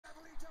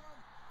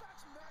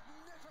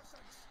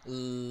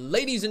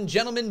Ladies and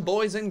gentlemen,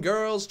 boys and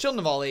girls, children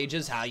of all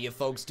ages, how you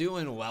folks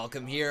doing?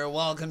 Welcome here.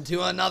 Welcome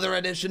to another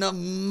edition of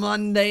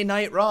Monday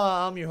Night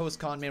Raw. I'm your host,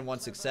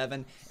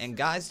 Conman167. And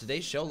guys,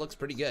 today's show looks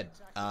pretty good.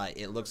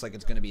 It looks like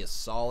it's going to be a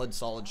solid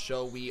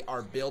show. We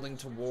are building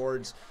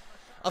towards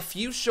a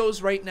few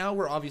shows right now.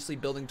 We're obviously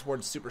building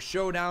towards Super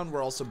Showdown.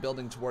 We're also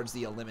building towards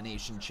the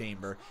Elimination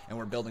Chamber. And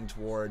we're building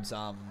towards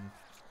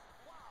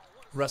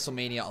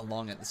WrestleMania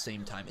along at the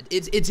same time.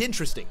 It's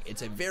interesting.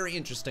 It's a very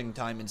interesting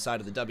time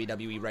inside of the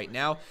WWE right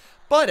now.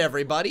 But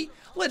everybody,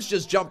 let's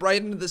just jump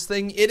right into this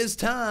thing. It is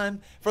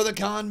time for the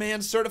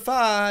Conman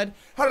Certified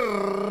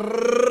Roll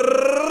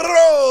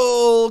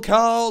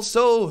Call.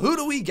 So who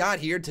do we got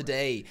here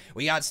today?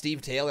 We got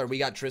Steve Taylor, we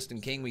got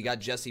Tristan King, we got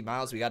Jesse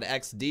Miles, we got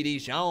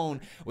XDD Sean,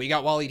 we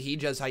got Waleed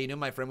Hijaz, how you doing,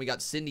 my friend? We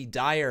got Cindy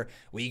Dyer,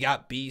 we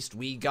got Beast,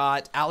 we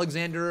got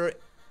Alexander.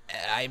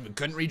 I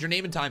couldn't read your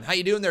name in time. How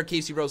you doing there,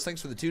 Casey Rose? Thanks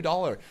for the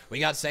 $2. We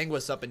got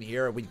Sanguis up in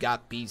here. We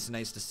got Beast.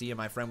 Nice to see you,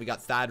 my friend. We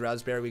got Thad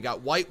Raspberry. We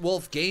got White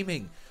Wolf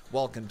Gaming.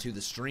 Welcome to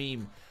the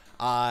stream.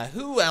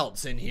 Who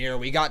else in here?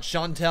 We got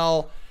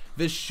Chantel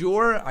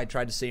Vishore. I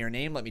tried to say her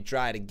name. Let me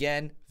try it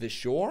again.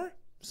 Vishore?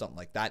 Something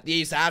like that. The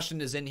Ace Ashton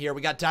is in here.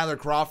 We got Tyler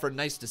Crawford.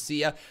 Nice to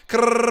see you.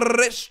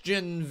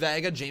 Christian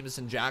Vega.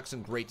 Jameson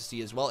Jackson. Great to see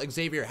you as well.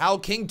 Xavier Howe.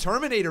 King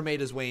Terminator made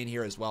his way in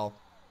here as well.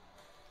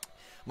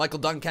 Michael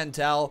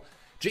Duncantel.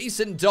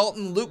 Jason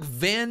Dalton, Luke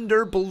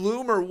Vander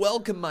Bloomer,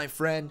 welcome, my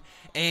friend.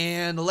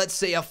 And let's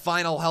say a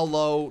final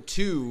hello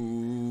to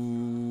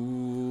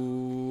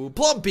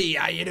Plumpy.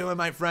 How you doing,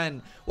 my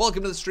friend?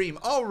 Welcome to the stream.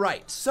 All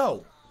right,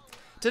 so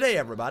today,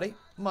 everybody,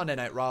 Monday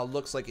Night Raw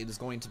looks like it is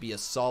going to be a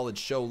solid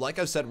show. Like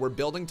I said, we're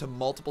building to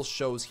multiple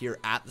shows here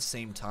at the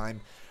same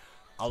time.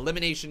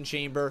 Elimination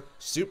Chamber,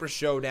 Super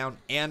Showdown,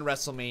 and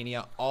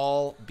WrestleMania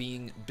all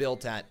being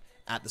built at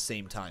the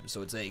same time.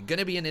 So it's going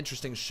to be an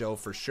interesting show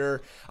for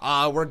sure.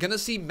 We're going to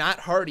see Matt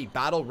Hardy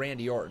battle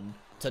Randy Orton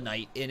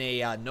tonight in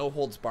a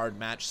no-holds-barred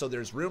match. So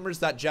there's rumors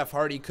that Jeff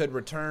Hardy could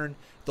return.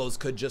 Those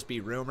could just be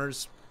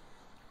rumors.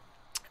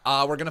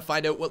 We're going to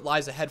find out what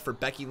lies ahead for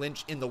Becky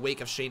Lynch in the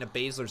wake of Shayna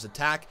Baszler's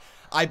attack.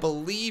 I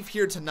believe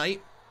here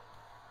tonight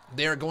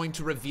they're going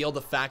to reveal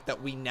the fact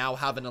that we now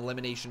have an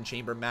Elimination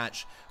Chamber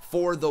match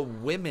for the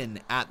women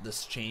at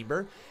this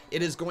chamber.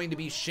 It is going to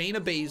be Shayna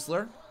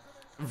Baszler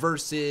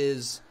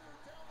versus...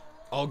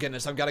 oh,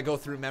 goodness, I've got to go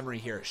through memory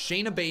here.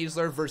 Shayna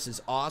Baszler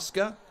versus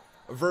Asuka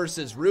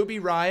versus Ruby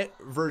Riott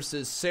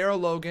versus Sarah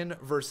Logan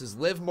versus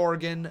Liv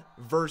Morgan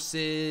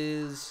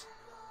versus...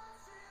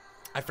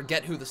 I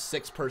forget who the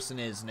sixth person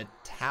is.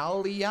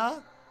 Natalia?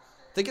 I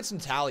think it's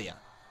Natalia.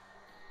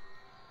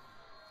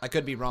 I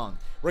could be wrong.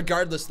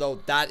 Regardless, though,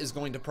 that is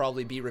going to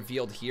probably be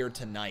revealed here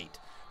tonight.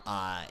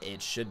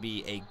 It should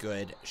be a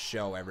good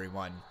show,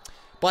 everyone.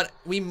 But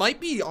we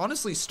might be,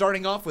 honestly,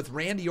 starting off with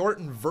Randy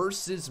Orton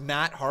versus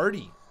Matt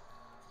Hardy.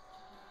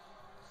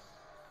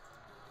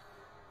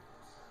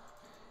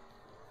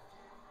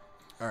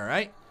 All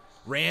right,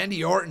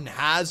 Randy Orton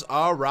has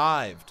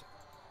arrived.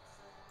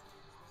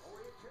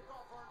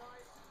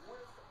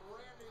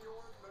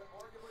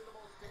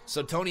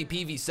 So Tony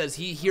Peavy says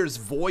he hears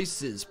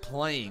voices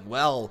playing.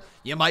 Well,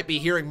 you might be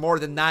hearing more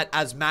than that,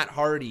 as Matt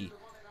Hardy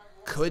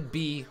could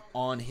be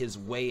on his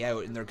way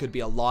out, and there could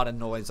be a lot of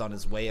noise on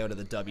his way out of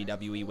the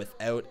WWE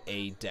without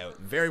a doubt.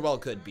 Very well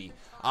could be.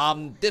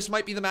 This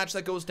might be the match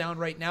that goes down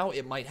right now.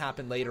 It might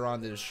happen later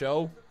on in the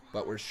show,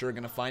 but we're sure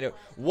going to find out.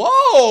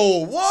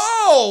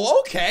 Whoa,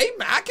 okay.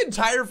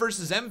 McIntyre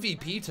versus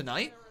MVP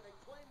tonight.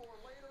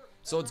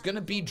 So it's going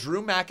to be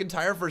Drew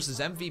McIntyre versus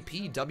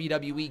MVP.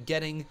 WWE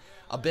getting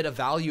a bit of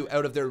value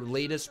out of their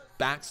latest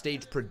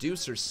backstage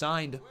producer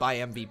signed by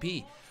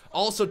MVP.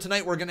 Also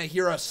tonight, we're going to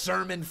hear a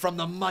sermon from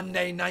the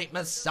Monday Night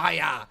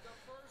Messiah.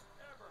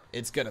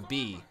 It's going to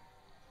be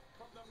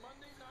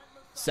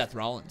Seth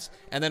Rollins.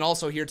 And then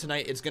also here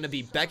tonight, it's going to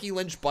be Becky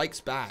Lynch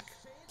Bikes Back.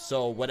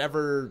 So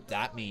whatever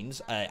that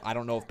means, I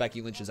don't know if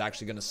Becky Lynch is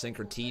actually going to sink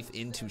her teeth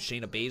into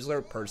Shayna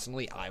Baszler.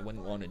 Personally, I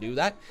wouldn't want to do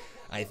that.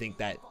 I think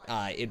that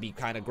it'd be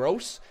kind of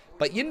gross.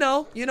 But you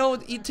know,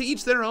 to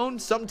each their own.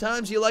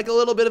 Sometimes you like a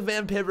little bit of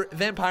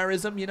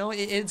vampirism, you know.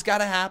 It's got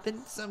to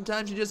happen.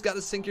 Sometimes you just got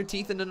to sink your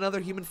teeth into another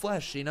human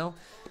flesh, you know.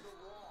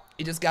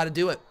 You just got to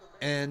do it.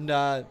 And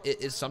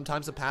it is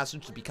sometimes a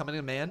passage to becoming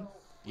a man.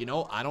 You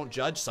know, I don't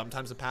judge.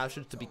 Sometimes a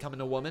passage to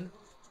becoming a woman.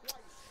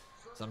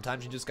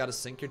 Sometimes you just got to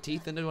sink your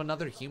teeth into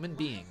another human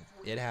being.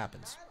 It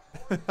happens.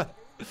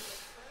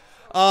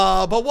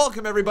 But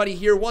welcome everybody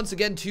here once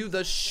again to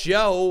the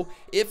show.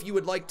 If you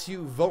would like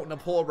to vote in a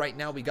poll right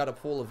now, we got a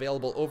poll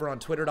available over on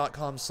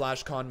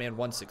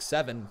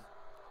twitter.com/Conman167.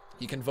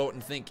 You can vote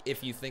and think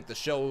if you think the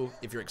show,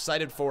 if you're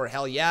excited for,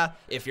 hell yeah.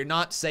 If you're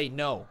not, say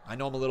no. I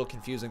know I'm a little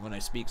confusing when I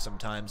speak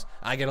sometimes.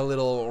 I get a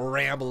little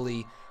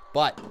rambly,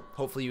 but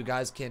hopefully you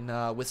guys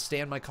can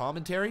withstand my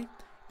commentary,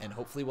 and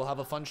hopefully we'll have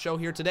a fun show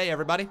here today,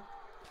 everybody.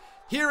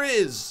 Here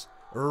is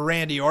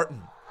Randy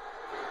Orton.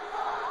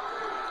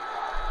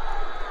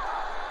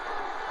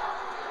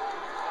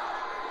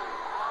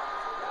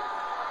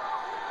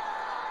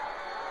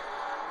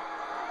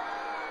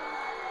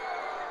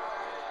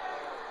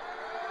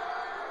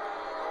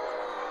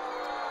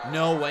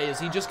 No way. Is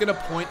he just going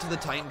to point to the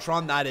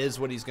Titantron? That is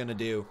what he's going to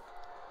do.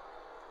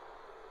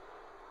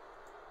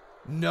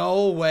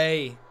 No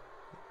way.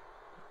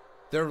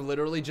 They're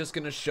literally just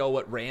going to show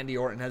what Randy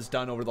Orton has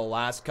done over the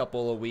last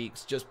couple of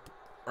weeks. Just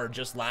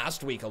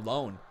last week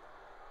alone.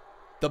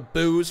 The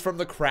boos from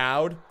the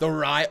crowd.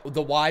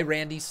 The why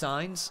Randy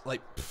signs.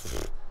 Like,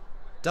 pfft.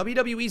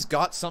 WWE's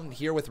got something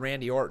here with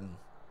Randy Orton.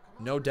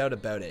 No doubt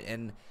about it.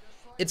 And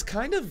it's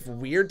kind of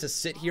weird to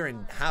sit here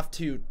and have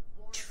to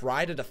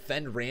try to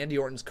defend Randy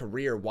Orton's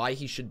career, why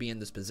he should be in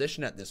this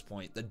position at this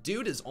point. The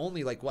dude is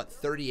only like, what,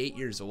 38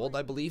 years old,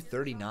 I believe?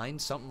 39,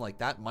 something like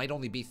that. Might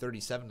only be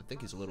 37. I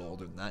think he's a little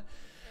older than that.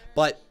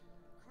 But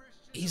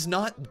he's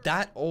not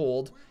that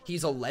old.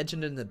 He's a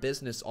legend in the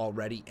business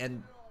already.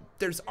 And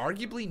there's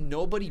arguably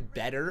nobody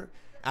better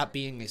at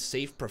being a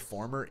safe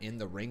performer in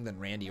the ring than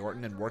Randy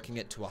Orton and working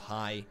it to a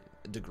high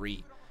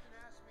degree.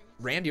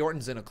 Randy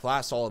Orton's in a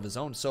class all of his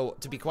own. So,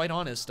 to be quite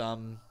honest,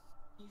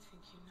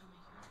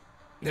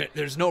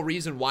 there's no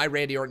reason why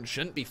Randy Orton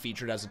shouldn't be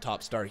featured as a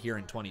top star here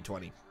in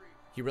 2020.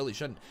 He really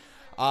shouldn't.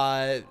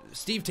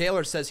 Steve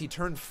Taylor says he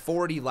turned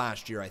 40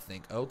 last year, I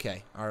think.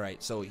 Okay, all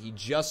right. So, he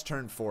just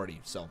turned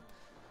 40. So,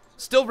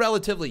 still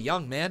relatively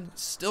young, man.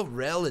 Still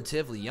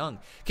relatively young.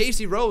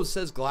 Casey Rose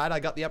says, glad I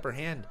got the upper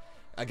hand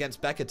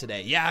against Becca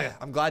today. Yeah,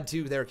 I'm glad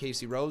too there,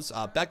 Casey Rose.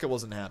 Becca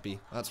wasn't happy,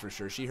 that's for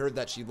sure. She heard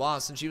that she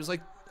lost, and she was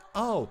like,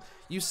 oh,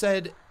 you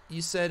said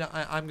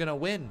I'm gonna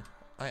win.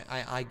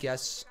 I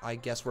guess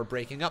we're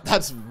breaking up.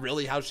 That's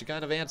really how she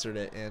kind of answered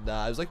it. And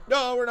I was like,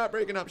 no, we're not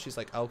breaking up. She's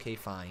like, okay,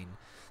 fine.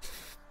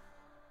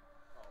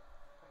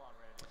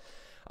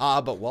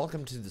 But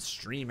welcome to the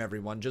stream,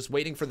 everyone. Just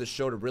waiting for the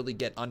show to really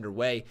get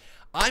underway.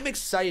 I'm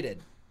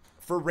excited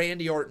for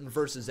Randy Orton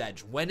versus Edge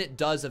when it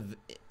does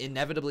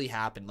inevitably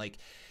happen. Like,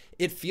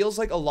 it feels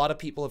like a lot of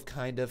people have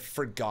kind of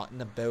forgotten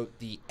about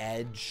the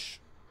Edge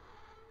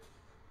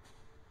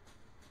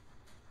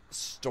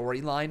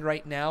storyline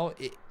right now.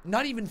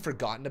 Not even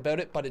forgotten about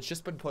it, but it's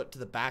just been put to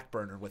the back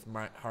burner with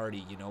Matt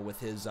Hardy, you know, with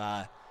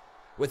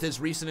his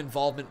recent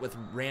involvement with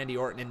Randy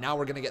Orton. And now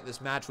we're going to get this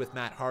match with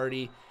Matt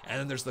Hardy. And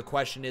then there's the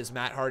question, is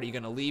Matt Hardy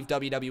going to leave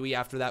WWE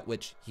after that?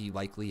 Which he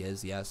likely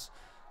is, yes.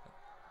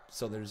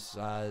 So there's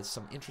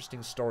some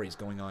interesting stories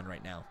going on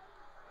right now.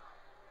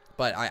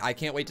 But I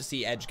can't wait to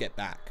see Edge get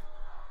back.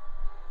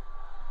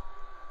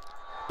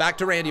 Back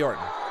to Randy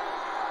Orton.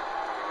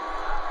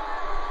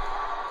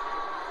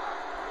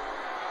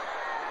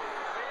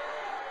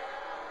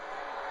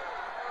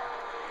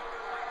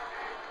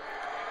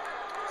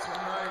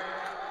 Tonight,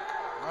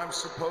 I'm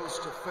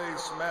supposed to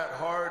face Matt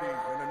Hardy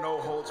in a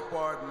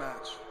no-holds-barred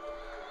match.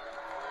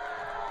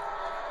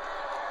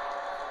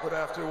 But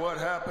after what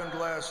happened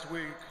last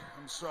week,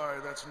 I'm sorry,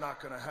 that's not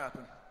going to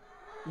happen.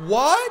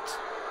 What?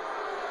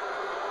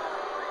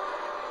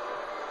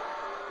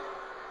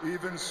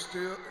 Even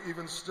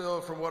still,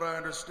 from what I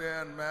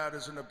understand, Matt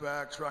is in the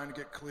back trying to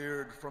get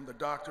cleared from the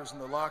doctors in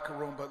the locker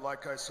room. But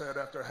like I said,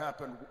 after it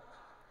happened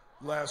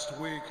last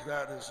week,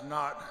 that is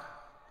not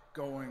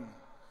going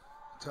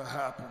to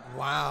happen.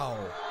 Wow.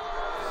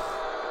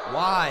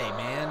 Why,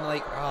 man?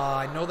 Like,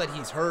 I know that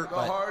he's hurt, The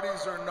but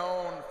Hardys are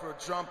known for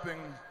jumping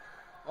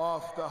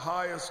off the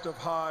highest of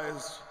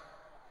highs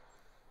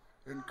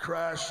and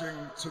crashing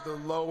to the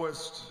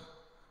lowest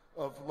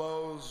of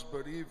lows.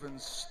 But even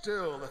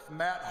still, if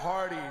Matt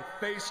Hardy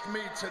faced me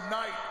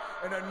tonight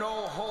in a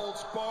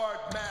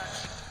no-holds-barred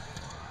match...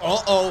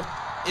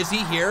 Uh-oh. Is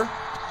he here?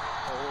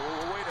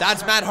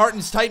 That's Matt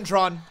Hardy's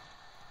Titantron.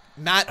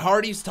 Matt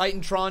Hardy's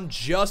Titantron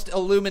just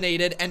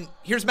illuminated. And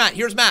here's Matt.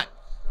 Here's Matt.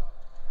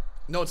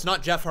 No, it's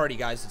not Jeff Hardy,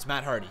 guys. It's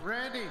Matt Hardy.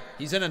 Randy.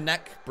 He's in a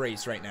neck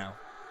brace right now.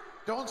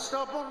 Don't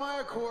stop on my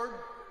accord.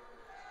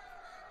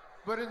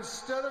 But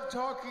instead of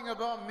talking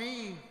about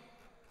me,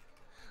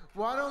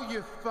 why don't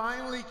you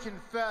finally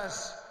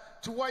confess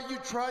to why you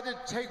tried to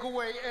take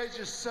away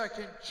Edge's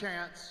second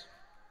chance?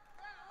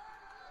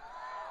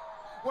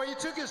 Why you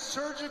took his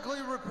surgically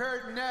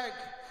repaired neck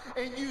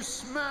and you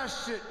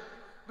smashed it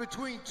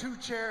between two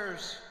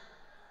chairs.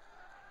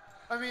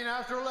 I mean,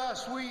 after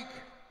last week,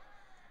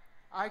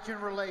 I can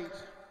relate.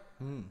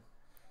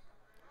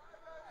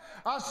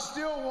 I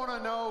still want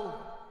to know,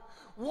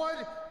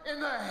 what in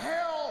the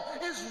hell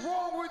is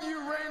wrong with you,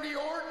 Randy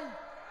Orton?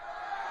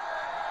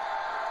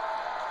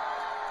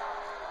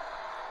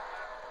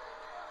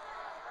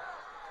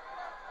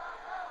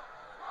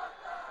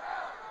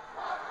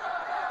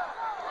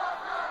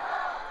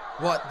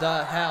 What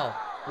the hell?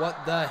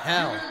 What the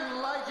hell? You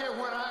didn't like it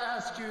when I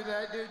asked you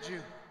that, did you?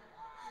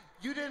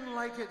 You didn't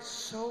like it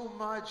so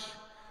much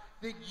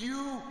that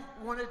you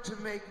wanted to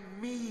make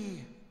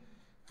me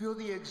feel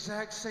the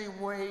exact same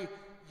way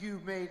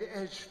you made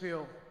Edge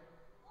feel.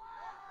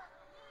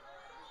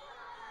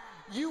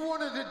 You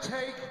wanted to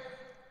take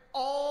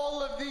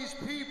all of these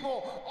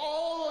people,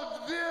 all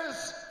of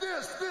this,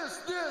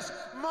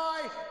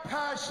 my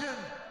passion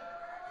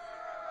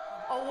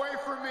away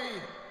from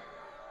me.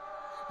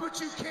 But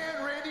you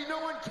can't, Randy. No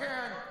one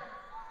can.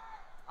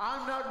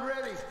 I'm not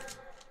ready.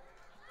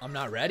 I'm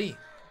not ready.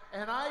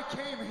 And I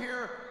came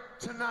here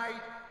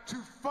tonight to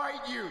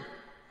fight you.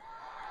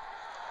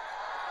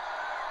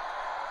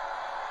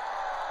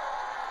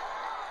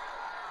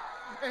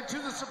 And to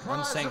the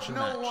surprise Unsanctioned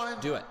of no match.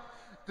 one, Do it.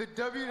 the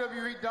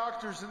WWE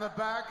doctors in the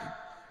back,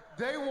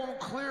 they won't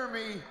clear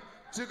me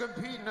to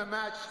compete in a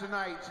match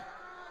tonight.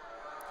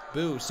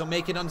 Boo, so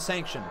make it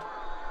unsanctioned.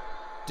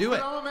 Do it.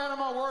 But I'm a man of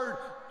my word.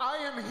 I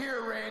am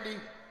here, Randy.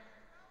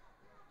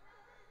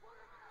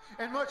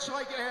 And much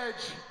like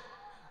Edge,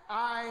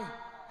 I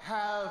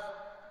have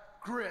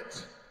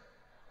grit.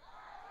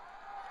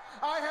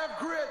 I have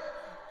grit.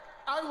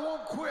 I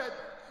won't quit.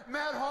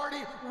 Matt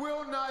Hardy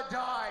will not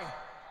die.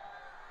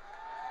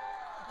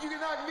 You can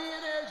knock me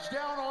and Edge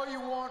down all you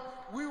want.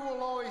 We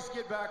will always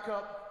get back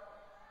up.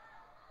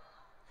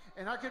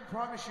 And I can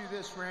promise you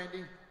this,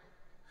 Randy.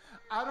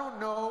 I don't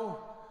know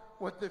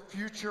what the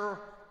future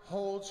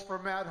holds for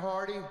Matt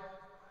Hardy,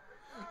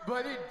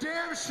 but it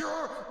damn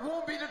sure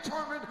won't be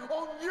determined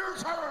on your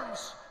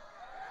terms.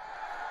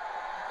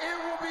 It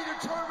will be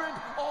determined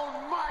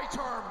on my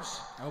terms.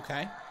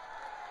 Okay.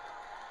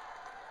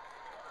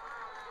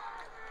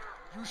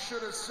 You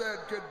should have said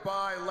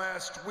goodbye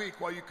last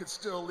week while you could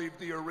still leave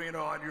the arena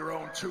on your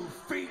own 2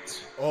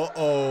 feet.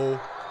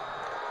 Uh-oh.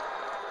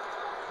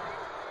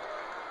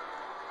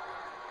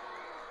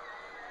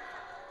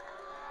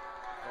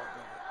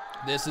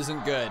 This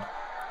isn't good.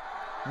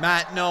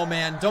 Matt, no,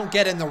 man. Don't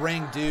get in the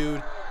ring,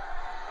 dude.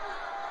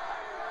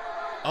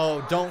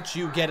 Oh, don't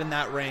you get in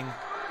that ring.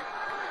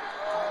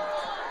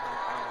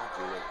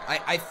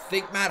 I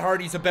think Matt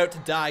Hardy's about to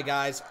die,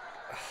 guys.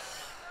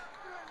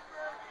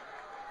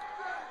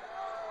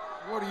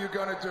 What are you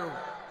gonna do?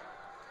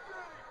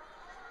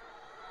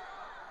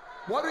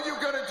 What are you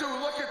gonna do?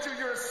 Look at you,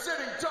 you're a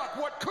sitting duck.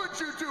 What could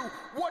you do?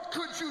 What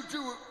could you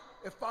do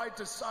if I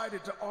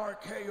decided to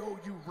RKO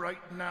you right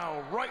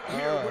now, right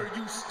here where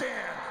you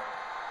stand?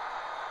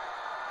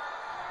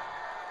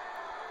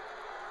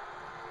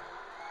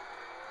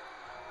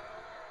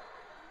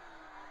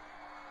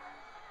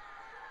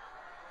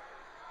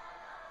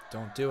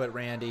 Don't do it,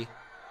 Randy.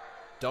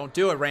 Don't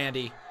do it,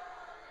 Randy.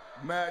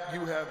 Matt,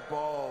 you have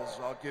balls,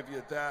 I'll give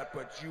you that,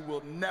 but you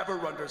will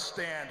never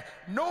understand.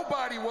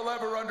 Nobody will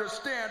ever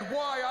understand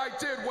why I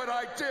did what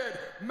I did.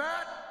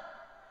 Matt,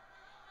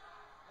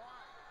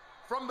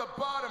 from the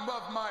bottom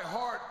of my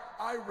heart,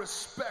 I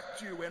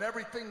respect you and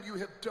everything you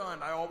have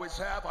done. I always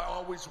have, I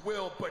always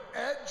will, but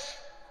Edge,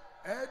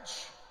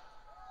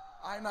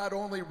 I not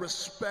only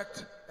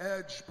respect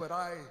Edge, but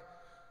I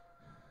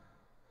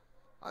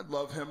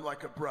love him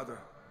like a brother.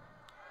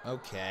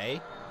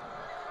 Okay.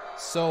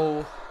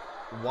 So,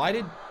 why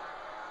did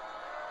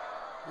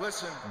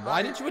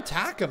you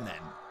attack him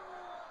then?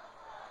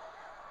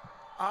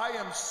 I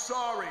am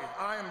sorry.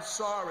 I am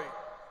sorry.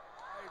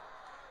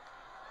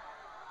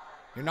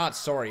 You're not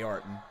sorry,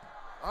 Orton.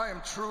 I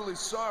am truly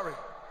sorry.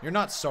 You're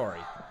not sorry.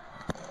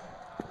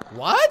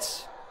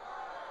 What?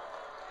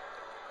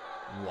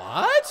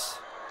 What?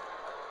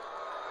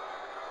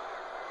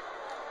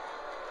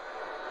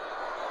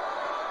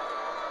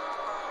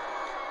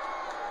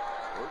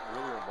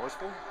 Really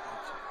remorseful?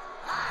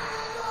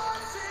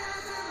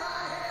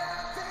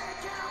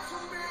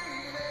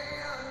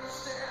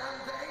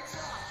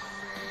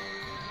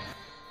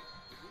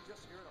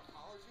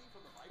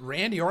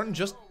 Randy Orton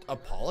just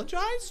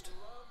apologized?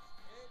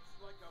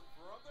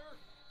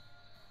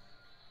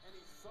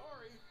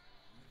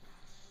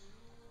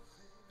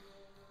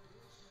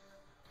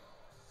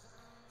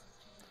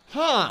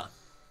 Huh.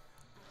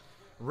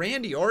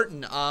 Randy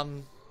Orton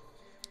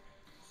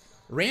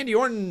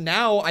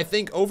now, I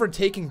think,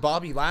 overtaking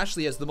Bobby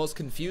Lashley as the most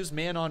confused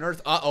man on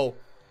earth. Uh-oh.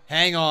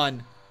 Hang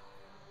on.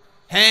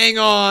 Hang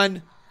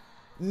on.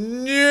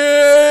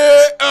 No.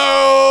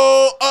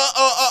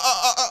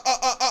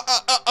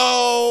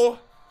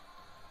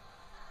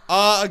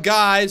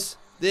 Guys,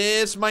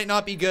 this might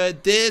not be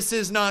good. This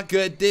is not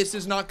good. This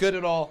is not good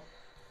at all.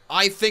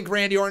 I think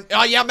Randy Orton...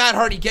 Oh, yeah, Matt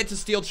Hardy gets a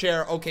steel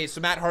chair. Okay, so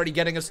Matt Hardy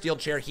getting a steel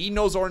chair. He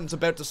knows Orton's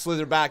about to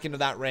slither back into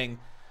that ring.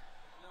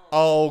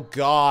 Oh,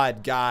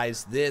 God,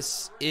 guys.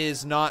 This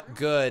is not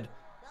good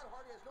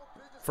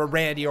for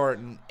Randy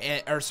Orton.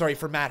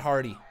 For Matt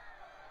Hardy.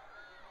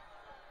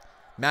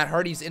 Matt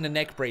Hardy's in a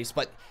neck brace,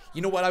 but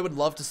you know what I would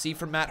love to see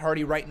from Matt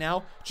Hardy right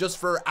now? Just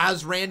for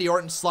as Randy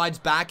Orton slides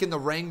back in the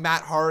ring,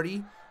 Matt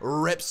Hardy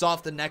rips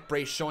off the neck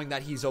brace showing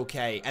that he's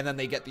okay, and then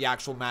they get the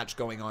actual match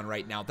going on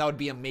right now. That would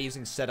be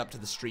amazing setup to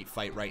the street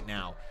fight right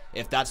now,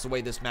 if that's the way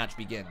this match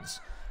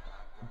begins.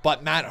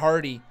 But Matt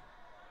Hardy,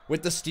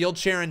 with the steel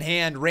chair in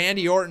hand,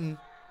 Randy Orton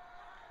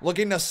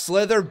looking to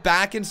slither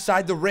back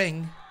inside the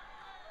ring.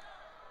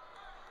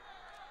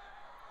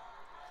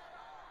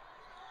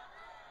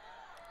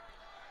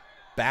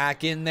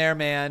 Back in there,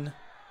 man.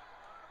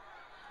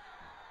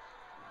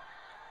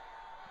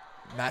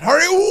 Matt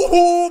Hardy.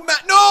 Ooh,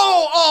 Matt.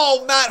 No!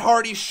 Oh, Matt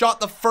Hardy shot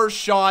the first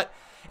shot,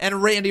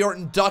 and Randy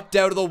Orton ducked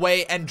out of the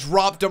way and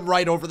dropped him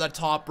right over the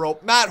top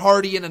rope. Matt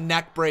Hardy in a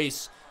neck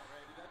brace.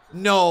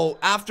 No,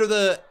 after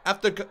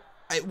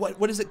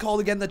what is it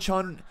called again? The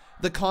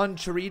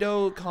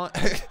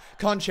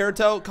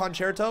concerto,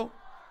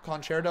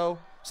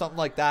 something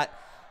like that.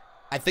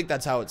 I think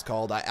that's how it's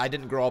called. I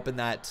didn't grow up in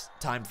that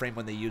time frame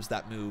when they used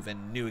that move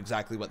and knew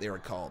exactly what they were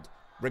called.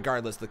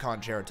 Regardless, the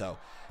concerto.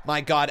 My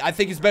God, I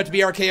think he's about to be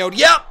RKO'd.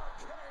 Yep!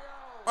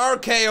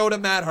 RKO to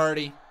Matt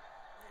Hardy.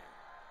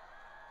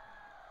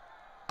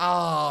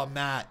 Oh,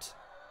 Matt.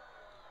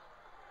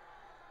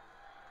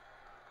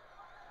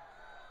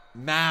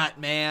 Matt,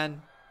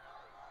 man.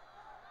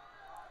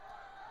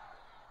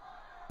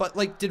 But,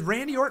 like, did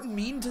Randy Orton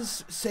mean to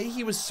say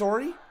he was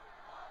sorry?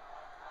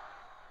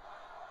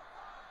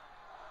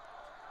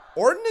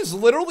 Orton is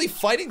literally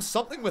fighting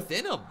something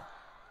within him.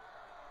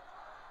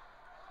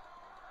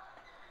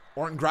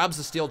 Orton grabs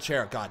the steel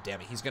chair. God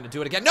damn it, he's going to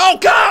do it again. No,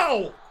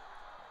 go!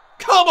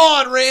 Come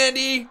on,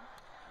 Randy!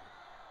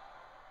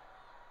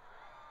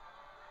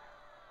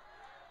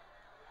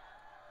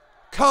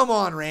 Come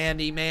on,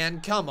 Randy,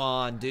 man. Come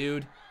on,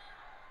 dude.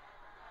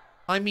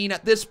 I mean,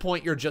 at this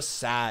point, you're just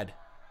sad.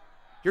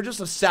 You're just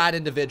a sad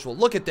individual.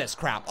 Look at this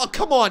crap. Oh,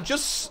 come on.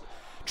 Just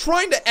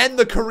trying to end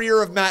the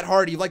career of Matt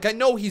Hardy. Like, I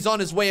know he's on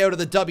his way out of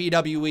the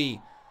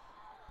WWE.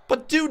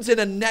 But dude's in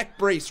a neck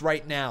brace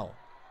right now.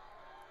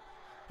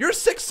 You're a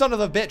sick son of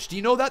a bitch. Do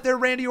you know that there,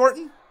 Randy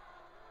Orton?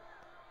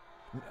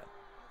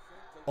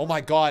 Oh,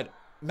 my God.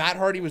 Matt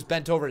Hardy was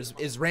bent over.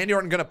 Is Randy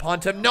Orton going to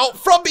punt him? No,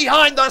 from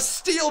behind the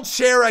steel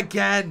chair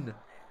again.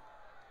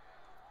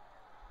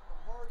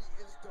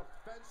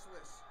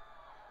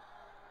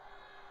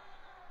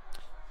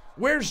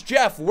 Where's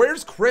Jeff?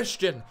 Where's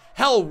Christian?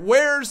 Hell,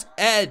 where's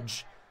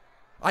Edge?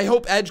 I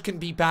hope Edge can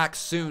be back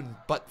soon,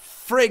 but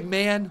frig,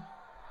 man.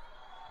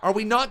 Are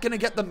we not going to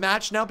get the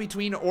match now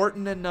between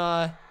Orton and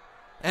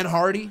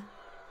Hardy?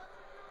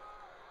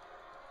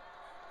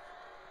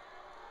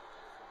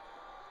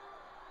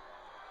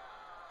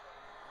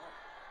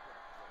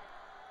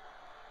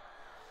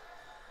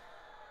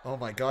 Oh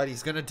my God,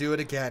 he's going to do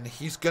it again.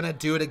 He's going to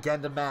do it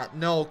again to Matt.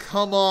 No,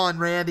 come on,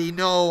 Randy.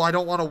 No, I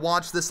don't want to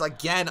watch this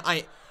again.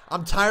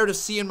 I'm tired of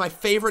seeing my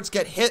favorites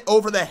get hit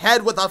over the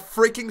head with a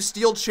freaking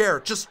steel chair.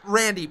 Just,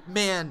 Randy,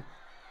 man.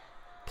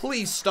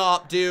 Please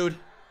stop, dude.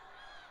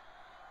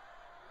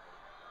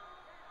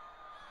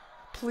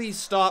 Please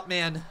stop,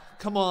 man.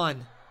 Come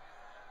on.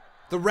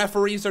 The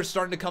referees are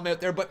starting to come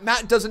out there, but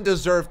Matt doesn't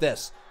deserve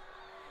this.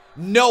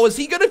 No, is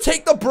he going to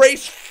take the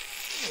brace?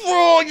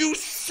 Oh, you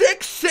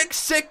sick, sick,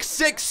 sick,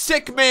 sick,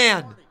 sick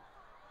man.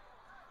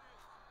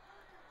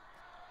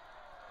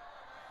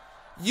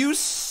 You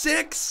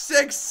sick,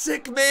 sick,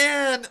 sick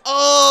man.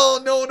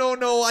 Oh, no, no,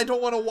 no. I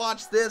don't want to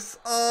watch this.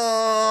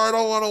 Oh, I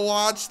don't want to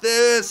watch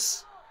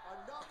this.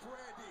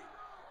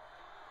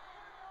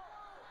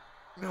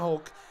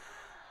 No.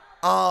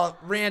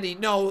 Randy,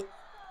 no.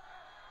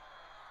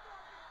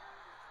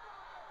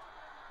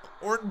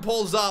 Orton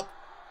pulls up.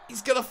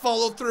 He's going to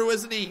follow through,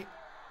 isn't he?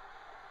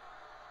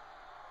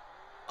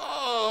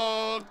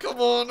 Oh,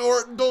 come on,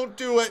 Orton. Don't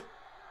do it.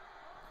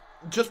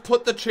 Just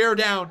put the chair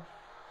down.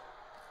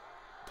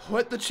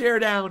 Put the chair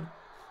down.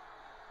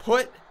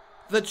 Put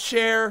the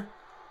chair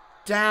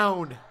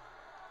down.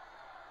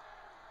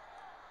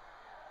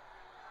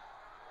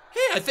 Hey,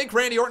 I think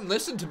Randy Orton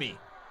listened to me.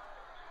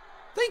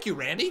 Thank you,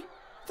 Randy.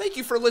 Thank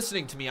you for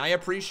listening to me. I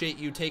appreciate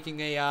you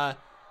taking a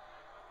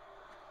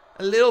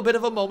little bit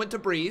of a moment to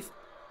breathe.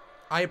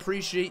 I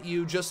appreciate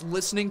you just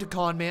listening to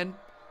Conman,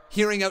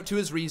 hearing out to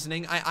his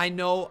reasoning. I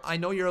know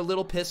you're a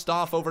little pissed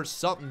off over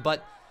something,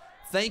 but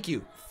thank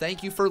you.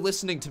 Thank you for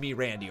listening to me,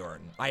 Randy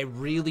Orton. I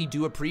really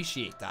do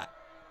appreciate that.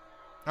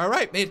 All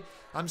right, mate.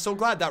 I'm so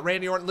glad that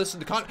Randy Orton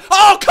listened to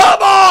Oh,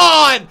 come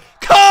on!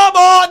 Come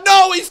on!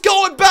 No, he's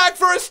going back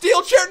for a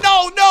steel chair.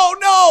 No, no,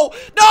 no!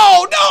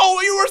 No,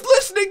 no! You were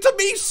listening to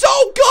me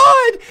so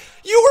good!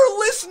 You were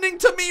listening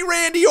to me,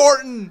 Randy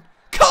Orton!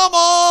 Come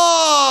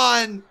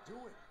on!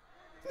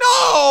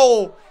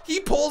 No!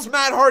 He pulls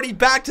Matt Hardy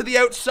back to the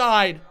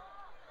outside.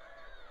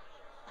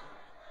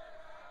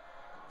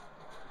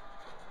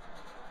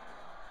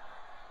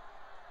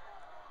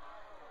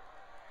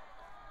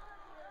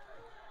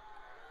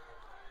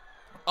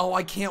 Oh,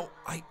 I can't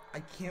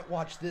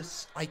watch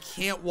this. I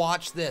can't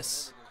watch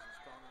this.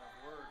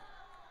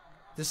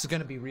 This is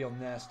going to be real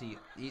nasty.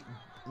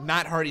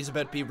 Matt Hardy's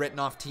about to be written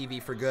off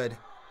TV for good.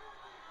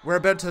 We're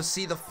about to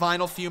see the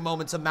final few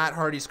moments of Matt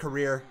Hardy's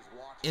career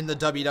in the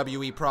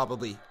WWE,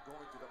 probably.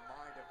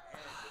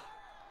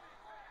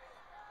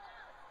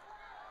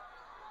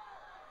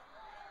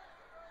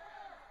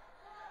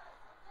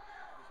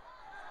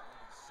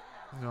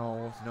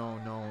 No, no,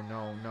 no,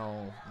 no,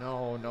 no,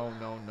 no, no,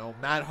 no, no.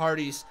 Matt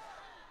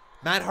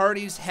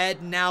Hardy's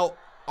head now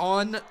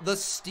on the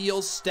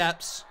steel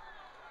steps.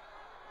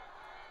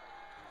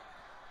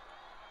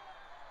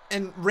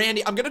 And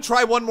Randy, I'm going to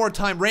try one more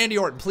time. Randy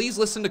Orton, please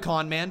listen to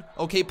Conman.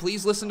 Okay,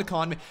 please listen to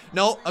Conman.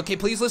 No, okay,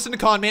 please listen to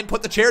Conman.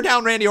 Put the chair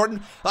down, Randy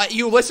Orton.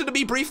 You listened to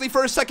me briefly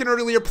for a second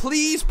earlier.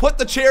 Please put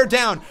the chair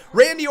down.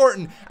 Randy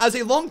Orton, as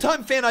a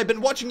longtime fan, I've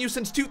been watching you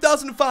since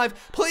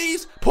 2005.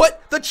 Please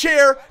put the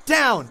chair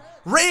down.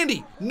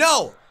 Randy,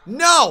 no,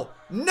 no,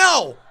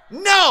 no,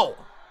 no.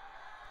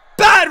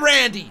 Bad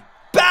Randy,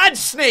 bad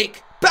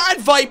Snake, bad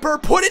Viper,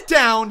 put it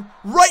down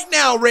right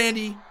now,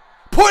 Randy.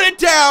 Put it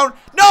down.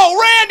 No,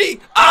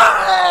 Randy.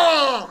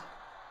 Ah!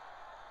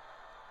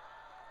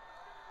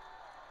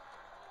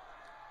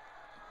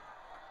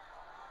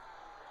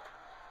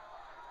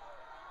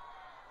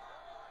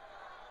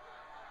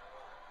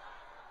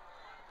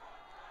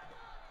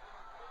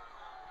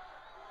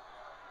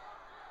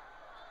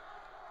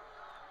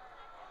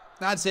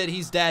 That's it.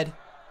 He's dead.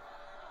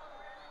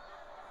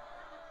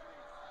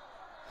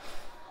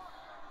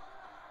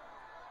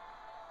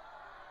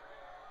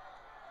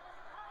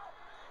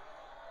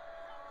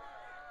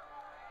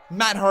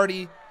 Matt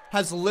Hardy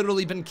has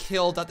literally been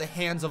killed at the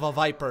hands of a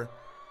Viper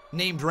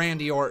named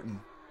Randy Orton.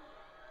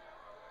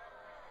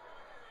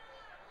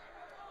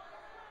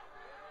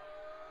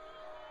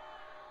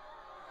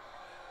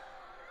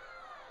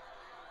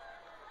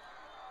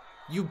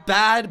 You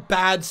bad,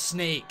 bad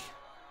snake.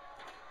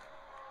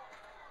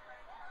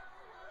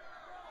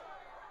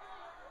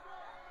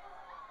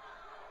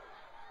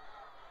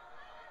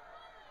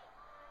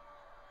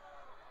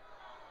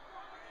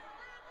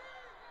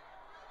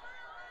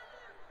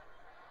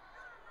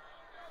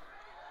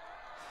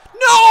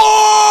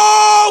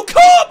 No!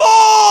 Come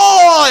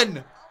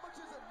on!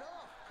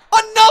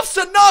 Enough's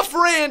enough,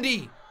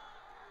 Randy!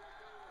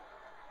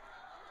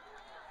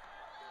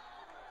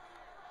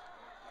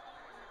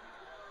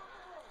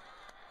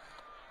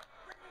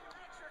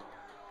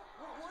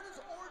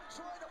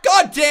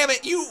 God damn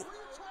it, you...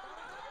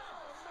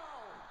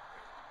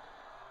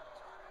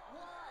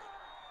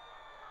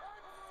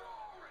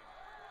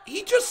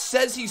 He just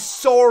says he's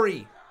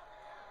sorry.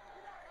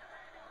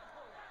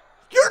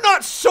 You're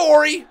not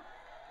sorry.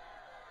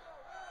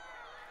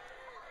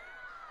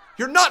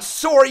 You're not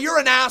sorry, you're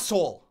an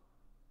asshole.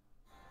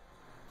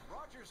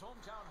 Rogers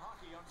Hometown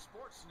Hockey on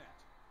Sportsnet.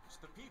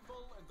 It's the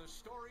people and the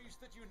stories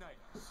that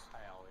unite us.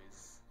 I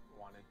always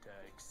wanted to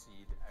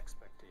exceed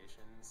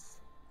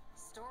expectations.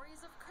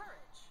 Stories of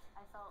courage.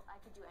 I felt I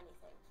could do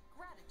anything.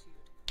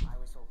 Gratitude. I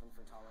was hoping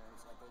for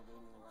tolerance, like they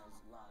gave me was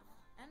love.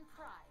 And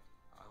pride.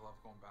 I love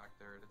going back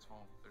there. It's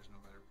home. There's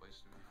no better place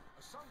to be.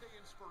 A Sunday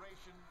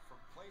inspiration from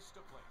place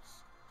to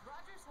place.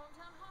 Rogers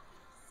Hometown Hockey.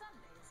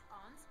 Sundays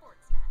on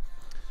Sportsnet.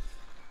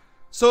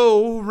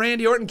 So,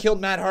 Randy Orton killed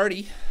Matt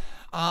Hardy.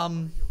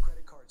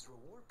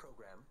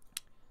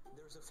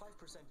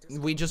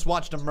 We just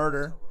watched a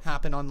murder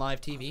happen on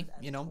live TV.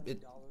 You know,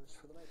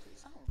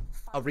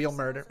 a real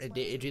murder.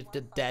 It just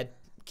dead.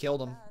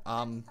 Killed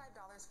him.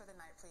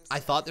 I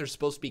thought there's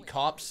supposed to be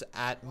cops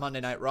at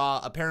Monday Night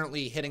Raw.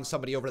 Apparently, hitting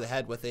somebody over the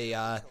head with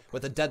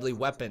a deadly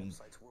weapon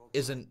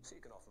isn't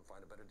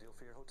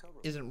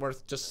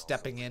worth just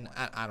stepping in.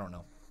 I don't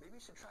know.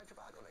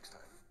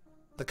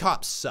 The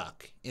cops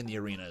suck in the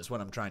arena is what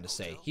I'm trying to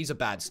say. He's a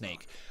bad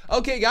snake.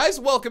 Okay,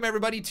 guys, welcome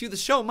everybody to the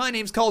show. My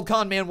name's called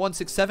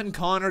Conman167,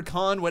 Con or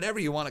Con, whatever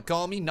you want to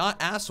call me.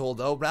 Not asshole,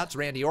 though. That's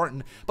Randy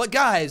Orton. But,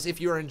 guys, if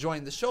you are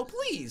enjoying the show,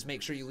 please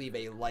make sure you leave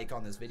a like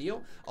on this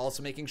video.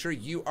 Also, making sure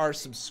you are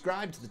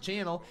subscribed to the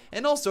channel.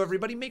 And also,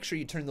 everybody, make sure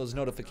you turn those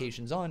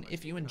notifications on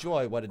if you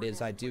enjoy what it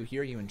is I do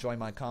here. You enjoy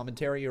my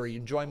commentary, or you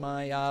enjoy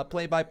my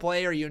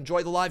play-by-play, or you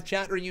enjoy the live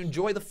chat, or you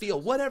enjoy the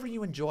feel. Whatever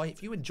you enjoy,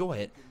 if you enjoy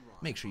it,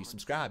 make sure you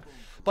subscribe.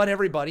 But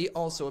everybody,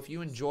 also, if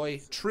you enjoy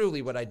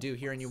truly what I do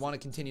here and you want to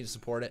continue to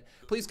support it,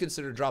 please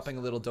consider dropping a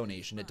little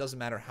donation. It doesn't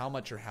matter how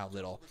much or how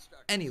little.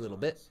 Any little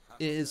bit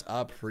is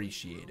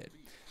appreciated.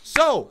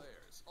 So,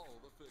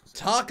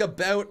 talk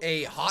about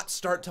a hot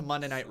start to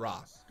Monday Night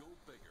Raw.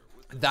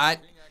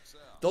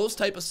 Those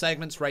type of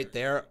segments right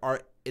there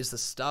is the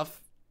stuff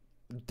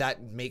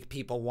that make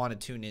people want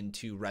to tune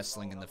into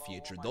wrestling in the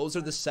future. Those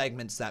are the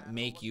segments that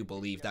make you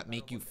believe, that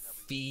make you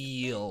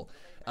feel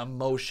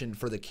emotion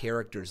for the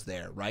characters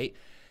there, right?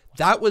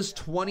 That was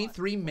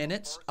 23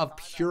 minutes of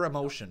pure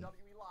emotion.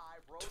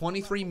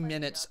 23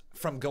 minutes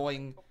from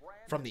going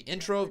from the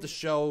intro of the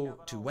show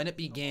to when it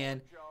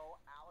began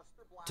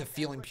to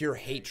feeling pure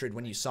hatred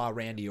when you saw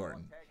Randy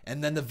Orton.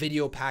 And then the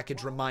video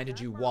package reminded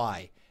you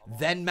why.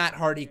 Then Matt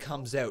Hardy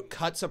comes out,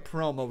 cuts a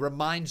promo,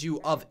 reminds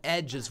you of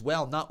Edge as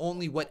well. Not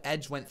only what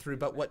Edge went through,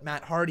 but what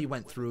Matt Hardy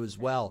went through as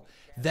well.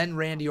 Then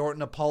Randy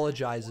Orton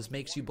apologizes,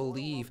 makes you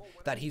believe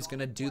that he's going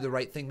to do the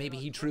right thing. Maybe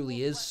he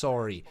truly is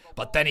sorry.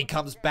 But then he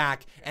comes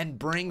back and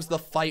brings the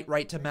fight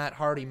right to Matt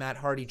Hardy. Matt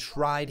Hardy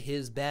tried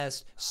his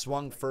best,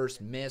 swung first,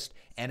 missed,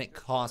 and it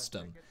cost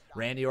him.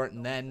 Randy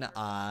Orton then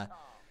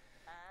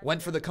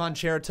went for the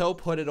concerto,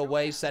 put it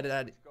away, said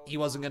that he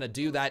wasn't going to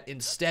do that.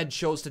 Instead,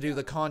 chose to do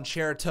the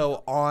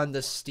concerto on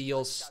the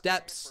steel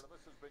steps.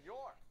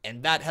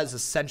 And that has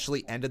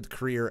essentially ended the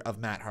career of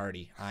Matt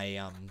Hardy.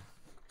 I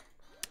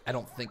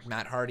don't think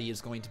Matt Hardy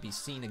is going to be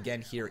seen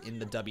again here in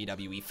the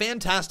WWE.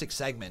 Fantastic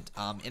segment.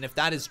 And if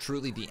that is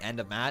truly the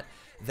end of Matt,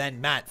 then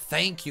Matt,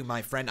 thank you,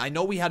 my friend. I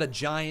know we had a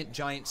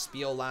giant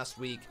spiel last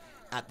week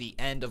at the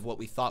end of what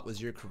we thought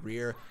was your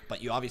career,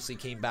 but you obviously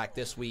came back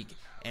this week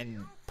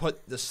and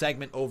put the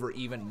segment over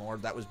even more.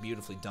 That was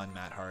beautifully done,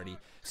 Matt Hardy.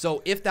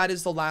 So if that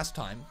is the last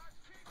time...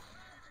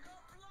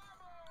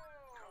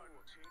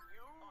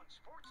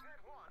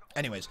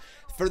 Anyways,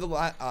 for the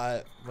what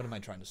am I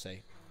trying to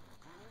say?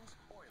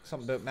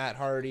 Something about Matt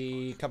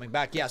Hardy coming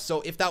back. Yeah,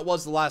 so if that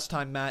was the last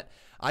time, Matt,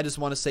 I just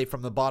want to say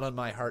from the bottom of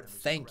my heart,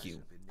 thank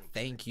you.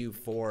 Thank you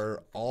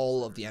for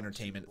all of the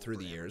entertainment through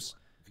the years.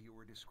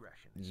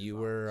 You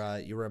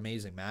were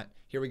amazing, Matt.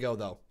 Here we go,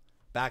 though.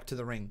 Back to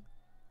the ring.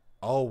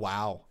 Oh,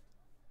 wow.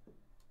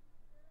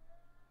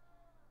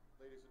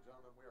 Ladies and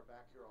gentlemen, we are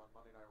back here on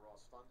Monday Night Raw.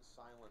 Stunned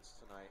silence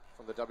tonight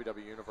from the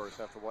WWE Universe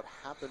after what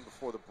happened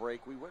before the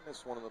break. We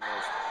witnessed one of the most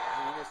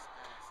heinous acts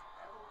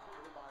ever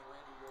committed by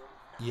Randy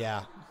Orton.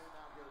 Yeah.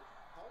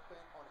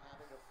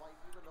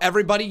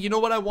 Everybody, you know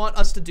what I want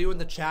us to do in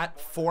the chat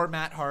for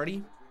Matt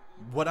Hardy?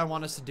 What I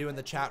want us to do in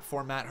the chat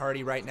for Matt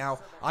Hardy right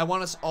now, I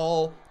want us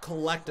all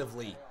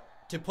collectively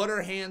to put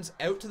our hands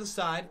out to the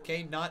side,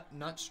 okay?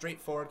 Not straight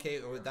forward, okay?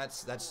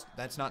 That's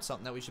not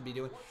something that we should be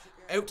doing.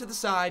 Out to the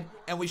side,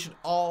 and we should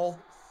all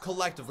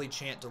collectively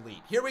chant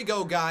delete. Here we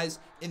go, guys.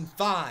 In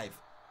 5,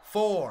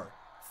 4,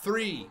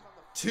 3,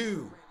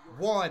 2,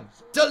 1.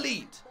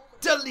 Delete,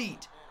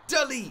 delete,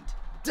 delete,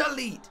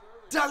 delete,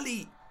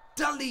 delete,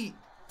 delete,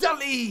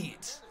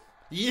 delete.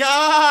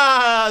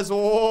 Yes!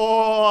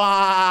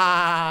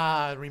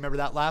 Oh, remember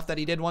that laugh that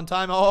he did one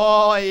time?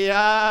 Oh,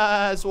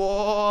 yes!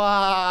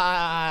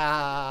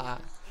 Oh.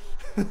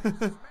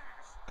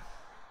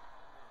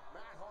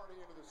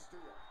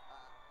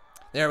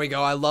 There we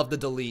go. I love the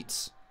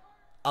deletes.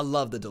 I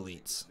love the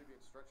deletes.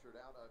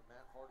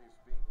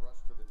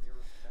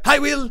 I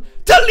will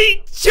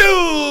delete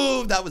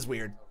you! That was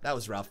weird. That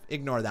was rough.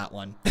 Ignore that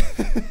one.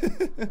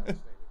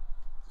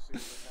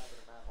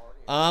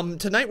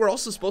 Tonight we're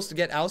also supposed to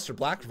get Aleister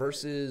Black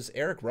versus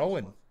Eric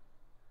Rowan.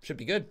 Should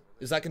be good.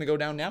 Is that going to go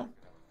down now?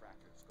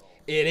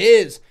 It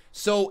is.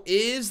 So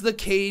is the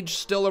cage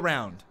still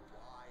around?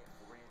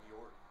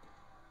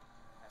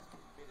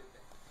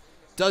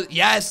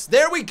 Yes,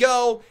 there we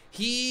go.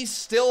 He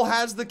still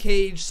has the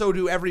cage. So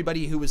do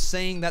everybody who was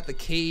saying that the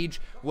cage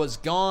was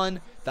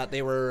gone, that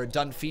they were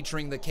done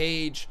featuring the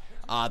cage,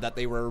 that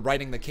they were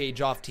writing the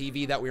cage off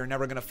TV, that we were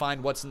never going to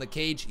find what's in the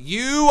cage.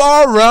 You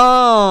are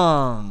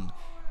wrong.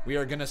 We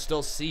are going to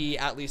still see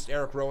at least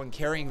Eric Rowan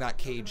carrying that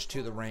cage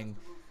to the ring.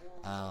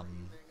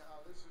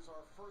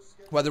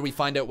 Whether we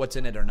find out what's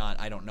in it or not,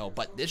 I don't know.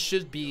 But this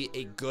should be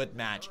a good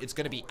match. It's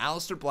going to be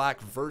Aleister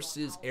Black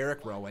versus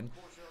Eric Rowan.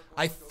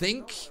 I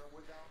think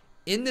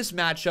in this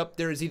matchup,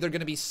 there is either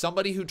going to be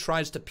somebody who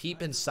tries to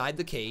peep inside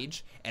the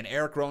cage, and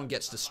Eric Rowan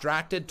gets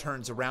distracted,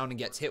 turns around, and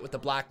gets hit with the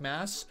black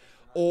mass.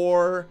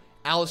 Or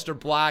Aleister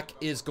Black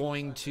is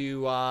going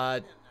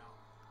to...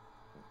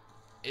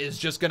 is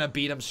just going to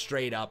beat him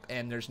straight up,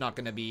 and there's not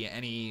going to be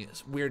any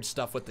weird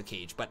stuff with the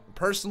cage. But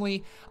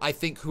personally, I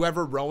think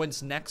whoever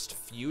Rowan's next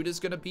feud is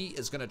going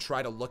to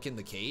try to look in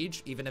the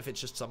cage, even if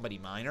it's just somebody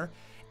minor.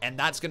 And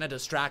that's going to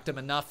distract him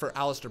enough for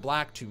Aleister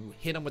Black to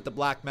hit him with the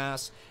black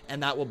mass,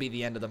 and that will be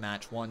the end of the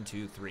match. 1,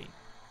 2, 3.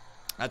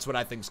 That's what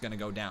I think is going to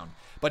go down.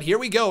 But here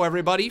we go,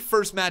 everybody.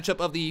 First matchup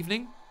of the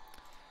evening.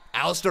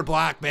 Aleister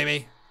Black,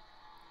 baby.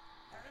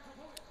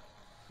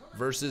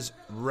 Versus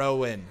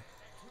Rowan.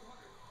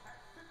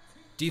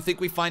 Do you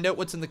think we find out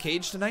what's in the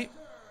cage tonight?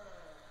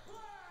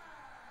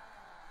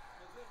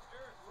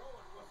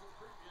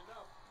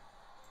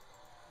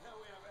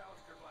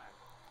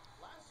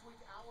 Last week,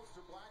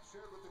 Aleister Black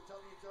shared with the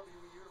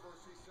WWE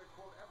Universe, he said,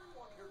 quote,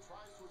 everyone here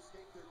tries to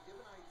escape their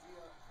given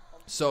idea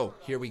of... So,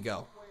 here we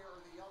go.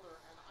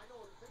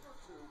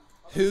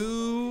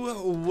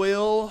 Who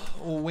will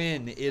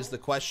win is the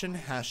question.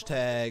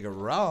 Hashtag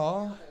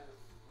Raw.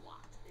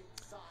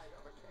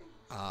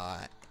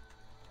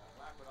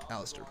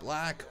 Aleister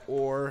Black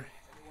or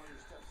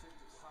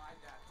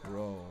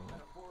Rowan.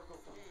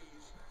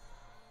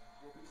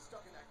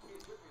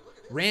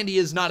 Randy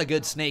is not a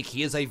good snake.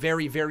 He is a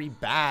very, very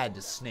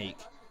bad snake.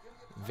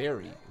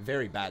 Very,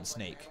 very bad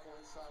snake.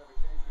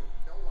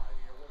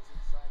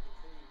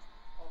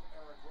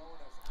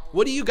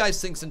 What do you guys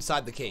think's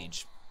inside the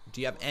cage? Do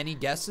you have any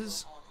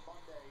guesses?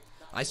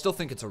 I still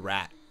think it's a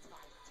rat.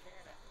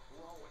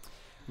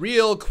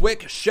 Real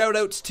quick shout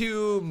outs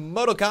to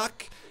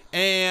Modocock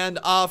and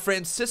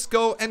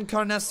Francisco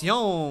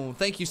Encarnacion.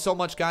 Thank you so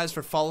much, guys,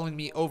 for following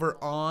me over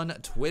on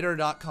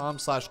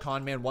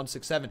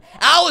twitter.com/Conman167.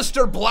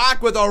 Aleister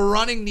Black with a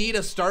running knee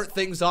to start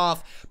things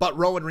off. But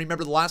Rowan,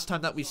 remember the last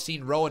time that we've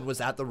seen Rowan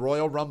was at the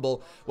Royal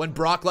Rumble when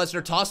Brock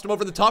Lesnar tossed him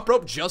over the top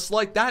rope just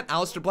like that.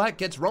 Aleister Black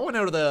gets Rowan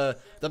out of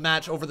the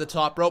match over the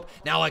top rope.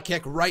 Now a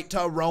kick right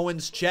to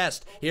Rowan's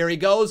chest. Here he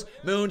goes.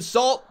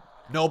 Moonsault.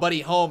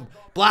 Nobody home.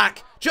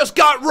 Black just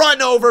got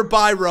run over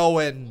by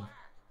Rowan.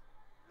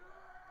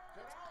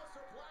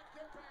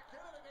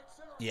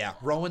 Yeah,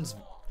 Rowan's...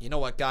 You know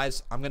what,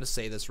 guys? I'm going to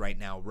say this right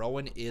now.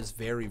 Rowan is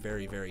very,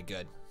 very, very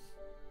good.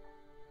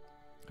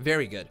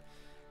 Very good.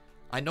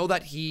 I know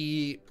that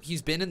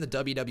he's been in the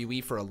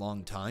WWE for a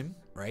long time,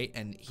 right?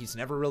 And he's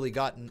never really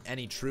gotten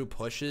any true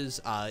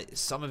pushes.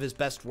 Some of his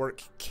best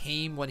work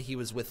came when he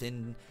was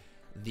within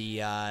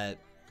the...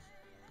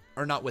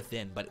 or not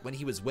within, but when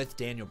he was with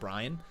Daniel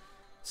Bryan.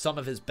 Some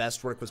of his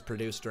best work was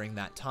produced during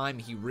that time.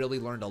 He really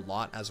learned a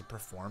lot as a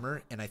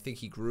performer, and I think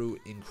he grew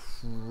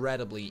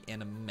incredibly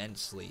and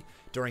immensely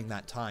during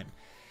that time.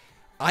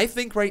 I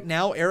think right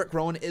now Eric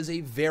Rowan is a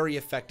very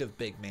effective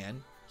big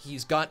man.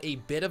 He's got a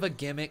bit of a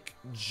gimmick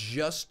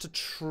just to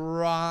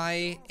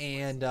try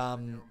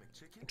and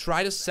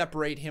try to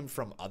separate him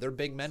from other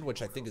big men,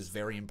 which I think is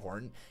very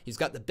important. He's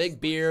got the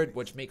big beard,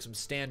 which makes him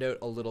stand out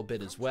a little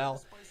bit as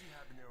well.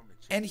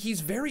 And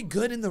he's very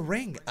good in the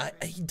ring.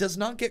 He does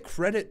not get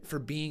credit for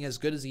being as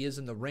good as he is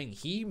in the ring.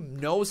 He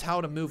knows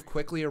how to move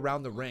quickly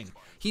around the ring.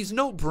 He's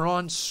no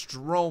Braun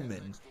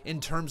Strowman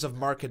in terms of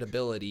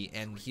marketability,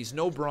 and he's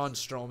no Braun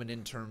Strowman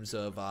in terms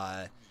of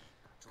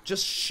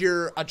just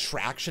sheer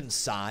attraction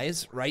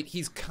size, right?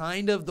 He's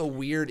kind of the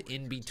weird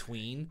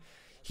in-between.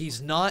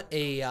 He's not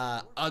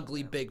a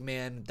ugly big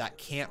man that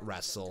can't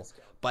wrestle,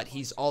 but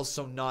he's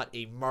also not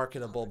a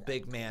marketable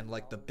big man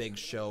like the Big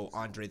Show,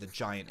 Andre the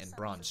Giant, and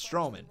Braun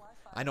Strowman.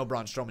 I know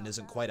Braun Strowman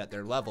isn't quite at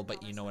their level,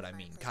 but you know what I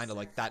mean. Kind of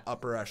like that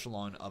upper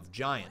echelon of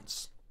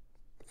giants.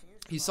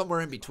 He's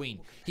somewhere in between.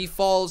 He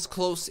falls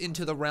close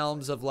into the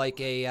realms of like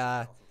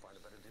a...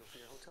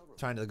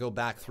 trying to go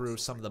back through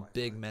some of the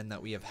big men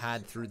that we have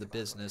had through the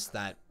business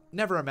that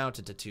never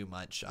amounted to too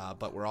much,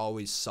 but were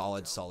always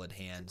solid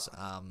hands.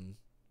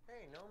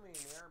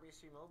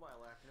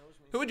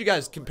 Who would you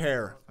guys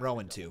compare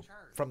Rowan to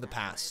from the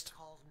past?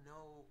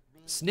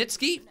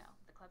 Snitsky?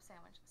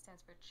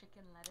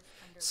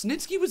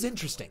 Snitsky was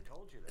interesting.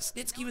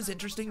 Snitsky was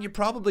interesting. You're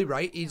probably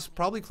right. He's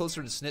probably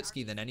closer to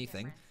Snitsky than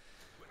anything.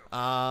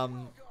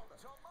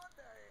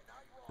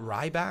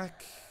 Ryback?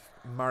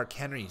 Mark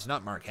Henry. He's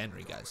not Mark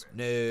Henry, guys.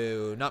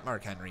 No, not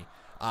Mark Henry.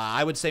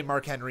 I would say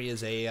Mark Henry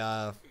is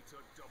a...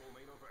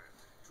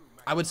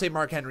 I would say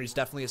Mark Henry's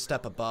definitely a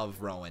step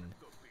above Rowan.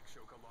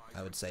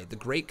 I would say. The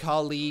Great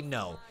Khali,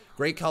 no.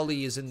 Great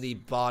Khali is in the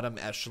bottom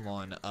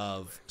echelon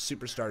of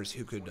superstars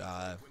who could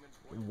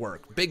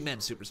work. Big men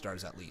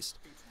superstars, at least.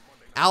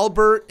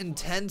 Albert and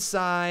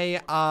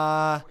Tensai,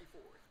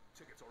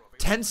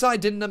 Tensai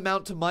didn't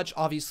amount to much.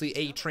 Obviously,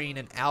 A-Train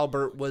and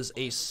Albert was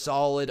a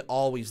solid,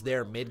 always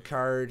there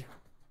mid-card.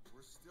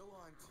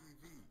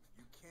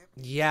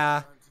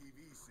 Yeah.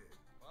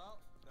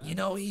 You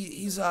know,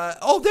 he's,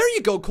 oh, there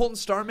you go, Colton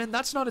Starman.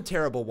 That's not a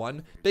terrible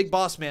one. Big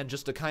Boss Man,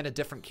 just a kind of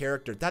different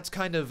character. That's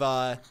kind of,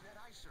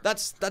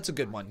 that's a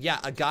good one. Yeah,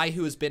 a guy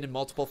who has been in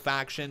multiple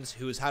factions,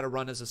 who has had a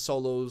run as a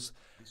solos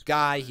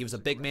guy. He was a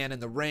big man in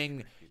the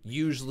ring.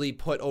 Usually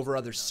put over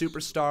other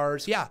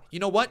superstars. Yeah, you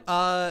know what?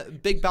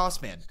 Big Boss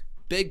Man.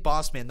 Big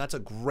Boss Man, that's a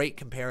great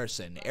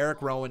comparison.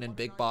 Eric Rowan and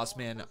Big Boss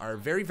Man are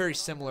very, very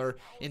similar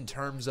in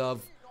terms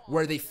of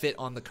where they fit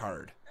on the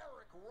card.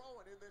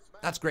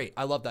 That's great.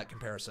 I love that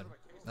comparison.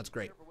 That's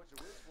great.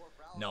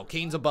 No,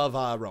 Kane's above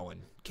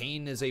Rowan.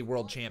 Kane is a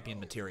world champion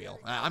material.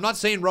 I'm not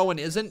saying Rowan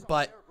isn't,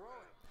 but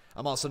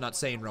I'm also not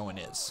saying Rowan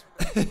is.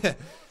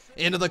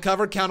 Into the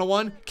cover, count of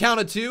one,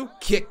 count of two,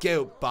 kick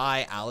out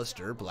by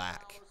Aleister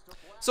Black.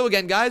 So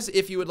again, guys,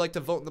 if you would like to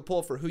vote in the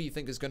poll for who you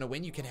think is going to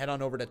win, you can head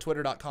on over to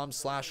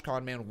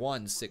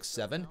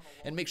twitter.com/Conman167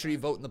 and make sure you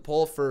vote in the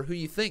poll for who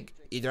you think,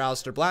 either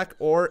Aleister Black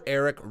or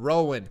Eric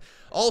Rowan.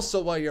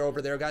 Also, while you're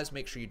over there, guys,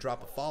 make sure you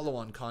drop a follow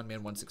on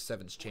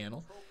Conman167's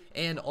channel.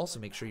 And also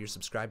make sure you're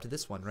subscribed to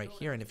this one right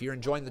here. And if you're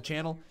enjoying the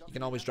channel, you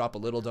can always drop a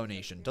little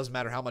donation. Doesn't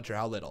matter how much or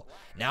how little.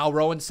 Now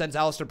Rowan sends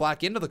Aleister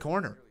Black into the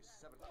corner.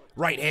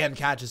 Right hand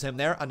catches him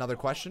there. Another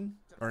question.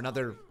 Or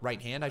another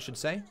right hand, I should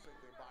say.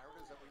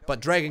 But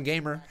Dragon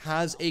Gamer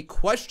has a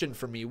question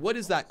for me. What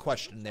is that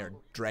question there,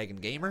 Dragon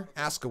Gamer?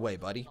 Ask away,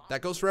 buddy.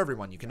 That goes for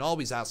everyone. You can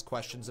always ask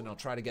questions, and I'll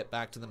try to get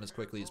back to them as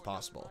quickly as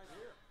possible.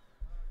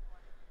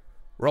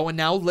 Rowan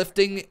now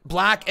lifting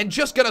Black and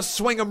just going to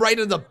swing him right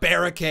into the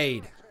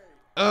barricade.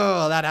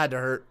 Oh, that had to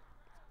hurt.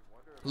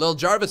 Lil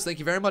Jarvis, thank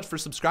you very much for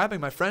subscribing,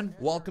 my friend.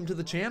 Welcome to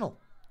the channel.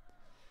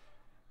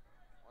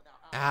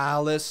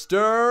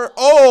 Aleister.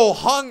 Oh,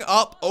 hung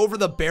up over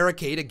the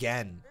barricade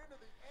again.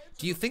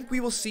 Do you think we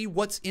will see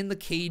what's in the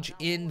cage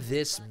in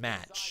this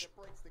match?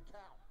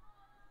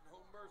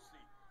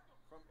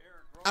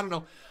 I don't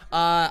know.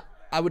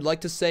 I would like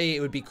to say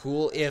it would be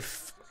cool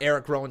if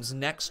Eric Rowan's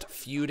next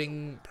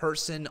feuding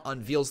person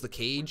unveils the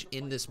cage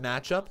in this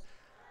matchup.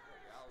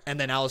 And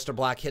then Aleister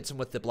Black hits him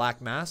with the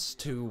Black Mass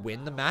to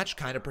win the match.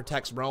 Kind of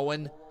protects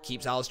Rowan.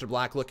 Keeps Aleister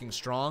Black looking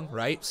strong,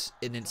 right?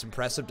 And it's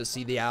impressive to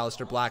see the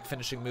Aleister Black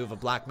finishing move of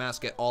Black Mass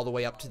get all the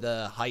way up to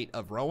the height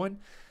of Rowan.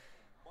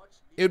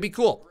 It would be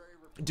cool.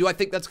 Do I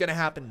think that's going to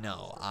happen?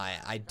 No.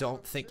 I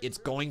don't think it's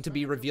going to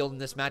be revealed in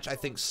this match. I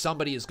think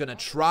somebody is going to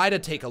try to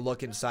take a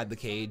look inside the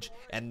cage,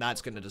 and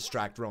that's going to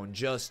distract Rowan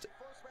just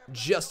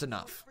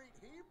enough.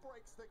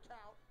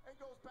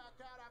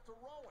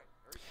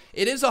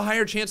 It is a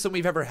higher chance than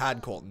we've ever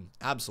had, Colton.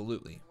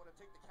 Absolutely.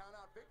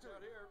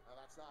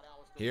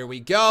 Here we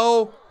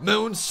go.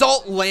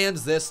 Moonsault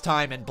lands this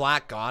time, and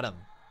Black got him.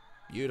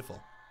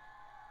 Beautiful.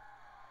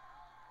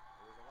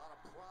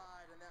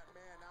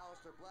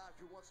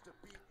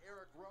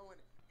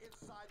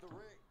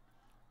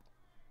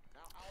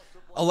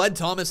 Aled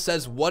Thomas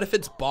says, what if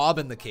it's Bob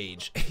in the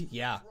cage?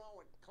 Yeah.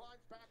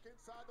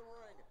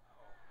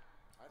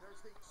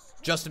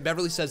 Justin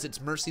Beverly says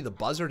it's Mercy the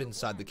Buzzard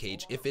inside the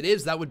cage. If it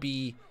is, that would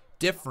be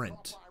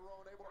different,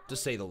 to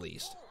say the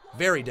least.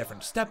 Very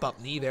different. Step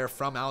up knee there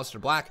from Aleister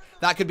Black.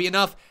 That could be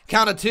enough.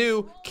 Count of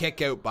two.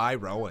 Kick out by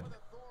Rowan.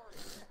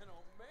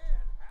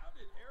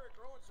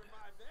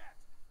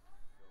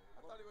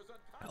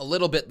 A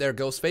little bit there,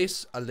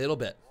 Ghostface. A little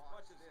bit.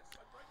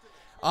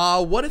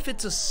 What if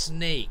it's a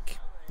snake?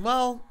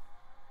 Well,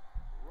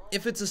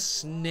 if it's a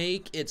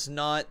snake, it's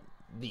not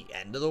the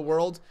end of the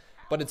world,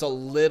 but it's a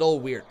little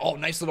weird. Oh,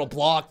 nice little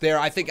block there.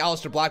 I think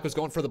Aleister Black was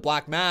going for the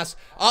Black Mass.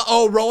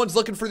 Uh-oh, Rowan's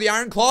looking for the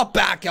Iron Claw.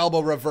 Back elbow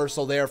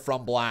reversal there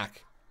from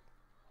Black.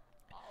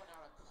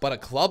 But a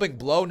clubbing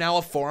blow, now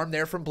a forearm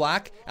there from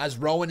Black, as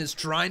Rowan is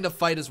trying to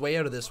fight his way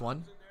out of this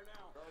one.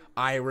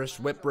 Irish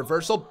whip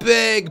reversal.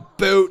 Big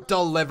boot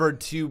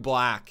delivered to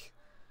Black.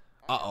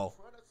 Uh-oh.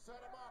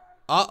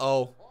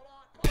 Uh-oh.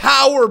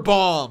 Power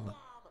bomb.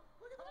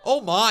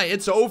 Oh my,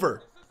 it's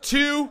over.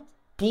 To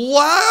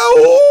Black.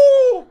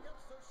 Ooh.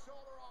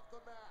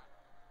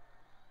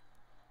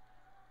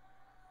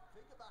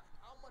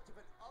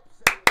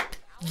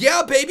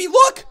 Yeah, baby,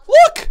 look,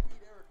 look.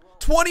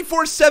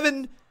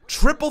 24/7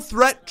 triple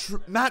threat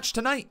match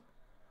tonight.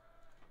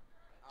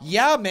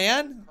 Yeah,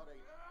 man.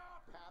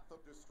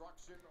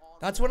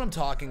 That's what I'm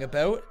talking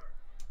about.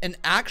 An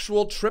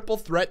actual triple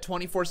threat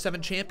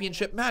 24/7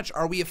 championship match.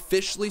 Are we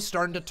officially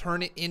starting to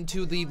turn it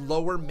into the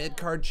lower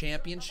mid-card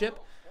championship?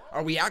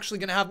 Are we actually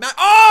going to have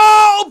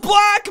Oh,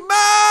 Black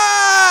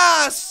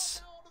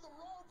Mass!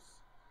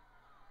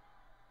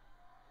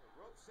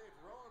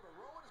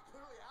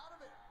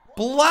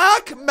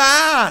 Black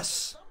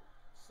Mass!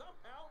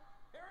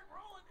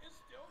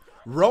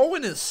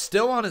 Rowan is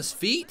still on his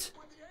feet?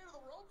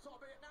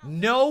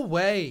 No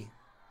way.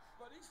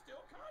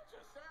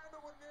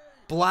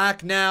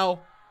 Black now.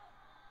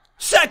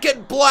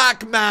 Second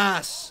Black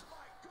Mass.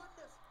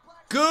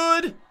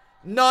 Good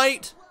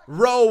night,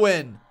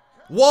 Rowan.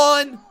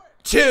 1,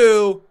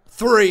 2,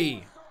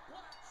 3.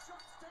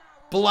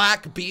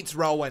 Black beats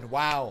Rowan.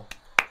 Wow.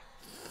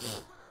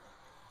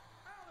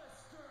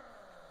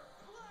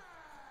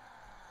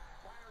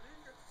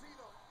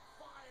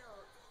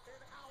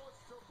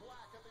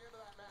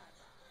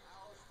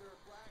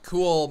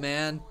 Cool,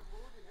 man.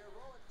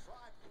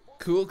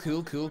 Cool,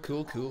 cool, cool,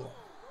 cool, cool.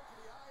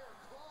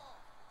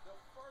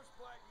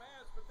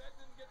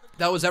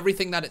 That was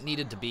everything that it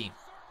needed to be.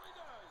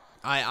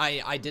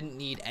 I didn't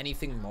need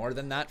anything more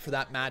than that for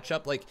that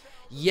matchup. Like,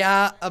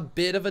 yeah, a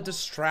bit of a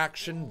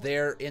distraction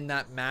there in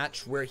that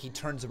match where he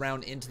turns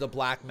around into the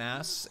Black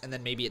Mass and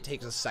then maybe it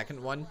takes a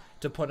second one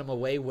to put him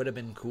away would have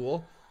been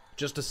cool.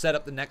 Just to set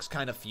up the next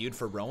kind of feud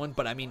for Rowan.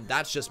 But, I mean,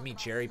 that's just me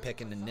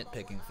cherry-picking and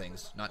nitpicking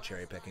things. Not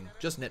cherry-picking,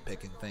 just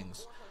nitpicking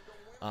things.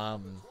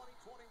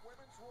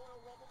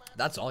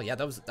 That's all. Yeah,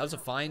 that was a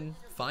fine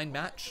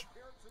match.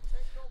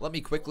 Let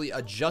me quickly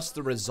adjust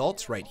the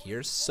results right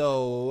here.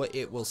 So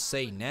it will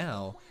say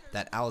now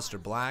that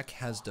Aleister Black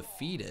has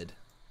defeated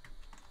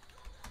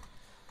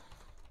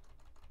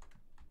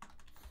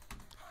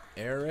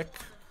Eric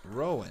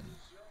Rowan.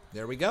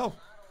 There we go.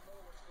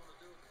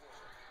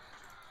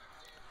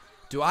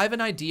 Do I have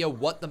an idea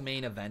what the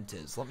main event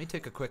is? Let me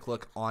take a quick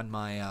look on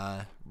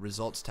my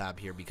results tab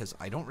here because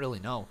I don't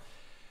really know.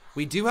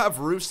 We do have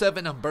Rusev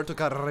and Humberto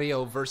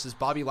Carrillo versus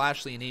Bobby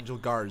Lashley and Angel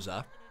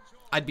Garza.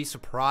 I'd be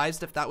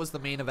surprised if that was the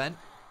main event.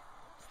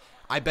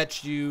 I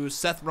bet you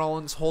Seth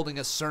Rollins holding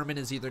a sermon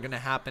is either going to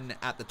happen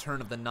at the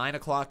turn of the 9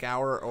 o'clock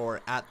hour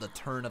or at the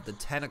turn of the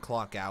 10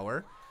 o'clock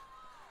hour.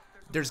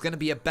 There's going to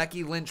be a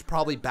Becky Lynch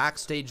probably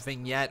backstage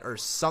vignette or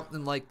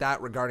something like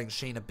that regarding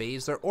Shayna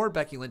Baszler, or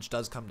Becky Lynch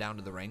does come down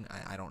to the ring.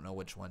 I don't know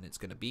which one it's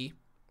going to be.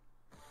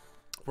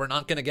 We're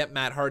not going to get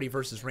Matt Hardy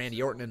versus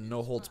Randy Orton in a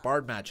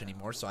no-holds-barred match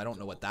anymore, so I don't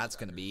know what that's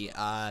going to be.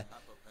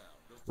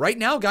 Right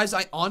now, guys,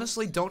 I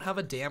honestly don't have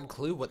a damn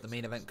clue what the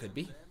main event could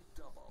be.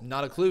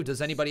 Not a clue.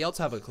 Does anybody else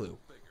have a clue?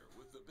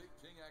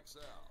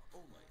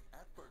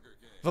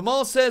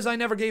 Vimal says, I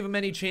never gave him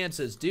any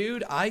chances.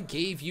 Dude, I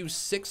gave you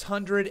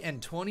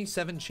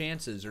 627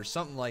 chances or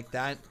something like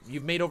that.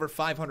 You've made over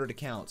 500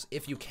 accounts.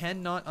 If you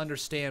cannot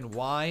understand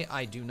why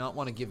I do not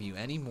want to give you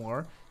any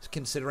more,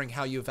 considering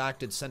how you've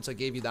acted since I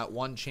gave you that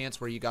one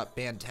chance where you got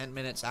banned 10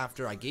 minutes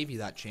after I gave you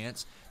that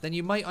chance, then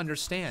you might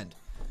understand.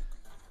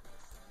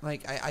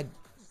 Like,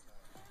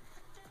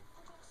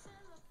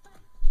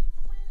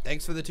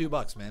 Thanks for the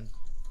 $2, man.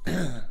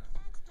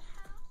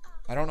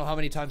 I don't know how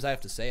many times I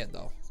have to say it,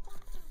 though.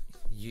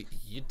 You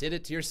did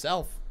it to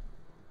yourself.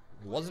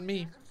 It wasn't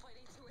me.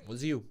 It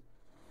was you.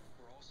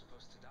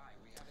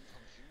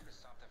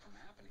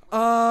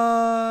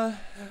 I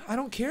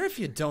don't care if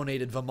you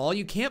donated, Vimal.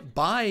 You can't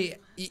buy...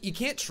 You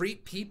can't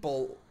treat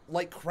people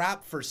like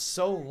crap for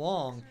so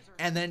long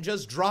and then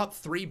just drop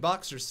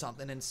 $3 or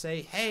something and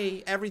say,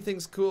 hey,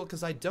 everything's cool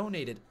because I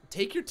donated.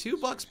 Take your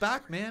 $2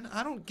 back, man.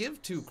 I don't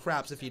give two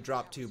craps if you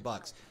drop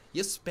 $2.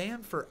 You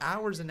spam for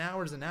hours and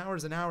hours and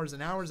hours and hours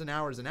and hours and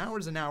hours and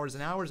hours and hours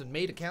and hours and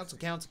made accounts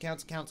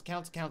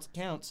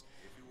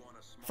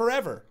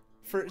forever.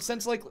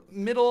 Since like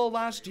middle of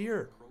last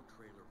year.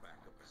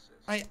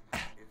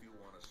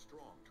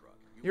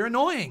 You're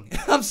annoying.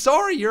 I'm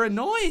sorry, you're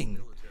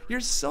annoying.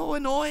 You're so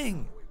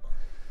annoying.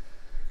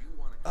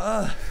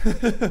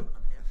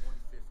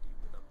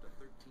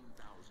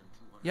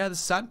 Yeah, the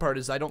sad part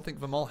is I don't think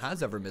Vimal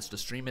has ever missed a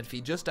stream. If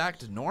he just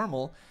acted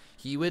normal,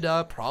 he would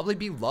probably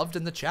be loved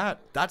in the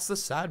chat. That's the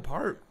sad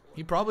part.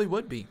 He probably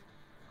would be.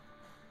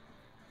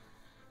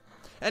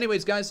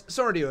 Anyways, guys,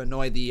 sorry to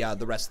annoy the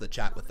rest of the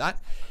chat with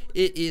that.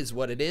 It is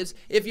what it is.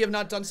 If you have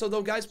not done so,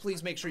 though, guys,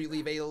 please make sure you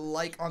leave a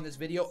like on this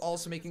video.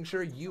 Also, making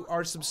sure you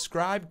are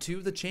subscribed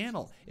to the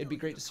channel. It'd be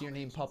great to see your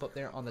name pop up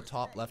there on the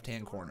top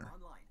left-hand corner.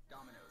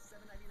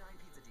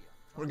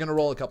 We're going to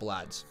roll a couple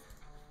ads.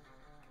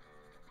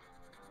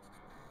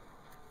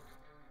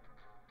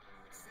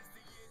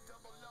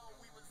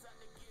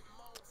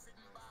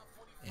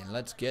 And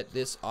let's get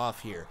this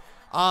off here.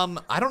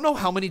 I don't know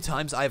how many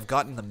times I've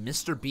gotten the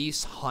Mr.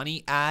 Beast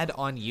honey ad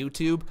on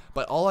YouTube,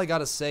 but all I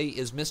gotta say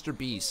is, Mr.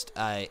 Beast,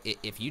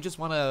 if you just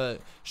want to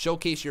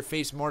showcase your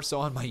face more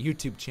so on my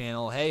YouTube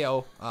channel,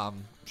 hey-o,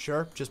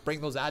 sure, just bring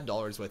those ad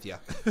dollars with you.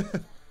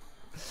 But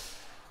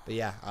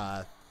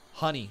yeah,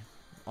 honey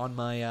on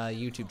my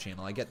YouTube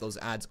channel. I get those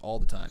ads all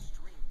the time.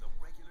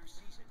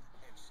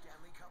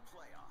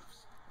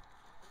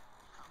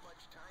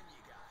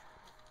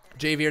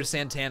 Javier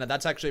Santana,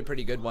 that's actually a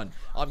pretty good one.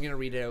 I'm going to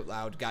read it out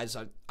loud. Guys,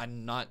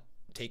 I'm not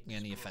taking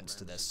any offense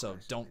to this, so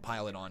don't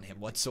pile it on him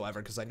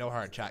whatsoever, because I know how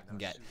our chat can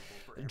get.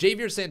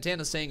 Javier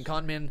Santana saying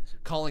Conman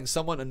calling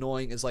someone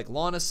annoying is like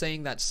Lana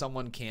saying that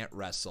someone can't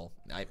wrestle.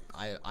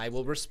 I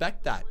will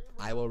respect that.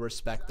 I will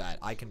respect that.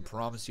 I can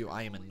promise you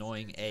I am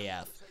annoying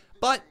AF.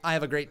 But I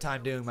have a great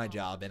time doing my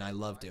job, and I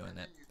love doing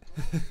it.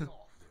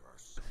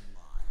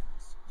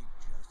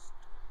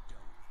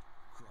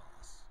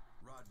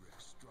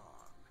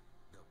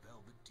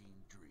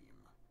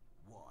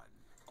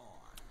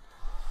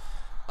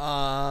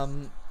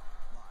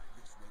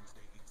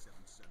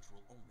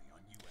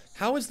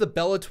 How is the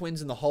Bella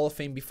Twins in the Hall of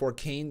Fame before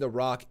Kane, The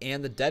Rock,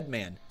 and the Dead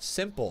Man?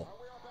 Simple.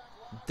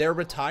 They're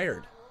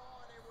retired.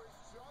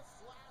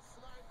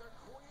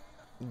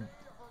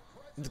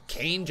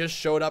 Kane just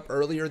showed up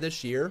earlier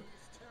this year.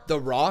 The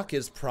Rock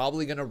is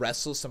probably going to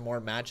wrestle some more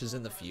matches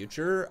in the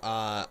future.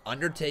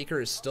 Undertaker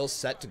is still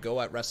set to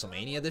go at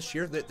WrestleMania this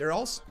year. They're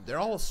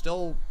all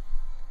still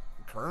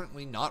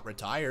currently not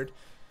retired.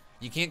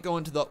 You can't go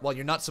into the, well,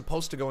 you're not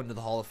supposed to go into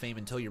the Hall of Fame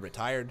until you're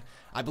retired.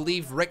 I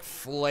believe Ric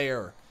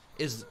Flair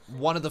is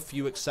one of the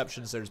few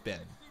exceptions there's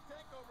been.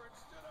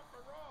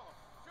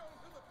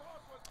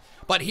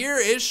 But here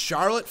is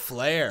Charlotte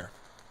Flair.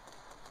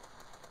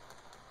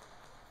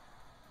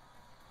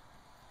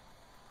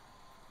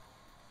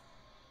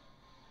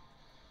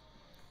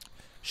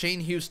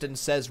 Shane Houston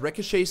says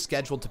Ricochet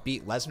scheduled to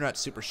beat Lesnar at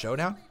Super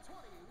Showdown.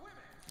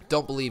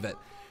 Don't believe it.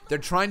 They're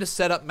trying to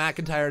set up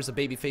McIntyre as a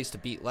babyface to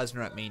beat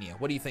Lesnar at Mania.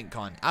 What do you think,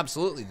 Con?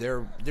 Absolutely.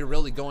 They're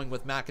really going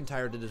with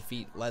McIntyre to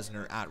defeat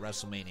Lesnar at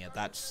WrestleMania.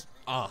 That's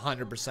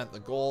 100% the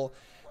goal.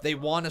 They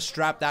want to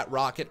strap that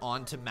rocket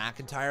onto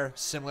McIntyre,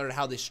 similar to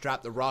how they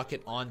strapped the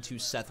rocket onto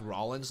Seth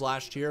Rollins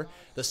last year.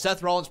 The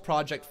Seth Rollins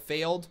project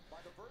failed.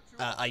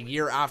 A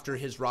year after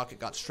his rocket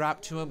got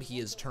strapped to him, he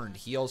has turned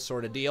heel,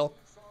 sort of deal.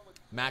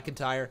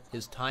 McIntyre,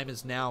 his time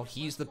is now.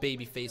 He's the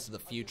babyface of the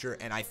future,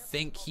 and I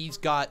think he's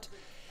got...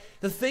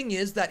 The thing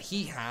is that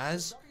he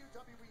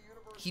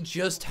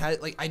just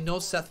had, like, I know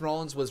Seth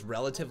Rollins was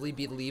relatively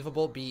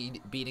believable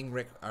beating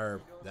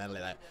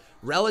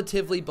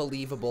relatively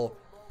believable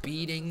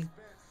beating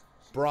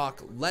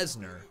Brock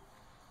Lesnar,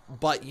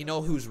 but you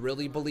know who's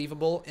really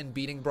believable in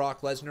beating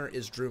Brock Lesnar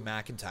is Drew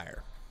McIntyre.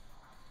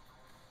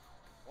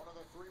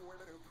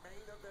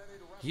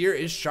 Here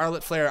is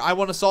Charlotte Flair. I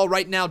want us all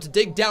right now to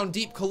dig down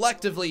deep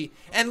collectively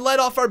and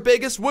let off our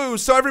biggest woo.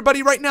 So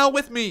everybody right now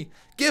with me,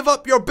 give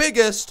up your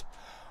biggest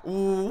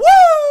woo!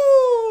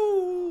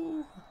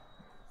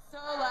 So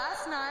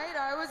last night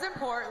I was in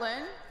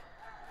Portland.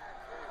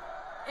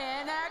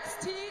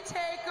 NXT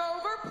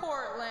TakeOver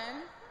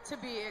Portland, to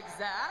be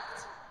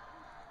exact.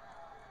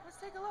 Let's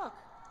take a look.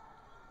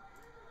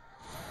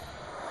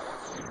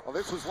 Well,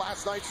 this was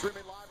last night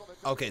streaming live on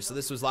the... Okay, so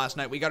this was last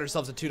night. We got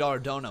ourselves a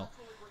 $2 dono.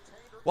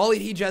 Wally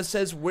Hejaz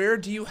says, where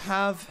do you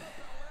have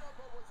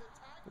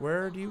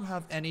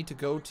any to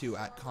go to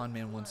at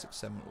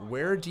Conman167?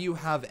 Where do you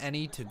have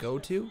any to go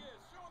to?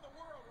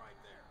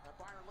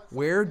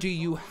 Where do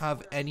you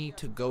have any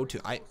to go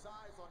to?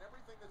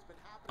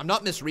 I'm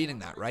not misreading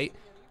that, right?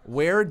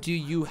 Where do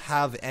you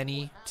have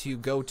any to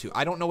go to?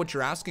 I don't know what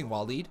you're asking,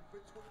 Waleed.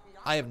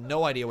 I have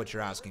no idea what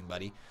you're asking,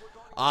 buddy.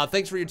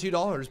 Thanks for your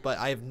 $2, but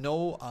I have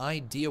no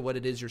idea what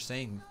it is you're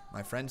saying,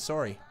 my friend.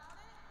 Sorry.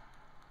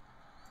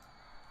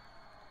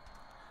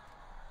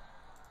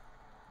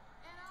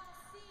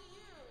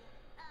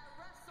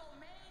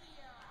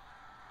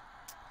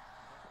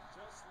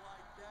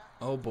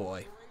 Oh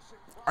boy.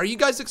 Are you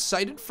guys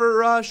excited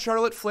for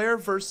Charlotte Flair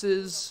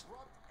versus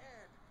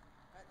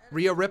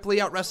Rhea Ripley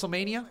at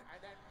WrestleMania?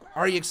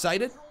 Are you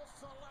excited?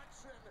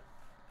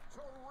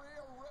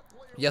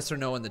 Yes or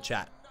no in the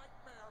chat.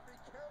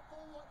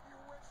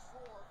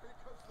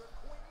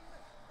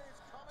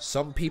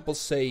 Some people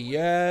say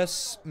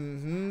yes.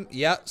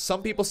 Yeah,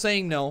 some people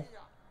saying no.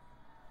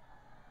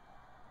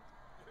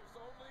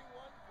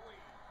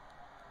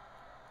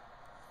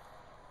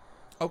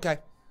 Okay.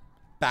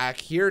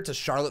 Back here to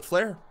Charlotte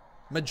Flair.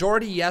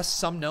 Majority yes,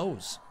 some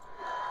no's.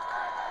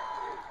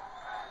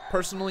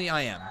 Personally,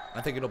 I am.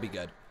 I think it'll be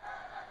good.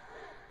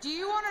 Do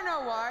you want to know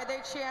why they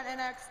chant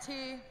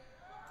NXT?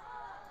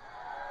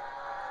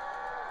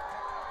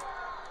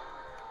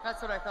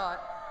 That's what I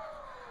thought.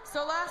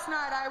 So last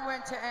night I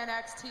went to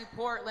NXT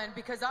Portland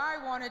because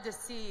I wanted to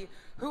see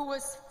who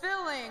was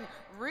filling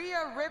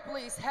Rhea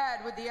Ripley's head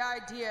with the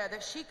idea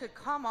that she could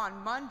come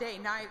on Monday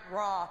Night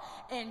Raw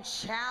and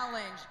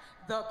challenge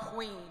the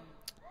Queen.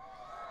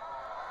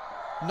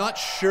 Not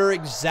sure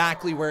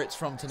exactly where it's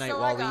from tonight, So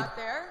Waleed. I got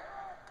there,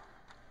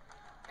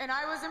 and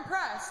I was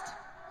impressed.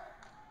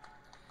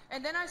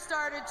 And then I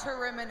started to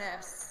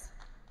reminisce.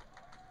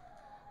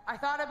 I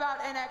thought about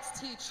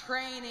NXT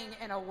training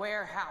in a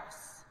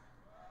warehouse.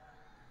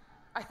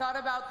 I thought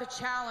about the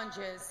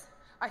challenges.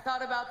 I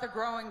thought about the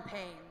growing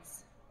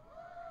pains.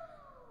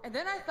 And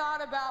then I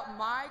thought about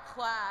my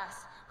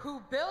class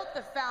who built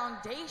the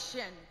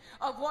foundation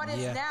of what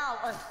is now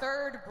a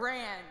third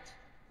brand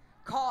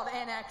called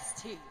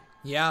NXT.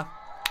 Yeah.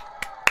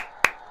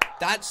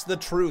 That's the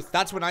truth.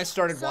 That's when I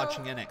started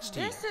watching NXT.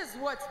 This is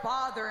what's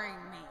bothering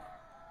me.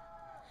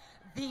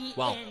 The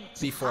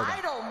before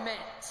that.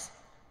 entitlement.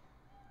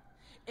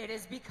 It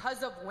is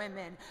because of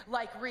women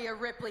like Rhea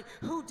Ripley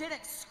who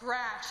didn't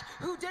scratch,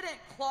 who didn't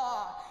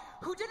claw,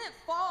 who didn't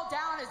fall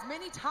down as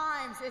many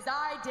times as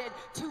I did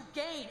to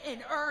gain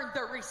and earn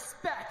the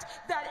respect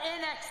that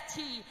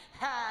NXT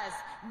has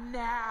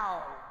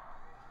now.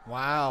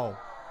 Wow.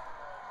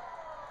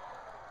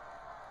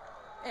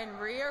 And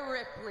Rhea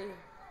Ripley,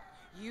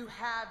 you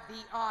have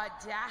the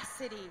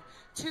audacity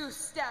to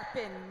step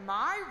in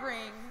my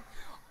ring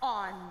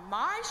on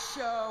my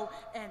show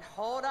and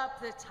hold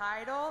up the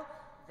title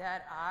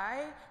that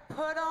I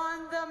put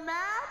on the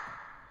map?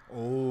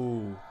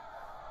 Oh.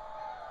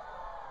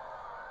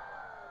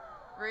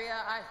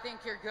 Rhea, I think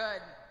you're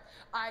good.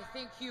 I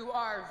think you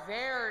are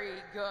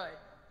very good.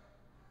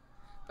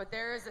 But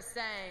there is a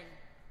saying.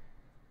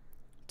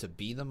 To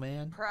be the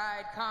man?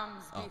 Pride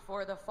comes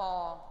before the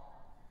fall.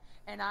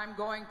 And I'm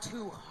going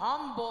to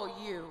humble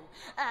you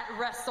at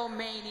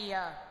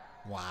WrestleMania.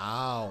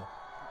 Wow.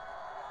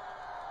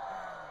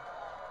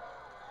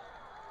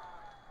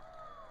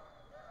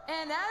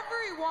 And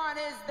everyone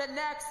is the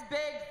next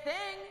big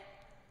thing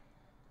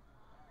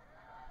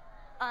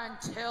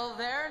until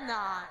they're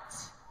not.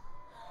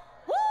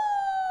 Woo!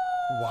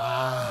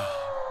 Wow.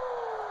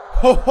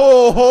 Ho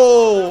ho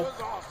ho!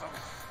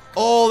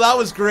 Oh, that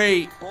was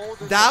great.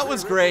 That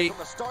was great.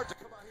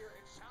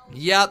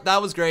 Yep,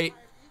 that was great.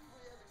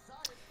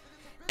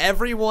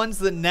 Everyone's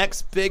the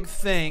next big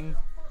thing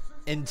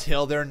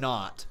until they're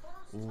not.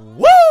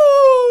 Woo!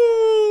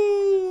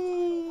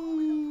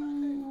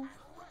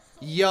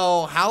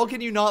 Yo, how can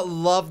you not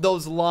love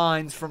those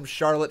lines from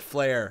Charlotte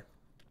Flair?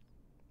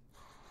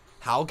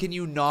 How can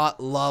you not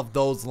love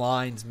those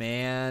lines,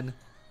 man?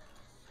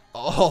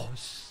 Oh,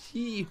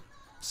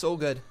 so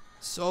good.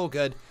 So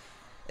good.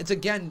 It's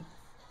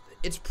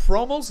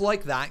promos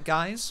like that,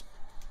 guys,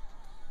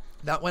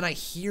 that when I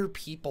hear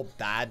people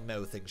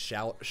bad-mouthing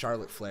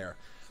Charlotte Flair,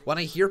 when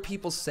I hear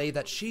people say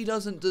that she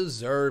doesn't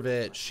deserve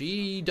it,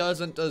 she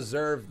doesn't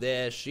deserve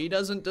this, she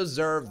doesn't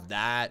deserve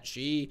that,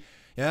 she...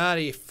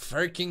 yada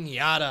freaking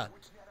yada.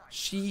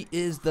 She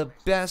is the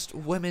best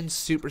women's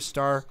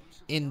superstar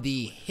in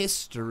the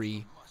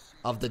history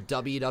of the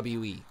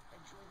WWE.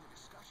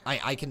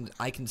 I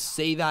can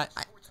say that.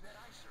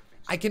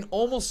 I can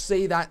almost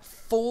say that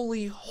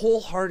fully,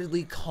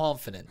 wholeheartedly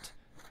confident.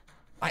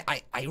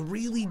 I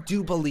really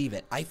do believe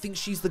it. I think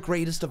she's the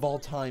greatest of all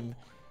time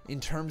in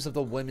terms of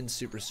the women's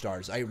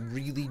superstars.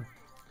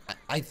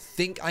 I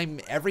think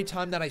every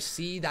time that I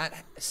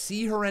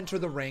see her enter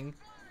the ring,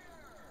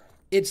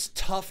 it's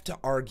tough to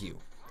argue.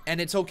 And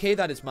it's okay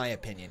that it's my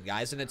opinion,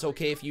 guys, and it's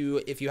okay if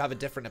you have a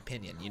different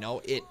opinion, you know?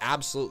 It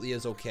absolutely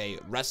is okay.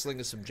 Wrestling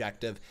is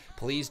subjective.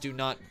 Please do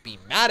not be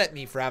mad at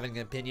me for having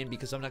an opinion,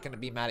 because I'm not going to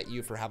be mad at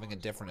you for having a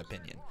different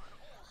opinion.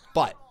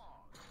 But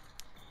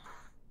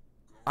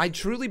I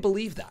truly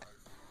believe that.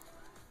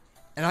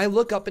 And I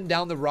look up and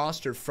down the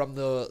roster from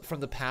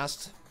the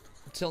past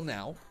till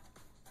now,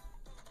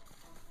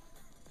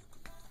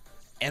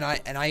 and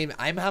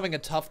I'm having a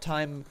tough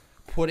time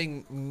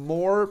putting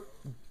more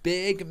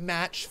big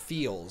match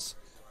feels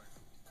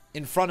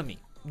in front of me.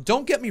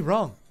 Don't get me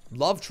wrong.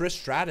 Love Trish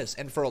Stratus,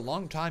 and for a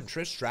long time,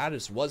 Trish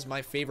Stratus was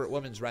my favorite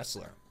women's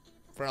wrestler.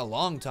 For a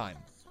long time.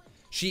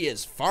 She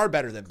is far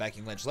better than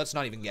Becky Lynch. Let's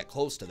not even get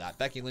close to that.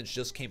 Becky Lynch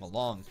just came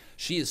along.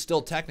 She is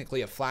still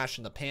technically a flash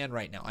in the pan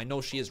right now. I know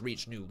she has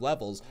reached new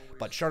levels,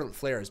 but Charlotte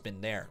Flair has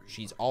been there.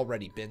 She's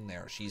already been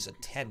there. She's a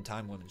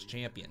 10-time women's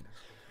champion.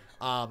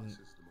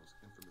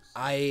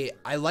 I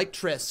like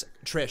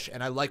Trish,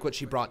 and I like what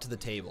she brought to the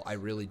table. I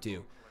really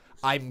do.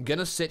 I'm going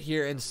to sit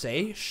here and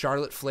say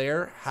Charlotte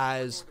Flair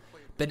has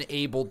been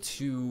able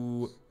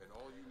to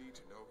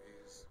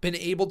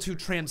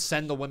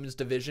transcend the women's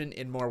division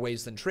in more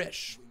ways than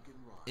Trish.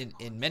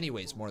 In many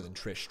ways more than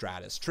Trish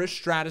Stratus. Trish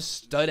Stratus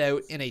stood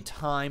out in a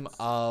time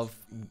of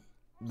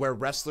where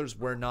wrestlers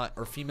were not,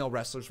 or female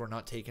wrestlers were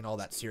not taken all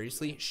that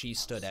seriously. She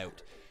stood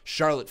out.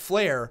 Charlotte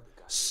Flair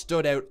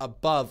stood out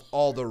above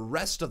all the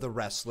rest of the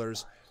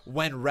wrestlers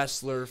when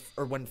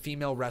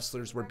female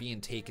wrestlers were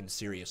being taken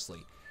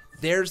seriously.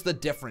 There's the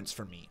difference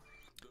for me.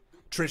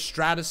 Trish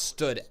Stratus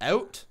stood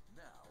out.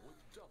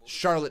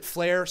 Charlotte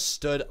Flair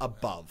stood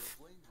above.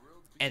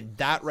 And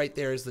that right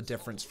there is the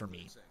difference for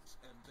me.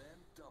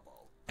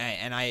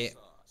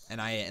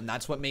 And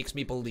that's what makes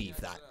me believe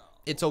that.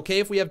 It's okay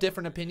if we have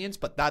different opinions,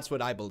 but that's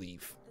what I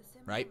believe,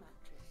 right?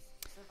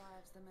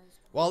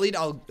 Waleed,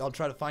 I'll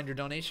try to find your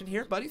donation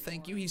here, buddy.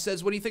 Thank you. He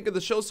says, what do you think of the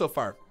show so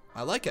far?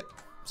 I like it.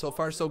 So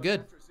far, so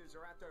good.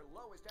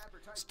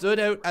 Stood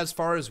out as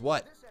far as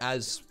what?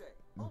 As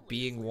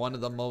being one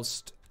of the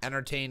most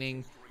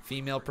entertaining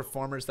female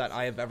performers that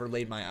I have ever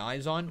laid my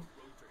eyes on.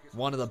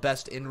 One of the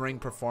best in-ring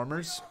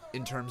performers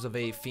in terms of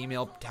a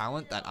female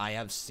talent that I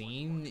have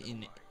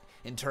seen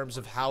in terms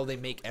of how they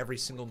make every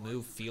single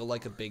move feel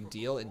like a big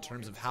deal, in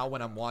terms of how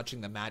when I'm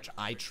watching the match,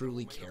 I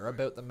truly care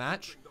about the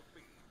match.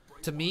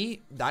 To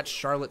me, that's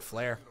Charlotte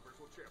Flair.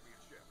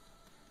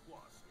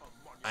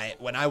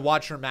 When I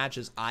watch her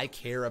matches, I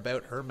care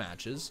about her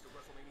matches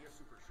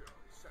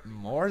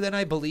more than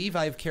I believe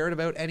I've cared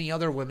about any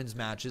other women's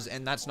matches,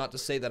 and that's not to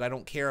say that I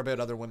don't care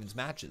about other women's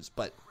matches,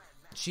 but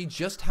she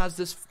just has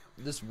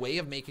this way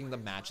of making the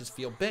matches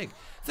feel big.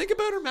 Think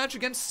about her match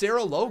against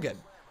Sarah Logan.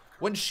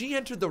 When she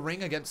entered the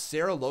ring against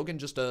Sarah Logan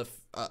just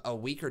a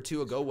week or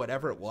two ago,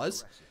 whatever it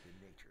was,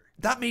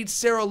 that made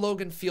Sarah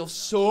Logan feel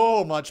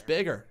so much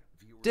bigger,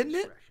 didn't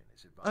it?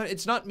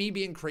 It's not me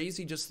being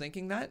crazy just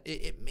thinking that.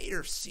 It made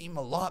her seem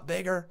a lot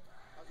bigger.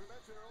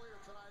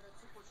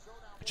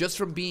 Just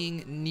from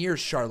being near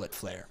Charlotte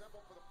Flair.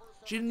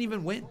 She didn't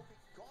even win.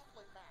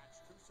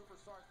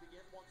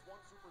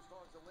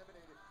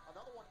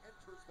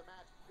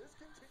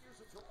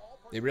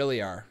 They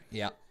really are.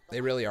 Yeah,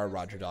 they really are,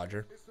 Roger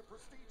Dodger.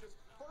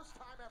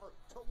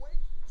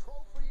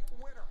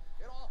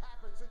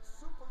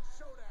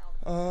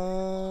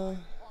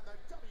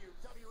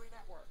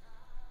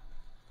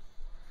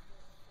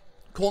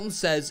 Colton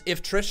says,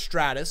 if Trish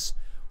Stratus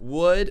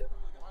would...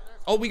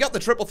 Oh, we got the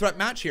triple threat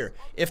match here.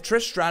 If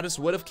Trish Stratus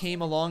would have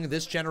came along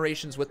this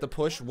generation's With the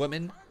Push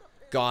women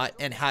got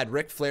and had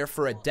Ric Flair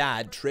for a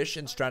dad, Trish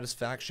and Stratus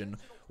faction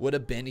would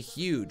have been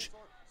huge.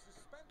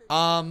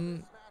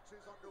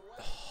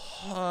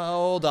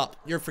 Hold up.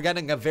 You're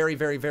forgetting a very,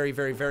 very, very,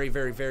 very, very,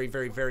 very, very,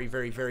 very,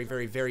 very, very, very,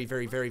 very, very,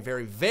 very, very,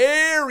 very,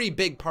 very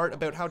big part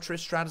about how Trish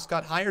Stratus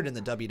got hired in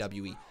the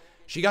WWE.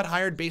 She got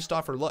hired based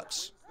off her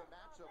looks.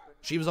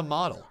 She was a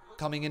model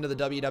coming into the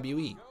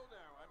WWE.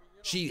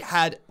 She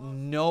had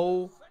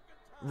no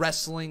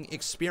wrestling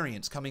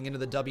experience coming into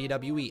the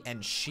WWE,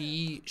 and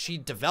she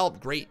developed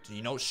great.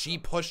 You know, she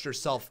pushed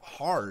herself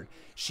hard.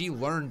 She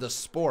learned the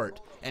sport,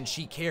 and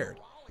she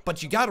cared.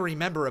 But you got to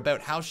remember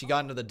about how she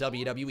got into the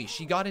WWE.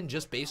 She got in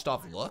just based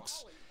off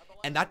looks,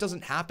 and that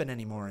doesn't happen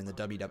anymore in the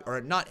WWE. Or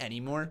not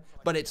anymore,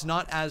 but it's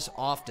not as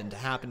often to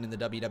happen in the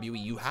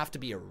WWE. You have to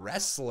be a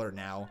wrestler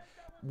now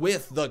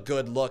with the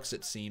good looks,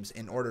 it seems,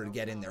 in order to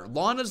get in there.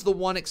 Lana's the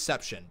one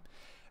exception.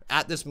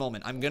 At this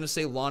moment, I'm going to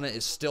say Lana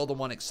is still the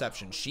one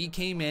exception. She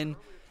came in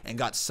and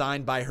got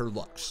signed by her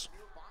looks.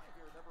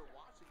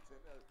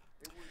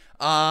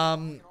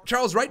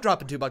 Charles Wright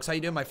dropping $2. How you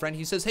doing, my friend?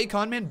 He says, hey,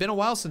 Conman, been a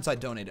while since I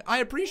donated. I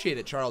appreciate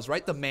it, Charles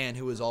Wright, the man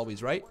who is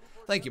always right.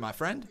 Thank you, my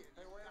friend,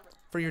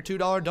 for your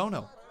 $2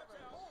 dono.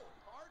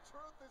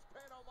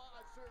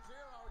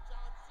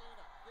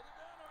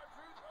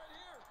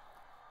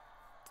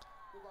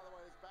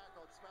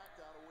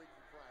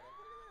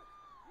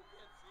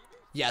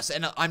 Yes,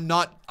 and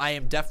I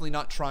am definitely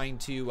not trying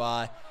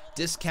to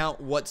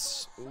discount what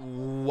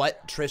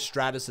Trish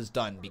Stratus has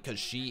done, because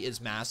she is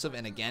massive,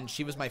 and again,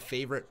 she was my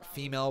favorite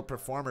female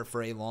performer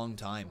for a long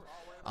time.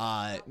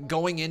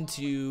 Going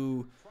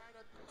into,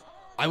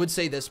 I would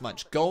say this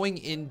much, going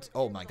in,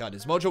 oh my god,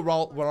 is Mojo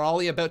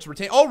Rawley about to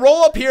retain? Oh,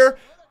 roll up here,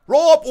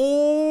 roll up,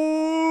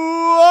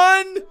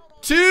 1,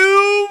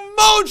 2,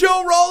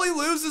 Mojo Rawley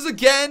loses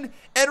again,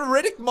 and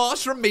Riddick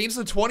Moss remains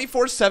the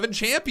 24/7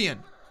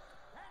 champion.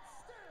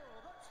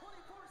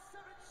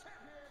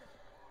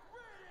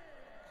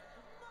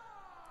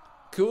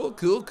 Cool,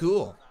 cool,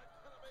 cool.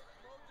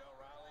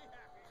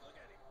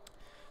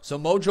 So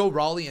Mojo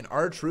Rawley and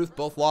R-Truth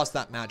both lost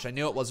that match. I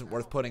knew it wasn't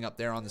worth putting up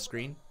there on the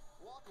screen.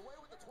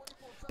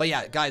 But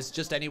yeah, guys,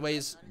 just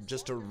anyways,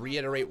 just to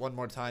reiterate one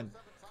more time,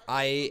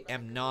 I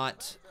am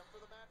not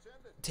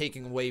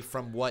taking away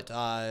from what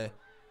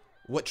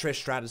Trish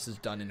Stratus has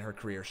done in her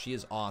career. She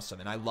is awesome,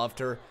 and I loved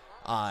her,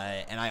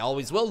 and I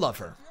always will love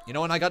her. You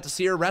know, and I got to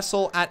see her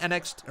wrestle at I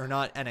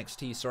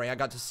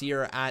got to see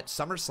her at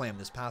SummerSlam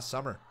this past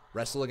summer.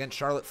 Wrestle against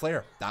Charlotte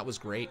Flair. That was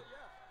great.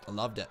 I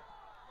loved it.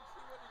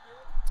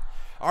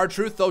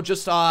 R-Truth, though,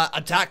 just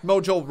attacked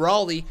Mojo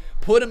Rawley,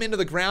 put him into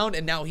the ground,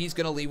 and now he's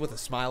going to leave with a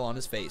smile on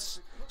his face.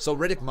 So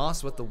Riddick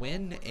Moss with the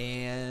win,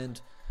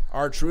 and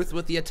R-Truth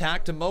with the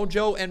attack to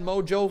Mojo, and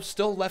Mojo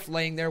still left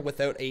laying there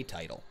without a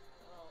title.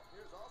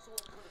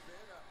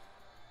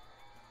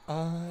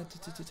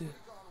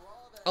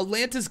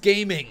 Atlantis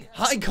Gaming.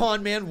 Hi,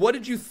 Conman. What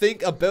did you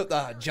think about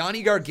the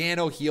Johnny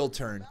Gargano heel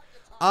turn?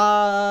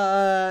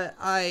 I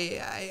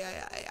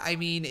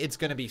mean, it's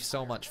gonna be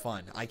so much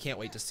fun. I can't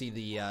wait to see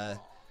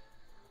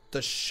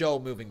the show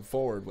moving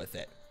forward with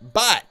it.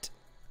 But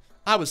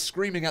I was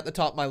screaming at the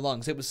top of my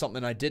lungs. It was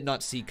something I did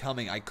not see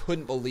coming. I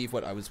couldn't believe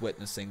what I was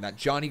witnessing. That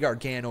Johnny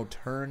Gargano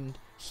turned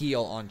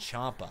heel on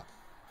Ciampa.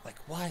 Like,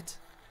 what?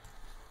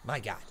 My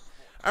God.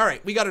 All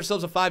right, we got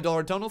ourselves a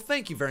 $5 dono.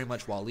 Thank you very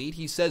much, Waleed.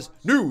 He says,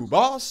 new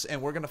boss,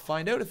 and we're going to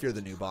find out if you're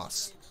the new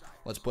boss.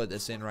 Let's put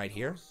this in right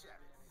here.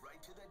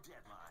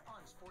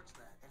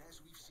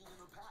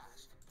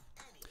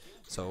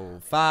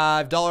 So,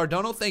 $5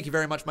 dono. Thank you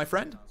very much, my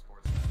friend.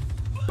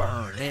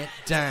 Burn it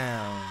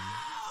down.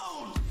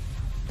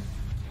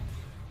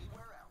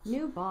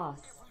 New boss.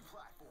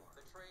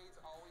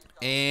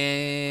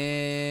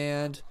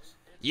 And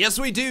yes,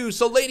 we do.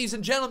 So, ladies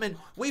and gentlemen,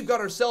 we've got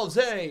ourselves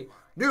a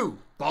new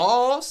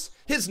boss.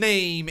 His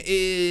name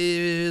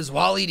is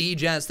Waleed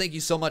Ejaz. Thank you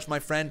so much, my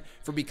friend,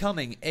 for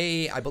becoming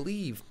I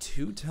believe,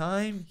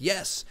 two-time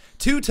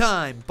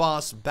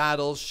Boss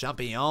Battle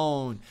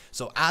Champion.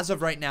 So as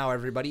of right now,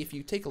 everybody, if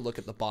you take a look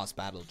at the Boss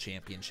Battle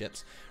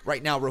Championships,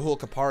 right now, Rahul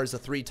Kapar is a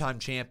 3-time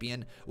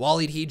champion.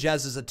 Waleed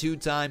Ejaz is a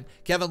 2-time.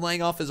 Kevin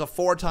Langoff is a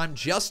 4-time.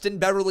 Justin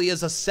Beverly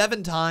is a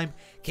 7-time.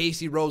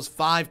 Casey Rose,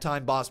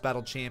 5-time Boss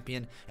Battle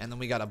champion. And then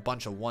we got a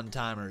bunch of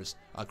 1-timers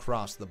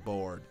across the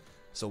board.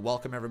 So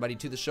welcome everybody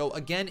to the show.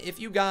 Again, if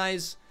you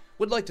guys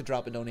would like to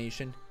drop a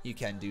donation, you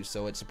can do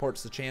so. It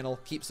supports the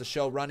channel, keeps the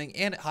show running,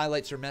 and it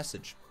highlights your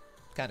message.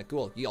 Kind of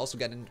cool. You also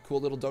get a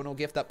cool little dono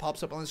gift that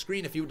pops up on the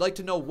screen. If you would like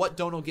to know what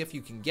dono gift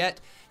you can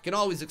get, you can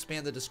always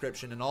expand the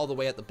description, and all the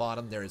way at the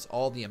bottom there is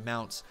all the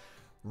amounts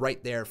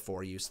right there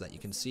for you so that you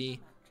can see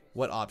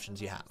what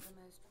options you have.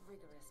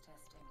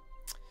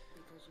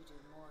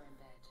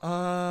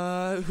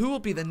 Who will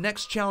be the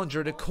next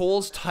challenger to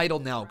Cole's title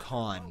now,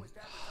 Con?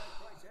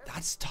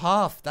 That's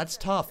tough. That's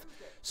tough.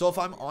 So if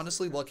I'm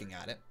honestly looking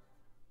at it,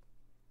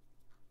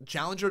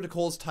 challenger to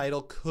Cole's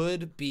title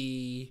could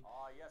be...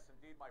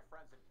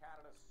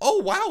 Oh,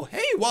 wow.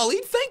 Hey,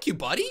 Waleed, thank you,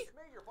 buddy.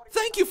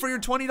 Thank you for your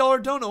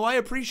 $20 dono. I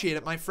appreciate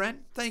it, my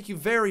friend. Thank you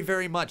very,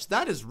 very much.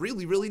 That is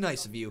really, really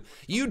nice of you.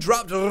 You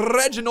dropped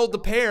Reginald the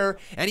Pear,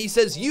 and he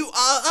says, you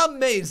are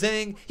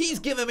amazing. He's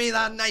giving me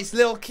that nice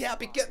little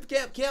cap.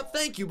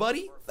 Thank you,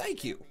 buddy.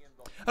 Thank you.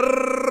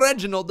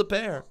 Reginald the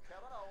Pear.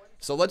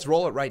 So let's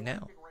roll it right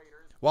now.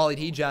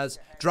 Waleed Ejaz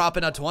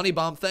dropping a 20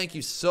 bomb. Thank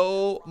you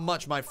so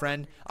much, my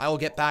friend. I will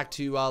get back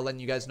to letting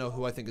you guys know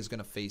who I think is going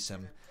to face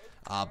him.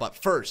 But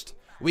first,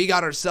 we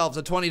got ourselves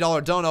a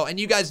 $20 dono, and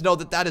you guys know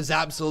that that is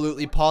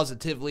absolutely,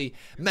 positively,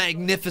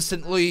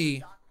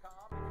 magnificently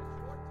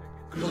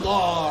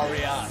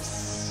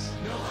glorious.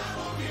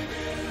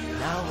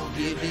 I will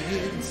give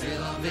in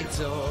till I'm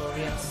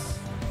victorious,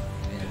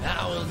 and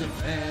I will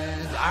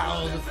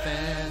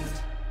defend.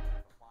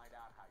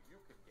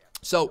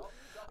 So,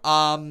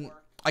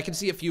 I can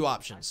see a few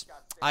options.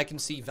 I can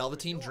see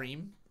Velveteen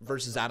Dream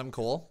versus Adam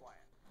Cole.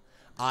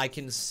 I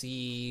can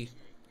see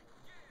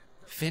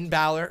Finn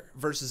Balor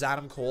versus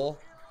Adam Cole.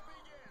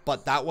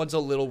 But that one's a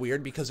little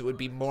weird because it would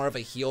be more of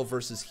a heel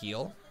versus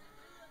heel.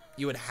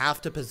 You would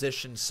have to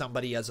position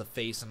somebody as a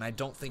face, and I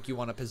don't think you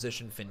want to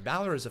position Finn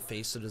Balor as a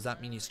face, so does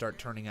that mean you start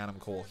turning Adam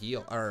Cole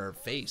heel or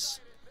face?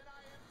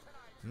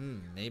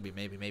 Maybe.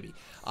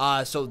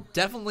 So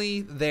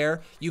definitely there.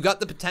 You got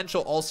the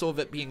potential also of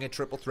it being a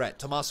triple threat.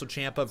 Tommaso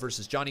Ciampa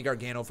versus Johnny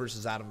Gargano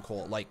versus Adam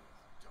Cole. Like,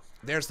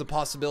 there's the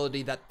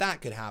possibility that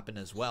that could happen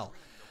as well.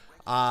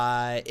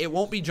 It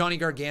won't be Johnny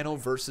Gargano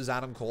versus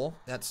Adam Cole.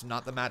 That's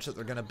not the match that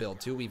they're going to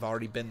build to. We've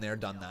already been there,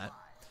 done that.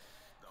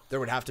 There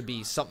would have to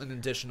be something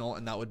additional,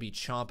 and that would be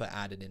Ciampa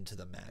added into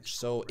the match.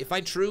 So if I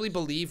truly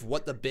believe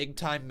what the big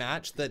time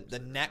match,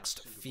 the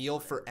next feel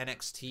for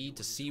NXT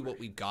to see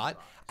what we've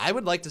got, I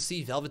would like to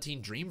see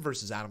Velveteen Dream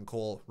versus Adam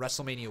Cole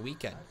WrestleMania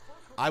weekend.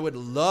 I would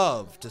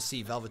love to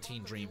see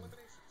Velveteen Dream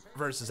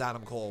versus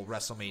Adam Cole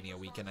WrestleMania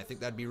weekend. I think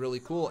that'd be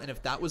really cool. And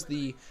if that was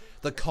the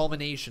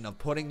culmination of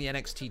putting the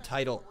NXT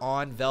title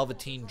on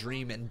Velveteen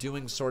Dream and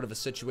doing sort of a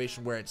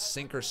situation where it's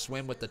sink or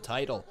swim with the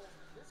title,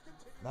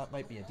 that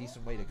might be a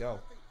decent way to go.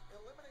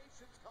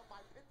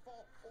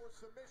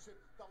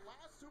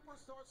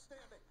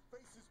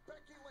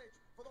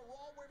 For the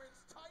Raw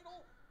Women's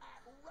title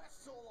at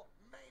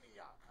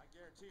WrestleMania. I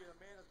guarantee you the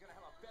man is going to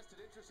have a vested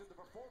interest in the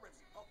performance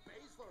of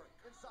Baszler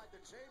inside the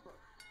chamber.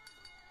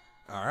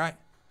 All right.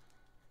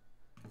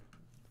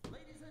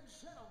 Ladies and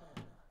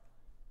gentlemen,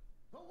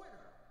 the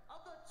winner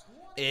of the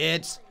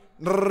It's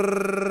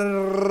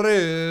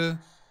Drew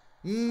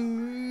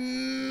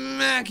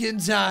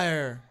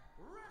McIntyre.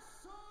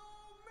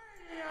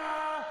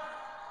 WrestleMania,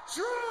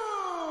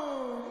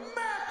 Drew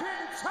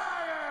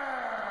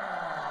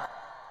McIntyre.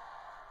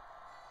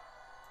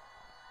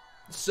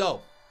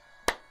 So,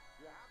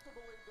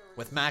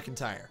 with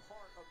McIntyre,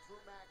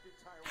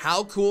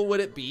 how cool would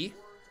it be?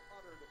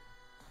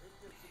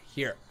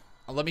 Here,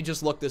 let me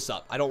just look this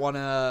up. I don't want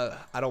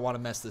to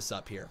mess this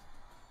up here.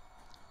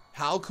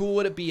 How cool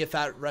would it be if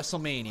at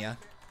WrestleMania,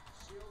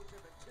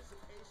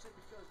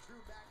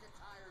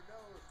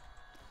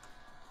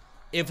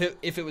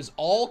 if it was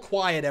all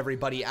quiet,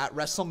 everybody, at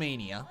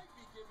WrestleMania,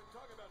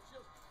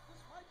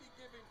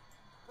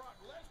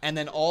 And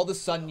then all of a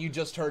sudden, you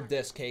just heard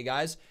this, okay,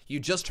 guys?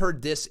 You just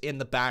heard this in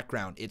the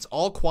background. It's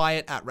all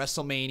quiet at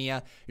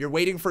WrestleMania. You're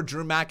waiting for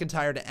Drew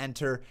McIntyre to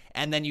enter,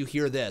 and then you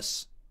hear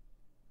this.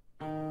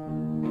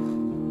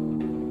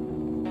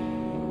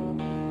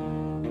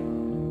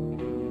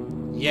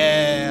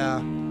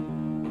 Yeah.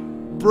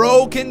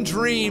 Broken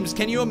dreams.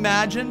 Can you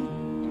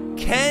imagine?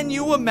 Can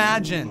you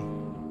imagine?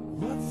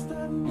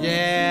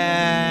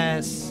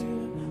 Yes.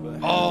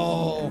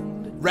 Oh.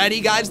 Ready,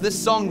 guys?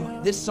 This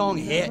song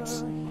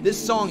hits. This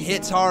song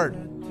hits hard.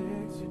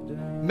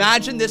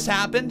 Imagine this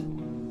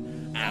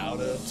happened.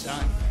 Out of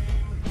time.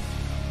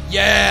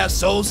 Yeah,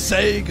 so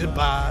say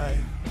goodbye.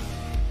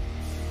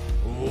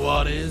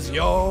 What is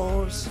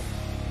yours?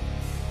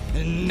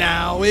 And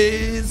now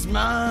is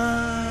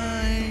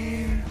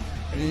mine.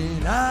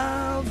 And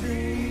I'll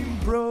dream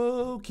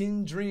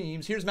broken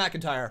dreams. Here's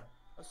McIntyre.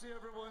 I see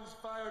everyone's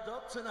fired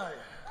up tonight.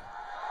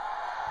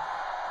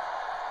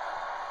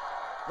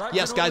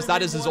 Yes, guys,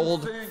 that is his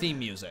old theme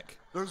music.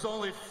 There's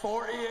only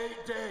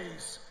 48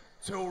 days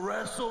till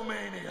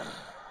WrestleMania.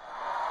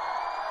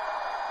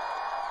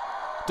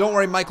 Don't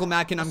worry, Michael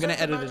Mackin, I'm going to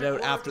edit it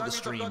out after the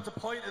stream.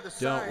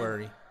 Don't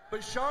worry.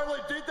 But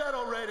Charlotte did that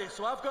already,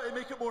 so I've got to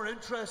make it more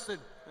interesting.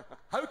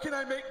 How can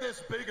I make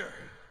this bigger?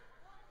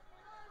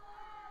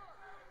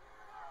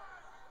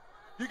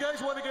 You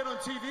guys want to get on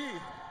TV?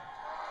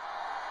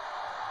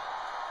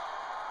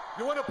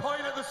 You want to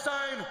point at the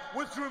sign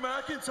with Drew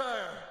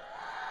McIntyre?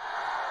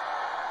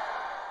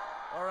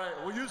 All right,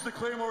 we'll use the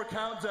Claymore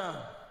countdown.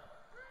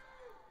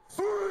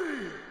 3,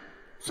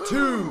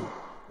 2,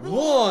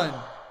 1.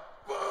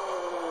 Boom!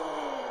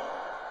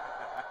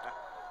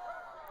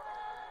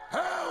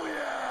 Hell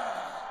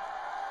yeah!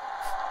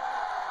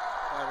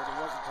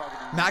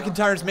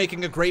 McIntyre's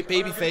making a great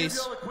babyface.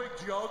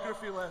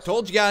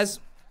 Told you guys.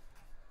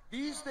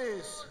 These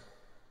days,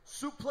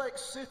 Suplex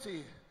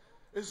City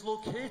is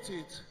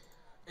located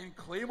in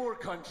Claymore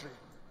Country.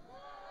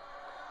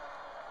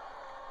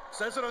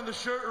 Says it on the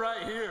shirt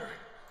right here.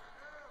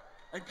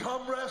 And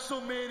come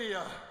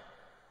WrestleMania,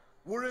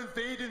 we're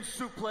invading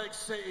Suplex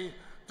City,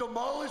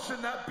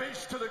 demolishing that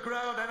bitch to the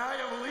ground, and I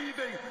am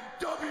leaving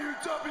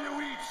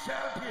WWE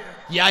champion.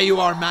 Yeah,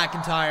 you are,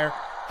 McIntyre.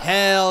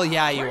 Hell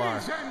yeah, you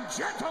are.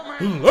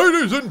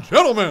 Ladies and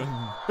gentlemen,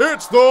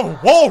 it's the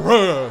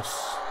Walrus.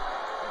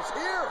 He's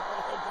here.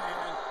 Oh,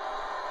 man.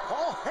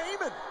 Paul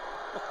Heyman,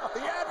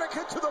 the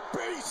advocate to the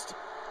beast.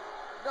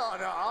 No,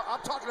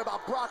 I'm talking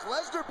about Brock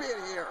Lesnar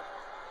being here.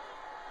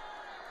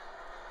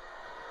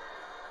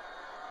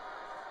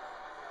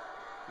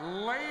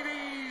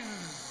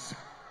 Ladies,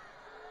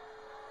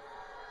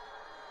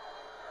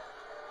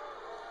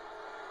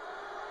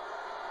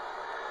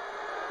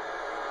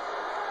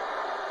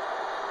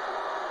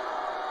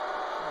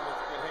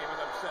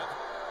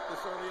 This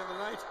early in the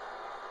night.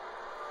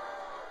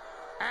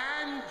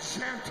 And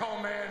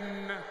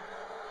gentlemen,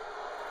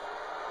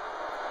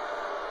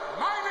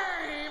 my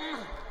name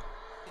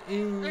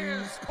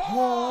is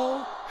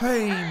Paul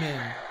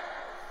Heyman.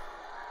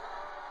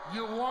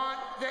 You want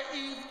the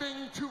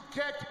evening to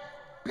get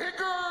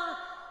bigger?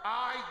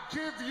 I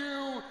give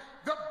you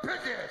the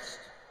biggest,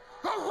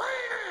 the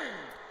reigning,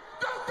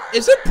 the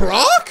Is it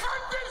Brock?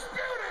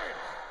 undisputed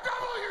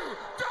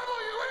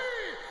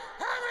WWE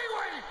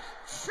Heavyweight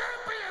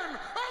Champion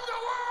of the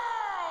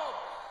world,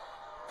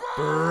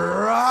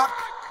 Brock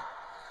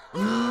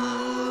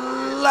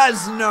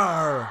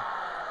Lesnar.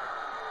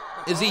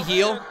 Is he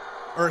heel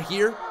or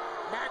here?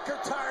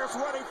 McIntyre's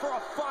ready for a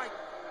fight.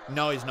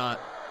 No, he's not.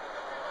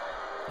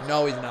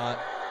 No, he's not.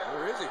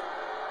 Where is he?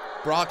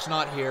 Brock's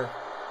not here.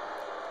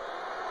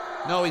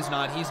 No, he's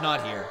not. He's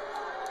not here.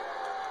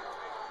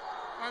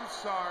 I'm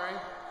sorry,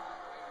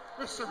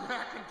 Mr.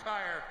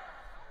 McIntyre.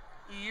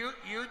 You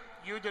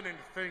didn't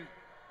think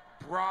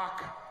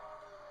Brock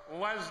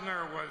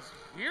Lesnar was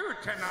here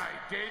tonight,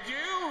 did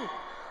you?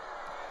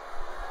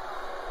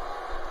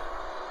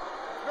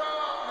 No.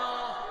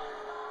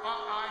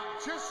 I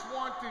just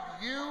wanted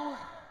you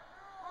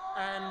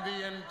and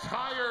the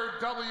entire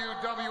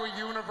WWE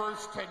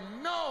Universe to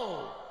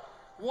know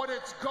what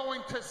it's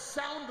going to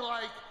sound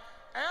like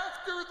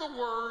after the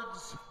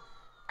words,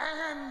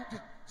 and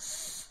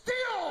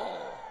still,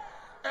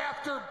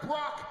 after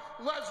Brock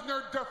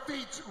Lesnar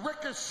defeats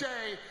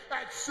Ricochet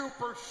at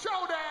Super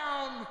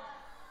Showdown,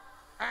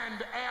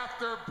 and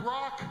after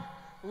Brock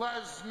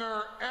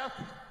Lesnar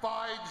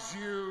F5s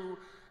you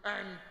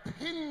and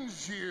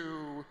pins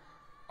you,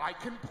 I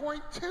can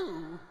point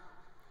to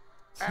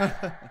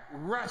at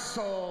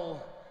WrestleMania.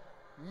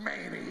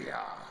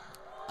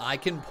 I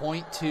can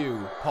point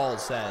to, Paul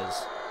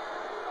says.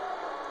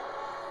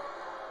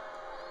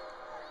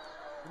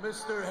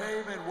 Mr.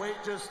 Heyman,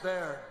 wait just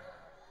there.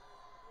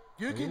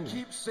 You can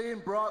keep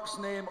saying Brock's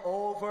name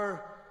over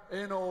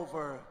and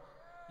over.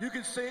 You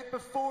can say it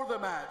before the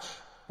match,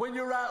 when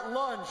you're at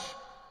lunch,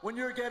 when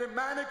you're getting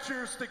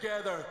manicures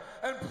together.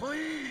 And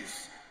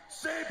please,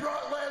 say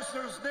Brock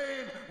Lesnar's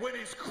name when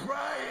he's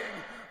crying,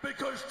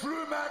 because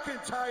Drew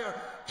McIntyre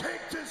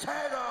kicked his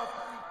head off,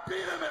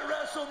 beat him at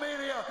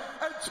WrestleMania,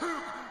 and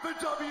took the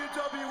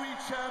WWE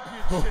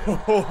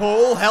Championship.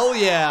 Oh, hell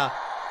yeah.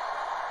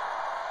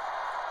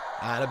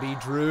 Gotta be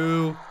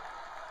Drew.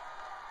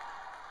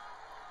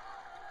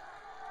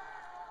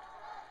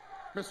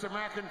 Mr.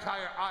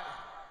 McIntyre,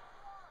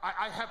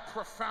 I have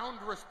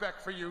profound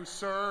respect for you,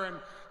 sir, and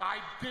I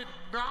did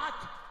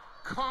not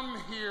come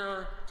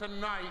here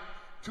tonight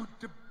to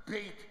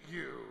debate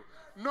you.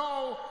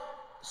 No,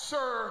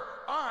 sir,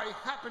 I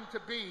happen to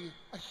be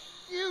a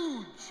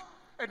huge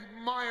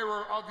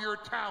admirer of your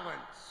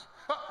talents.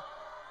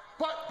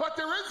 But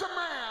there is a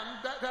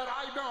man that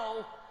I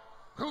know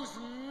who's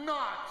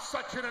not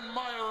such an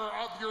admirer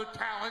of your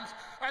talents.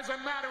 As a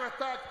matter of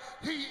fact,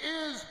 he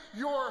is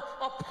your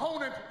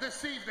opponent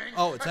this evening.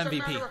 Oh, it's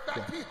MVP. As a matter of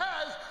fact, he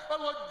has a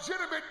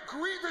legitimate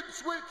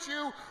grievance with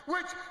you,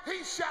 which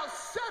he shall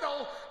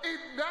settle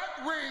in that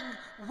ring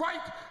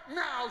right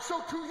now.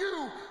 So to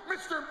you,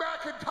 Mr.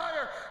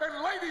 McIntyre,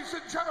 and ladies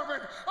and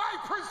gentlemen, I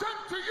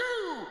present to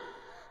you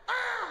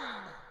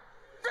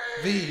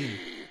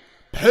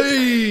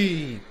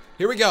MVP.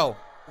 Here we go.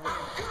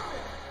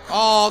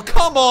 Oh,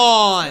 come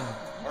on.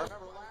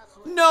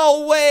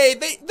 No way.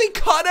 They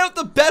cut out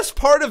the best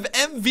part of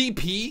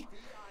MVP.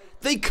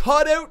 They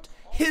cut out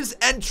his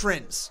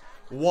entrance.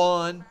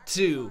 1,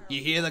 2.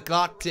 You hear the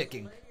clock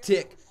ticking.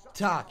 Tick,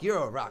 tock. You're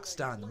a rock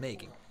star in the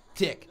making.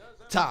 Tick,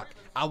 tock.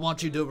 I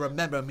want you to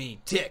remember me.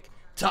 Tick,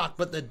 tock.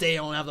 But the day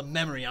I don't have the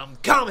memory, I'm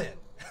coming.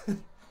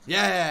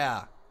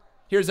 Yeah.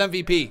 Here's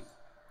MVP.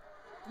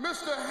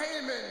 Mr.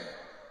 Heyman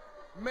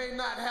may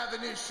not have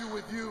an issue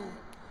with you,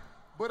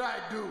 but I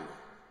do.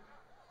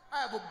 I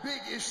have a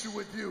big issue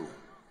with you.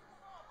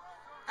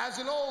 As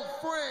an old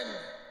friend,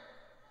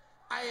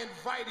 I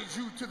invited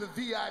you to the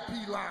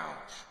VIP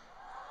lounge.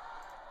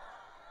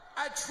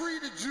 I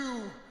treated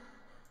you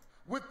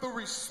with the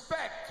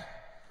respect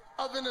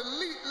of an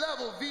elite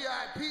level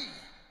VIP.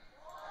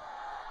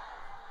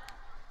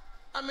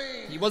 I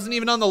mean, he wasn't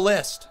even on the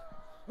list.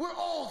 We're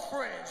old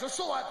friends, or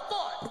so I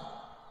thought.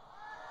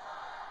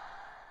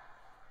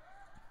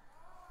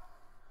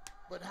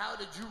 But how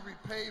did you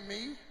repay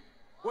me?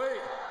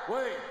 Wait,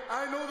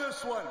 I know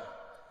this one.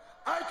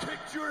 I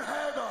kicked your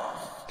head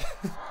off.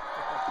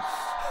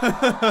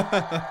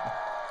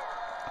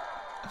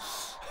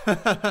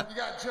 You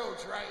got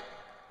jokes, right?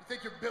 You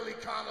think you're Billy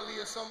Connolly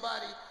or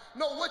somebody?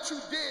 No, what you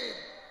did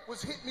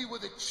was hit me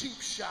with a cheap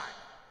shot.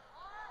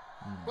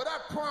 But I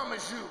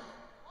promise you,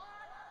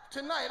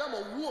 tonight I'm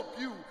gonna whoop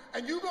you,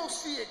 and you don't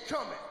see it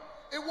coming.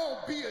 It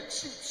won't be a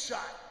cheap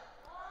shot.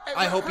 Hey,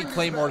 I hope he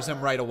claymores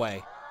him right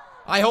away.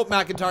 I hope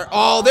McIntyre...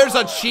 Oh, there's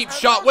a cheap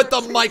shot with the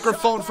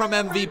microphone from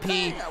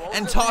MVP.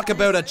 And talk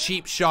about a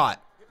cheap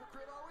shot.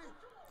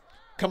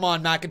 Come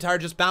on, McIntyre.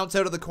 Just bounce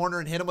out of the corner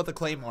and hit him with a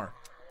claymore.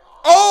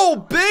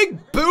 Oh,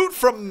 big boot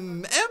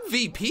from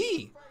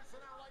MVP.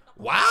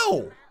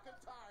 Wow.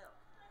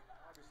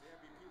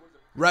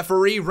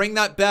 Referee, ring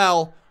that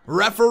bell.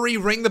 Referee,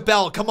 ring the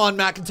bell. Come on,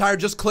 McIntyre.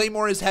 Just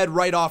claymore his head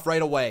right off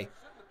right away.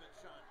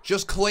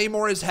 Just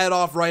claymore his head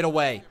off right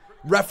away.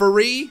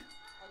 Referee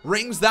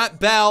rings that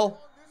bell.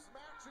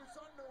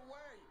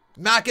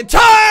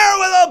 McIntyre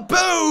with a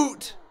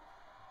boot!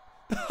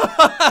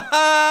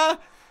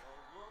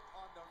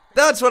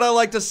 That's what I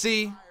like to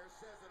see.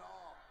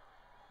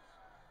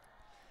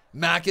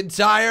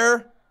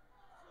 McIntyre.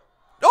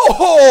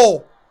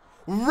 Oh!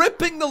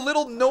 Ripping the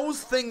little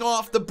nose thing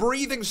off the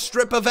breathing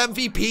strip of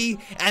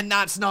MVP. And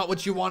that's not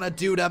what you want to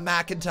do to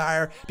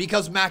McIntyre,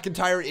 because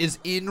McIntyre is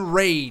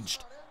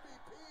enraged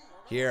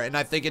here, and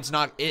I think it's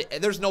not,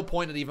 there's no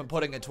point in even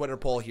putting a Twitter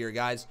poll here,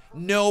 guys.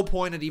 No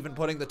point in even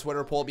putting the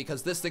Twitter poll,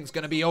 because this thing's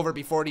going to be over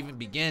before it even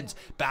begins.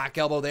 Back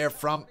elbow there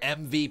from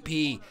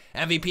MVP.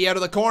 MVP out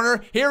of the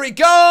corner. Here he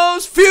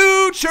goes.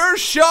 Future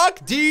shock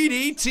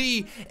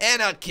DDT. And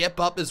a kip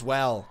up as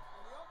well.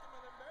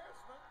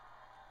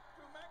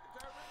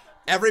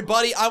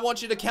 Everybody, I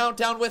want you to count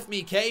down with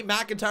me, okay?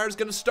 McIntyre's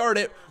going to start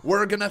it.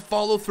 We're going to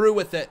follow through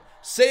with it.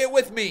 Say it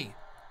with me.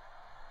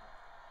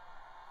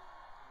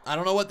 I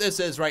don't know what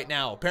this is right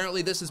now.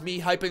 Apparently this is me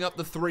hyping up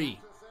the 3.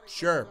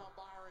 Sure.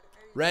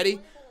 Ready?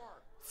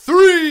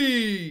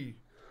 3,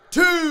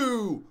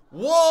 2,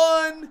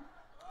 1.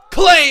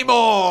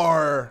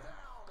 Claymore!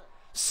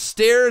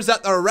 Stares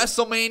at the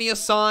WrestleMania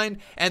sign,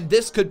 and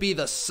this could be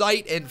the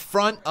sight in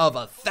front of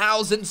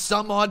 1,000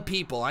 some odd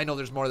people. I know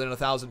there's more than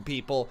 1,000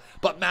 people,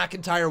 but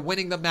McIntyre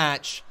winning the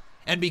match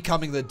and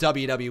becoming the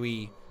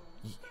WWE,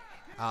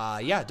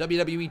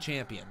 WWE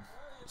champion.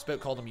 It's about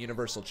called him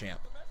Universal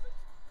Champ.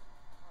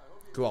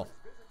 Cool.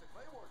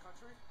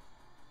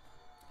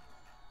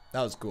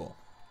 That was cool.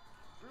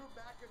 Drew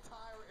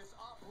McIntyre is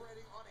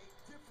operating on a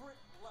different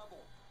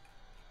level.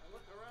 I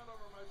looked around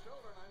over my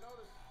shoulder and I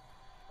noticed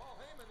Paul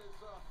Heyman is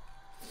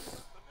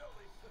the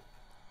building.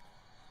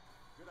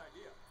 Good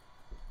idea.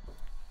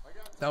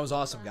 That was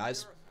awesome,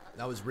 guys.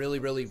 That was really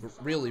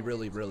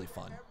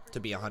fun, to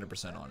be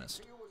 100%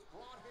 honest.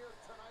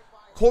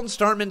 Colton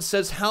Starman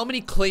says, how many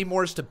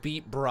claymores to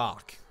beat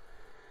Brock?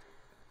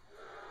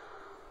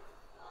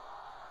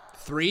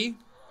 3?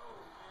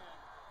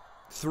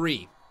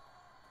 3.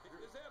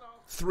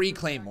 3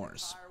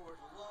 Claymores.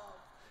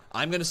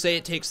 I'm going to say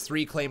it takes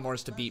 3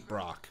 Claymores to beat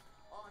Brock.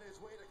 On his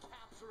way to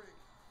capturing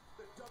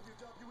the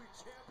WWE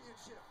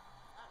Championship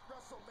at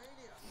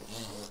WrestleMania.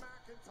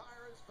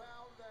 McIntyre has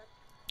found that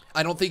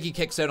I don't think he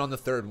kicks out on the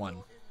 3rd one.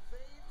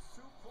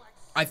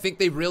 I think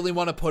they really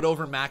want to put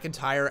over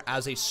McIntyre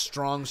as a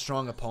strong,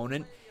 strong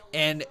opponent.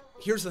 And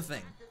here's the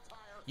thing.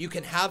 You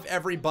can have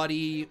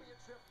everybody...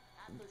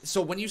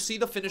 So when you see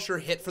the finisher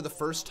hit for the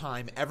first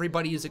time,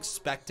 everybody is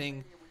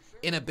expecting,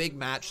 in a big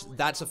match,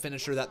 that's a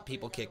finisher that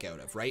people kick out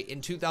of, right?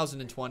 In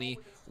 2020,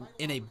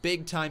 in a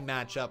big-time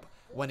matchup,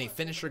 when a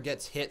finisher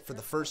gets hit for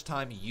the first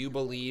time, you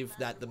believe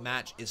that the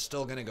match is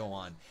still going to go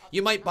on.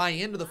 You might buy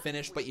into the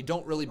finish, but you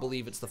don't really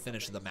believe it's the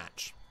finish of the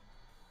match.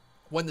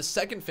 When the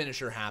second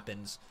finisher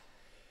happens,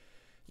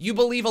 you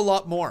believe a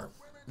lot more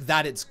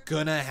that it's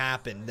gonna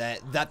happen,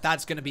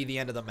 that's gonna be the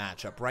end of the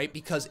matchup, right?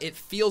 Because it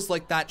feels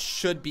like that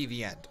should be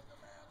the end.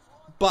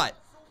 But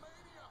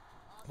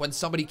when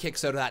somebody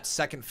kicks out of that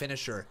second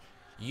finisher,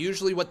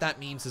 usually what that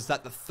means is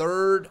that the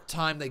 3rd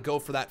time they go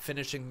for that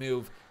finishing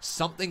move,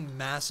 something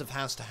massive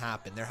has to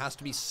happen. There has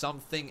to be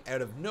something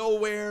out of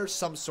nowhere,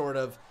 some sort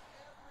of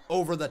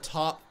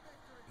over-the-top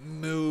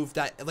move,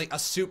 that like a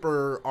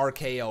super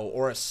RKO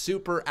or a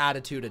super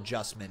attitude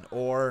adjustment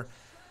or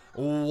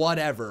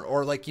whatever,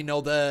 or like, you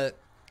know, the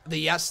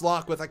yes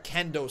lock with a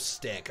kendo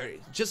stick, or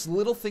just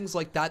little things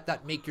like that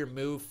that make your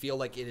move feel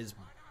like it is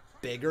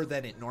bigger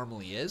than it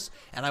normally is.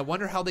 And I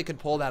wonder how they could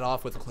pull that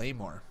off with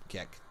Claymore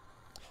kick.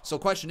 So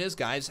question is,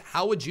 guys,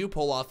 how would you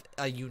pull off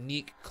a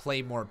unique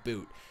Claymore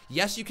boot?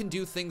 Yes, you can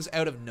do things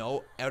out of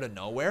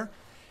nowhere,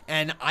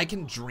 and I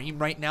can dream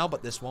right now,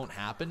 but this won't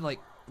happen. Like,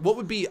 what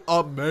would be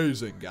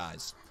amazing,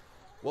 guys?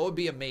 What would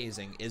be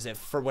amazing is if,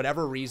 for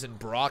whatever reason,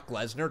 Brock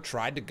Lesnar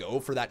tried to go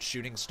for that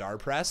shooting star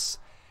press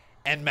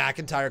and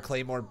McIntyre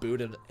Claymore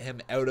booted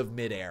him out of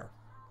midair.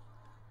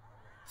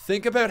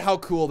 Think about how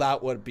cool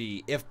that would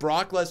be if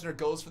Brock Lesnar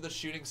goes for the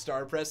shooting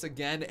star press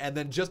again and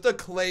then just a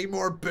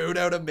Claymore boot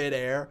out of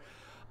midair.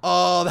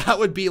 Oh, that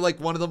would be like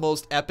one of the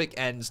most epic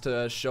ends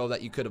to a show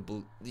that you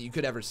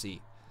could ever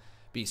see.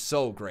 Be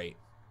so great.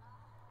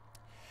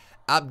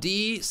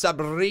 Abdi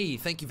Sabri,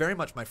 thank you very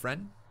much, my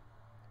friend.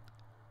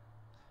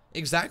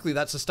 Exactly,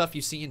 that's the stuff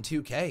you see in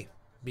 2K.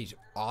 Be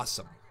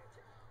awesome.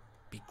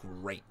 Be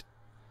great.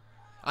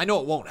 I know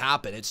it won't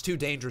happen. It's too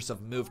dangerous of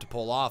a move to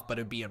pull off, but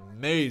it'd be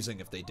amazing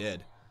if they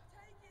did.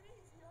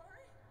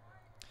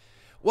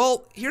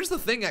 Well, here's the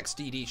thing,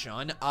 XDD,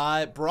 Sean.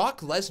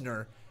 Brock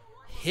Lesnar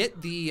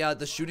hit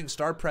the shooting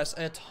star press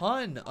a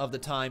ton of the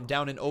time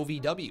down in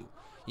OVW.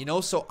 You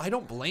know, so I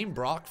don't blame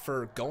Brock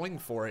for going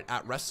for it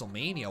at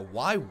WrestleMania.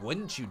 Why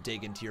wouldn't you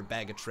dig into your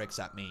bag of tricks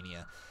at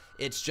Mania?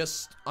 It's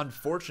just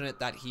unfortunate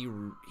that he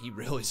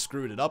really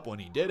screwed it up when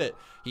he did it.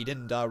 He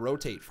didn't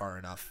rotate far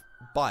enough.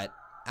 But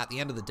at the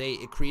end of the day,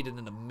 it created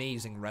an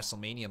amazing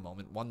WrestleMania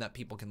moment, one that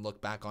people can look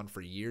back on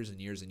for years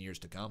and years and years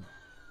to come.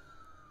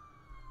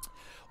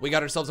 We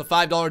got ourselves a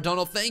 $5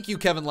 dono. Thank you,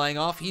 Kevin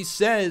Langoff. He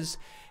says,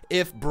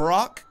 if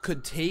Brock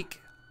could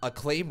take a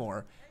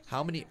Claymore,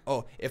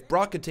 if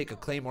Brock could take a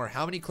Claymore,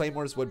 how many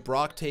Claymores would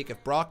Brock take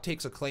if Brock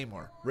takes a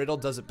Claymore? Riddle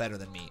does it better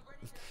than me.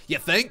 You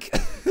think?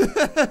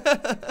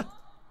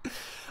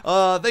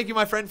 Thank you,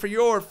 my friend, for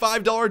your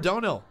 $5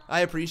 dono.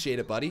 I appreciate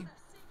it, buddy.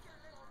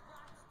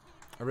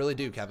 I really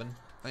do, Kevin.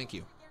 Thank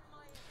you.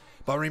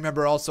 But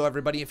remember also,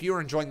 everybody, if you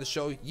are enjoying the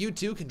show, you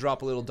too can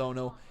drop a little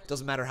dono. It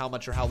doesn't matter how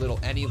much or how little,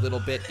 any little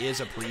bit is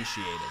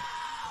appreciated.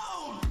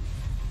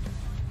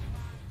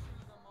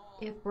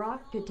 If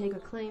Brock could take a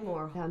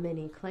Claymore, how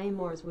many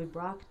Claymores would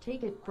Brock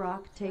take if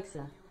Brock takes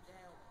a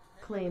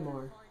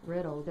Claymore?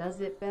 Riddle does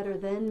it better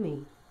than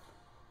me.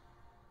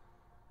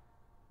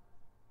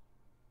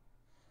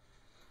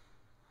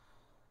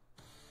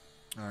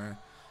 Alright.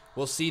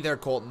 We'll see there,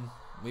 Colton.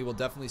 We will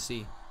definitely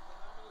see.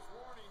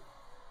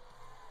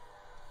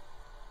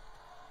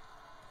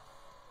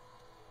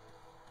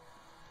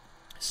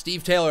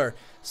 Steve Taylor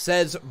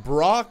says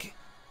Brock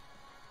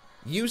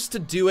used to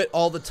do it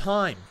all the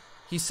time.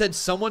 He said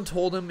someone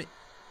told him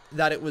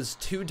that it was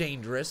too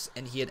dangerous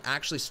and he had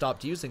actually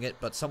stopped using it,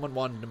 but someone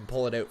wanted him to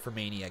pull it out for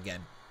Mania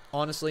again.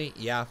 Honestly,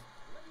 yeah.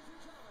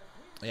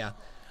 Yeah.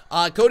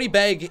 Cody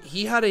Begg,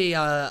 he had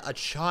a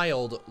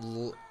child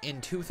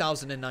in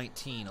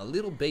 2019, a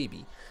little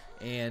baby.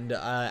 And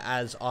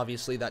as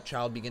obviously that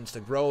child begins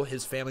to grow,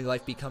 his family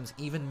life becomes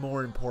even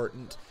more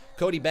important.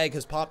 Cody Begg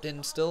has popped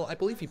in still. I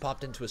believe he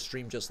popped into a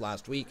stream just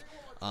last week.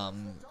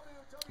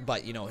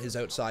 But, you know, his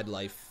outside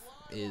life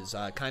is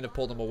kind of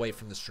pulled him away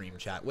from the stream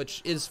chat,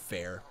 which is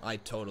fair. I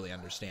totally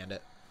understand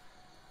it.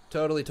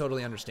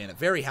 Totally understand it.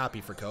 Very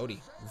happy for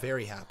Cody.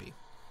 Very happy.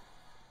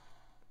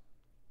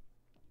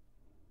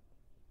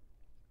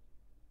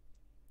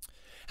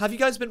 Have you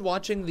guys been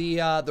watching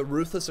the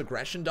Ruthless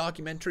Aggression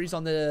documentaries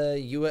on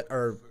the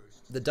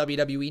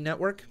WWE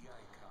Network?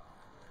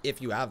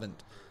 If you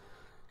haven't,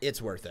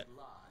 it's worth it.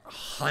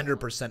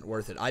 100%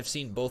 worth it. I've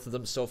seen both of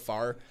them so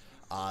far.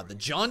 The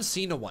John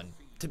Cena one,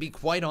 to be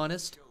quite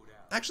honest.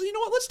 Actually, you know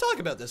what? Let's talk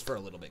about this for a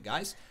little bit,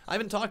 guys. I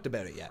haven't talked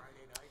about it yet.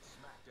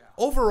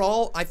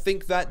 overall, I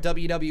think that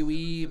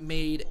WWE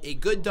made a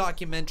good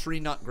documentary,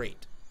 not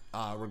great,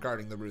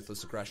 regarding the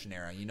Ruthless Aggression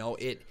era. You know,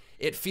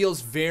 it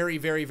feels very,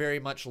 very, very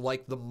much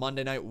like the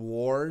Monday Night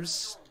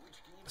Wars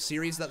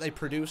series that they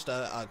produced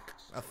a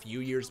few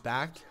years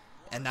back,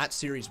 and that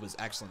series was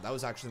excellent. That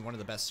was actually one of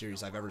the best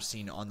series I've ever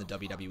seen on the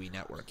WWE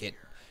Network.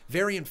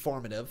 Very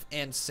informative,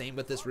 and same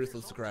with this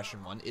Ruthless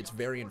Aggression one. It's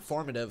very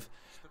informative,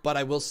 but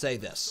I will say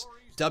this.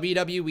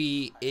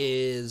 WWE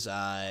is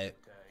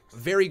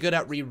very good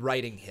at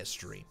rewriting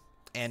history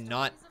and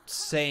not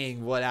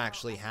saying what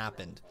actually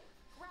happened.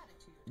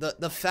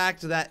 The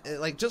fact that,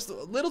 like, just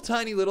little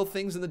tiny little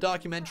things in the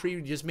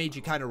documentary just made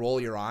you kind of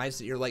roll your eyes.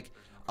 That you're like,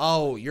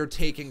 oh, you're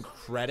taking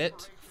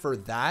credit for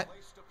that?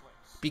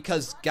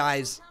 Because,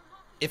 guys,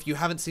 if you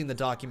haven't seen the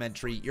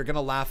documentary, you're going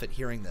to laugh at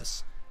hearing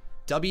this.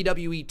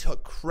 WWE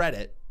took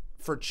credit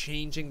for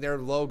changing their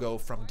logo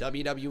from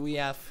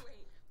WWF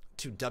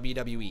to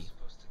WWE.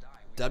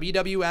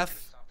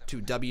 WWF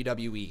to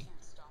WWE.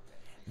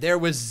 There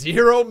was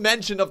zero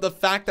mention of the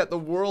fact that the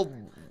World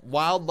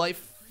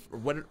Wildlife,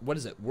 what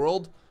is it?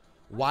 World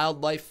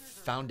Wildlife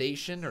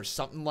Foundation or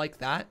something like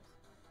that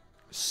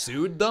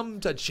sued them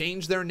to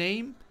change their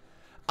name.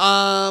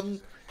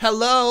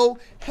 Hello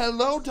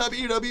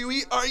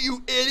WWE, are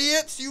you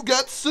idiots? You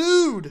got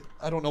sued.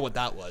 I don't know what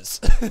that was.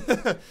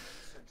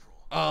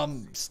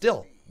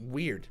 Still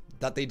weird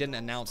that they didn't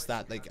announce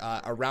that, like,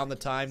 around the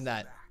time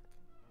that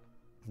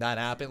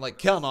happened. Like,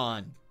 come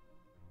on,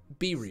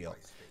 be real.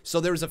 So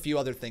there was a few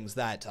other things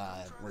that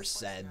were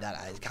said that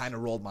I kind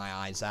of rolled my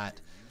eyes at.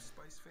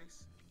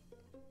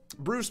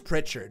 Bruce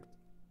Pritchard.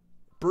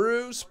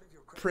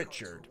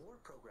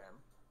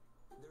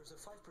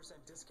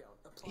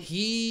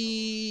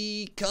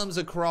 He comes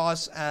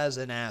across as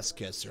an ass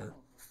kisser.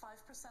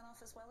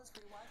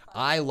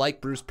 I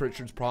like Bruce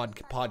Pritchard's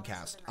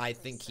podcast. I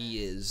think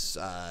he is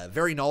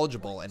very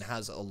knowledgeable and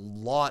has a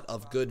lot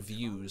of good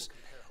views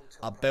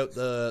about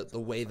the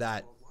way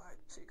that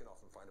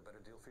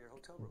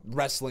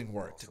wrestling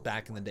worked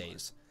back in the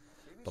days.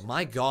 But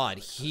my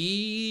God,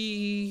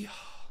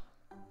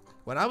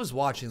 when I was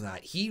watching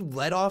that, he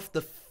let off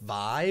the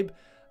vibe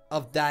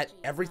of that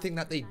everything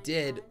that they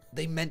did,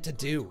 they meant to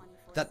do.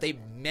 That they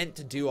meant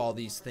to do all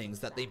these things,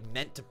 that they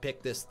meant to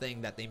pick this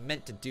thing, that they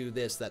meant to do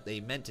this, that they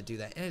meant to do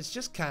that. And it's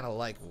just kind of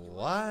like,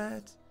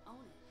 what?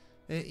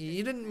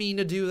 You didn't mean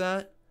to do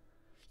that.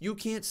 You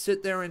can't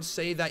sit there and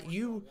say that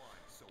you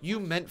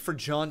meant for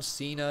John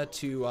Cena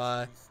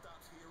to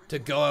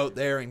go out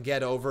there and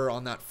get over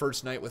on that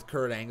first night with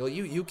Kurt Angle.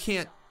 You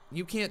can't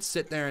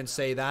sit there and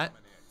say that.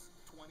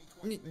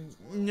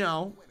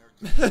 No.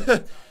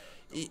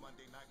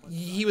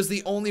 He was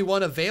the only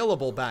one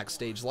available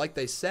backstage, like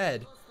they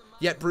said.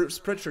 Yet Bruce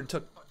Pritchard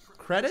took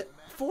credit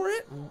for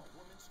it?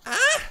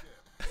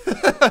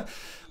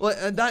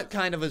 Well, that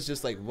kind of was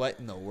just like, what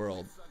in the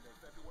world?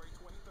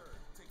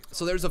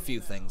 So there's a few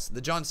things. The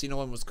John Cena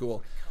one was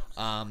cool.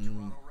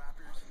 The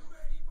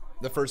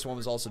first one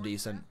was also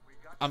decent.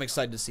 I'm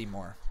excited to see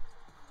more.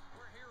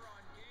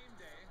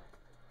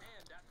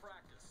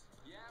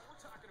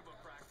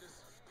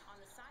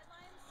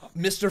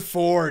 Mr.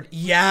 Ford.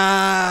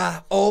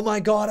 Yeah. Oh my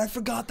God, I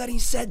forgot that he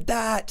said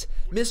that.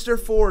 Mr.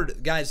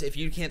 Ford. Guys, if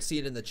you can't see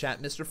it in the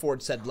chat, Mr.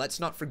 Ford said, let's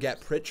not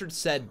forget, Pritchard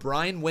said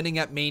Bryan winning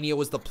at Mania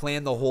was the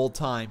plan the whole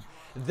time.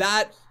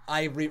 That,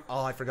 I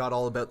forgot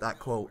all about that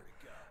quote.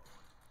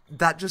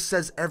 That just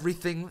says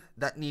everything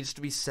that needs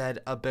to be said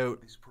about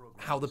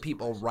how the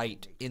people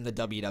write in the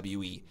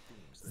WWE.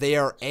 They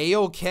are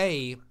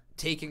A-okay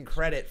taking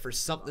credit for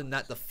something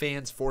that the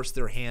fans forced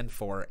their hand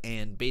for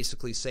and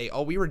basically say,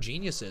 oh, we were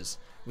geniuses.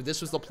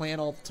 This was the plan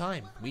all the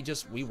time.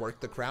 We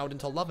worked the crowd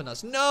into loving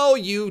us. No,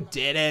 you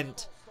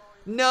didn't.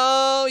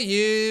 No,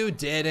 you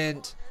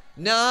didn't.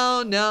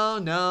 No,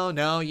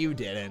 you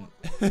didn't.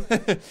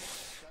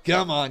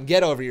 Come on,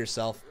 get over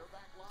yourself.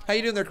 How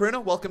you doing there,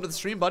 Karina? Welcome to the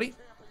stream, buddy.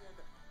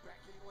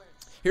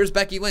 Here's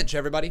Becky Lynch,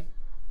 everybody.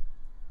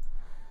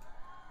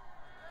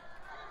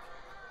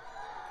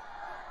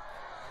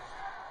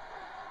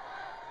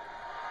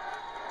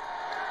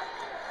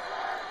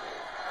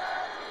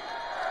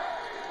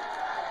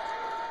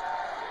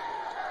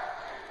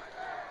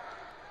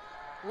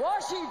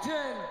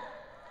 Washington.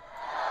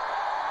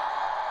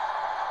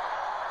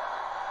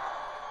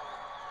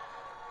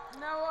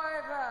 Now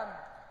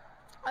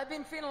I've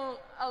been feeling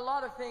a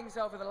lot of things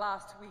over the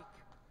last week.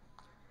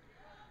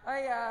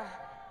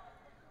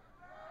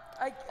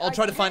 I'll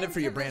try to find it for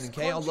you, Brandon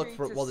K. I'll look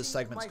for it while this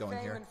segment's going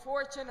here. And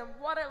fortune, and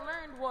what I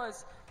learned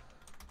was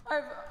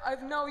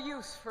I've no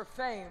use for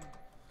fame,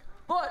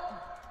 but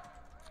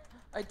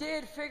I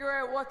did figure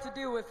out what to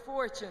do with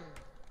fortune.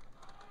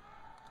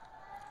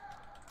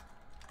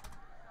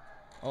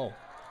 Oh,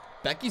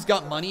 Becky's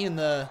got money in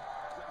the...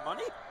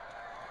 Money?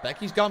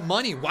 Becky's got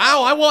money.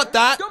 Wow, I want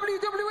that.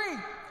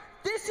 WWE,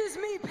 this is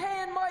me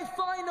paying my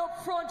fine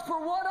up front for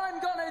what I'm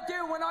gonna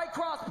do when I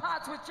cross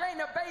paths with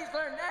Shayna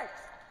Baszler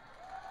next.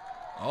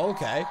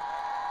 Okay.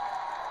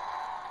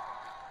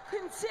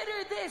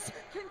 Consider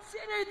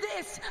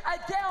this a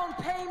down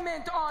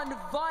payment on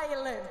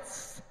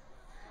violence.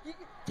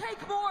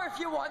 Take more if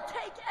you want.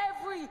 Take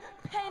every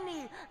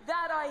penny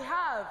that I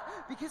have.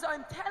 Because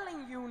I'm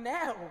telling you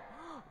now,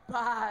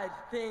 bad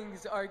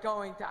things are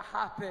going to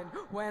happen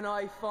when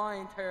I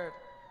find her.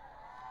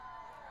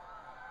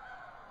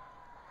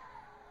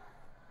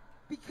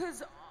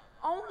 Because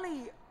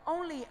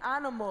only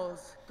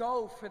animals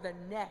go for the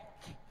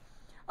neck.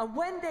 And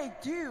when they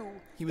do,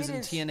 he was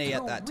in TNA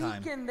at that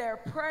time. Weaken their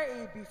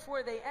prey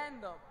before they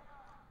end them.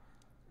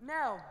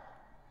 Now,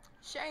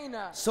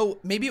 Shayna. So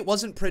maybe it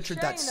wasn't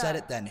Pritchard that said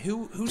it then.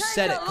 Who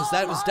said it? Because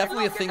that was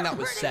definitely a thing that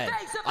was said.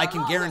 I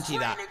can guarantee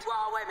that.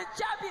 Raw Women's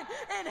Champion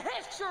in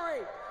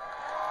history.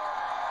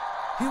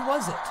 Who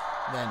was it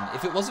then?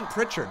 If it wasn't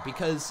Pritchard,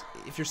 because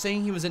if you're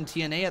saying he was in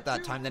TNA at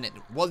that time, then it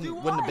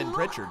wouldn't have been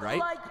Pritchard, right?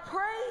 Like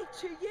prey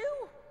to you?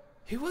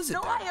 Who was it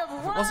then? I have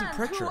if it wasn't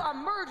Pritchard. to a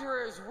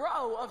murderer's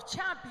row of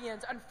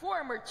champions and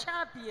former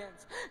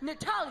champions.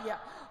 Natalya,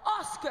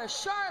 Asuka,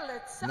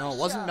 Charlotte, Sasha, no, it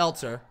wasn't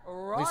Meltzer.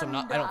 Ronda, at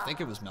least I don't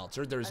think it was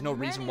Meltzer. There's no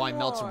reason why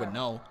Meltzer would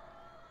know.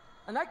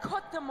 And I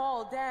cut them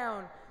all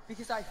down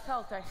because I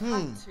felt I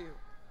had to.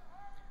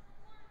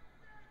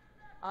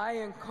 I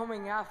am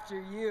coming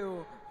after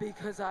you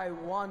because I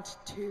want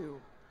to.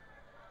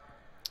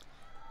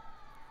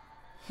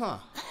 Huh.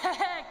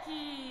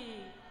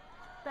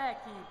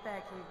 Becky.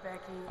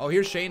 Oh,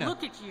 here's Shayna.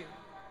 Look at you,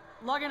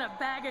 lugging a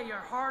bag of your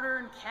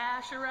hard-earned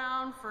cash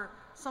around for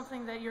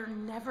something that you're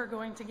never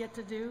going to get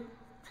to do.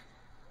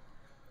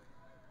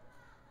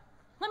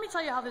 Let me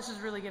tell you how this is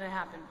really going to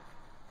happen.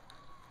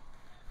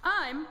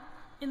 I'm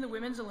in the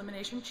Women's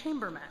Elimination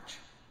Chamber match.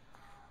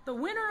 The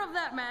winner of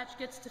that match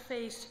gets to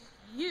face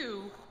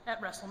you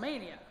at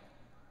WrestleMania.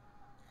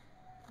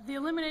 The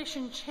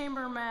Elimination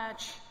Chamber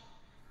match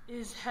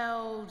is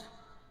held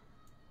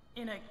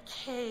in a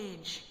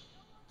cage.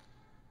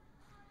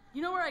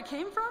 You know where I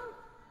came from?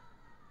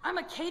 I'm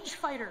a cage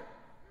fighter.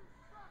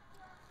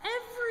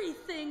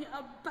 Everything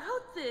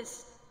about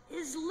this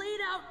is laid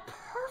out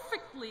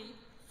perfectly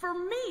for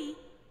me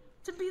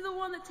to be the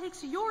one that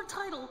takes your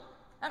title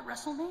at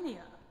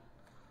WrestleMania.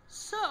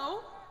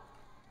 So,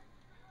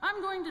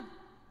 I'm going to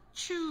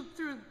chew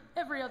through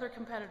every other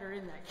competitor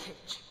in that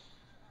cage.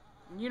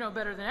 And you know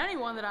better than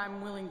anyone that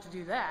I'm willing to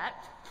do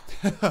that.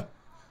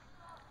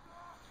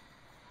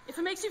 If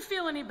it makes you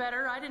feel any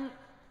better, I didn't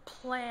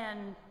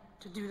plan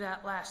to do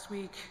that last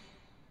week.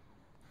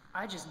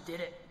 I just did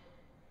it.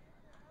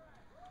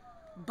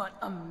 But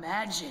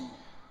imagine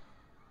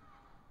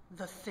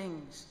the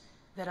things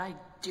that I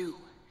do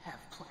have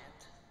planned.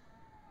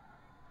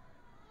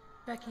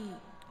 Becky.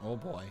 Oh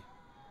boy.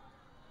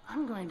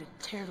 I'm going to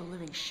tear the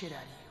living shit out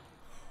of you.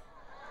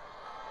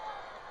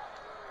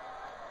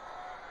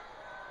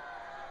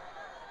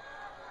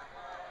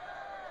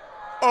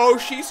 Oh,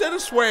 she said a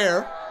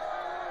swear.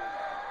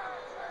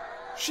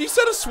 She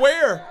said a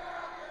swear.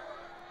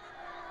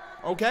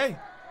 Okay.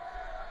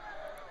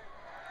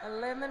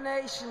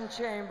 Elimination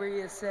Chamber,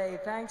 you say.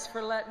 Thanks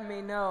for letting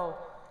me know.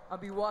 I'll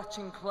be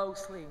watching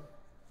closely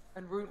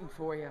and rooting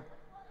for you.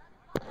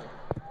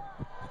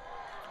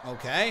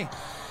 Okay.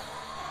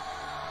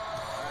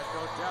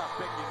 No doubt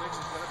Becky Lynch is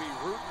going to be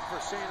rooting for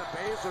Shayna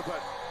Baszler,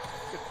 but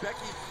can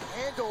Becky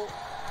handle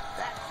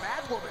that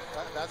mad woman?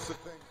 That's the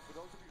thing. For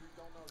those of you who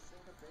don't know,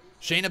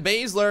 Shayna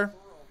Baszler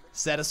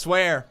said a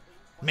swear.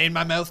 Made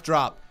my mouth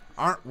drop.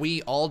 Aren't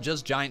we all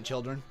just giant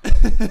children?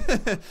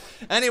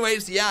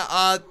 Anyways,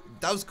 yeah,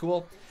 that was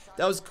cool.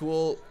 That was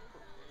cool.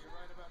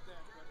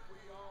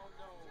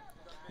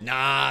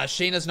 Nah,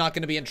 Shayna's not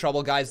going to be in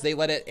trouble, guys. They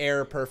let it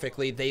air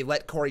perfectly. They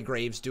let Corey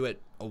Graves do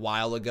it a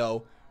while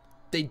ago.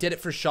 They did it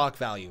for shock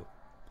value.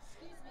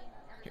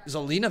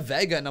 Zelina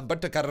Vega and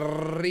Humberto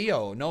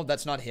Carrillo. No,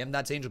 that's not him.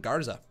 That's Angel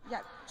Garza. Yeah,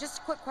 just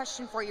a quick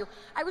question for you.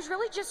 I was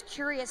really just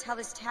curious how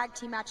this tag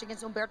team match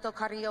against Humberto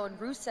Carrillo and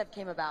Rusev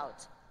came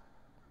about.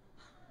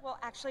 Well,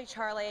 actually,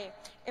 Charlie,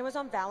 it was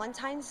on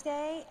Valentine's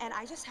Day, and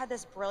I just had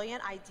this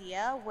brilliant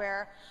idea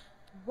where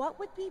what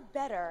would be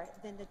better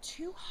than the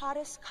two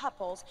hottest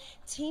couples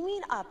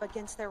teaming up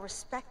against their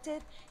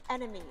respected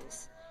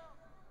enemies?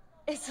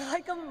 It's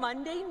like a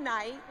Monday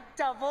night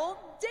double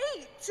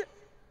date.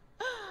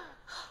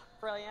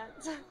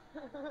 Brilliant.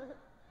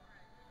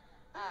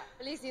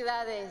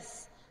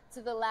 Felicidades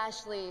to the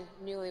Lashley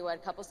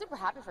newlywed couple. Super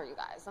happy for you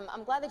guys.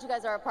 I'm glad that you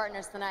guys are our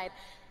partners tonight.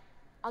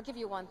 I'll give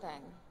you one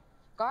thing.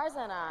 Garza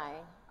and I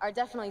are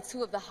definitely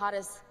two of the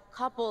hottest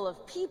couple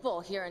of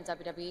people here in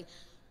WWE.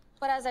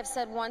 But as I've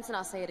said once, and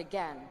I'll say it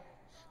again,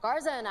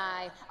 Garza and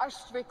I are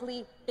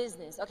strictly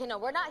business. Okay, no,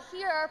 we're not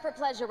here for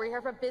pleasure. We're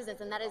here for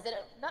business, and that is it.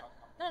 No,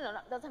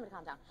 don't tell me to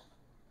calm down.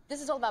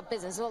 This is all about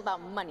business. It's all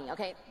about money,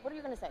 okay? What are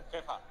you going to say?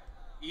 Kepa,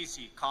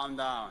 easy, calm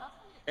down.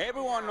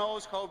 Everyone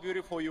knows how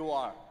beautiful you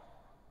are.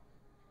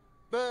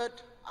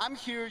 But I'm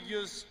here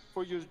just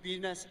for your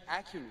business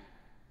acumen.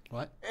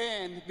 What?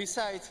 And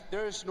besides,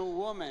 there's no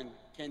woman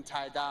can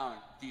tie down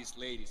these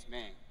ladies,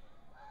 man.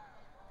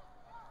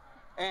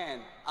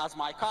 And as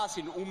my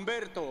cousin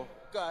Humberto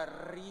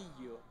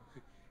Carrillo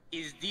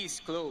is this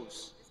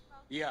close,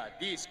 yeah,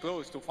 this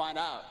close to find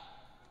out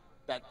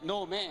that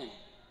no man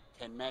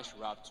can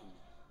measure up to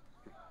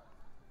me.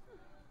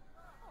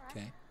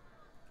 Okay.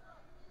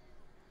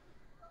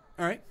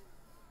 All right.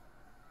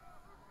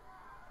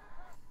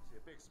 See a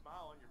big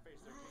smile on your face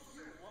there.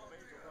 You love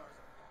Angel Garza.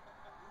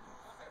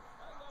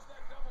 I love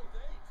that double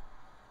date.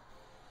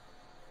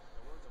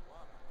 The words of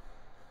love.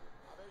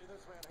 I bet you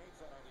this man hates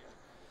that idea.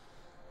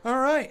 All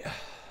right.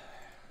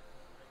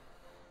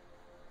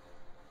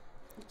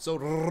 So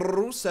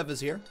Rusev is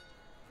here.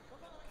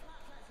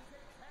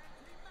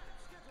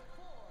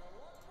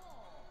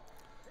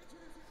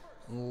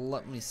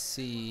 Let me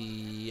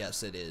see.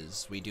 Yes, it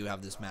is. We do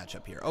have this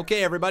matchup here.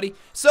 Okay, everybody.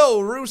 So,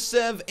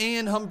 Rusev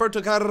and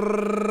Humberto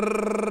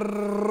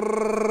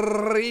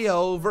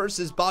Carrillo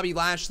versus Bobby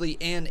Lashley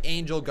and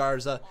Angel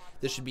Garza.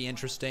 This should be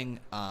interesting.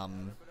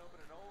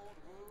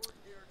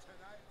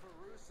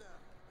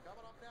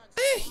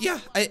 Yeah,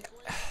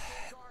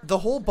 the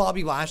whole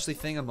Bobby Lashley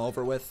thing I'm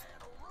over with.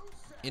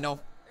 You know,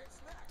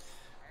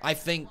 I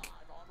think,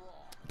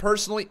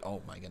 personally,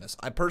 oh my goodness.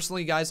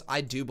 Guys,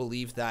 I do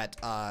believe that,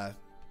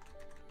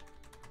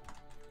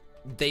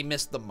 they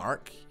missed the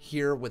mark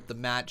here with the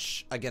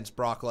match against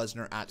Brock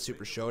Lesnar at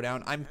Super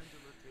Showdown.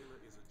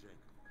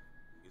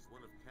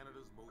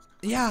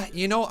 Yeah,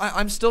 you know,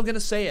 I'm still going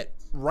to say it.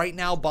 Right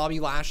now, Bobby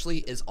Lashley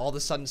is all of a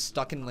sudden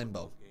stuck in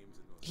limbo.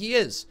 He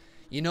is.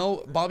 You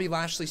know, Bobby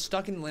Lashley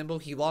stuck in limbo.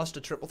 He lost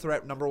a triple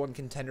threat #1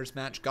 contenders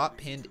match, got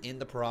pinned in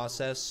the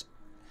process.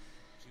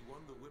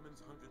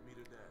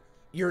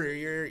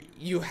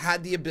 You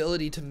had the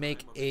ability to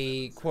make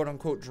a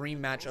quote-unquote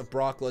dream match of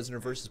Brock Lesnar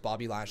versus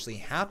Bobby Lashley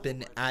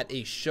happen at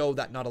a show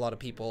that not a lot of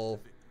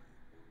people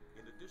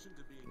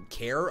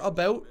care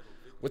about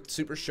with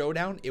Super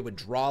Showdown. It would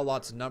draw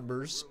lots of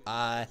numbers.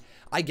 I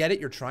get it.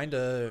 You're trying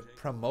to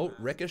promote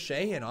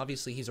Ricochet, and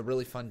obviously he's a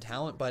really fun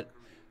talent, but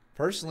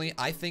personally,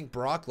 I think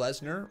Brock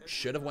Lesnar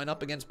should have went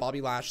up against Bobby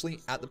Lashley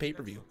at the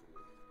pay-per-view.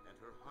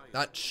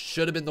 That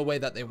should have been the way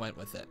that they went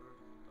with it.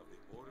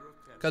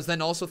 Because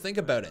then also think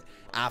about it.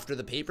 After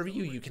the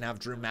pay-per-view, you can have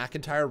Drew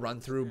McIntyre run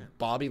through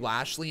Bobby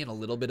Lashley in a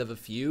little bit of a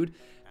feud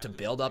to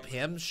build up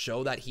him,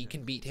 show that he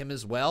can beat him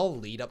as well,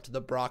 lead up to the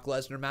Brock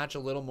Lesnar match a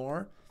little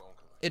more.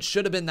 It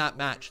should have been that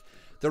match.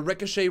 The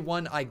Ricochet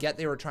one, I get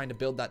they were trying to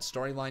build that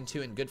storyline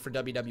too, and good for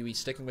WWE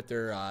sticking with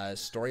their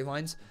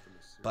storylines.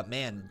 But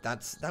man,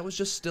 that was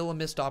just still a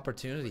missed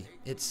opportunity.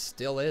 It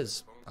still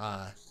is.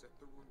 I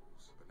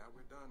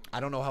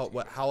don't know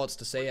how else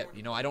to say it.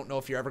 You know, I don't know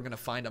if you're ever going to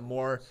find a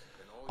more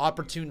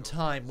opportune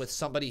time with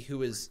somebody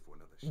who is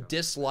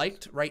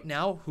disliked right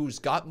now, who's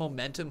got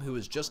momentum, who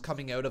is just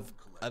coming out of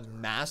a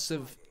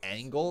massive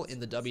angle in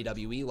the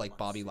WWE like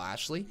Bobby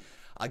Lashley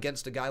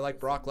against a guy like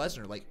Brock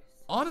Lesnar. Like,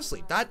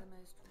 honestly, that,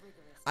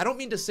 I don't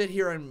mean to sit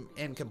here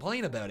and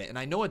complain about it, and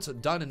I know it's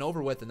done and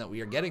over with and that we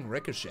are getting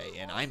Ricochet,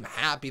 and I'm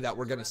happy that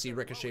we're going to see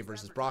Ricochet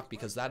versus Brock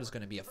because that is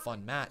going to be a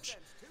fun match.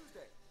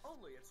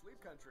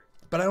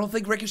 But I don't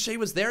think Ricochet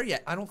was there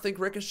yet. I don't think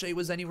Ricochet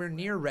was anywhere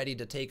near ready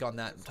to take on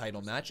that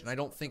title match. And I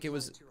don't think it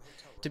was,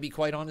 to be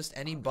quite honest,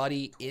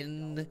 anybody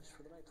in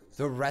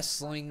the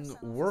wrestling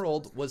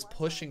world was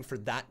pushing for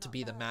that to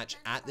be the match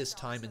at this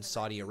time in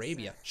Saudi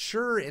Arabia.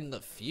 Sure, in the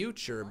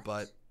future,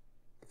 but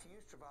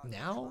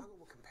now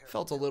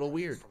felt a little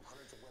weird.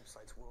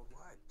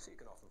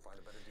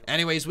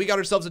 Anyways, we got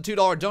ourselves a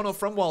 $2 dono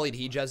from Waleed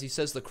Hijaz. He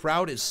says the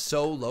crowd is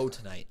so low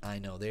tonight. I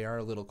know, they are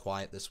a little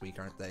quiet this week,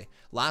 aren't they?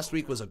 Last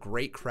week was a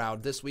great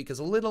crowd. This week is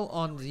a little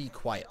on the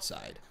quiet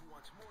side.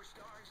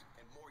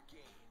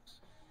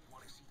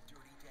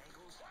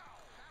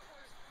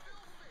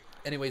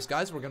 Anyways,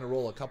 guys, we're going to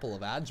roll a couple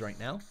of ads right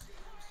now.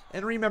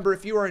 And remember,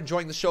 if you are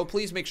enjoying the show,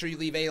 please make sure you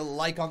leave a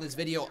like on this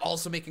video.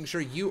 Also, making sure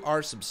you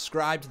are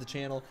subscribed to the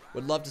channel.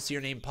 Would love to see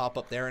your name pop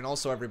up there. And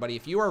also, everybody,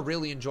 if you are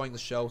really enjoying the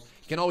show,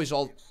 you can always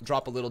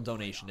drop a little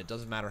donation. It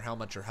doesn't matter how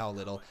much or how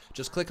little.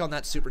 Just click on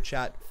that super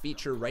chat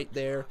feature right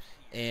there,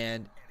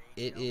 and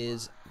it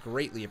is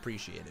greatly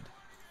appreciated.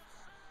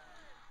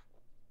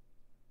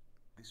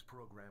 This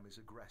program is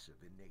aggressive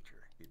in nature.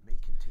 It may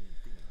contain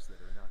themes that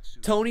are not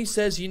suitable. Tony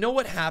says, you know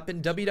what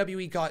happened?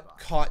 WWE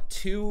got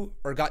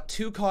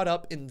too caught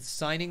up in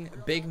signing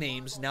big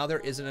names. Now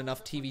there isn't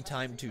enough TV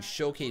time to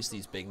showcase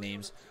these big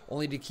names,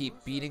 only to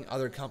keep beating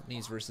other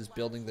companies versus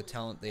building the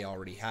talent they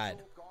already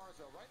had.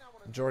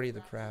 Majority of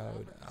the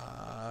crowd.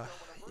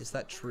 Is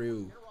that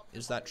true?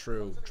 Is that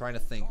true? I'm trying to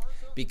think.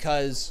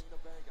 Because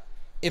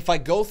if I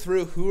go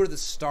through who are the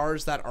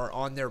stars that are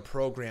on their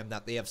program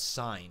that they have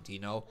signed, you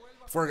know,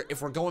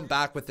 if we're going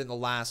back within the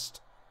last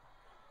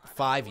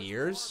 5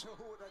 years,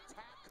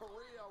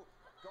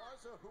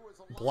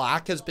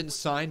 Black has been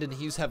signed and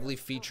he's heavily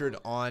featured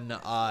on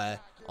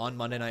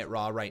Monday Night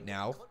Raw right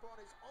now.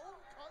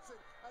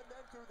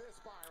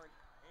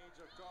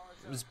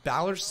 Was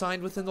Balor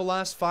signed within the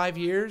last 5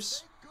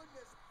 years?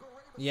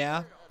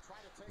 Yeah.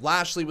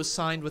 Lashley was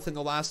signed within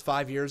the last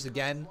 5 years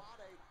again.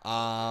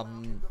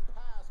 I'm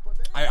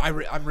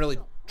really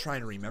trying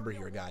to remember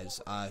here, guys.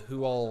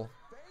 Who all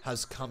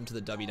has come to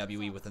the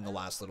WWE within the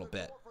last little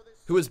bit?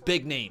 Who is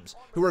big names?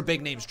 Who are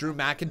big names? Drew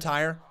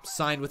McIntyre,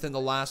 signed within the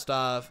last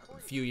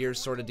few years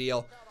sort of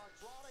deal.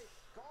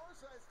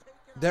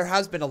 There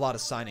has been a lot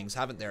of signings,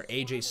 haven't there?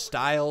 AJ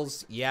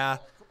Styles, yeah.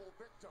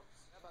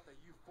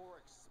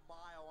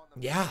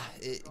 Yeah,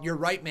 you're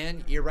right,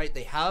 man. You're right.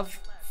 They have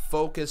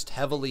focused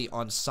heavily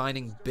on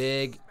signing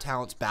big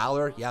talents.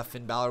 Balor, yeah,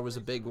 Finn Balor was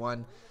a big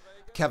one.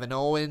 Kevin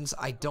Owens,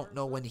 I don't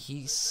know when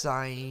he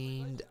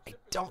signed. I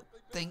don't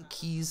think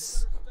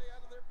he's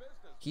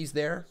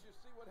there.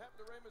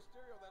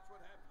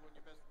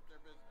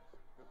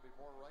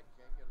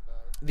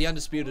 The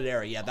Undisputed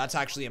Era, yeah, that's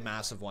actually a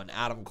massive one.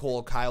 Adam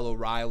Cole, Kyle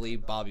O'Reilly,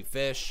 Bobby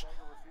Fish.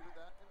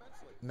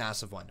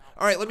 Massive one.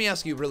 All right, let me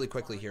ask you really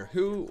quickly here.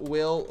 Who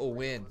will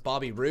win?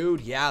 Bobby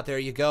Roode? Yeah, there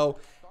you go.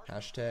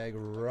 Hashtag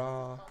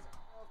Raw.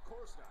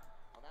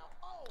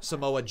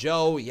 Samoa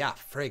Joe? Yeah,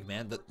 frig,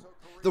 man.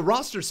 The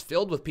roster's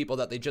filled with people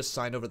that they just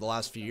signed over the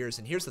last few years.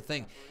 And here's the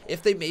thing.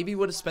 If they maybe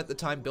would have spent the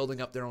time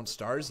building up their own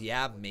stars,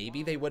 yeah,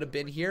 maybe they would have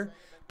been here.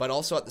 But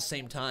also at the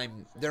same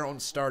time, their own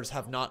stars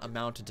have not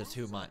amounted to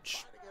too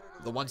much.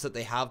 The ones that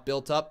they have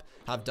built up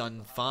have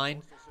done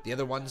fine. The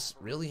other ones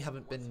really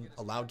haven't been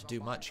allowed to do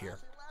much here.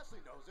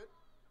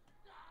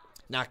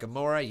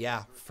 Nakamura,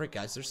 yeah. Frick,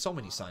 guys, there's so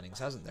many signings,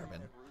 hasn't there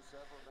been?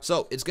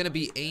 So, it's going to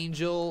be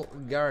Angel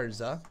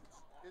Garza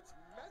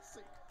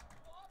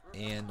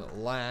and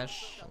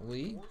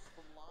Lashley.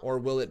 Or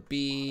will it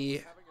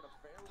be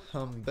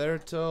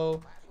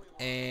Humberto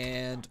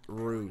and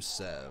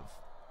Rusev?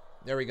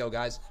 There we go,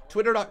 guys.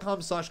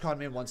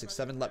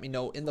 Twitter.com/Conman167. Let me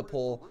know in the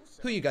poll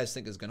who you guys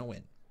think is going to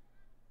win.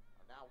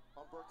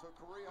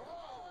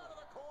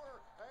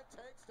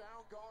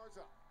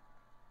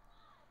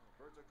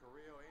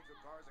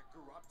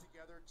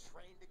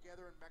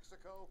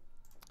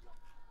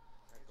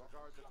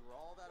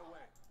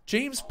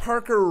 James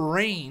Parker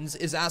Reigns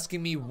is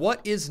asking me, what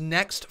is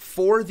next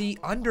for The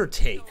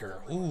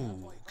Undertaker?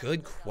 Ooh,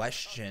 good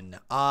question.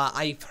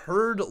 I've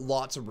heard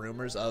lots of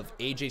rumors of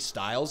AJ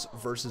Styles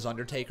versus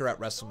Undertaker at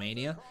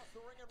WrestleMania,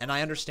 and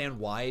I understand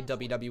why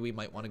WWE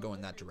might want to go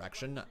in that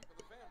direction.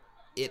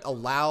 It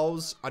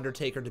allows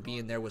Undertaker to be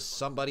in there with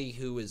somebody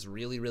who is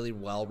really, really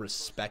well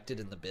respected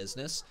in the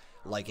business,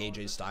 like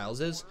AJ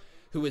Styles is,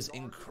 who is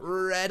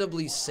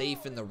incredibly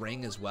safe in the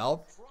ring as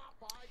well,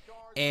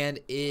 and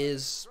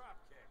is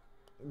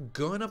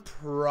gonna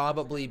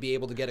probably be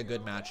able to get a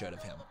good match out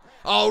of him.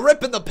 Oh,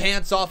 ripping the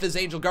pants off his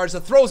Angel Garza,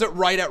 throws it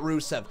right at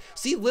Rusev.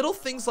 See, little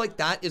things like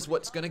that is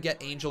what's gonna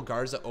get Angel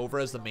Garza over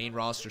as the main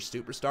roster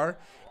superstar,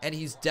 and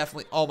he's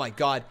definitely, oh my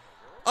god,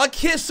 a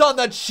kiss on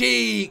the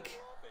cheek!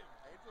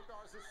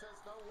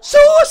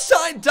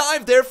 Suicide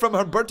dive there from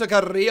Humberto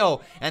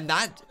Carrillo, and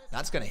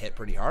that's gonna hit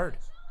pretty hard.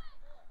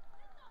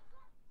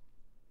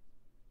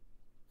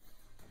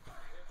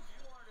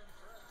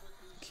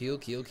 Kill,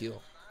 kill,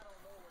 kill.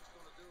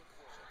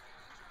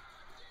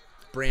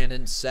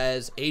 Brandon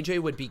says,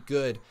 AJ would be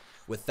good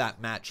with that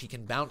match. He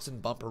can bounce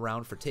and bump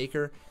around for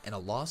Taker, and a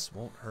loss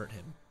won't hurt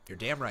him. You're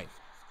damn right.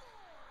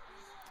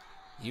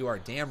 You are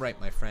damn right,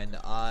 my friend.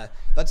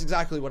 That's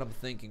exactly what I'm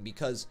thinking,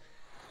 because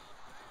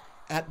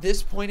at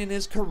this point in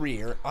his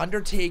career,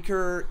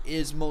 Undertaker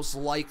is most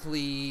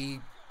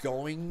likely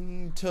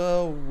going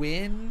to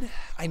win.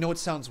 I know it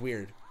sounds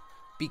weird.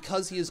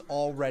 Because he has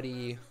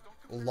already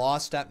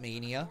lost at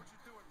Mania,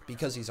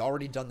 because he's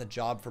already done the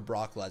job for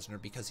Brock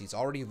Lesnar, because he's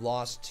already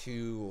lost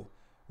to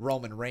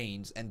Roman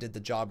Reigns and did the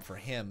job for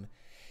him,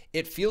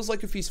 it feels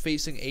like if he's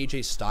facing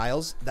AJ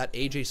Styles, that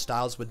AJ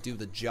Styles would do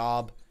the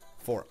job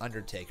for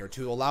Undertaker,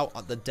 to allow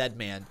the dead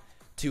man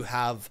to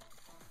have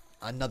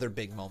another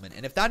big moment.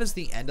 And if that is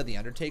the end of The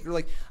Undertaker,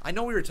 like, I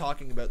know we were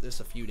talking about this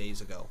a few days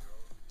ago,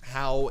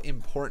 how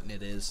important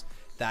it is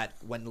that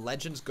when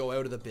legends go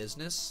out of the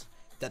business,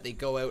 that they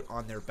go out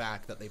on their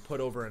back, that they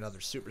put over another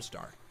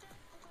superstar.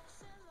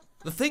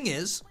 The thing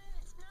is,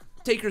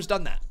 Taker's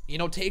done that. You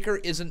know, Taker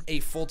isn't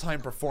a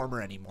full-time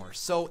performer anymore,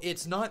 so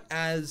it's not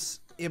as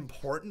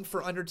important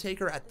for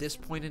Undertaker at this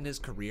point in his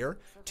career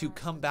to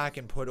come back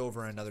and put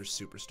over another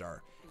superstar,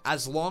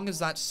 as long as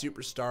that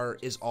superstar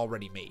is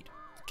already made,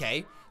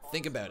 okay?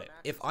 Think about it.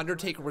 If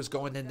Undertaker was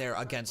going in there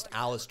against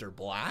Aleister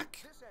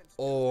Black,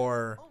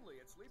 or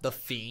The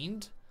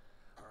Fiend,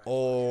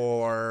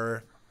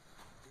 or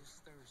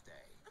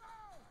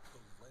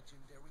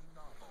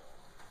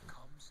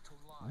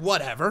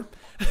whatever.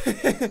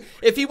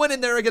 If he went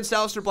in there against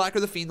Aleister Black or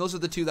The Fiend, those are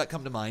the two that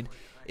come to mind.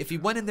 If he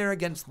went in there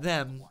against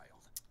them,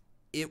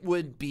 it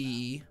would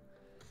be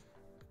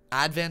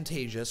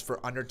advantageous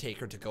for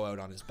Undertaker to go out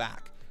on his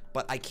back.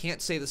 But I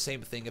can't say the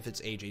same thing if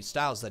it's AJ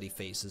Styles that he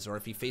faces, or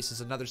if he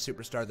faces another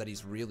superstar that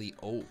he's really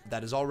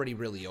that is already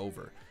really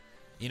over.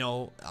 You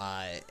know,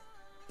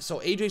 so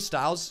AJ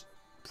Styles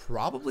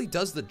probably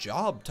does the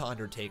job to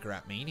Undertaker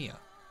at Mania.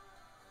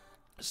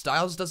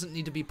 Styles doesn't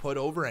need to be put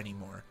over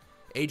anymore.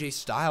 AJ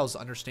Styles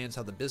understands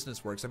how the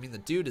business works. I mean, the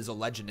dude is a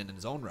legend in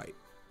his own right.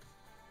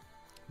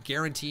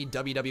 Guaranteed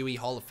WWE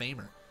Hall of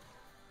Famer.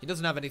 He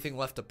doesn't have anything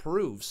left to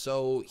prove,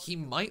 so he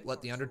might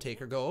let The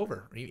Undertaker go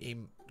over.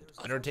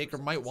 Undertaker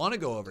might want to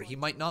go over. He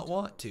might not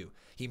want to.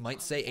 He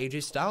might say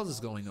AJ Styles is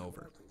going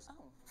over.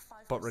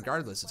 But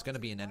regardless, it's going to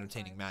be an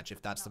entertaining match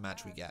if that's the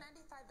match we get.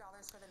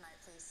 $95 for the night,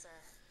 please, sir.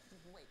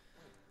 Wait,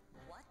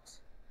 what?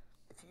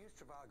 If you use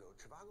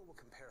Trivago will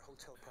compare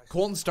hotel prices.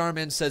 Colton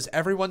Starman says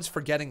everyone's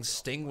forgetting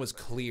Sting was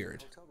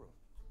cleared.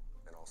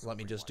 Let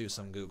me just do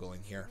some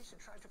Googling here.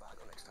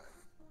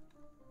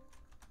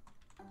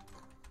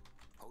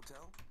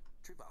 Hotel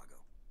Trivago.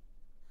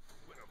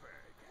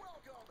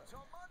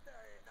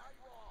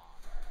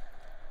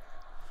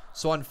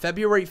 So on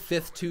February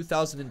 5th,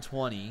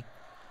 2020,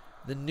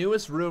 the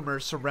newest rumor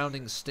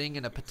surrounding Sting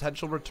and a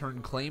potential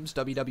return claims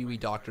WWE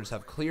doctors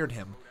have cleared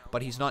him,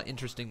 but he's not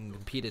interested in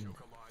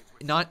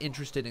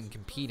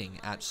competing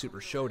at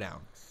Super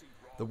Showdown.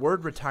 The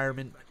word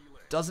retirement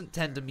doesn't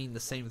tend to mean the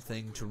same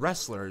thing to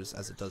wrestlers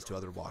as it does to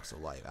other walks of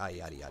life.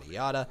 Yada yada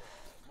yada.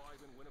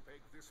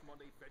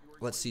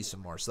 Let's see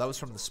some more. So that was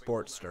from the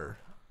Sportster.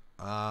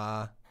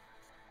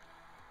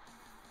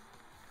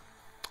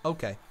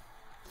 Okay.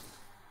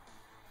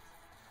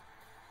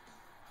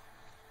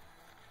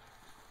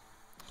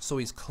 So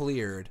he's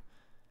cleared.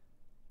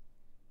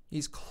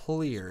 He's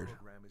cleared. The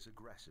program is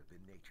aggressive in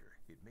nature.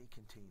 It may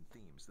contain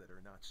themes that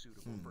are not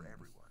suitable for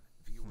everyone.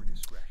 Viewer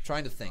discretion.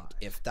 Trying to think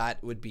if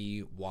that would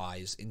be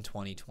wise in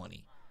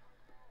 2020.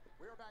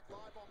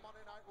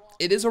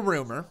 It is a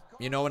rumor,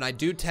 you know, and I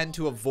do tend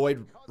to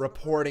avoid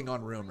reporting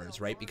on rumors,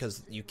 right?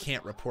 Because you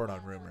can't report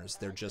on rumors.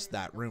 They're just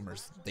that,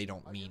 rumors. They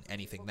don't mean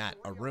anything that.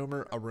 A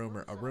rumor, a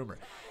rumor, a rumor.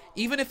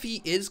 Even if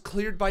he is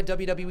cleared by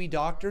WWE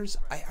doctors,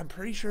 I'm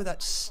pretty sure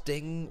that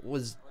Sting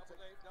was...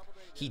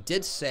 He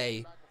did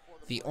say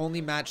the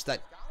only match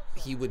that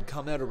he would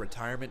come out of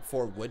retirement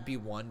for would be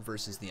one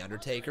versus The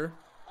Undertaker.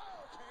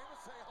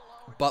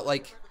 But,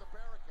 like,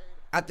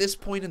 at this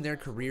point in their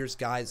careers,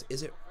 guys,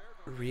 is it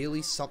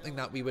really something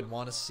that we would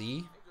want to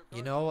see?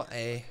 You know,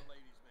 I'm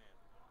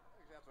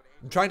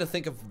trying to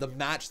think of the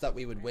match that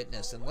we would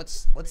witness, and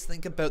let's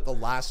think about the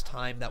last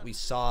time that we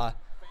saw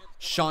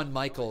Shawn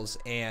Michaels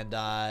and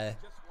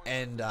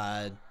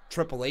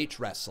Triple H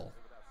wrestle,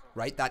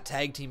 right? That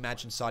tag team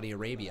match in Saudi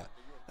Arabia.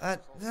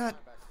 That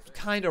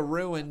kind of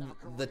ruined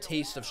the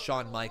taste of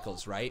Shawn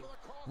Michaels, right?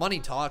 Money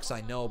talks,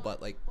 I know,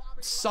 but like,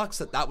 sucks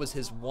that that was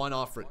his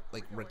one-off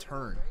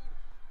return.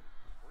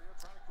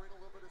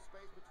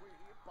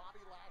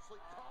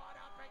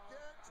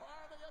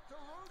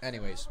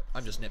 Anyways,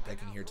 I'm just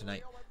nitpicking here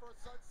tonight.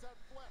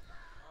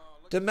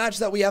 The match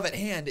that we have at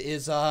hand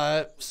is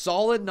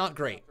solid, not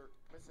great.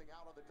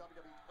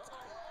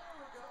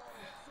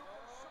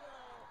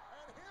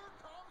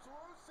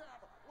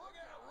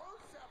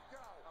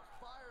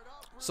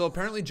 So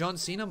apparently John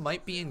Cena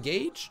might be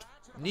engaged.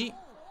 Neat.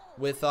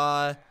 With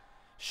Sharitazade.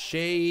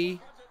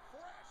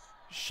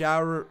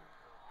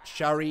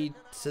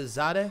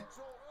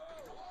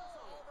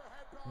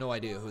 No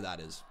idea who that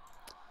is.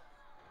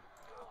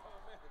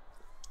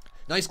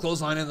 Nice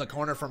clothesline in the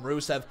corner from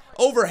Rusev.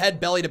 Overhead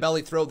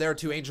belly-to-belly throw there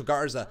to Angel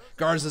Garza.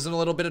 Garza's in a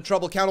little bit of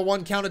trouble. Count of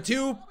one, count of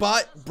two,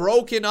 but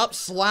broken up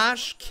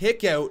slash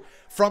kick out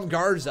from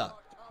Garza.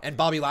 And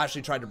Bobby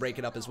Lashley tried to break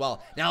it up as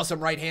well. Now some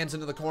right hands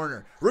into the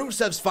corner.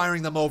 Rusev's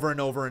firing them over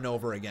and over and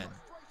over again.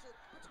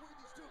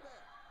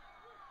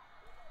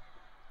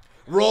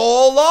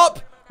 Roll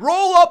up,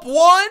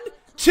 1,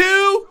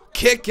 2,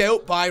 kick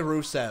out by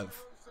Rusev.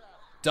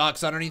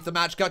 Ducks underneath the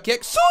match, cut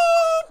kick,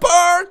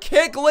 super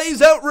kick, lays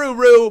out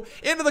Ruru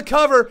into the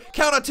cover,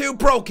 count of 2,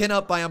 broken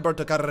up by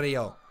Humberto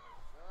Carrillo.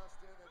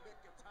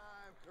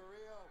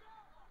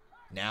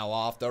 Now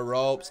off the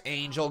ropes,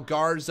 Angel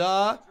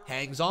Garza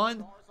hangs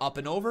on, up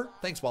and over.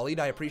 Thanks, Waleed,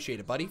 I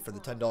appreciate it, buddy, for the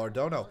 $10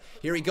 dono.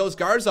 Here he goes,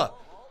 Garza.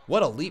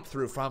 What a leap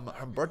through from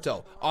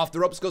Humberto. Off the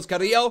ropes goes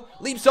Carrillo,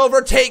 leaps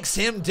over, takes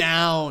him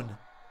down.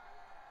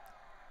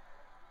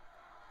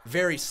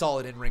 Very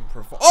solid in-ring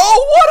performance.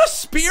 Oh, what a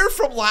spear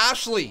from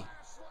Lashley.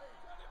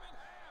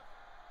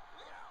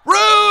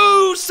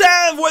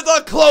 Rusev with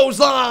a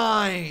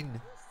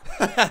clothesline.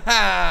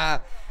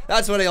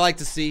 That's what I like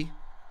to see.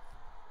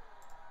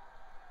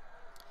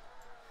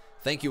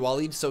 Thank you,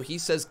 Waleed. So he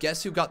says,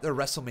 guess who got their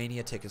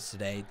WrestleMania tickets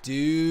today?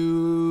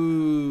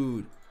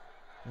 Dude.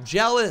 I'm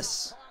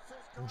jealous.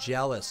 I'm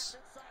jealous.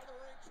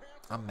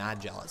 I'm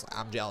mad jealous.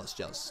 I'm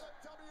jealous.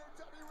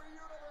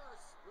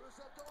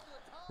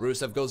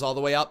 Rusev goes all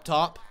the way up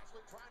top.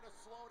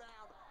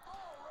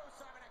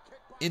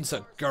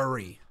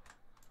 Enziguri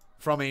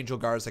from Angel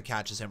Garza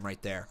catches him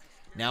right there.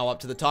 Now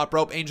up to the top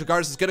rope. Angel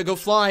Garza's going to go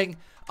flying.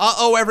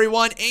 Uh-oh,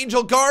 everyone.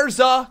 Angel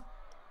Garza.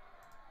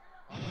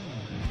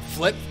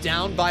 Flipped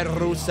down by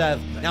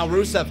Rusev. Now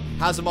Rusev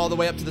has him all the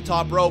way up to the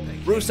top rope.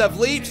 Rusev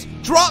leaps,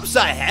 drops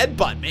a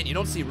headbutt. Man, you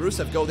don't see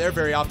Rusev go there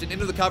very often.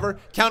 Into the cover,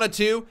 count of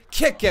 2,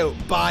 kick out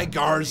by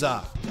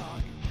Garza.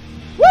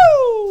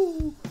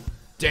 Woo!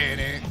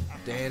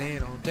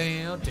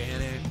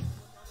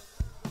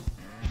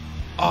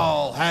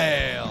 All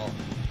hail.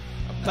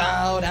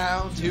 Bow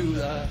down to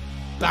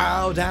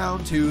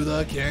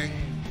the king.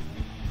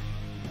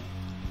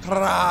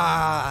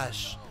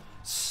 Crash.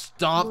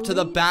 Stomp to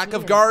the back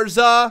of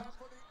Garza.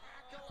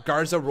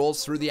 Garza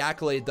rolls through the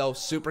accolade though.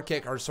 Super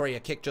kick, or sorry, a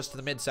kick just to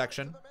the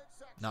midsection.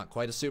 Not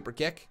quite a super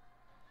kick.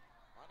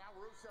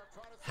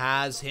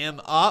 Has him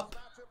up.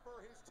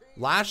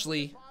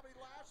 Lashley.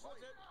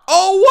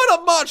 Oh, what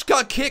a match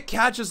cut kick.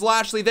 Catches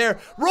Lashley there.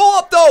 Roll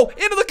up though.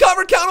 Into the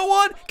cover. Count of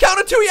 1.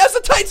 Count of 2. He has the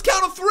tights.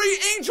 Count of 3.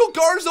 Angel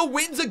Garza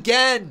wins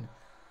again.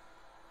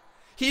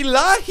 He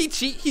lie, he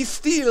cheat, he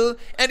steal,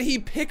 and he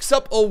picks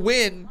up a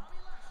win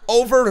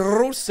over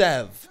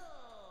Rusev.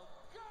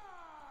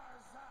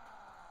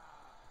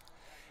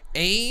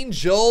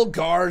 Angel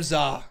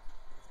Garza.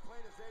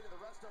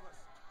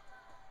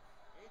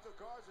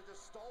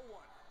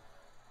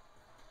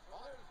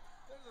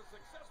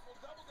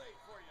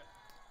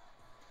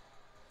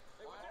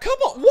 Come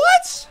on,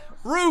 what?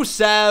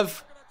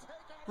 Rusev.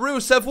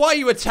 Rusev, why are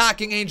you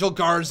attacking Angel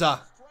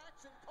Garza?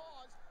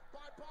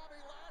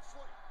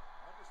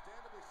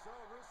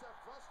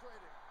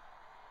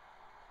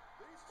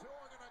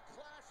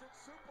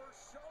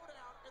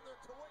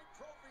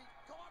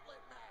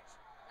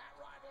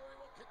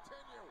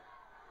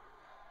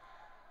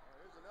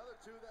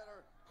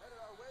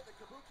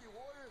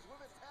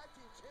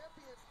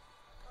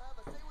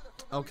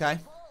 Okay.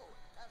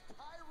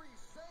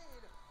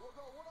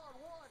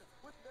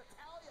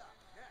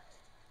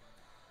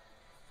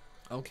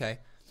 Okay.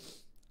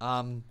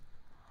 Can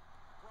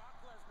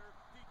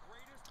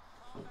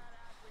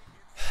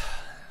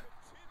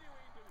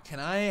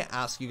I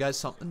ask you guys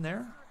something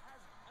there?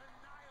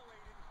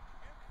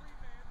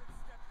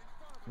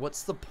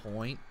 What's the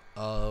point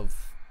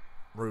of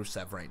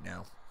Rusev right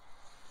now?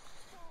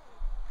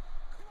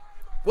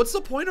 What's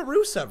the point of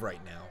Rusev right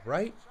now,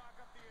 right?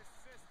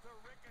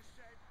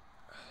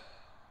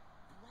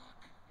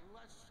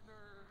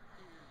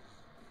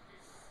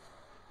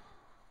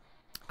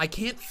 I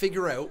can't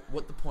figure out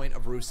what the point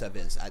of Rusev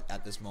is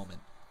at this moment.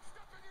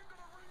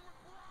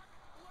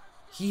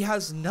 He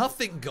has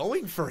nothing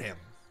going for him.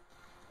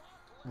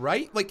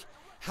 Right? Like,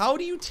 how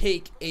do you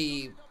take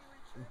a...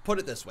 Put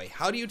it this way.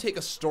 How do you take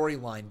a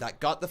storyline that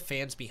got the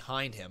fans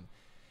behind him?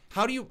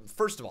 How do you...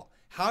 First of all,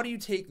 how do you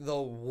take the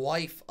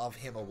wife of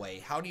him away?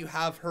 How do you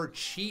have her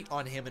cheat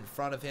on him in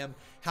front of him?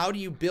 How do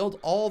you build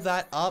all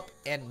that up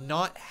and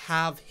not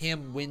have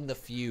him win the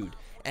feud?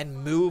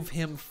 And move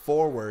him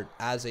forward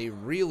as a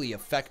really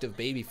effective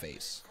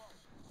babyface?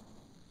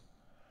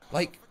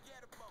 Like...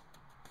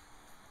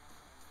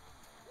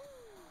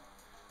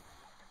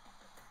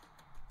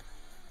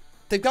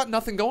 They've got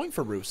nothing going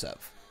for Rusev.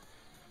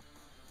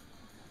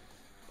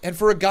 And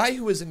for a guy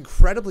who is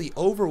incredibly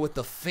over with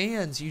the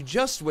fans, you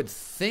just would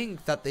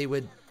think that they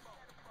would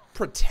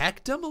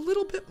protect him a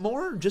little bit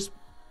more. Just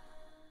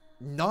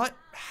not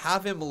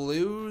have him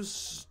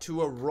lose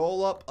to a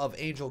roll-up of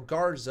Angel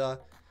Garza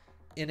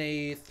in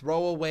a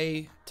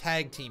throwaway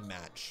tag team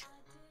match.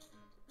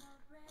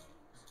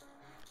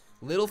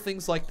 Little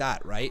things like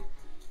that, right?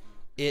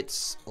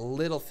 It's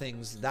little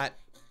things that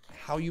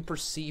how you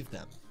perceive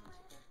them.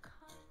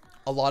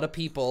 A lot of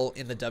people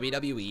in the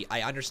WWE,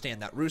 I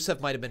understand that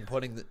Rusev might have been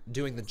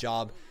doing the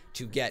job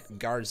to get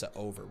Garza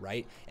over,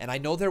 right? And I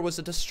know there was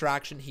a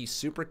distraction. He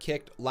super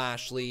kicked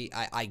Lashley.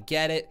 I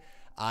get it.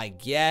 I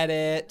get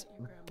it.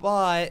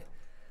 But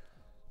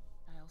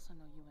I also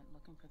know you went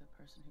looking for the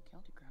person who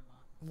killed your grandma.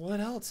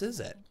 What else is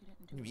it?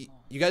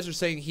 You guys are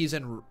saying he's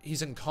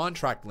in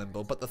contract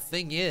limbo, but the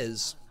thing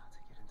is,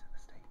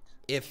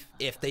 if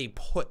they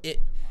put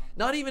it,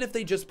 not even if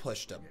they just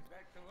pushed him,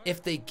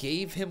 if they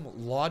gave him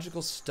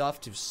logical stuff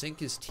to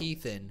sink his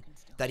teeth in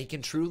that he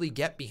can truly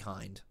get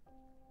behind,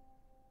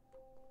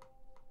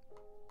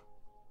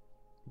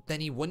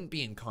 then he wouldn't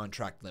be in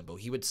contract limbo.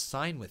 He would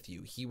sign with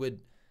you. He would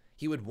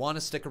want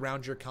to stick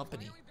around your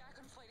company.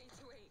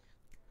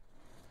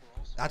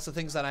 That's the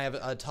things that I have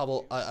a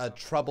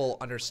trouble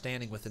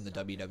understanding within the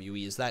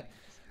WWE, is that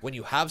when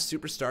you have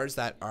superstars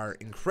that are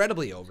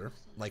incredibly over,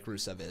 like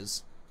Rusev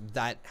is,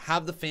 that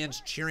have the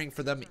fans cheering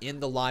for them in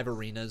the live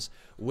arenas,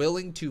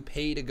 willing to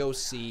pay to go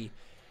see,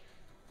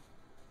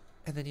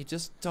 and then you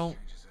just don't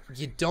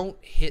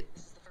hit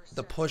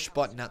the push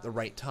button at the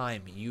right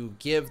time. You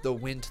give the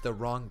win to the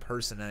wrong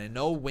person. And I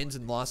know wins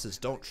and losses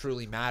don't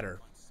truly matter,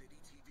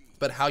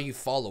 but how you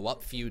follow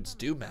up feuds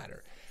do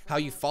matter. How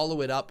you follow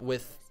it up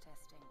with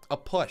a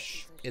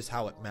push is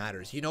how it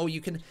matters. You know,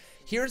 you can...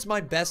 Here's my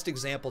best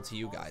example to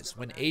you guys.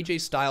 When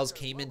AJ Styles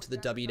came into the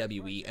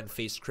WWE and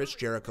faced Chris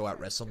Jericho at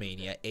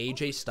WrestleMania,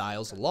 AJ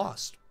Styles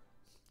lost.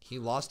 He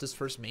lost his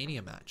first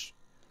Mania match.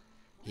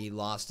 He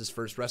lost his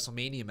first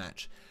WrestleMania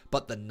match.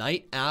 But the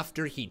night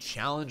after, he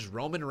challenged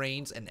Roman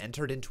Reigns and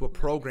entered into a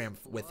program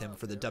with him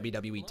for the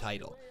WWE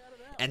title.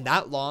 And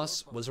that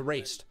loss was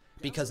erased.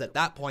 Because at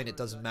that point, it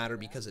doesn't matter,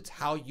 because it's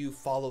how you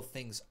follow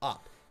things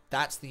up.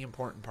 That's the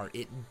important part.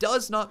 It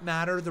does not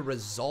matter the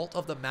result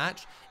of the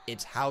match.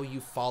 It's how you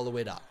follow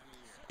it up.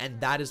 And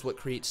that is what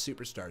creates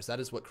superstars. That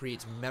is what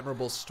creates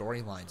memorable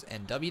storylines.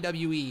 And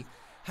WWE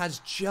has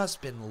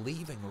just been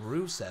leaving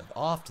Rusev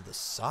off to the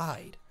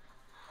side.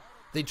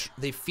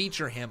 They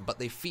feature him, but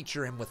they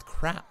feature him with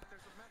crap.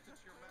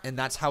 And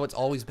that's how it's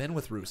always been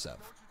with Rusev.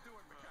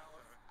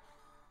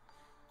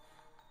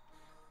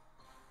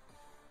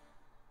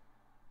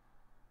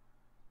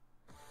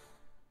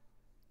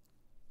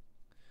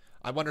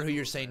 I wonder who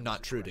you're saying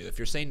not true to. If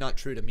you're saying not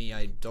true to me,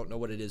 I don't know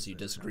what it is you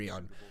disagree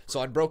on.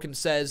 So Unbroken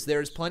says,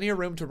 there's plenty of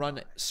room to run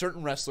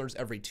certain wrestlers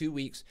every 2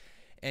 weeks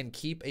and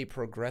keep a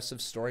progressive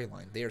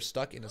storyline. They are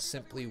stuck in a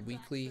simply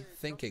weekly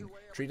thinking.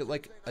 Treat it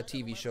like a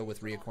TV show with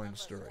reoccurring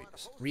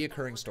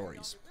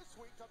stories.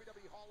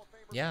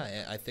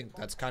 Yeah, I think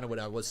that's kind of what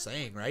I was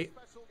saying, right?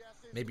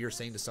 Maybe you're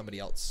saying to somebody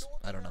else.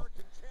 I don't know.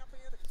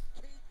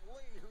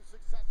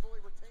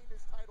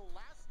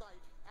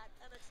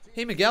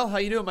 Hey, Miguel, how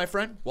you doing, my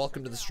friend?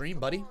 Welcome to the stream,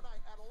 buddy.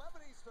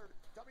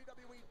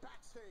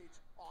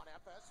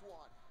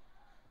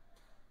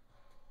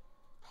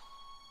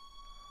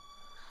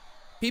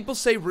 People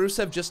say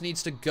Rusev just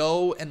needs to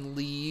go and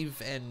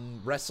leave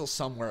and wrestle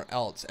somewhere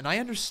else. And I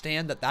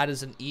understand that that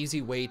is an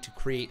easy way to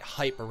create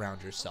hype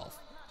around yourself.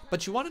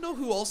 But you want to know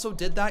who also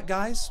did that,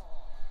 guys?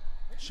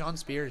 Shawn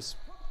Spears.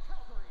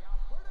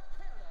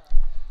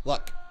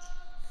 Look,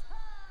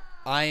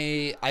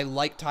 I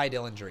like Ty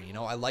Dillinger, you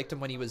know. I liked him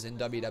when he was in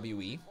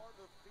WWE.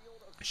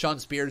 Shawn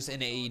Spears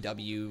in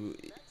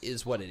AEW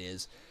is what it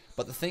is.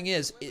 But the thing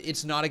is,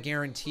 it's not a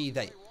guarantee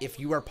that if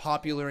you are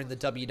popular in the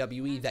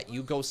WWE that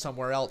you go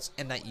somewhere else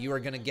and that you are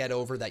going to get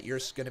over, that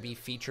you're going to be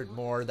featured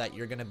more, that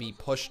you're going to be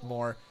pushed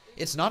more.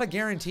 It's not a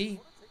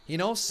guarantee. You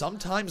know,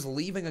 sometimes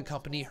leaving a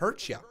company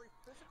hurts you,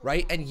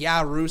 right? And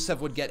yeah, Rusev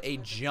would get a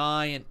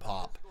giant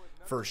pop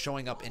for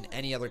showing up in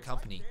any other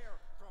company.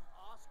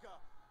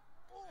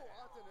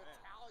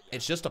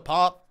 It's just a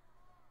pop.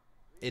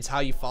 It's how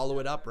you follow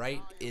it up,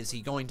 right? Is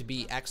he going to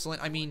be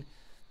excellent? I mean,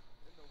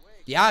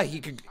 yeah, he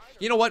could.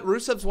 You know what?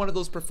 Rusev's one of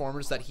those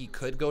performers that he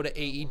could go to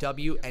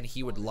AEW and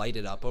he would light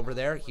it up over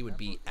there. He would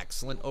be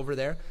excellent over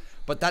there.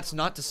 But that's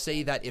not to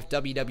say that if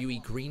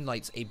WWE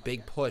greenlights a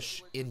big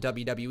push in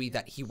WWE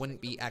that he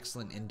wouldn't be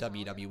excellent in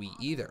WWE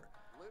either.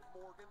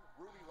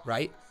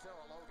 Right?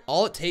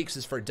 All it takes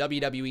is for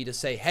WWE to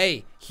say,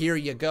 hey, here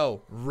you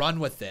go. Run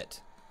with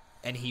it.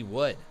 And he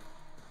would.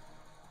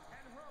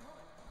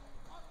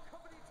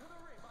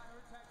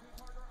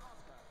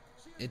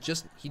 He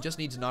just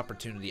needs an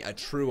opportunity, a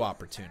true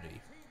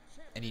opportunity.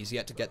 And he's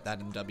yet to get that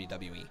in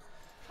WWE.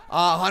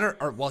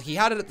 Well, he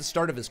had it at the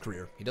start of his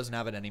career. He doesn't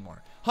have it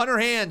anymore. Hunter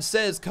Hand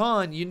says,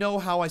 Con, you know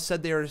how I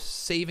said they're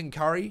saving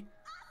Kari?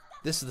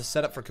 This is the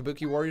setup for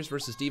Kabuki Warriors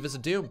versus Divas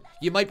of Doom.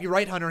 You might be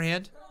right, Hunter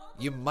Hand.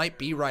 You might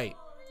be right.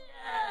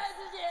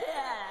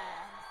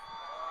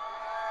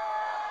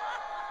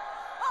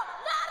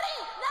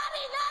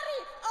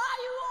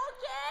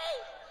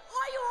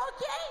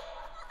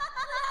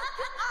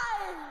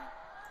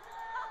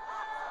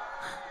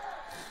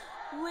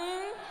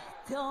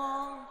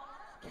 Don't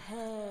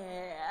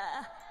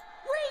care.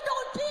 We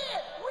don't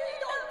care. We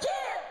don't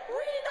care.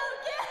 We don't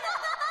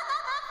care.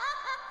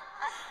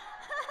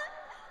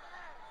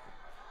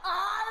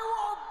 I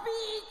will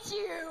beat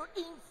you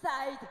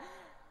inside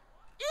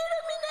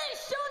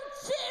Elimination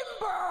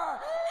Chamber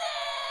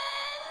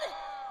and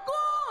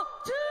go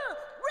to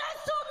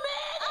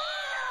WrestleMania.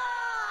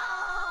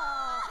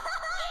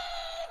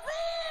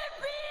 Easy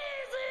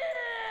peasy.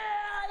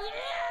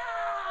 Yeah.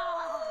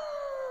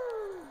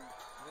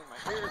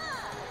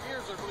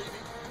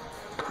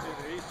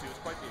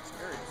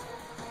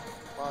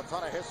 A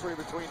ton of history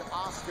between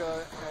Asuka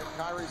and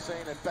Kairi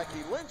Sane and Becky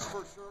Lynch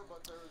for sure,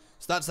 but there's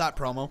so that's that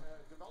promo.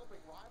 Developing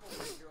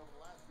rivalry here over the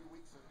last few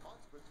weeks and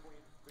months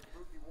between the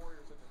Kabuki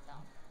Warriors and the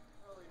Town.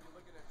 Really, if you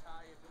look at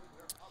Ty, if you look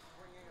at their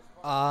upbringing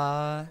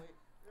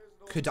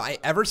as could I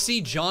ever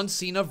see John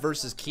Cena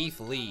versus Keith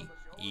Lee?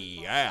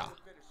 Yeah.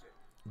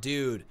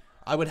 Dude,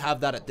 I would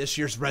have that at this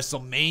year's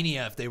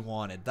WrestleMania if they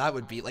wanted. That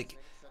would be like,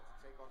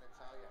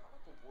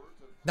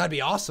 that'd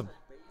be awesome.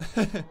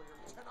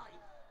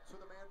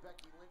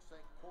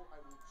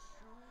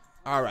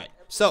 All right,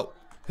 so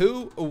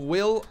who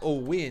will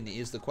win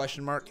is the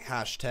question mark.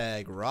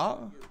 Hashtag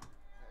Raw.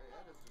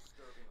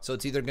 So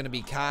it's either going to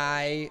be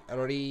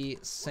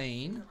Kairi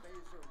Sane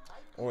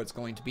or it's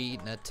going to be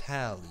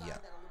Natalya.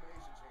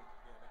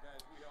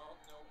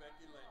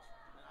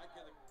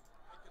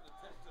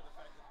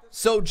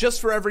 So just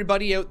for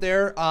everybody out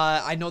there,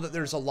 I know that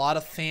there's a lot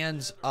of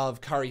fans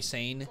of Kairi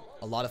Sane,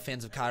 a lot of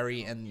fans of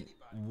Kairi, and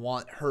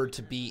want her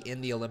to be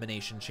in the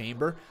Elimination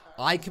Chamber.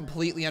 I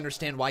completely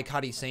understand why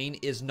Kairi Sane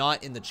is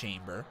not in the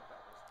chamber,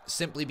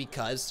 simply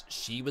because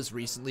she was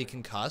recently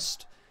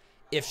concussed.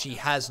 If she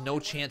has no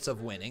chance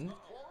of winning,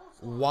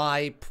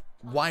 why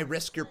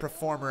risk your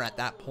performer at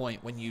that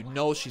point when you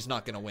know she's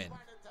not going to win?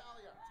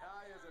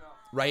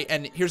 Right?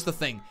 And here's the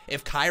thing.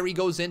 If Kairi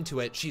goes into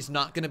it, she's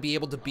not going to be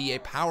able to be a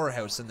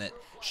powerhouse in that.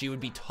 She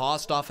would be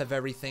tossed off of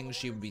everything.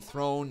 She would be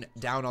thrown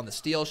down on the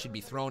steel. She'd be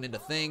thrown into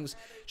things.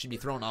 She'd be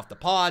thrown off the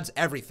pods,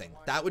 everything.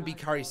 That would be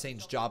Kairi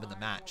Sane's job in the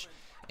match.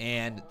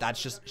 And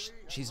that's just,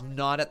 she's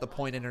not at the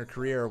point in her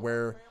career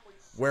where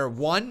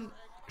one,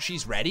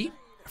 she's ready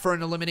for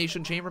an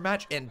Elimination Chamber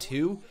match, and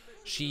two,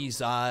 she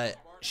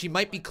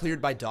might be cleared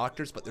by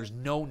doctors, but there's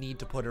no need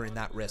to put her in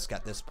that risk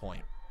at this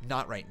point.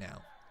 Not right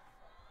now.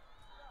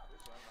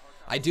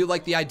 I do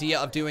like the idea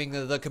of doing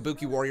the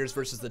Kabuki Warriors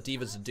versus the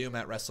Divas of Doom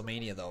at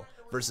WrestleMania, though,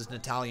 versus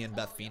Natalya and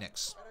Beth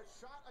Phoenix.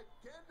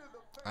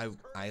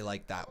 I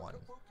like that one.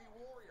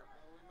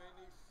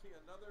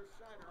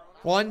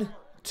 1,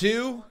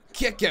 2,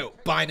 kick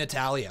out by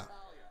Natalya.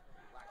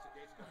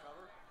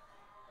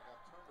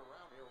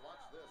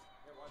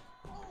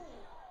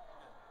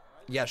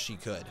 Yes, she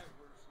could.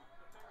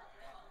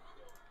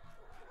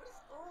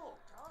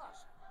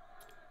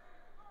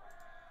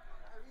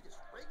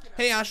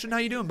 Hey, Ashton, how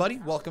you doing, buddy?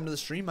 Welcome to the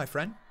stream, my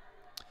friend.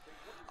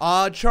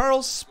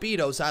 Charles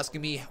Speedo's asking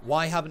me,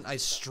 why haven't I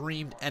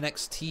streamed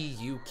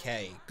NXT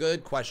UK?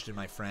 Good question,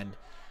 my friend.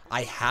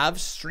 I have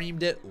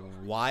streamed it a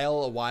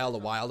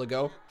while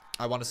ago.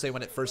 I want to say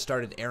when it first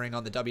started airing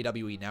on the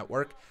WWE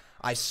Network.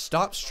 I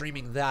stopped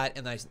streaming that,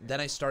 and then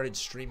I started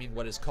streaming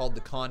what is called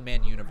the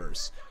Conman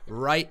Universe,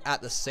 right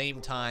at the same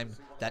time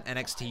that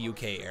NXT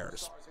UK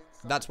airs.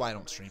 That's why I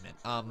don't stream it.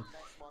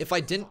 If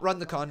I didn't run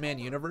the Conman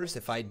Universe,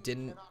 if I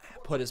didn't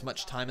put as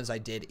much time as I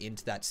did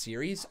into that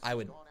series, I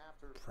would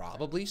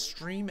probably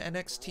stream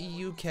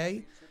NXT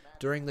UK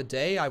during the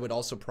day. I would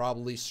also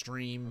probably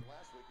stream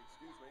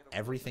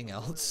everything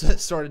else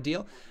sort of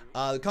deal.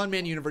 The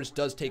Conman Universe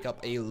does take up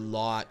a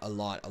lot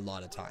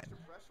of time.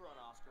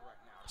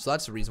 So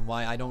that's the reason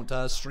why I don't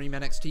stream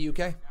NXT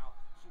UK.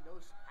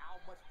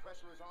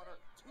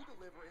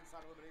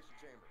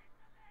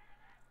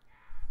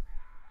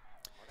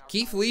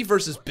 Keith Lee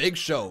versus Big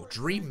Show,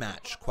 dream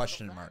match,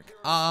 question mark.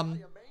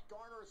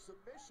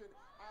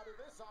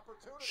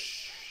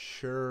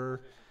 Sure.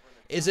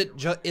 Is it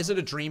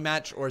a dream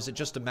match, or is it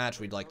just a match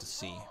we'd like to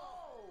see?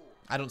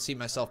 I don't see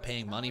myself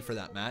paying money for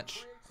that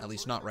match, at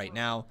least not right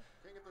now.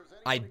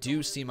 I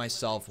do see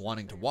myself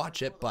wanting to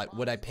watch it, but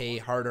would I pay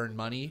hard-earned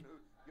money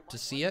to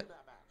see it?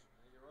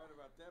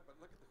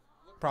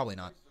 Probably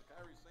not.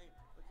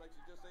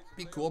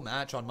 Be a cool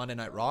match on Monday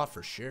Night Raw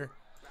for sure.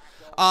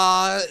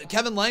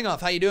 Kevin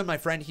Langoff, how you doing, my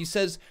friend? He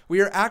says, we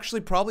are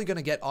actually probably going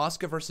to get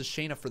Asuka versus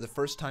Shayna for the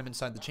first time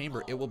inside the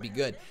chamber. It will be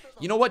good.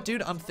 You know what,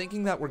 dude? I'm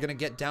thinking that we're going to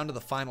get down to the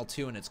final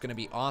two, and it's going to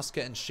be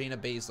Asuka and Shayna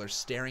Baszler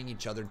staring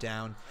each other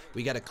down.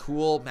 We got a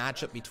cool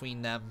matchup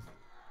between them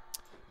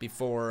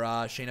before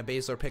Shayna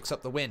Baszler picks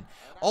up the win.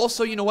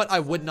 Also, you know what? I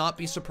would not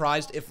be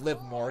surprised if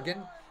Liv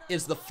Morgan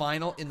is the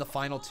final in the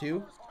final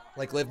two.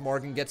 Like, Liv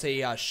Morgan gets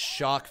a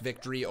shock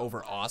victory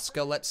over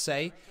Asuka, let's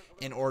say,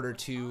 in order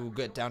to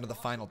get down to the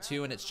final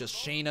two, and it's just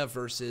Shayna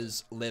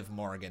versus Liv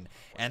Morgan.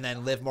 And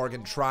then Liv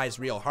Morgan tries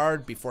real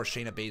hard before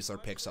Shayna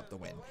Baszler picks up the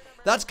win.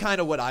 That's kind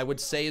of what I would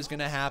say is going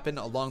to happen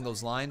along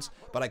those lines,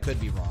 but I could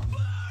be wrong.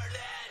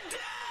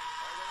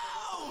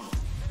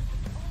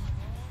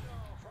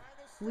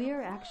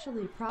 We're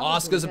actually probably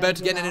Asuka's about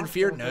to get an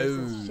interfere. No.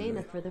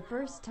 Shayna for the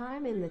first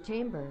time in the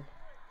chamber.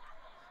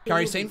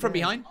 Kairi Sane from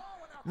behind.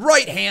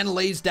 Right hand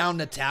lays down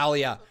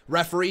Natalya.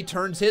 Referee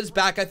turns his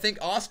back. I think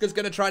Asuka's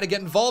going to try to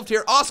get involved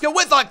here. Asuka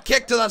with a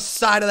kick to the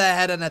side of the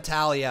head of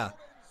Natalya.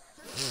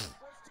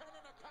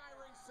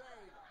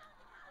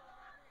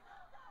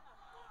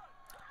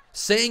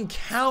 Saying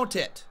count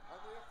it.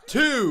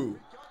 2.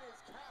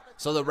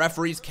 So the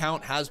referee's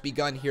count has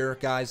begun here,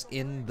 guys,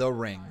 in the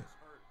ring.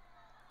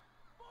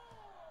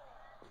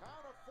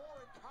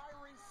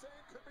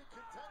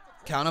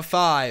 Count of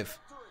 5.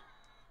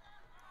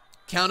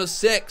 Count of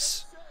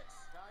 6.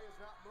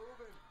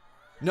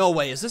 No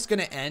way. Is this going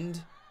to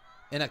end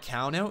in a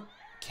count out?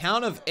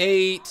 Count of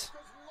 8.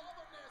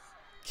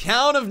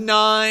 Count of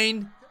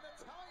 9.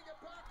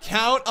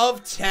 Count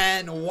of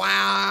 10.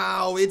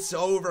 Wow. It's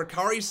over.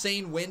 Kairi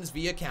Sane wins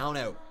via count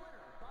out.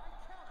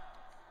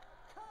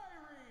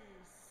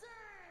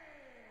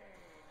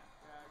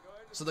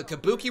 So the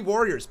Kabuki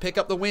Warriors pick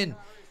up the win.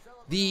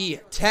 The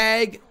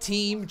tag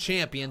team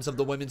champions of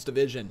the women's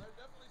division.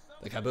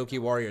 The Kabuki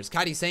Warriors.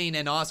 Kairi Sane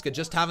and Asuka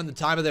just having the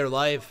time of their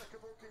life.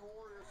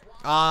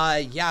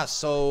 Yeah,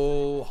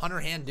 so Hunter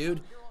Hand, dude,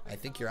 I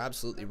think you're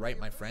absolutely right,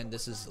 my friend.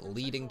 This is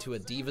leading to a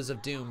Divas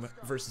of Doom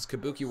versus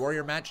Kabuki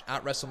Warrior match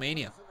at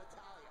WrestleMania.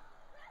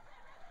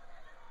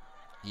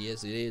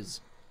 Yes, it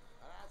is.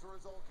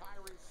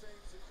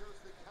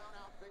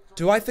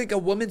 Do I think a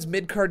women's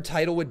mid-card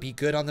title would be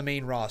good on the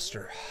main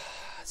roster?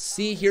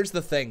 See, here's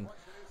the thing.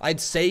 I'd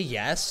say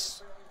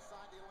yes.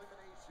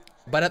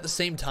 But at the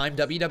same time,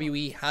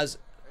 WWE has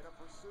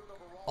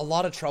a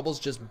lot of troubles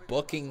just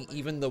booking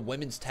even the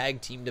women's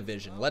tag team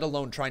division, let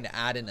alone trying to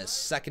add in a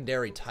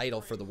secondary title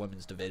for the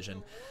women's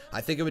division. I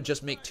think it would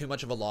just make too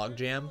much of a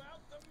logjam,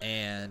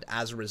 and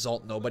as a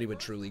result, nobody would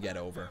truly get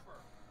over.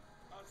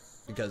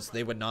 Because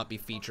they would not be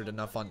featured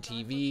enough on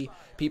TV.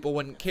 People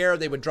wouldn't care.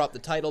 They would drop the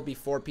title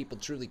before people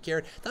truly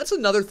cared. That's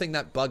another thing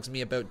that bugs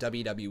me about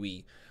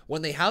WWE.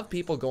 When they have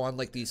people go on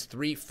like these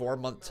 3-4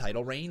 month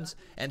title reigns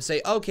and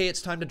say, okay,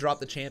 it's time to drop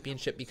the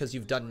championship because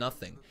you've done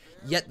nothing.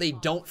 Yet they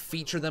don't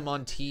feature them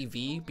on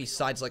TV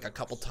besides like a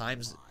couple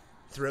times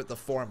throughout the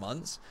 4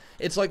 months.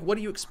 It's like, what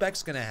do you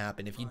expect's going to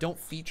happen? If you don't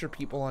feature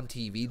people on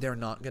TV, they're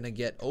not going to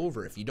get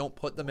over. If you don't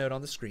put them out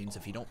on the screens,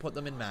 if you don't put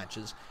them in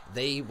matches,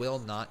 they will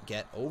not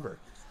get over.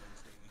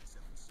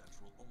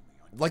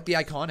 Like the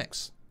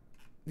Iconics.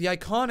 The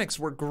Iconics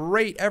were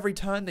great every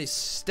time they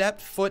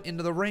stepped foot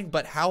into the ring,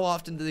 but how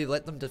often do they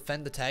let them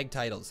defend the tag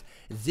titles?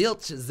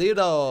 Zilch,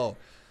 zero.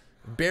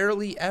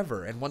 Barely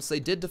ever. And once they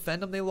did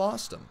defend them, they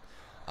lost them.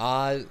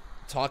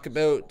 Talk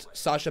about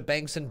Sasha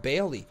Banks and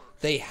Bayley.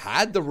 They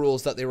had the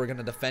rules that they were going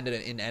to defend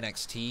it in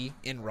NXT,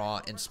 in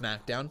Raw, and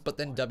SmackDown, but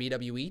then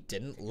WWE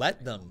didn't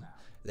let them.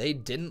 They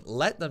didn't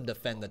let them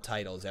defend the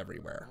titles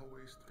everywhere.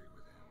 Always 3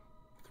 within.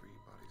 3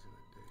 bodies in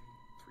a day.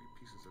 3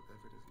 pieces of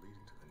evidence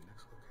leading to the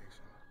next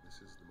location. This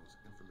is the most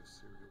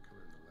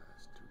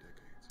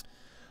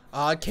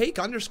Cake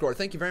underscore,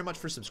 thank you very much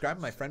for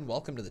subscribing, my friend.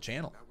 Welcome to the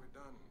channel. Now we're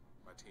done.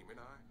 My team and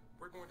I,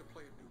 we're going to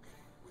play a new game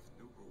with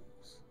new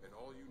rules. And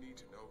all you need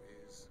to know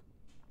is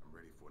I'm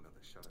ready for another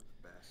shot at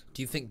the best.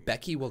 Do you think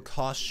Becky will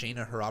cost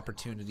Shayna her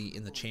opportunity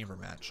in the chamber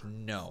match?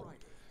 No.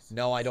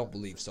 No, I don't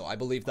believe so. I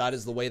believe that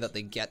is the way that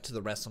they get to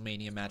the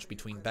WrestleMania match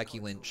between Becky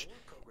Lynch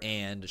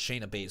and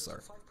Shayna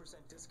Baszler.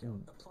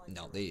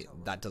 No,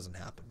 that doesn't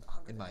happen,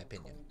 in my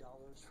opinion.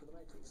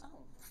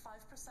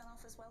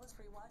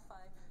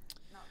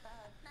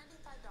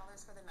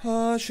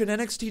 Should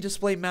NXT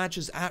display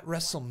matches at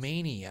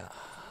WrestleMania?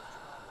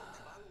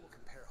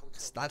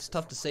 That's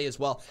tough to say as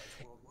well.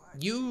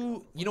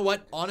 You know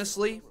what?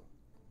 Honestly,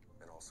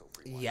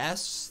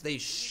 yes, they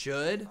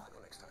should.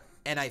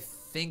 And I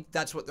think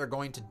that's what they're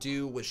going to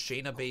do with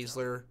Shayna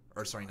Baszler,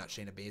 or sorry, not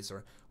Shayna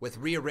Baszler, with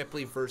Rhea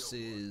Ripley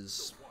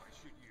versus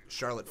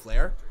Charlotte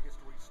Flair.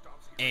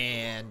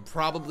 And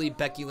probably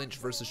Becky Lynch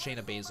versus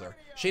Shayna Baszler.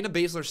 Shayna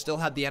Baszler still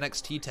had the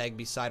NXT tag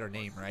beside her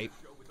name, right?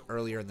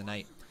 Earlier in the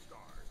night.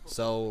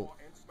 So,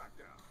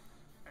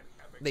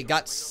 they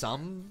got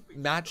some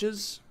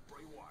matches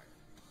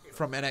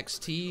from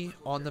NXT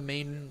on the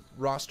main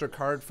roster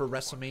card for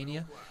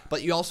WrestleMania.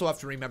 But you also have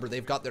to remember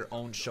they've got their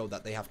own show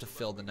that they have to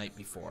fill the night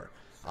before.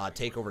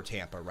 TakeOver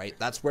Tampa, right?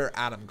 That's where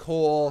Adam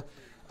Cole,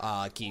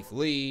 Keith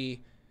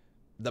Lee,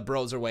 the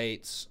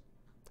Broserweights,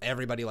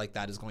 everybody like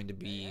that is going to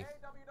be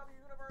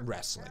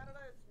wrestling.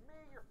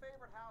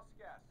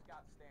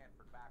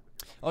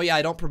 Oh yeah,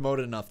 I don't promote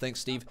it enough. Thanks,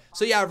 Steve.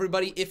 So yeah,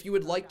 everybody, if you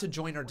would like to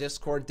join our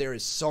Discord, there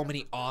is so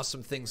many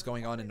awesome things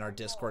going on in our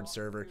Discord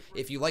server.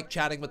 If you like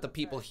chatting with the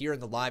people here in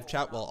the live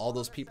chat, well, all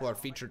those people are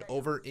featured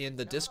over in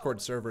the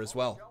Discord server as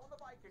well.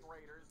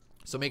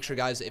 So make sure,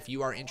 guys, if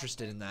you are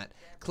interested in that,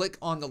 click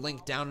on the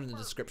link down in the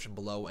description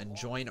below and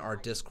join our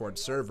Discord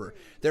server.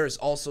 There is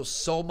also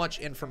so much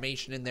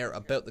information in there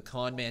about the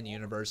Conman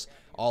universe,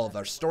 all of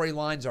our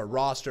storylines, our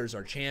rosters,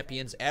 our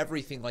champions,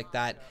 everything like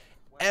that.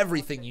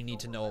 Everything you need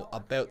to know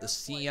about the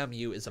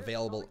CMU is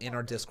available in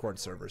our Discord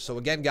server. So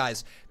again,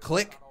 guys,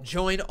 click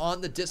join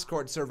on the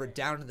Discord server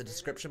down in the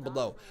description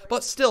below.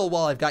 But still,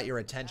 while I've got your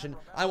attention,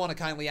 I want to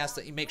kindly ask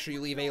that you make sure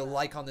you leave a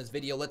like on this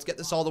video. Let's get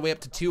this all the way up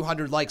to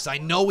 200 likes. I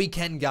know we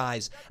can,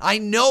 guys. I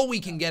know we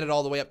can get it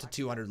all the way up to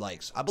 200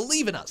 likes. I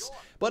believe in us.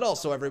 But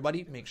also,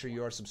 everybody, make sure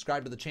you are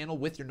subscribed to the channel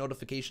with your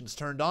notifications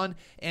turned on,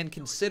 and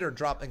consider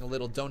dropping a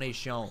little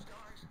donation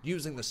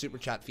using the super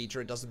chat feature.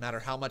 It doesn't matter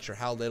how much or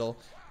how little.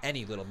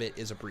 Any little bit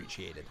is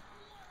appreciated.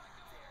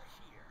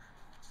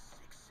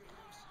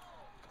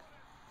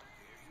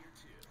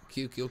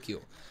 Q.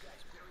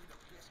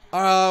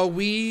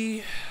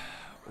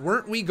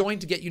 Weren't we going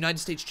to get United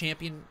States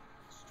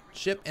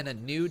Championship and a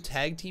new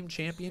Tag Team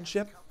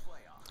Championship?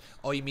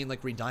 Oh, you mean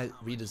like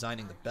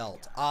redesigning the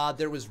belt?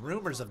 There was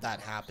rumors of that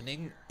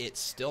happening. It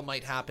still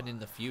might happen in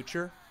the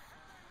future.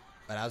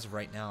 But as of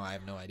right now, I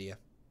have no idea.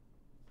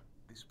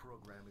 This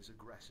program is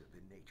aggressive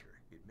in nature.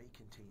 It may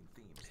contain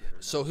themes that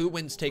are so who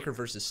wins Taker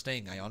versus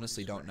Sting? I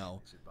honestly don't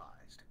know.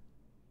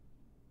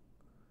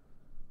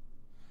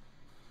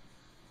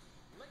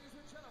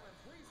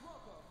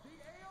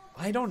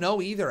 I don't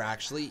know either,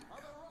 actually.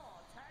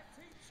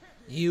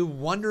 You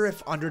wonder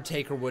if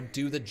Undertaker would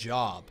do the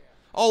job.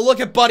 Oh, look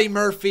at Buddy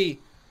Murphy.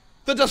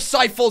 The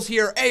disciples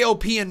here,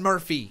 AOP and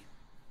Murphy.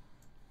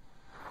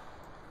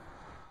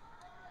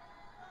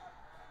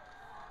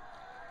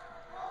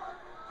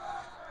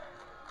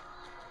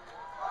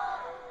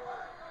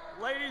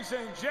 Ladies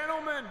and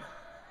gentlemen,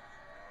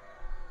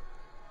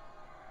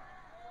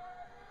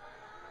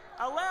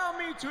 allow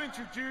me to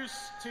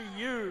introduce to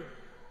you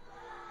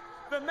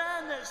the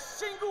man that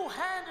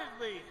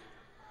single-handedly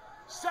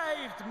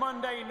saved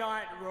Monday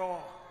Night Raw.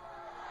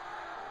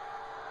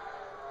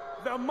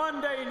 The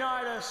Monday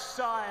Night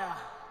Messiah,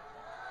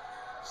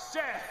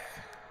 Seth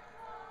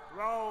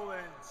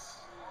Rollins.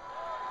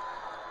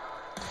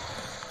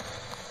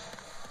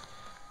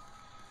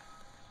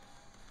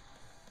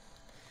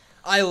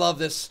 I love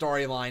this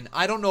storyline.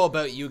 I don't know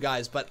about you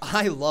guys, but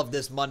I love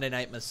this Monday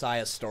Night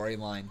Messiah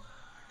storyline.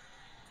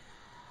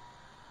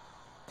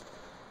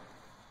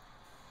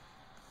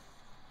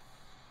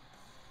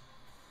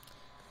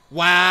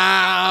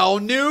 Wow,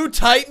 new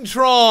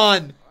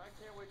Titantron!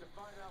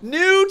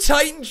 New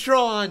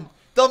Titantron!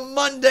 The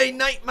Monday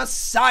Night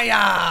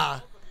Messiah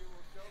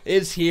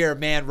is here,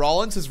 man.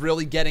 Rollins is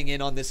really getting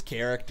in on this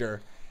character.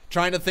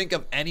 Trying to think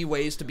of any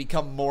ways to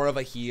become more of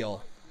a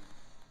heel.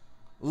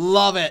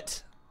 Love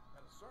it.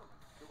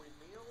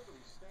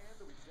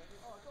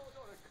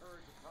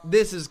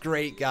 This is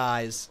great,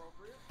 guys.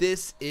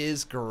 This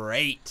is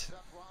great.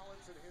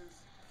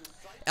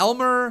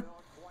 Elmer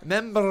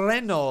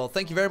Membreno,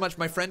 thank you very much,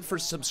 my friend, for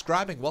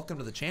subscribing. Welcome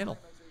to the channel.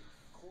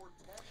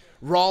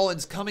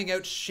 Rollins coming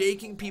out,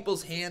 shaking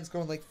people's hands,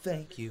 going like,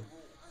 thank you.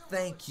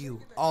 Thank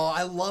you. Oh,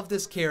 I love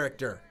this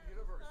character.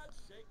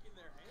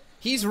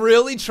 He's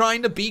really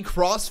trying to be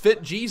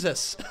CrossFit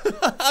Jesus.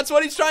 That's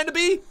what he's trying to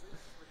be.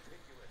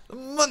 The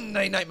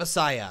Monday Night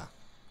Messiah.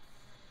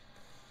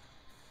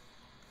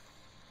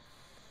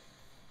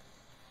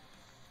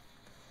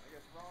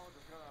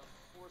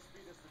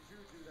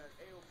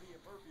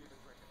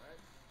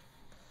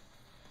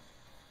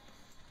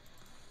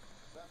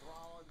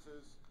 Rollins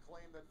has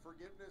claimed that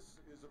forgiveness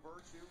is a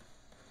virtue,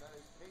 and that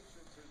his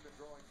patience has been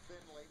growing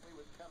thin lately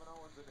with Kevin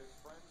Owens and his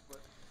friends, but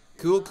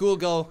Cool, cool,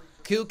 go.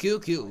 Cool, cool,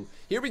 cool.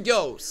 Here we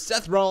go.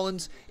 Seth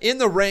Rollins in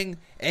the ring.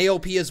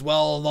 AOP as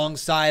well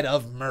alongside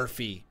of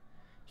Murphy.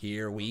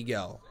 Here we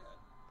go.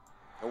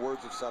 the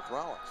words of Seth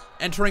Rollins.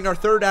 Entering our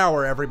third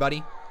hour,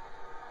 everybody.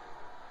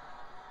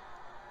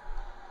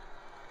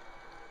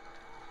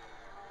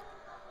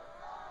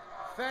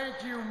 Thank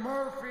you,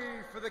 Murphy,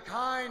 for the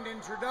kind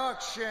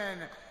introduction.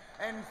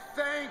 And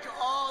thank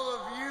all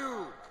of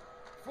you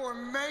for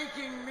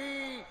making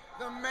me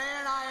the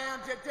man I am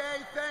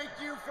today. Thank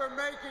you for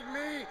making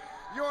me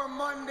your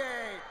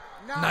Monday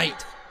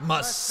Night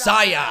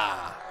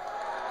Messiah.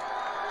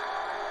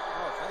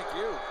 Oh,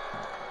 thank you.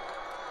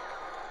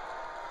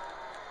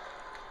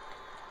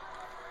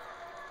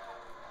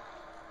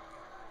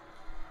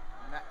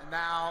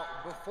 Now,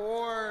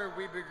 before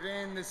we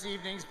begin this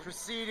evening's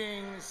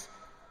proceedings,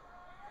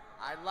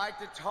 I'd like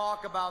to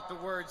talk about the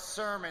word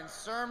sermon.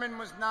 Sermon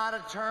was not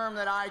a term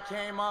that I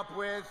came up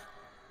with.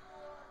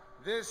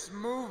 This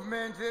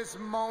movement, this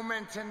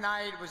moment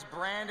tonight was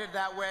branded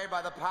that way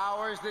by the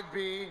powers that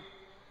be.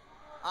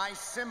 I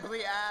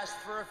simply asked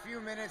for a few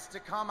minutes to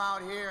come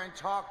out here and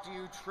talk to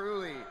you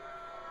truly.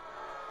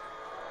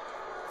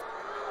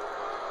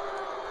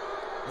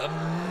 The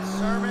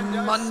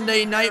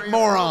Monday Night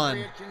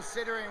Moron.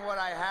 Considering what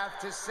I have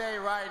to say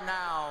right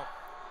now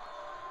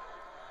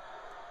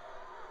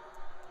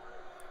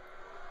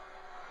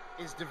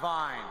is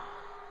divine.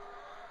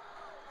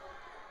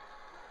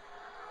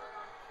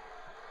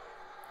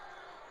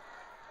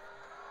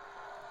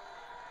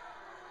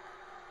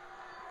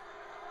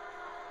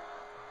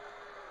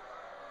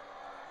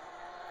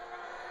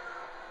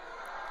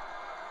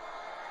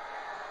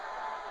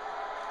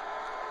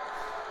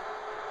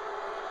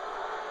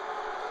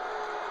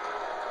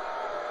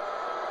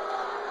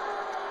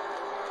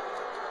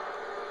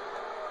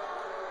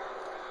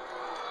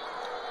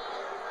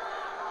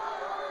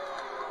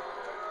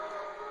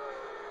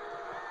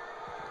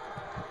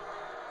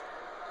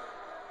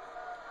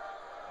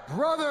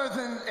 Brothers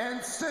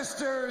and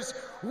sisters,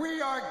 we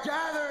are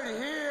gathered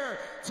here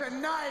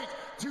tonight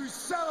to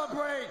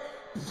celebrate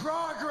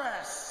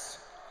progress,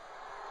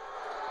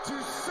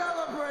 to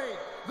celebrate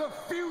the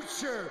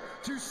future,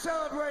 to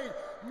celebrate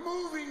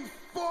moving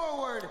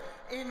forward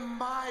in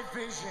my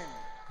vision.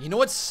 You know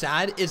what's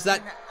sad is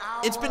that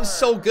it's been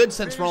so good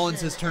since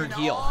Rollins has turned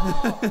heel.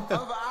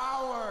 Of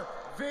our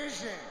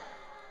vision.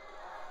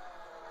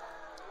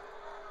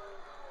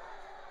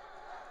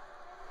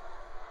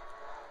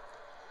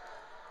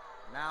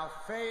 Now,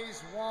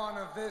 phase one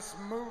of this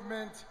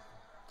movement.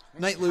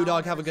 Night, Lou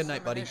Dog. Have a good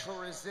night, buddy. Initial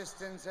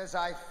resistance as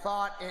I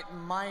thought it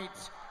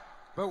might,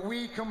 but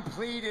we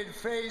completed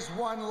phase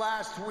one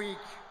last week.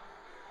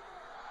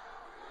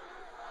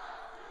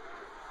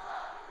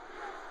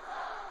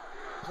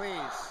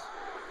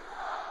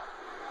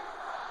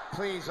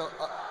 Please, a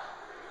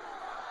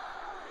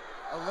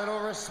little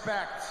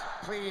respect.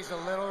 Please, a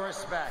little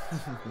respect.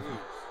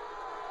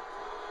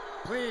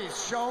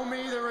 Please, show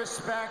me the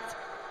respect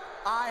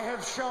I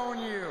have shown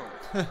you.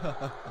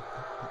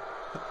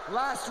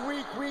 Last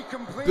week we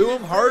completed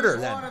Boom harder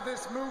phase then. one of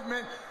this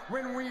movement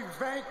when we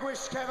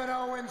vanquished Kevin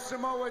Owens,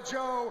 Samoa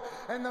Joe,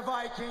 and the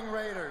Viking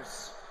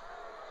Raiders.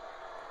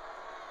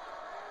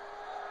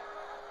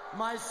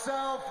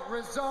 Myself,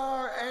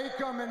 Razar,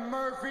 Akam, and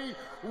Murphy,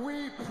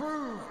 we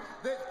proved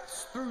that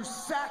through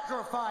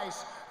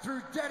sacrifice,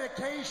 through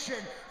dedication,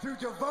 through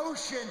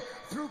devotion,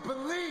 through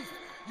belief,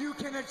 you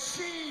can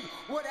achieve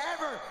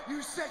whatever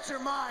you set your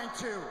mind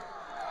to.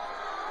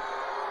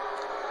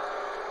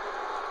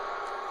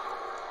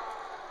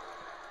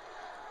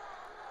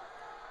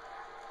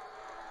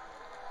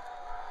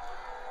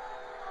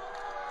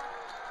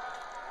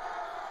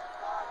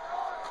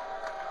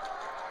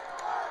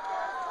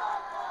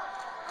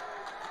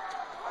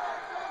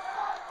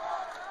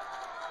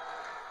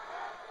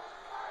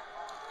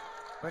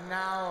 But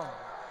now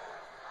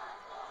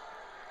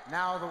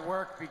the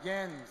work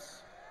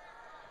begins.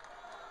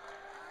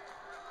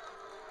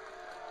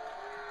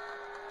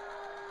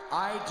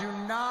 I do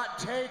not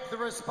take the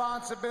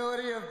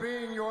responsibility of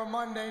being your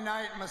Monday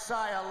Night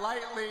Messiah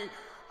lightly.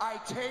 I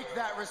take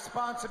that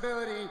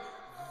responsibility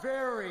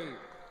very,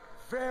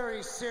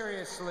 very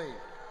seriously.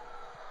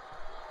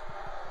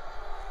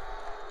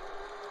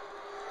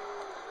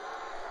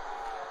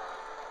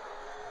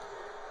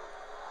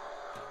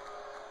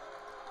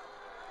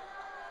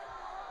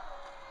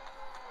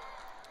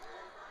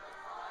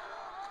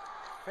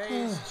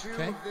 Phase two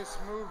of this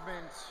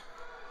movement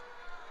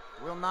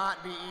will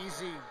not be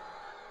easy.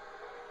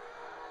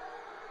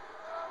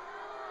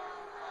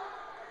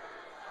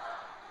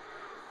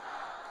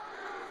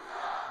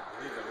 I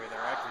believe the way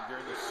they're acting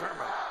during the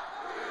sermon.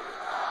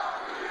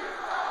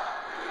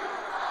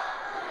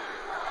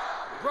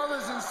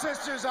 Brothers and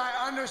sisters, I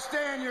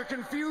understand your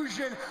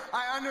confusion.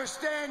 I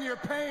understand your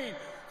pain.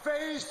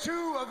 Phase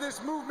two of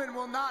this movement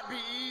will not be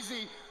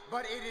easy,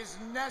 but it is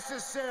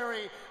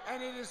necessary,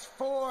 and it is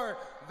for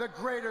the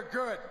greater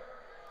good.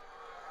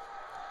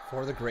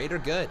 For the greater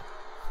good.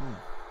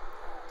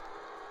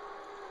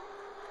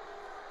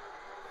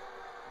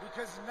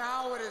 Because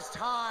now it is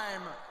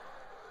time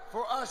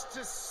for us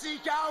to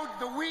seek out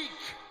the weak.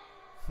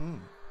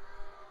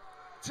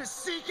 To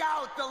seek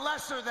out the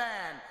lesser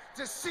than.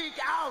 To seek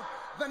out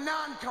the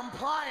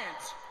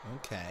non-compliant.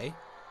 Okay.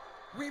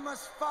 We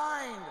must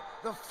find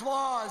the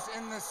flaws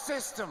in the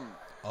system.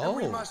 And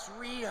we must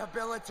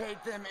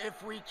rehabilitate them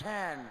if we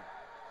can.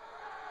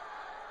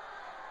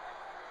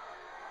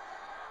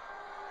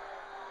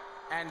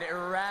 And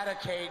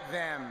eradicate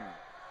them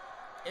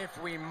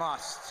if we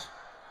must.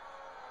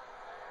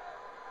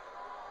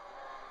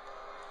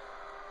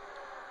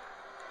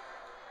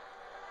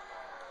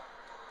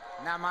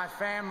 Now, my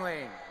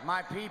family,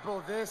 my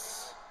people,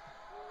 this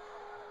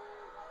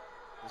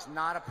is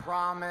not a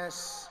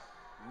promise,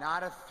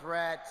 not a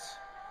threat,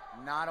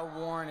 not a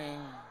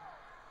warning.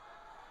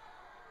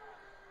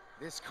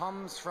 This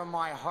comes from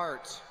my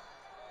heart.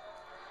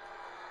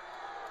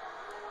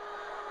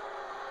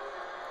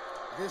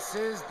 This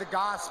is the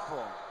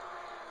gospel.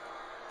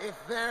 If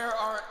there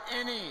are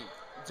any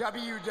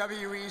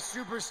WWE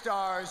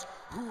superstars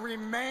who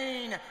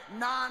remain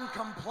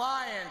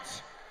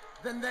non-compliant,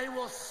 then they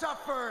will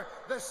suffer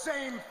the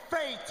same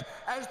fate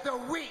as the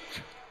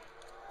weak.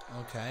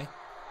 Okay.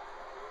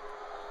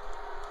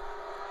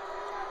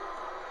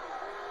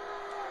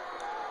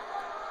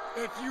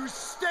 If you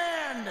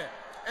stand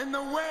in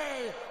the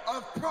way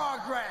of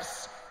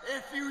progress,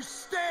 if you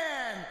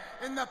stand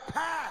in the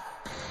path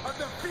of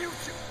the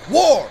future.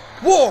 War,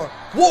 war,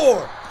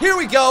 war. Here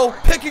we go,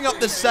 picking up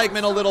the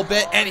segment a little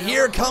bit, and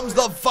here comes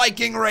the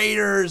Viking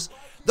Raiders.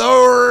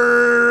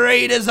 The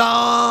raid is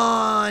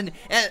on,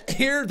 and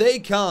here they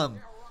come.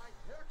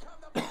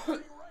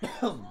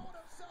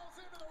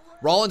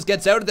 Rollins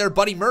gets out of there,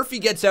 Buddy Murphy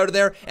gets out of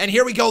there, and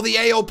here we go, the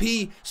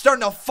AOP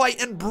starting to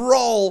fight and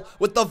brawl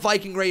with the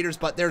Viking Raiders,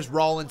 but there's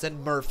Rollins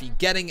and Murphy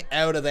getting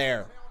out of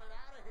there.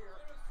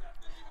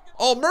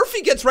 Oh,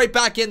 Murphy gets right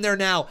back in there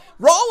now.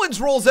 Rollins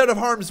rolls out of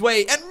harm's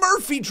way, and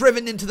Murphy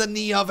driven into the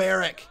knee of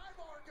Eric.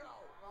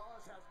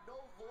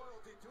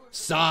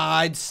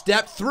 Side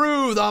step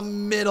through the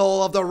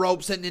middle of the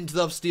ropes and into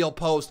the steel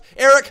post.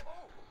 Eric,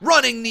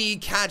 running knee,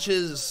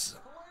 catches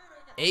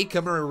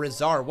Akam or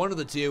Rizar, one of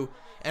the two,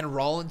 and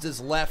Rollins is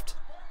left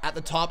at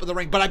the top of the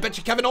ring. But I bet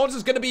you Kevin Owens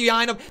is going to be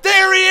behind him.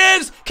 There he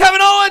is!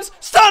 Kevin Owens!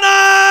 Stunner!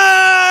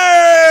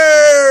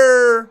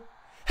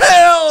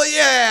 Hell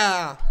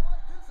yeah!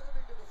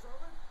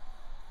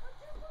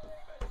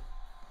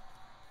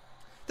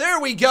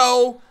 There we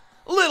go.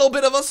 A little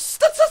bit of a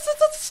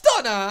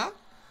stunner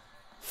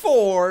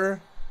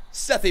for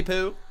Sethy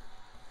Poo.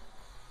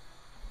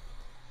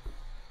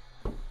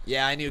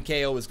 Yeah, I knew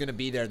KO was going to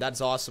be there.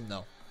 That's awesome,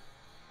 though.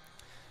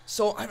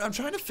 So I'm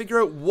trying to figure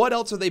out what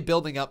else are they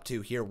building up to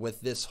here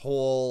with this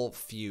whole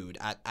feud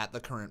at the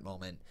current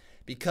moment.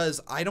 Because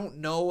I don't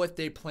know if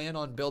they plan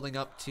on building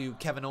up to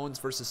Kevin Owens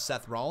versus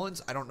Seth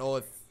Rollins. I don't know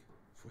if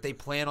they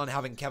plan on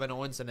having Kevin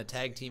Owens and a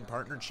tag team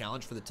partner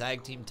challenge for the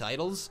tag team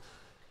titles.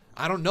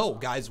 I don't know,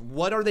 guys.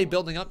 What are they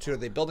building up to? Are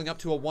they building up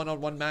to a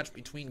one-on-one match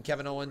between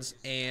Kevin Owens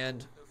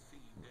and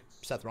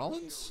Seth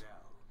Rollins?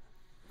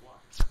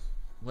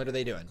 What are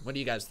they doing? What do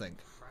you guys think?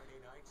 Friday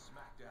Night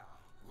SmackDown,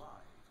 live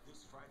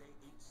this Friday,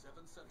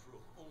 8/7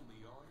 Central,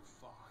 only on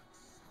Fox.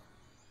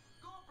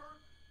 Goldberg,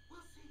 we'll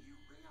see you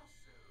real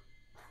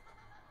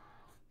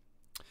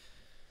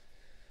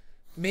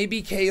soon.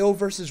 Maybe KO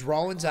versus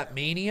Rollins at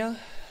Mania?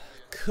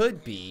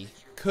 Could be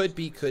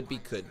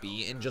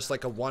in just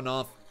like a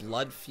one-off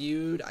blood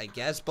feud, I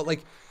guess. But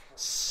like,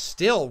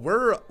 still,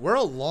 we're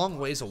a long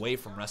ways away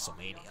from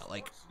WrestleMania.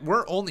 Like,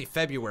 we're only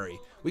February.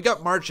 We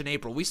got March and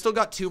April. We still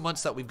got 2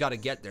 months that we've got to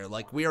get there.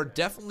 Like, we are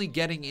definitely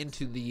getting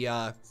into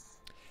the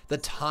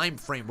time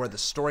frame where the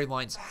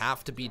storylines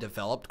have to be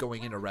developed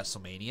going into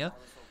WrestleMania.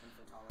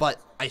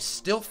 But I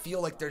still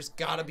feel like there's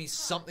got to be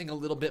something a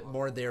little bit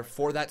more there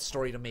for that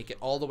story to make it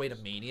all the way to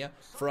Mania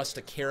for us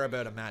to care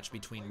about a match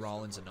between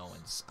Rollins and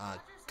Owens.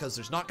 Because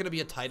there's not going to be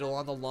a title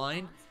on the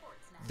line.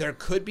 There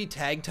could be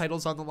tag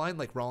titles on the line,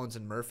 like Rollins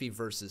and Murphy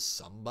versus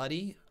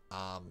somebody.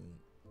 I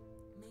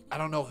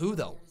don't know who,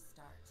 though.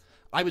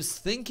 I was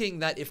thinking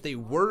that if they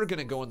were going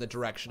to go in the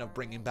direction of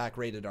bringing back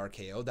Rated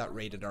RKO, that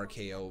Rated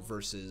RKO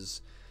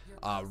versus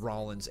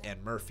Rollins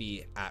and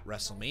Murphy at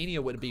WrestleMania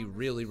would be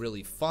really,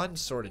 really fun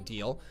sort of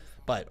deal.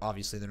 But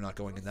obviously they're not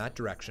going in that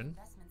direction.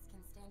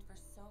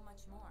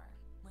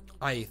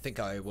 I think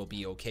I will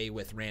be okay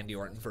with Randy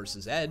Orton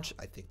versus Edge.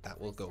 I think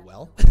that will go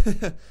well.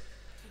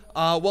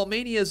 Well,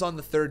 Mania is on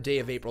the 3rd day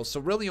of April, so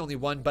really only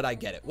one, but I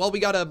get it. Well, we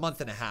got a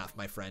month and a half,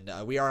 my friend.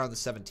 We are on the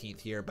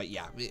 17th here, but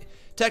yeah,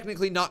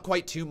 technically not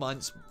quite 2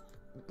 months.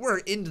 We're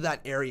into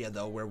that area,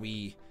 though, where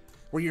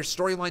your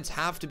storylines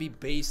have to be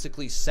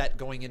basically set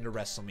going into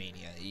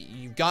WrestleMania.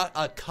 You've got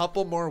a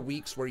couple more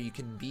weeks where you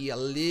can be a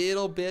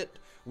little bit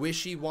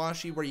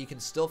wishy-washy, where you can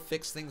still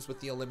fix things with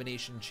the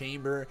Elimination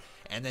Chamber,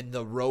 and then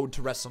the road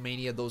to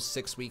WrestleMania, those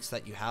 6 weeks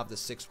that you have, the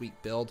 6-week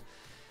build.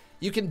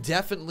 You can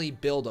definitely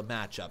build a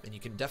matchup, and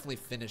you can definitely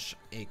finish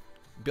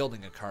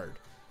building a card.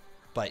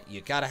 But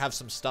you got to have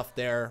some stuff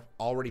there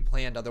already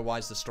planned,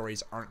 otherwise the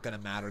stories aren't going to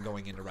matter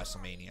going into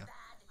WrestleMania.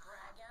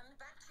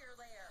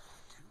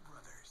 Two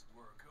brothers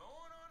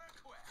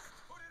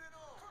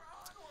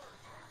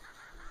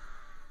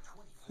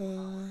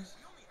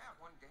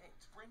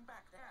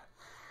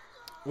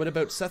What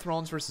about Seth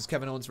Rollins versus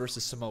Kevin Owens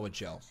versus Samoa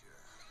Joe?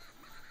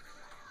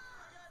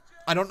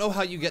 I don't know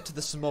how you get to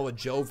the Samoa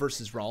Joe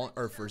versus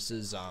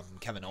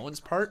Kevin Owens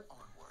part.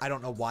 I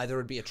don't know why there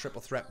would be a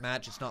triple threat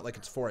match. It's not like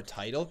it's for a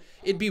title.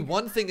 It'd be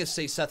one thing if,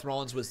 say, Seth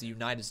Rollins was the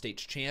United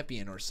States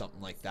champion or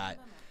something like that,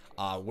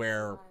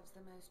 where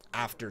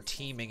after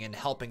teaming and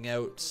helping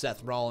out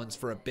Seth Rollins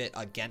for a bit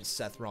against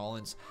Seth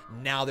Rollins,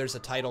 now there's a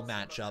title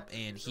matchup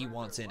and he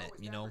wants in it,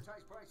 you know?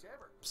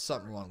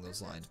 Something along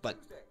those lines. But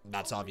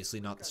that's obviously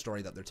not the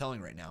story that they're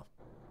telling right now.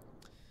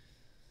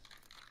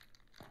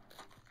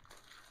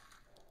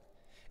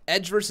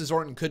 Edge versus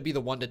Orton could be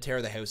the one to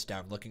tear the house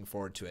down. Looking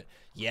forward to it.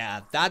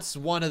 Yeah, that's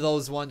one of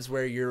those ones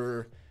where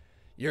you're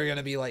going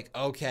to be like,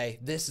 okay,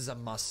 this is a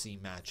must-see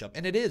matchup.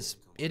 And it is.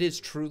 It is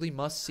truly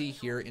must-see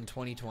here in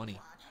 2020.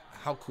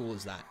 How cool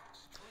is that?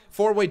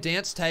 Four-way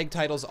dance tag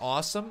title's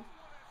awesome.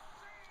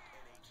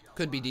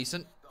 Could be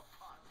decent.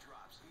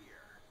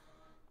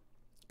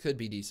 Could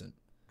be decent.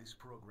 This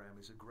program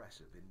is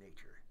aggressive in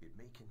nature. It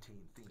may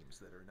contain themes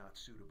that are not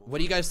suitable. What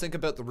do you guys think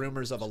about the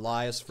rumors of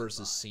Elias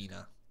versus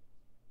Cena?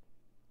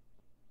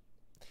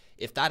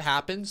 If that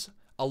happens,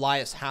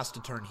 Elias has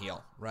to turn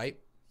heel, right?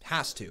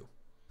 Has to.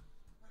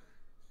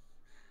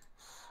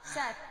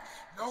 Seth,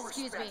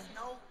 excuse me.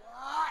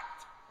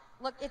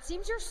 Look, it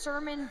seems your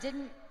sermon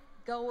didn't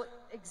go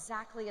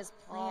exactly as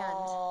planned.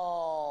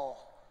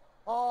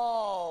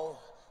 Oh,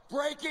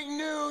 breaking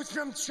news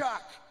from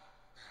Chuck.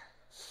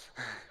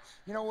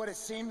 You know what it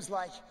seems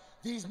like?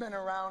 These men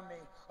around me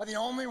are the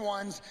only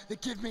ones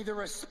that give me the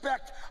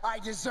respect I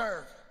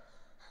deserve.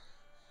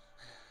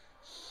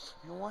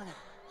 You know what?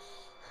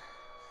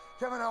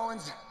 Kevin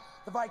Owens,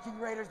 the Viking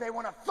Raiders, they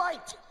want to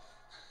fight.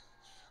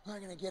 They're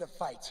going to get a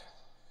fight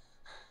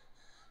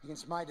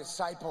against my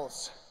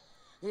disciples,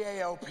 the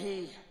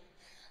AOP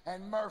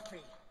and Murphy,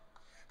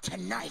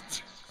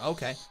 tonight.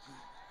 Okay.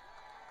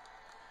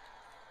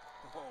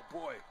 Oh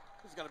boy,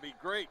 this is going to be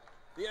great.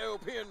 The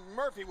AOP and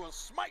Murphy will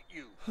smite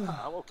you.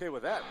 I'm okay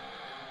with that.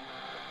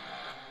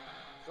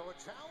 So a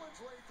challenge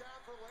laid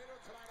down for later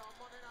tonight on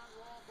Monday Night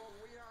Raw, but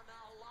we are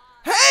now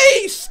live.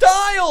 Hey,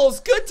 Styles!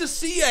 Good to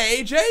see you,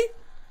 AJ.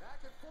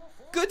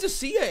 Good to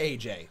see you,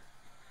 AJ.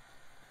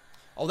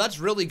 Oh, that's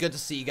really good to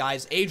see,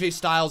 guys. AJ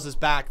Styles is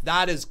back.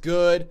 That is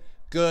good,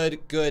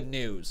 good, good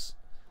news.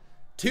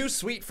 Too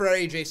sweet for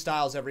AJ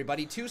Styles,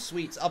 everybody. Two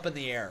sweets up in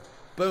the air.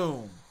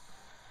 Boom.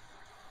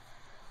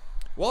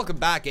 Welcome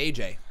back,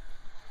 AJ.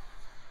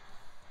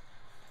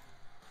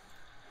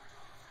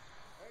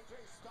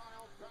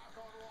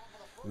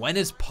 When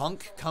is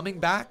Punk coming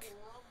back?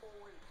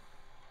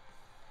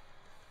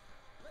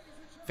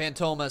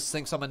 Phantomas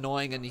thinks I'm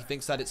annoying and he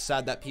thinks that it's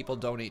sad that people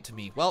donate to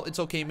me. Well, it's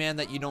okay, man,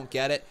 that you don't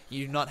get it.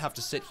 You do not have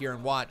to sit here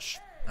and watch,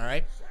 all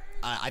right?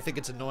 I think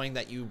it's annoying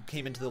that you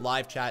came into the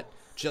live chat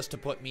just to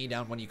put me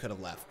down when you could have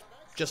left.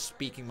 Just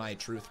speaking my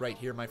truth right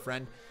here, my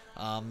friend.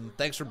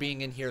 Thanks for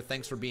being in here.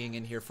 Thanks for being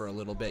in here for a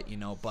little bit, you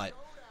know, but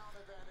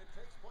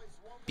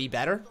be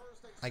better,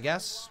 I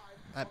guess,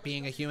 at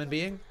being a human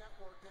being.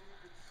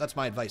 That's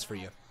my advice for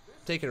you.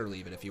 Take it or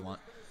leave it if you want.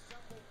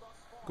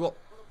 Cool.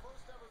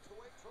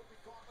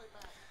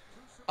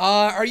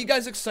 Are you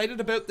guys excited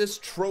about this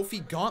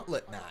trophy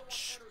gauntlet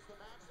match?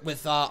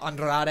 With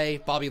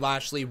Andrade, Bobby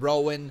Lashley,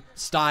 Rowan,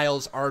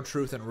 Styles,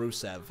 R-Truth, and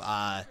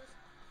Rusev.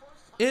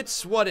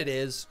 It's what it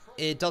is.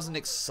 It doesn't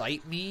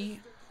excite me,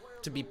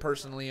 to be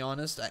personally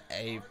honest.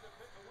 It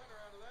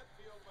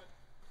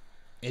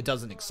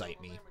doesn't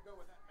excite me.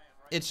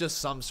 It's just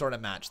some sort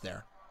of match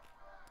there.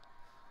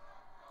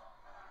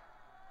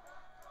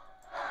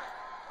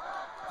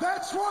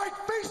 That's right,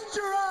 feast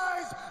your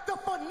eyes. The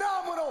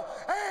phenomenal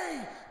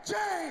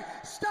AJ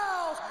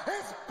Styles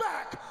is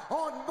back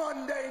on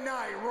Monday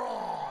Night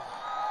Raw.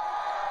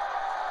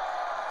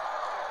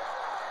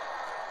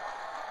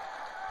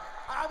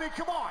 I mean,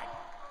 come on.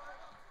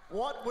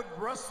 What would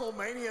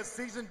WrestleMania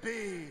season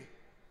be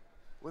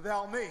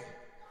without me?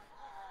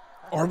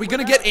 Are we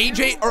going to get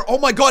AJ? Or, oh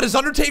my God, is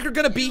Undertaker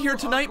going to be here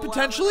tonight,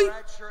 potentially?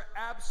 At your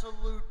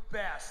absolute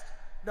best.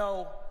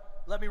 No.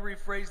 Let me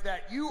rephrase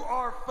that. You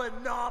are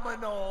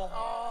phenomenal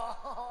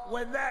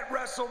when that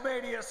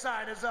WrestleMania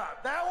sign is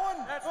up. That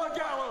one? That's the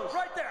Gallows.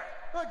 Right there.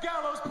 The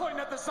Gallows pointing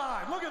at the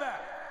sign. Look at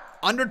that.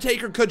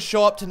 Undertaker could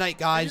show up tonight,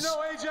 guys. You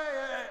know, AJ,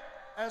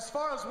 as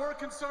far as we're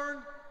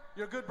concerned,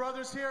 your good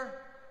brothers here,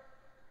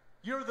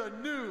 you're the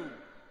new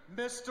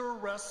Mr.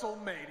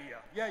 WrestleMania.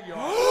 Yeah, you are.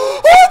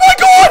 Oh my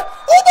God!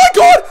 Oh my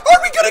God!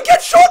 Are we going to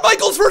get Shawn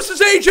Michaels versus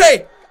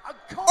AJ?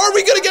 Are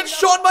we going to get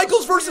Shawn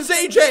Michaels versus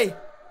AJ?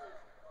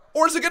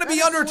 Or is it going to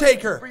be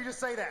Undertaker? For you to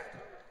say that.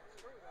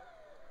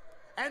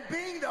 And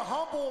being the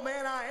humble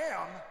man I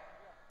am,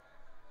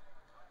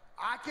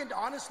 I can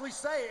honestly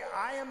say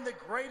I am the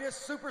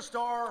greatest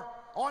superstar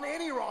on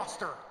any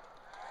roster.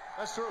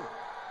 That's true.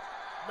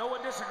 No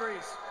one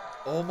disagrees.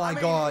 Oh my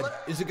God.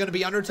 Is it going to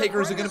be Undertaker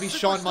or is it going to be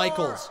Shawn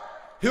Michaels?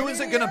 Who is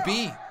it going to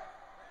be?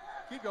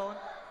 Keep going.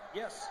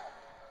 Yes.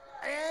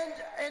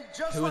 And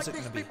just like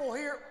these people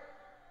here,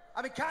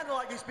 I mean, kind of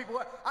like these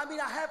people. I mean,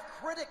 I have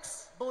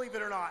critics, believe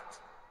it or not.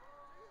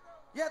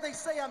 Yeah, they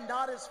say I'm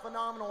not as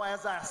phenomenal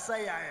as I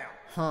say I am.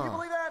 Huh. You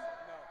believe that?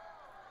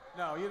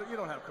 No, you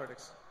don't have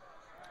critics.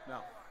 No.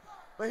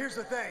 But here's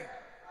the thing.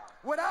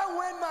 When I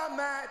win my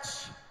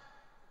match,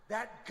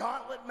 that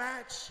gauntlet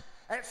match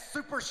at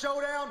Super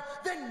Showdown,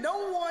 then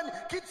no one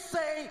can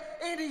say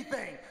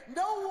anything.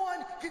 No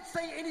one can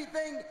say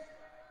anything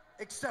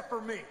except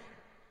for me.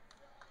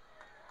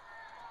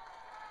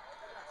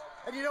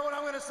 And you know what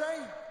I'm going to say?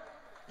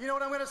 You know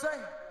what I'm going to say?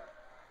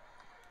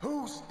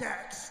 Who's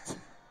next?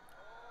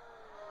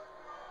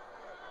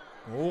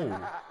 Oh.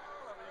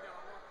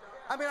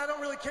 I mean, I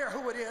don't really care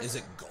who it is. Is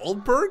it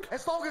Goldberg?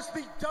 As long as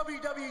the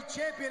WWE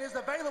Champion is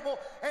available,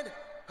 and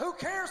who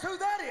cares who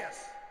that is?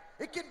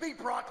 It could be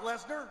Brock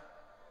Lesnar.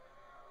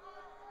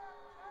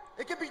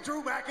 It could be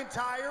Drew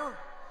McIntyre.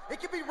 It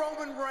could be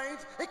Roman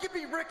Reigns. It could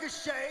be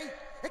Ricochet.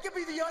 It could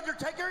be The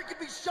Undertaker. It could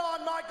be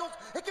Shawn Michaels.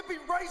 It could be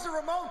Razor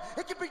Ramon.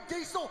 It could be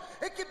Diesel.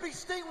 It could be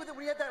Sting when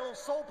he had that little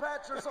soul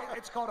patch or something.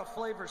 It's called a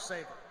flavor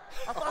saver.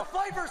 A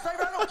flavor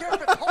saver. I don't care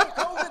if it's Hulk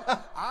Hogan.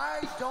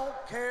 I don't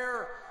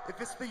care if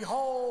it's the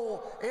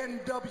whole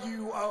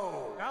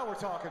NWO. Now we're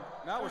talking.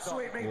 Now we're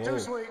talking. Too sweet, me. Too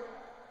sweet.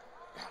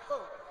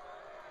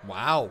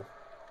 Wow.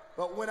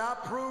 But when I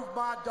prove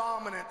my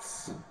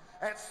dominance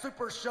at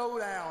Super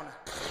Showdown.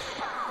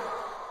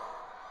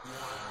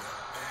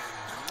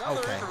 Another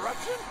Okay.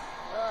 interruption?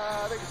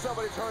 I think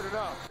somebody's heard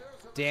enough.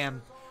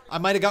 Damn. I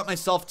might have got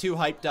myself too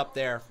hyped up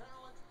there.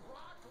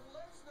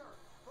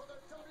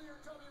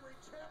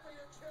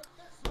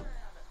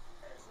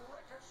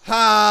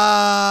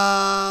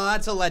 Ah,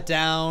 that's a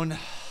letdown.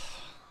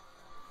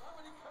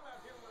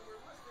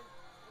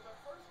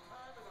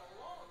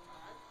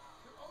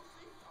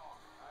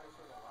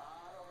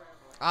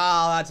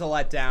 Oh, that's a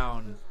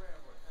letdown.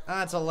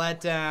 That's a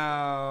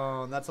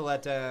letdown. That's a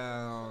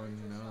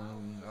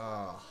letdown.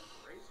 Oh.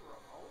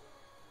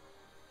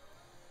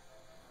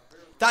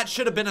 That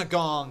should have been a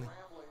gong.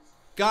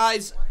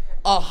 Guys,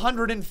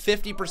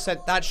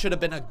 150% that should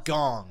have been a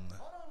gong.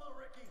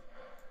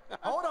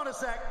 Hold on a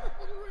sec.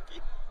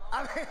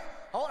 I mean,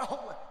 hold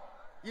on.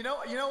 You know,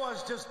 I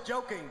was just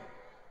joking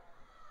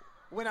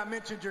when I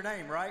mentioned your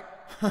name, right?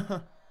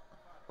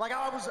 Like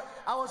I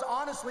was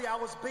honestly, I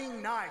was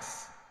being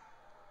nice.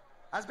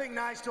 I was being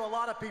nice to a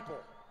lot of people.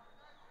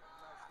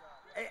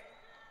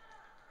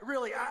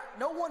 Really,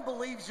 no one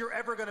believes you're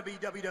ever going to be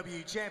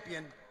WWE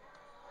champion.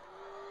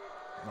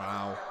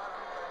 Wow.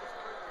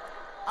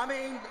 I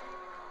mean,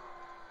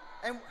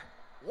 and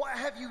what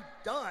have you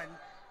done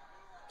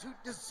to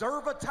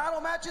deserve a title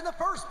match in the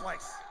first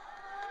place?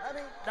 I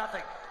mean,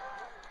 nothing.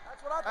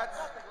 That's what I thought.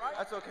 Nothing, right?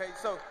 That's okay.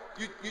 So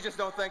you just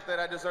don't think that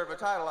I deserve a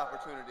title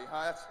opportunity,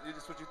 huh? That's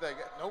just what you think.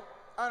 Nope.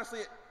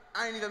 Honestly,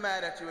 I ain't even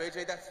mad at you,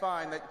 AJ. That's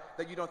fine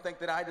that you don't think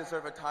that I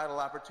deserve a title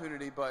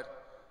opportunity, but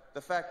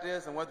the fact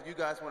is, and whether you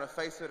guys want to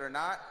face it or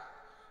not,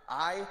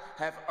 I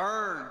have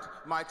earned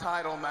my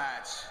title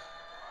match.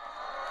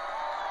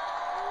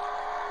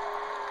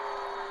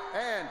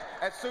 And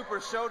at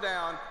Super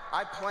Showdown,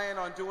 I plan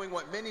on doing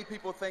what many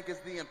people think is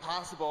the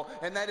impossible,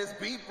 and that is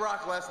beat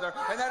Brock Lesnar,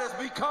 and that is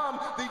become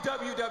the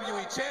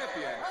WWE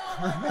Champion.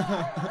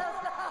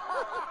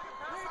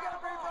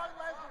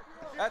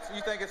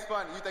 You think it's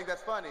funny? You think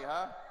that's funny,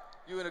 huh?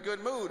 You in a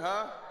good mood,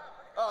 huh?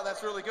 Oh,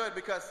 that's really good,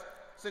 because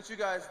since you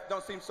guys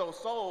don't seem so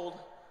sold,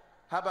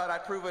 how about I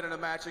prove it in a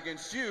match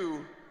against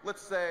you,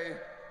 let's say,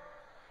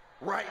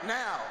 right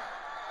now?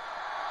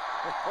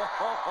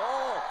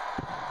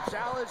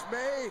 Challenge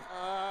made.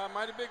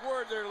 Mighty big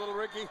word there, little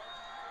Ricky.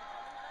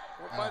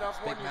 We'll fight off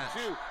one, you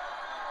two.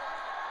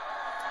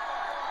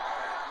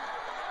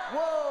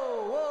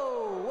 Whoa,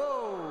 whoa,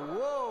 whoa,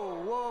 whoa,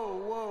 whoa,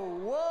 whoa,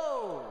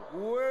 whoa,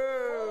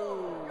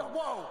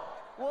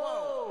 whoa,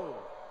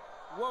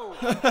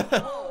 whoa,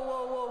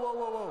 whoa, whoa, whoa,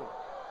 whoa,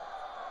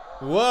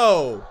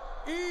 Whoa.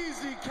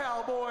 Easy,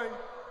 cowboy.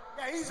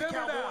 Yeah, easy, Simmer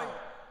cowboy.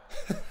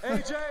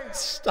 AJ.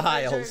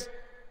 Styles. AJ,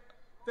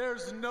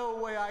 there's no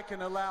way I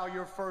can allow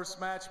your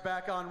first match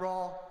back on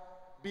Raw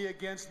be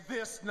against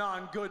this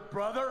non-good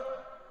brother.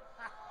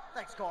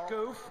 Thanks, Carl.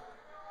 Goof.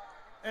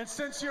 And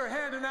since you're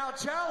handing out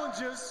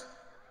challenges,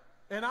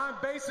 and I'm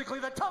basically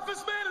the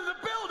toughest man in the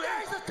building.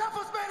 Yeah, he's the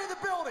toughest man in the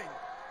building.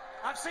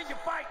 I've seen you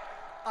fight.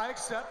 I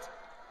accept.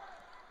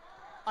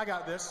 I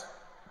got this.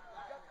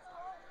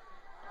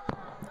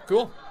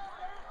 Cool.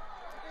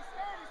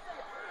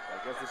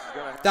 I guess this is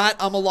gonna That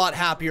I'm a lot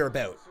happier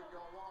about.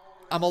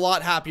 I'm a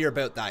lot happier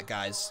about that,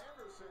 guys.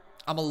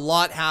 I'm a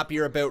lot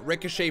happier about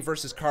Ricochet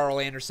versus Carl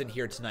Anderson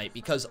here tonight,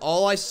 because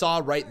all I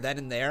saw right then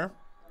and there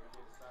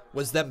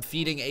was them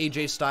feeding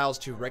AJ Styles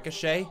to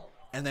Ricochet,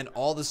 and then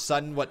all of a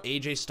sudden what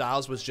AJ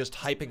Styles was just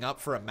hyping up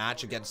for a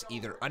match against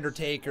either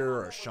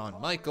Undertaker or Shawn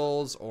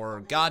Michaels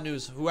or God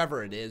knows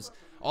whoever it is.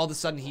 All of a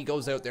sudden he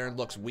goes out there and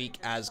looks weak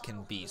as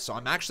can be. So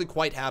I'm actually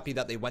quite happy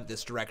that they went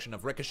this direction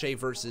of Ricochet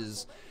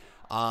versus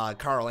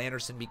Carl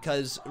Anderson,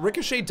 because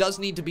Ricochet does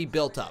need to be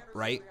built up,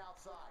 right?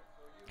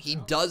 He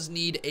does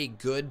need a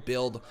good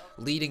build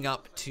leading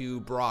up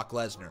to Brock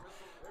Lesnar.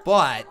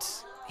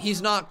 But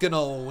he's not going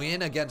to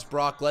win against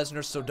Brock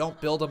Lesnar, so don't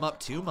build him up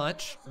too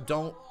much.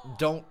 Don't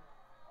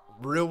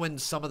ruin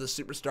some of the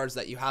superstars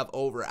that you have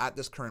over at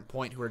this current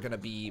point who are going to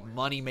be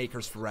money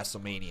makers for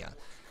WrestleMania.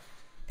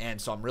 And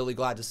so I'm really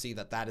glad to see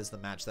that that is the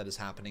match that is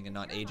happening and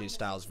not AJ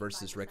Styles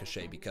versus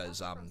Ricochet,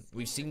 because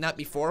we've seen that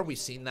before. We've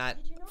seen that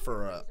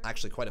for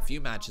actually quite a few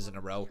matches in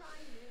a row.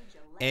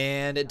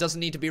 And it doesn't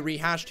need to be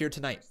rehashed here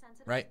tonight,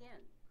 right?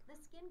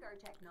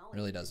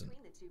 Really doesn't.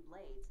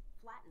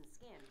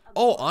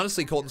 Oh,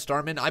 honestly, Colton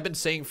Starman, I've been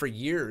saying for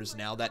years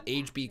now that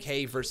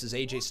HBK versus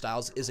AJ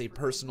Styles is a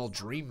personal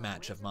dream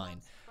match of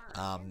mine.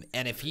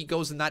 And if he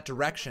goes in that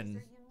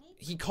direction,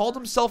 he called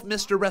himself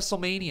Mr.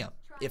 WrestleMania.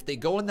 If they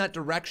go in that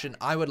direction,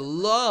 I would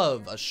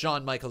love a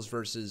Shawn Michaels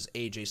versus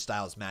AJ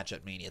Styles match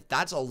at Mania.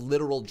 That's a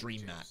literal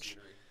dream match.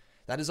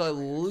 That is a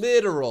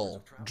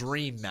literal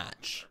dream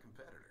match.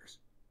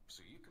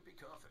 So you can be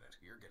confident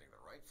you're getting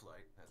the right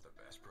flight at the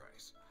best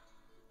price.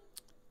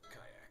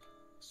 Kayak.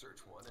 Search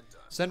one and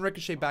done. Send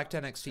Ricochet back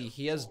to NXT.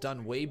 He has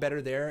done way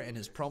better there, and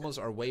his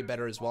promos are way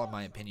better as well, in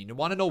my opinion. You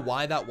want to know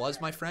why that was,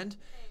 my friend?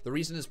 The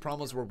reason his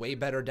promos were way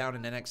better down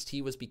in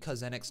NXT was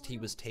because NXT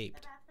was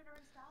taped.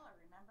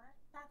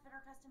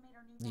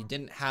 You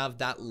didn't have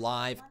that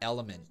live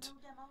element.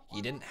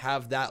 You didn't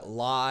have that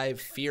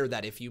live fear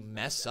that if you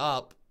mess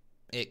up,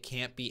 it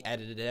can't be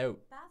edited out.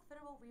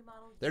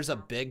 There's a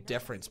big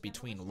difference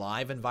between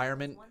live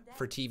environment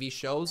for TV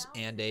shows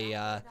and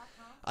a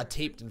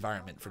taped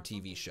environment for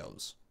TV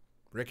shows.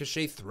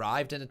 Ricochet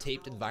thrived in a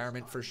taped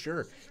environment for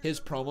sure. His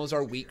promos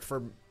are weak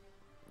for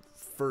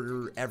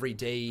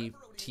everyday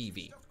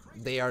TV.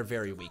 They are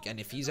very weak. And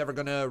if he's ever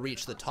going to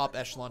reach the top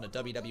echelon of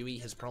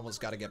WWE, his promos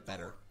got to get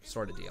better,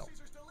 sort of deal.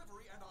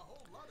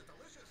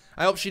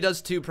 I hope she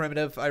does too,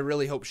 Primitive. I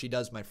really hope she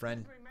does, my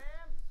friend.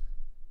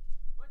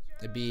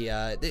 It'd be,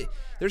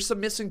 there's some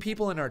missing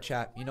people in our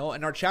chat, you know,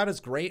 and our chat is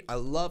great. I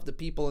love the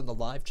people in the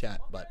live chat,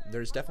 but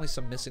there's definitely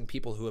some missing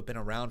people who have been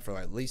around for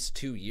at least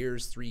 2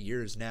 years, 3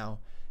 years now,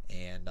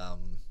 and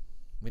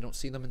we don't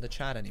see them in the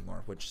chat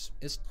anymore, which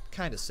is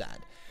kind of sad.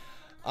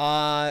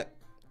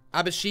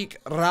 Abhishek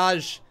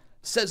Raj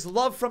says,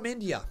 love from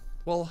India.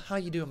 Well, how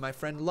you doing, my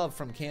friend? Love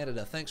from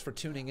Canada. Thanks for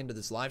tuning into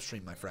this live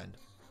stream, my friend.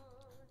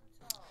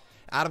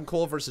 Adam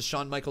Cole versus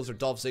Shawn Michaels or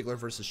Dolph Ziggler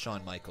versus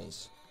Shawn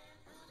Michaels.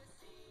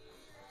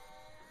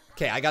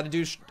 Okay, I gotta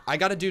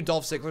do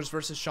Dolph Ziggler's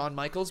versus Shawn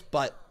Michaels,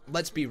 but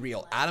let's be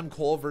real. Adam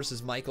Cole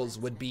versus Michaels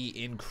would be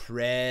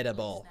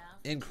incredible.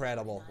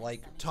 Incredible.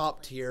 Like,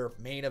 top tier,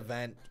 main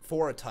event,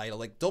 for a title.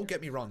 Like, don't get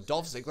me wrong.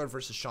 Dolph Ziggler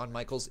versus Shawn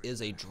Michaels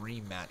is a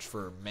dream match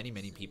for many,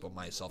 many people,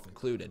 myself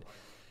included.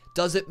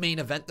 Does it main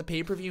event the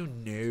pay-per-view?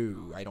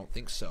 No, I don't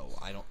think so.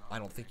 I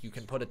don't think you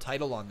can put a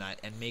title on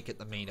that and make it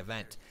the main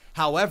event.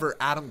 However,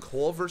 Adam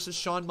Cole versus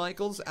Shawn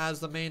Michaels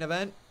as the main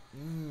event?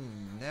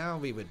 Now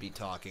we would be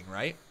talking,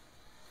 right?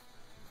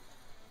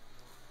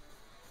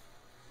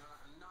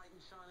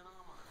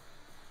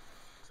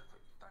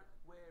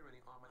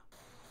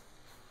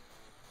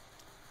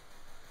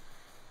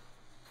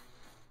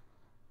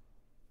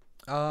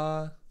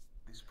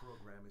 This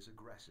program is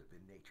aggressive in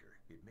nature.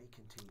 It may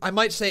contain. I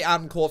might say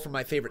Adam Cole for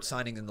my favorite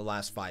signing in the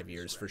last 5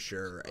 years, for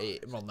sure.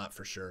 Well, not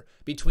for sure.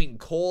 Between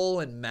Cole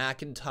and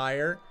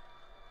McIntyre.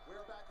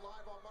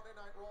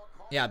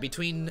 Yeah,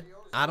 between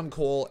Adam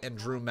Cole and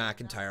Drew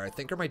McIntyre, I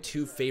think are my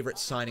two favorite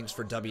signings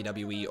for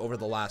WWE over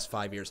the last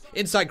 5 years.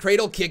 Inside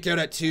Cradle, kick out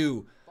at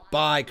 2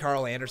 by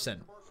Carl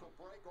Anderson.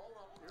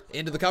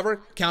 Into the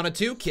cover, count at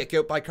 2, kick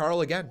out by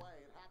Carl again.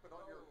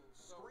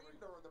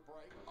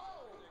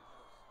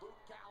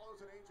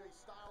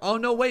 Oh,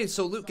 no way.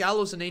 So Luke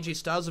Gallows and AJ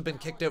Styles have been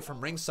kicked out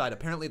from ringside.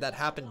 Apparently that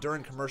happened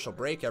during commercial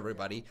break,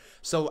 everybody.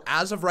 So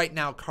as of right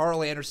now,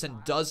 Carl Anderson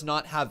does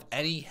not have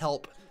any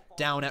help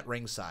down at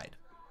ringside.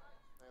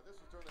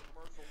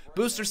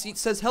 Booster Seat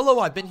says, hello,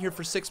 I've been here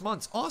for 6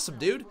 months. Awesome,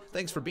 dude.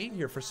 Thanks for being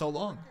here for so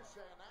long.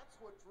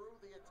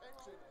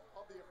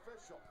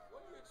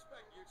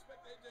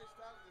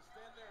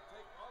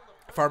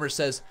 Farmer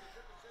says,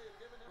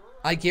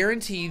 I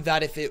guarantee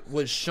that if it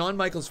was Shawn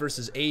Michaels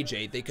versus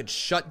AJ, they could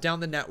shut down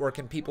the network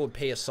and people would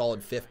pay a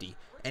solid $50.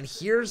 And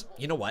here's,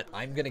 you know what?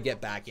 I'm going to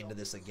get back into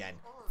this again.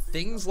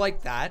 Things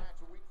like that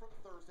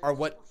are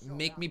what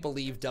make me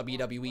believe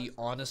WWE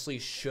honestly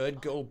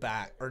should go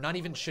back, or not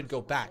even should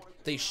go back.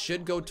 They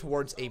should go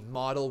towards a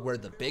model where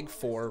the Big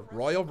Four,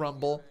 Royal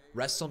Rumble,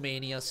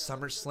 WrestleMania,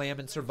 SummerSlam,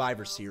 and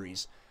Survivor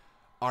Series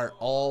are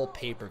all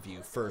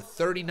pay-per-view for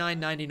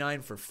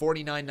 $39.99, for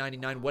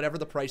 $49.99, whatever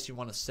the price you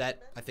want to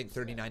set. I think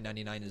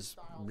 $39.99 is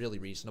really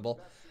reasonable.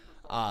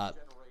 And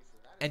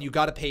you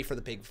got to pay for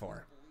the Big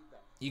Four.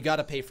 You got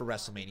to pay for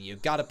WrestleMania. You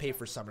got to pay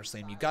for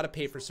SummerSlam. You got to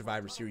pay for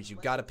Survivor Series. You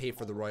got to pay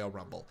for the Royal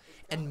Rumble.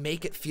 And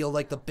make it feel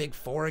like the Big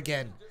Four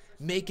again.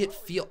 Make it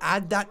feel,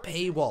 add that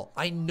paywall.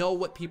 I know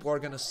what people are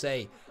going to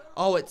say.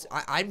 Oh,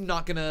 I'm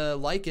not going to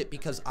like it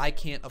because I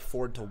can't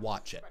afford to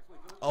watch it.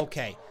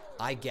 Okay,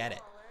 I get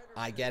it.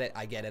 I get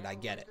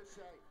it.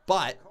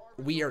 But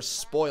we are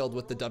spoiled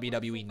with the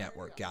WWE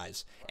Network,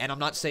 guys. And I'm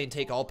not saying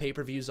take all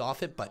pay-per-views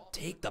off it, but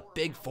take the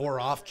Big Four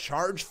off,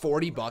 charge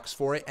 $40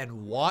 for it,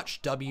 and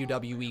watch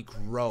WWE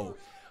grow.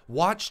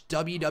 Watch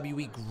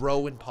WWE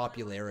grow in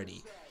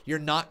popularity. You're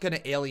not going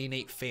to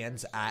alienate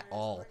fans at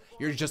all.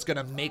 You're just going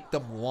to make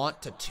them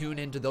want to tune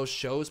into those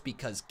shows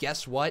because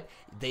guess what?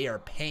 They are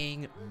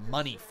paying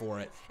money for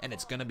it, and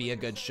it's going to be a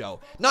good show.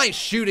 Nice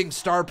shooting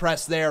star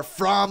press there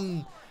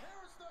from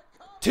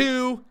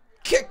to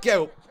kick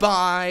out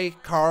by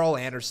Carl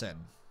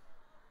Anderson.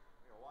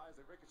 Why is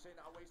it Ricochet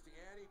not wasting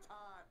any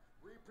time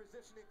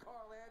repositioning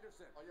Carl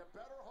Anderson? Well, you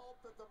better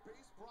hope that the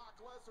beast Brock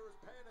Lesnar is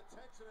paying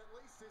attention, at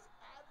least his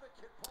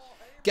advocate Paul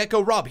Heyman.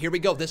 Gecko Rob, here we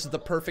go. This is the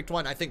perfect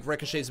one. I think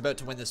Ricochet's about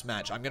to win this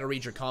match. I'm going to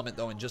read your comment,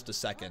 though, in just a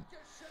second.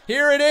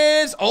 Here it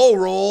is. Oh,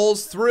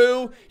 rolls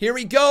through. Here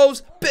he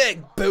goes.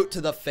 Big boot to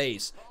the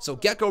face. So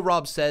Gecko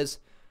Rob says,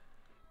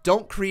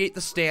 don't create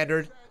the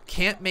standard.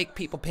 Can't make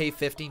people pay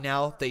 $50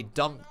 now. They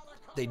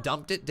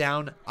dumped it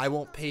down. I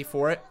won't pay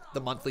for it.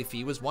 The monthly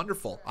fee was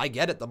wonderful. I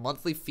get it. The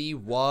monthly fee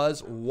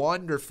was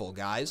wonderful,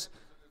 guys.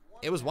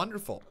 It was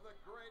wonderful.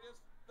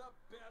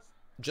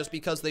 Just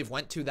because they've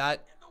went to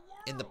that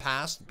in the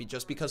past,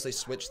 just because they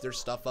switched their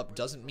stuff up,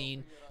 doesn't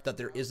mean that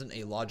there isn't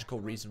a logical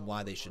reason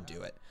why they should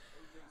do it.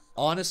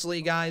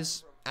 Honestly,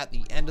 guys, at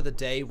the end of the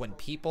day, when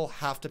people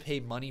have to pay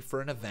money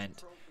for an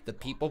event, the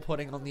people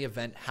putting on the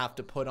event have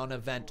to put on an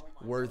event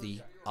worthy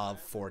of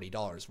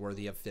 $40,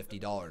 worthy of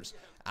 $50.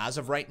 As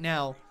of right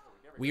now,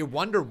 we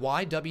wonder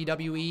why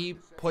WWE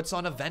puts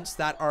on events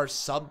that are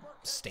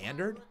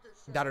substandard,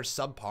 that are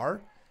subpar,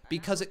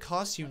 because it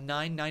costs you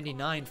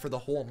 $9.99 for the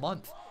whole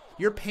month.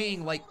 You're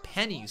paying like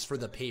pennies for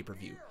the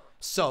pay-per-view.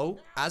 So,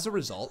 as a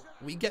result,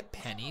 we get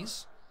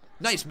pennies.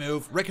 Nice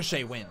move.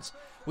 Ricochet wins.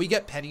 We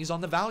get pennies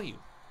on the value.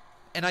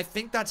 And I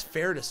think that's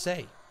fair to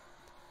say.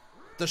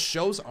 The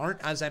shows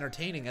aren't as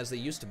entertaining as they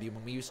used to be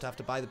when we used to have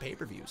to buy the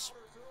pay-per-views.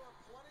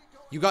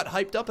 You got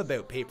hyped up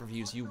about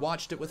pay-per-views. You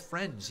watched it with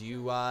friends.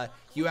 You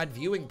had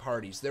viewing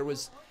parties. There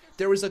was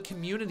a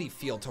community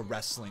feel to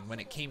wrestling when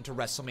it came to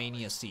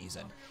WrestleMania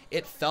season.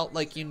 It felt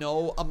like, you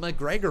know, a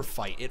McGregor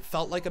fight. It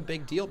felt like a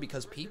big deal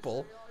because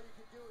people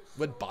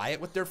would buy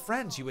it with their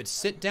friends. You would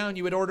sit down,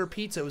 you would order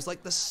pizza. It was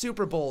like the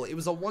Super Bowl. It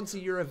was a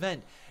once-a-year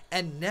event.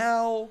 And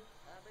now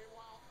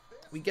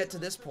we get to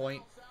this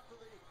point,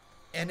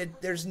 and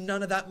there's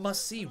none of that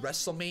must-see.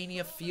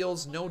 WrestleMania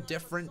feels no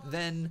different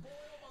than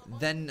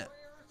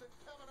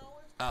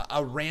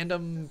a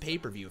random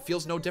pay-per-view.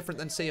 Feels no different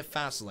than, say, a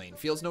Fastlane.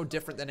 Feels no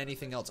different than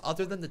anything else.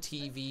 Other than the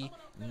TV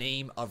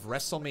name of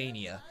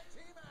WrestleMania,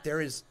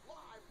 there is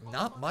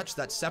not much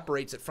that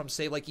separates it from,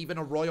 say, like even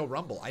a Royal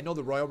Rumble. I know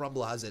the Royal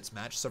Rumble has its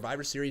match.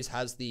 Survivor Series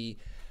has the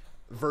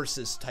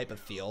versus type of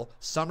feel.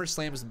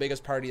 SummerSlam is the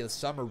biggest party of the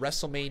summer.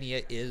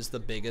 WrestleMania is the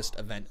biggest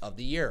event of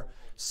the year.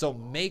 So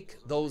make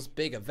those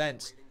big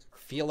events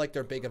feel like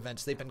they're big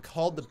events. They've been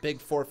called the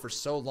Big Four for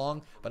so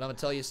long, but I'm going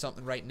to tell you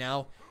something right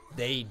now.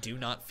 They do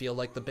not feel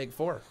like the Big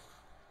Four.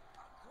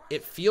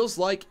 It feels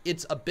like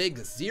it's a big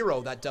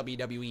zero that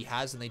WWE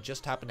has, and they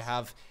just happen to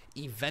have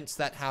events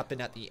that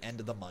happen at the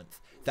end of the month.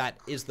 That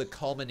is the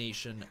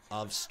culmination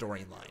of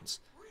storylines.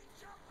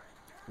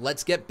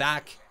 Let's get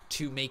back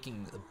to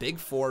making the Big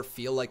Four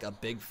feel like a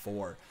Big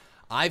Four.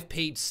 I've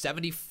paid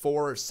 $74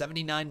 or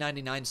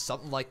 $79.99,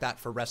 something like that,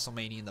 for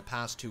WrestleMania in the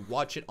past to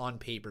watch it on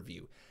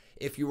pay-per-view.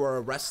 If you are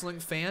a wrestling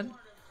fan,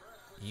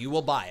 you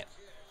will buy it.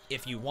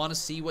 If you want to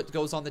see what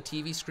goes on the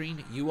TV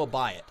screen, you will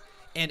buy it.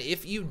 And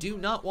if you do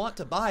not want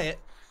to buy it,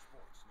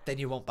 then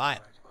you won't buy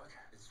it.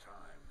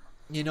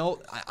 You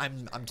know,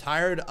 I'm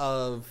tired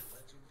of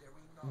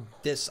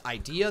this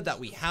idea that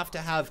we have to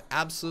have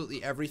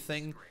absolutely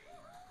everything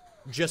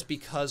just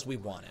because we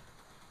want it.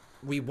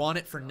 We want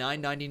it for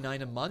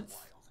 $9.99 a month?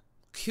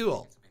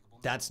 Cool.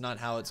 That's not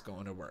how it's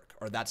going to work.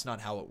 Or that's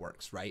not how it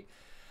works, right?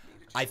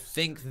 I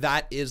think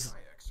that is,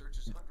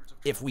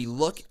 if we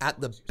look at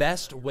the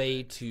best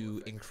way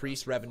to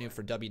increase revenue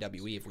for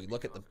WWE, if we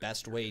look at the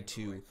best way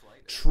to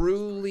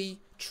truly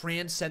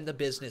transcend the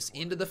business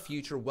into the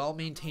future while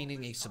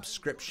maintaining a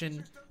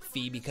subscription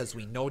fee, because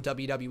we know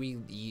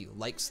WWE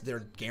likes their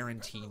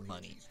guaranteed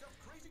money,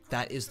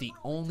 that is the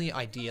only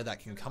idea that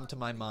can come to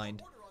my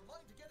mind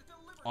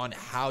on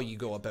how you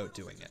go about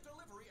doing it.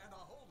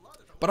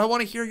 But I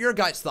want to hear your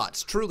guys'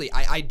 thoughts. Truly,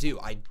 I do.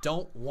 I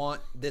don't want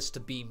this to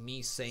be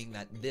me saying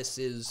that this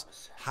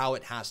is how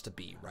it has to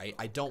be, right?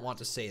 I don't want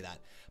to say that.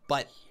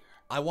 But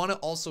I want to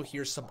also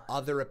hear some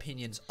other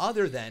opinions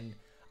other than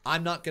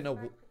I'm not going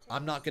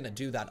to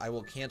do that. I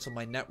will cancel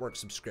my network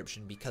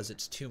subscription because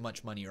it's too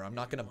much money, or I'm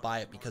not going to buy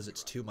it because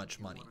it's too much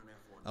money.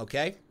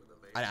 Okay?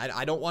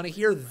 I don't want to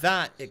hear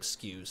that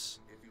excuse.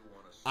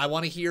 I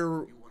want to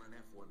hear,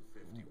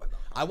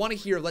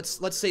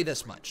 let's say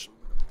this much.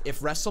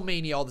 If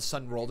WrestleMania all of a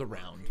sudden rolled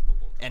around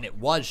and it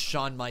was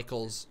Shawn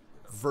Michaels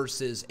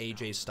versus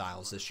AJ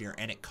Styles this year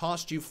and it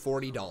cost you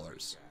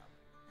 $40,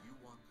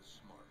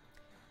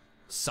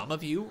 some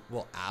of you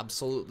will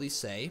absolutely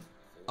say,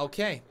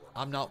 okay,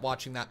 I'm not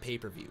watching that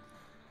pay-per-view.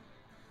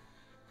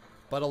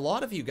 But a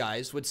lot of you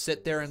guys would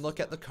sit there and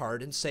look at the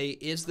card and say,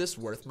 is this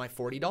worth my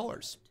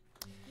 $40?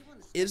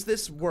 Is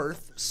this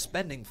worth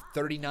spending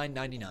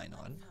 $39.99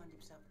 on?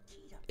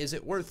 Is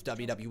it worth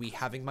WWE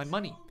having my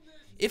money?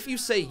 If you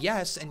say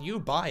yes and you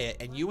buy it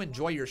and you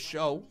enjoy your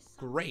show,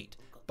 great.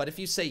 But if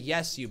you say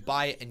yes, you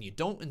buy it, and you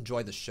don't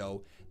enjoy the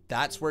show,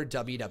 that's where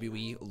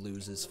WWE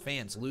loses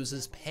fans,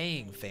 loses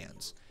paying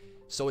fans.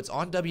 So it's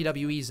on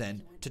WWE's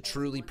end to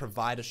truly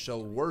provide a show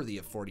worthy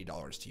of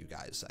 $40 to you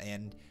guys.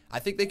 And I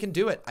think they can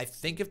do it. I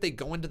think if they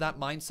go into that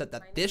mindset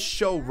that this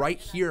show right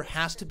here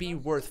has to be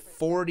worth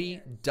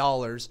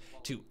 $40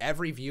 to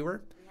every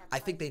viewer, I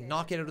think they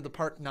knock it out of the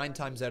park 9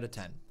 times out of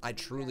 10. I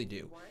truly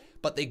do.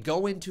 But they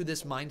go into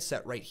this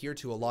mindset right here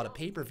to a lot of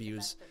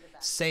pay-per-views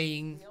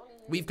saying,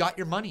 we've got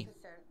your money.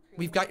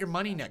 We've got your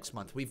money next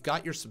month. We've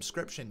got your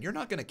subscription. You're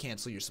not going to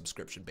cancel your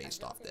subscription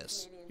based off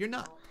this. You're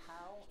not.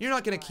 You're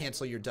not going to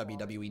cancel your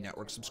WWE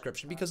Network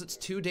subscription because it's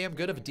too damn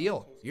good of a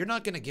deal. You're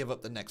not going to give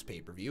up the next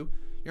pay-per-view.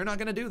 You're not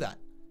going to do that.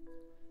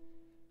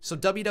 So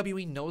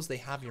WWE knows they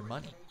have your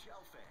money.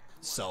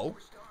 So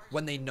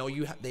when they know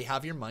they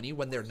have your money,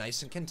 when they're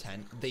nice and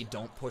content, they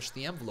don't push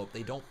the envelope.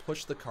 They don't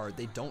push the card.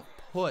 They don't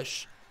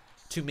push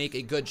to make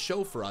a good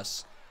show for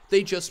us.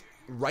 They just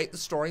write the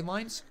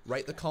storylines,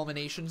 write the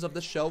culminations of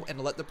the show, and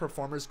let the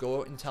performers go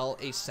out and tell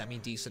a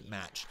semi-decent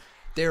match.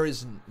 There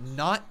is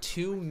not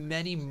too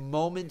many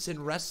moments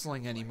in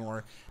wrestling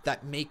anymore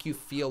that make you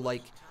feel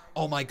like,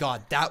 oh my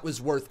god, that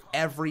was worth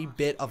every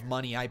bit of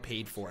money I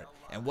paid for it.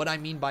 And what I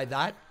mean by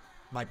that,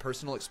 my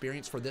personal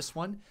experience for this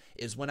one,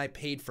 is when I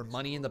paid for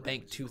Money in the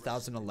Bank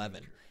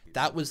 2011.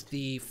 That was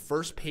the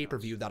first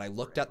pay-per-view that I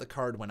looked at the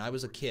card when I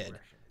was a kid.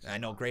 I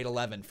know grade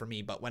 11 for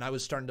me, but when I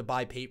was starting to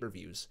buy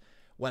pay-per-views,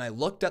 when I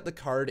looked at the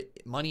card,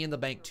 Money in the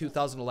Bank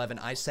 2011,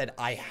 I said,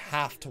 I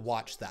have to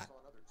watch that.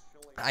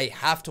 I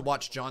have to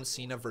watch John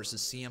Cena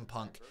versus CM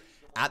Punk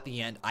at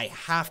the end. I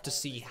have to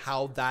see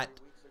how that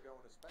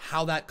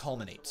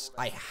culminates.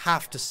 I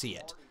have to see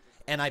it.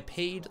 And I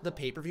paid the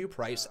pay-per-view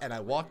price, and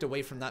I walked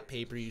away from that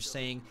pay-per-view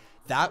saying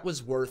that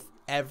was worth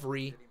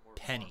every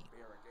penny.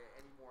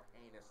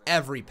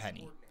 Every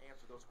penny.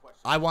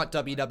 I want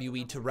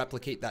WWE to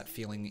replicate that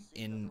feeling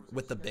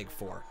with the Big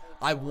Four.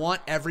 I want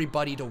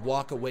everybody to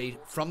walk away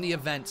from the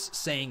events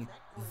saying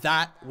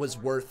that was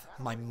worth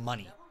my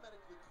money.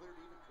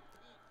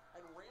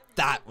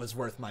 That was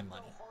worth my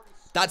money.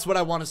 That's what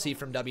I want to see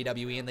from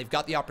WWE, and they've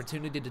got the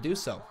opportunity to do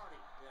so.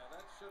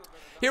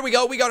 Here we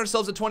go. We got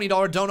ourselves a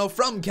 $20 dono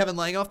from Kevin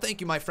Langoff.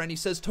 Thank you, my friend. He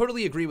says,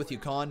 totally agree with you,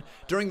 Con.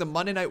 During the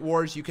Monday Night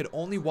Wars, you could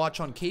only watch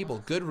on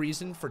cable. Good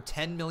reason for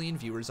 10 million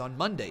viewers on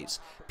Mondays.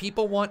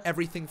 People want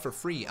everything for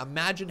free.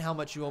 Imagine how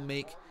much you will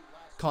make,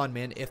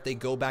 Conman, if they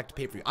go back to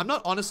pay-per-view. I'm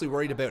not honestly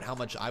worried about how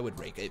much I would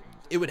rake.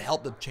 It would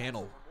help the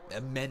channel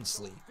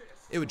immensely.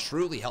 It would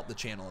truly help the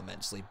channel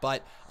immensely.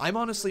 But I'm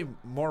honestly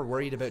more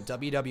worried about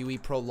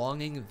WWE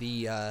prolonging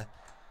the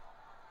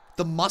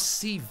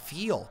must-see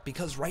feel,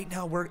 because right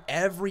now we're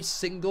every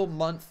single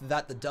month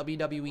that the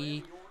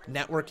WWE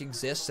network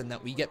exists and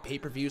that we get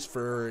pay-per-views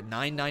for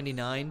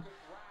 $9.99,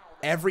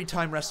 every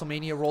time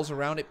WrestleMania rolls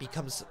around, it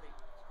becomes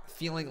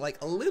feeling like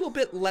a little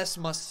bit less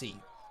must-see.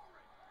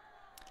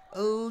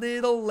 A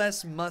little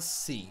less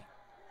must-see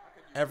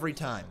every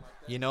time,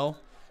 you know?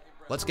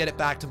 Let's get it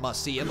back to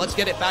must-see, and let's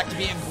get it back to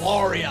being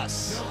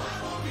glorious.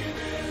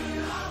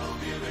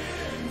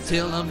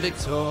 Till I'm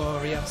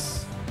victorious.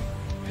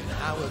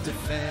 I will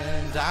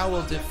defend, I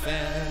will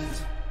defend.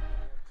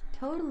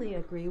 Totally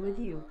agree with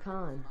you,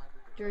 Con.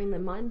 During the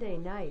Monday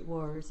Night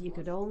Wars, you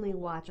could only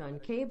watch on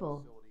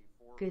cable.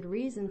 Good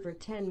reason for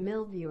 10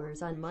 mil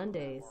viewers on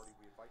Mondays.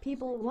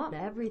 People want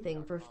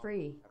everything for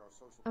free.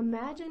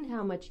 Imagine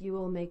how much you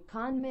will make,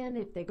 Conman,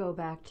 if they go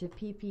back to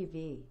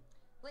PPV.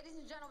 Ladies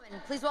and gentlemen,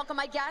 please welcome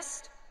my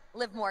guest,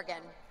 Liv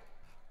Morgan.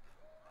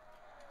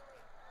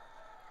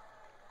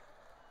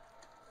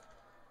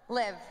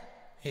 Liv,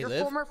 hey, your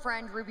Liv. former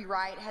friend Ruby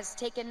Riott has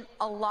taken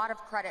a lot of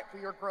credit for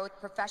your growth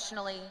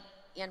professionally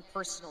and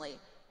personally.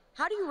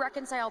 How do you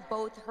reconcile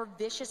both her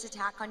vicious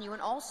attack on you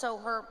and also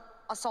her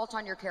assault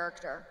on your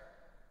character?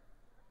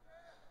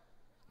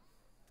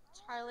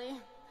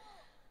 Charlie,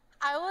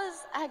 I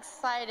was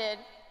excited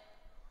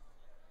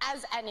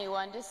as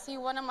anyone to see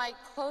one of my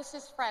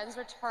closest friends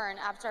return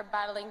after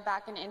battling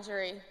back an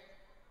injury.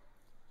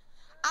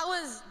 I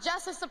was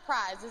just as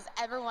surprised as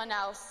everyone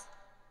else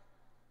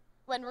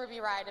when Ruby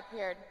Riott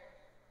appeared.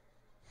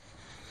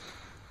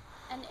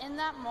 And in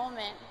that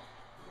moment,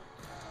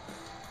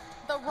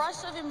 the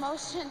rush of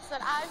emotions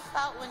that I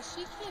felt when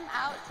she came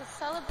out to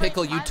celebrate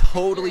Pickle, you my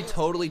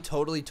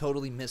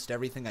totally missed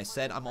everything I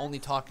said. I'm only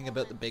talking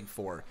about the Big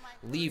Four.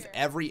 Leave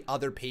every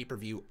other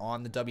pay-per-view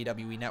on the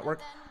WWE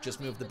Network. Just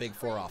move the Big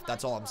Four off.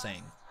 That's all I'm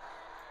saying.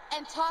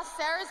 and toss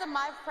Sarah's and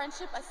my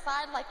friendship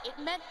aside like it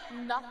meant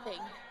nothing.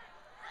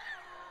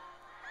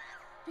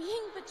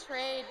 Being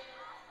betrayed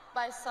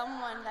by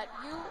someone that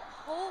you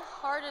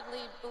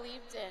wholeheartedly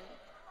believed in,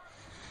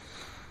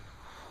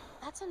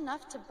 that's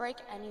enough to break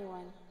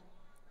anyone.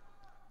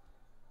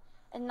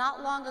 And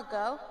not long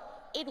ago,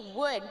 it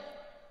would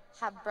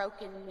have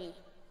broken me.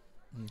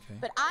 Okay.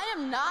 But I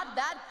am not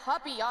that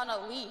puppy on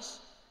a leash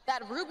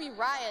that Ruby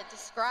Riott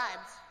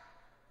described.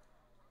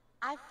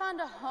 I found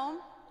a home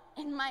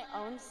in my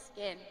own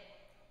skin,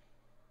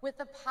 with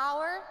the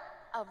power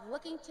of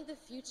looking to the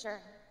future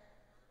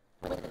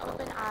with an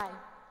open eye.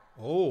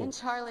 Oh. And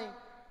Charlie,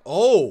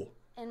 Oh.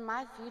 In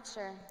my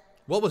future,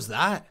 What was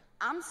that?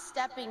 I'm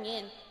stepping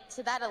in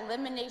to that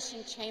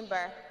elimination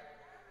chamber.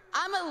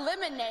 I'm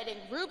eliminating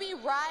Ruby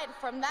Riott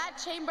from that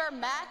chamber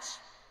match,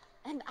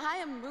 and I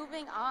am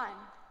moving on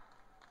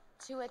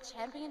to a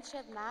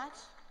championship match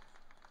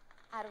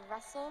at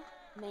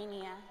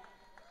WrestleMania.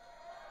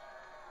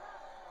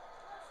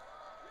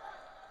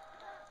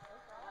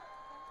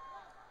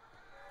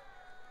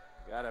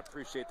 Gotta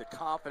appreciate the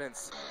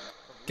confidence.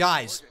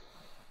 Guys,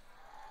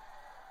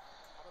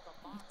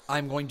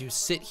 I'm going to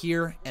sit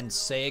here and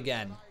say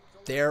again,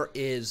 there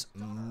is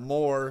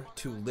more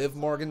to Liv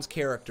Morgan's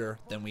character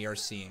than we are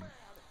seeing.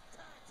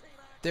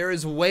 There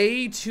is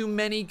way too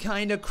many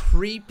kind of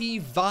creepy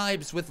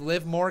vibes with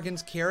Liv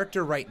Morgan's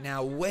character right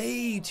now.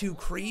 Way too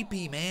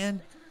creepy,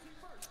 man.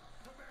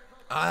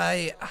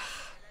 I'm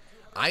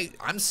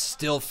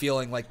still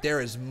feeling like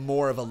there is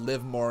more of a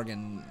Liv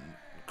Morgan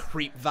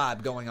creep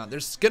vibe going on.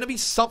 There's gonna be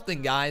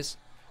something, guys.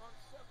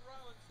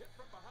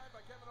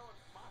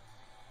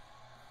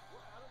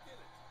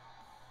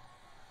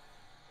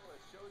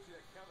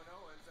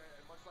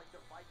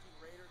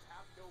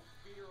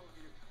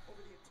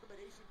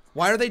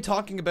 Why are they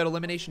talking about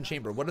Elimination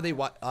Chamber? What are they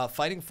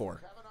fighting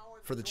for?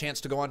 For the chance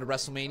to go on to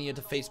WrestleMania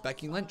to face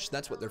Becky Lynch?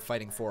 That's what they're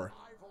fighting for.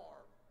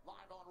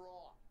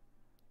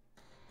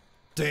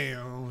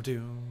 War,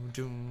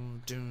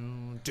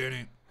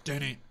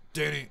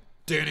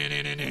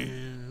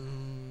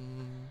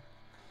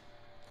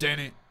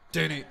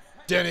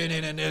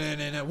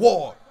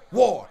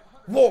 war,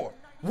 war,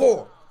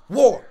 war,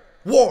 war,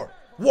 war,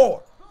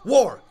 war,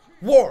 war,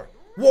 war,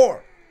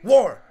 war,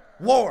 war,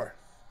 war.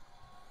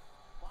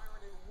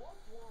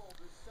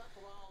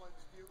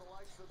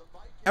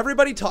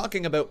 Everybody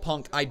talking about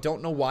Punk. I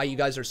don't know why you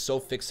guys are so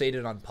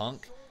fixated on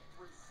Punk.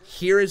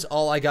 Here is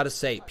all I gotta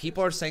say.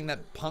 People are saying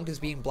that Punk is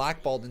being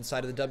blackballed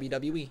inside of the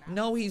WWE.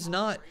 No, he's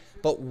not.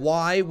 But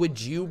why would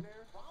you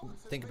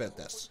think about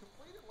this?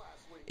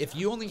 If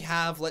you only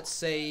have, let's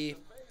say,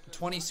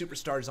 20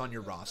 superstars on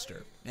your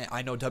roster.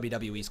 I know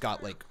WWE's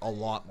got like a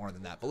lot more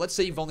than that. But let's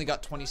say you've only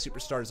got 20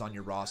 superstars on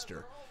your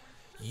roster.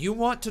 You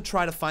want to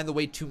try to find the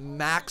way to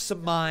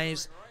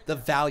maximize the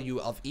value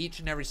of each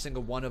and every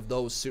single one of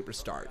those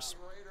superstars.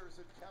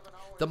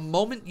 The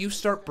moment you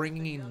start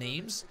bringing in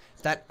names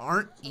that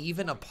aren't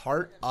even a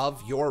part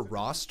of your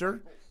roster,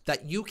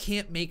 that you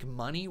can't make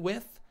money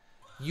with,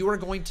 you are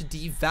going to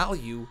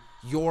devalue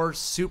your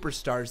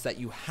superstars that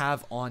you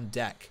have on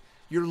deck.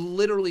 You're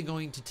literally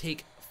going to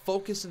take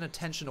focus and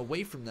attention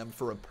away from them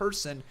for a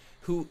person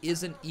who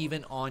isn't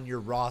even on your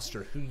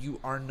roster, who you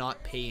are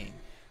not paying,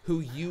 who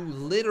you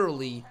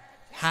literally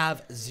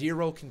have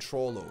zero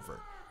control over.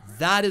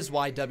 That is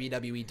why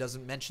WWE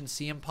doesn't mention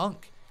CM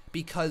Punk,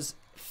 because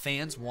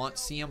fans want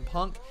CM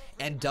Punk,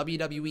 and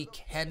WWE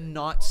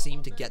cannot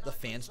seem to get the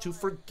fans to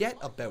forget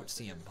about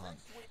CM Punk.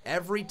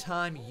 Every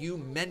time you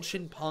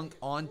mention Punk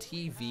on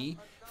TV,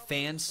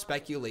 fan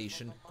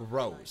speculation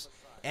grows,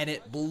 and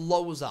it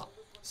blows up.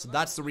 So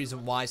that's the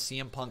reason why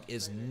CM Punk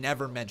is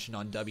never mentioned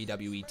on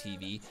WWE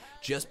TV,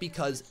 just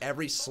because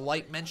every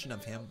slight mention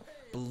of him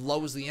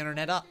blows the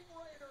internet up.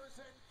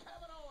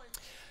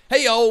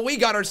 Hey, yo, we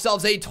got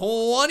ourselves a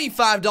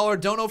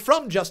 $25 dono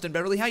from Justin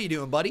Beverly. How you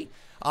doing, buddy?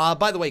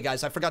 By the way,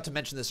 guys, I forgot to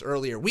mention this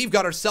earlier. We've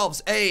got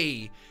ourselves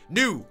a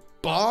new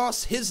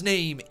boss. His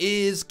name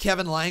is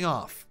Kevin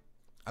Langoff.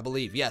 I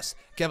believe, yes,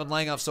 Kevin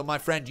Langoff. So, my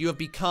friend, you have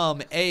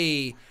become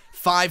a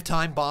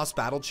 5-time boss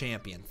battle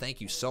champion. Thank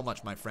you so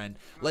much, my friend.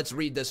 Let's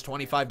read this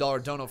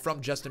 $25 dono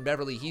from Justin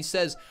Beverly. He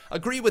says,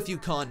 agree with you,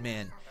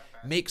 Conman.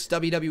 Makes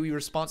WWE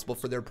responsible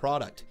for their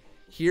product.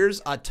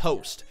 Here's a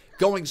toast.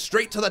 Going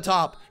straight to the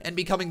top and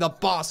becoming the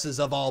bosses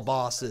of all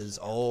bosses.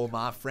 Oh,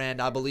 my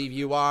friend, I believe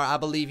you are. I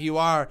believe you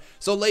are.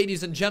 So,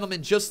 ladies and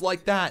gentlemen, just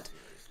like that,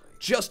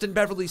 Justin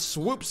Beverly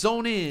swoops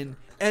on in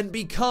and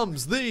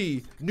becomes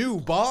the new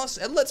boss.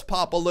 And let's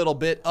pop a little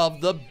bit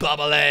of the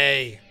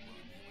bubbly.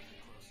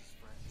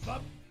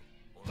 Bub,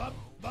 bub,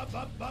 bub,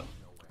 bub, bub.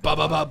 Bub,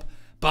 bub,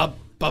 bub,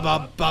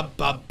 bub, bub, bub,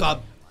 bub,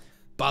 bub.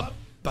 Bub,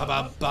 bub,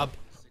 bub, bub,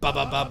 bub,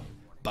 bub, bub.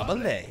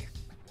 Bubbly.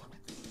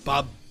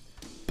 Bub.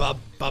 Bub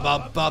bub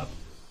bub bub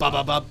bub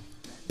bub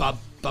bub bub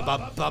bub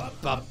bub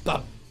bub bub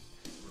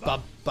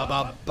bub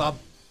bub bub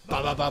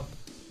bub bub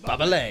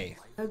bubbly.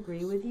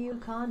 Agree with you,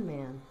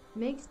 Conman.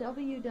 Makes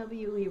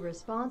WWE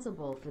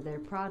responsible for their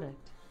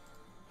product.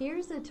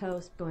 Here's a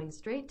toast going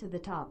straight to the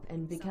top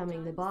and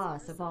becoming the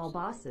boss of all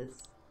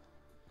bosses.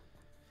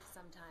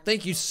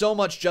 Thank you so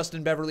much,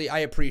 Justin Beverly. I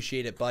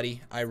appreciate it,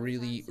 buddy. I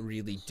really,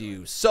 really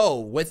do. So,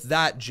 with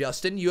that,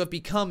 Justin, you have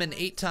become an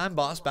 8-time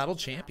boss battle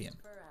champion.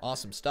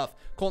 Awesome stuff.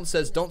 Colton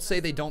says, don't say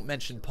they don't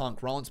mention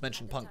Punk. Rollins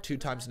mentioned Punk 2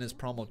 times in his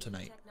promo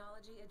tonight.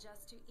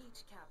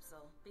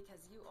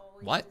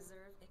 What?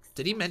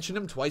 Did he mention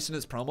him twice in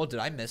his promo? Did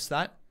I miss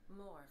that?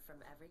 More from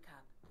every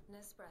cup.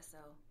 Nespresso.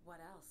 What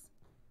else?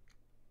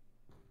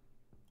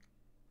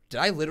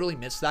 Did I literally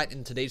miss that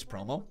in today's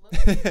promo?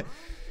 Even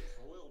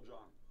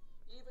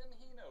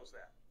he knows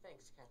that.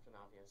 Thanks, Captain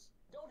Obvious. price.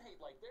 Don't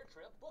hate like their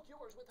trip. Book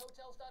yours with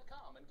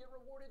Hotels.com and get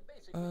rewarded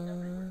basically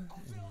everywhere.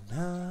 And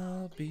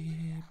I'll be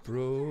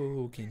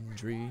broken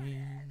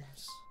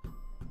dreams.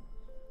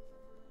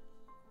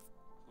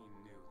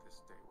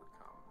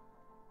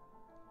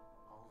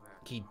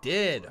 He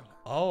did.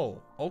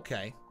 Oh,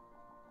 okay.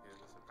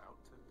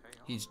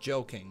 He's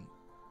joking.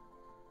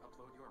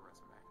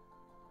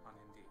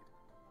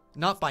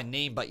 Not by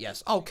name, but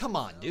yes. Oh, come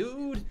on,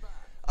 dude.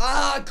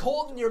 Ah,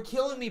 Colton, you're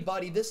killing me,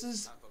 buddy. This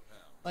is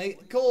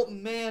like,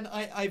 Colton, man.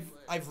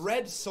 I've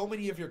read so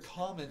many of your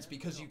comments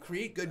because you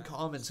create good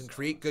comments and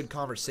create good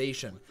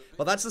conversation.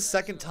 But that's the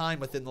second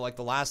time within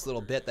the last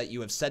little bit that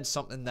you have said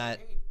something that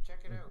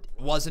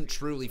wasn't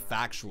truly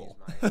factual.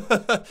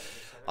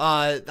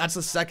 That's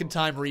the second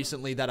time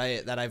recently that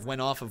I've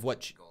went off of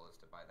what you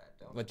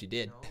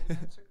did.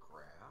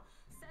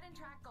 Set and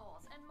track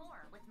goals and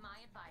more with my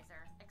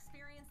advisor.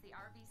 Experience the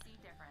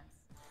RVC difference.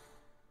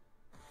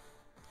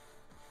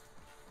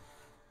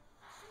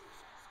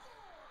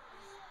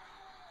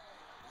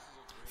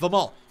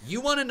 Vamal, you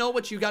want to know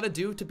what you got to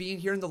do to be in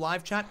here in the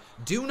live chat?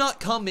 Do not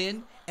come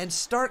in and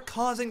start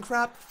causing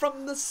crap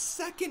from the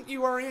second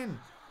you are in.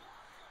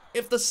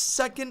 If the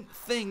second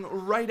thing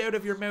right out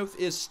of your mouth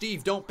is,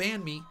 Steve, don't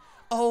ban me.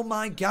 Oh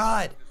my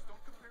God.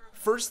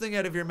 First thing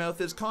out of your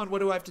mouth is, Con, what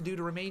do I have to do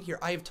to remain here?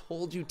 I have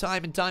told you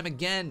time and time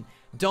again.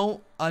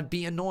 Don't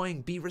be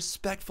annoying. Be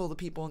respectful to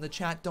people in the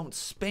chat. Don't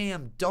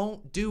spam.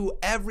 Don't do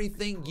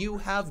everything you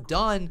have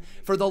done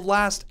for the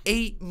last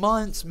 8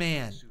 months,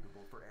 man.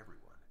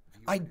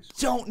 I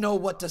don't know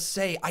what to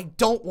say. I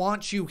don't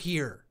want you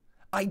here.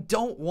 I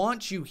don't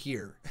want you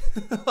here.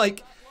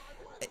 Like,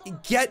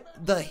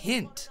 get the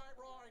hint.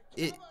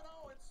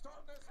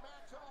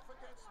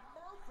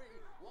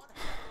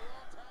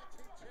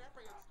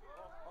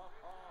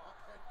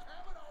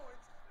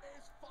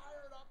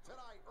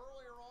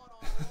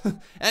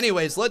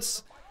 Anyways,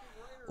 let's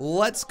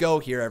go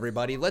here,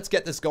 everybody. Let's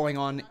get this going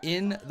on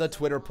in the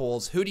Twitter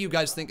polls. Who do you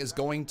guys think is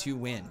going to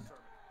win?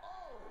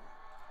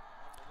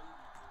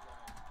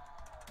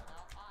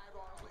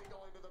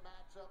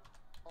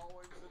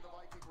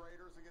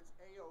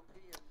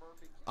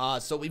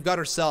 So we've got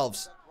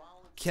ourselves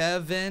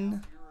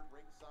Kevin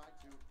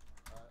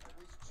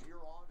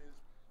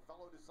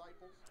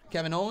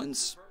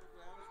Owens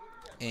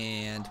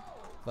and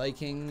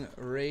Viking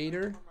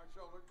Raider.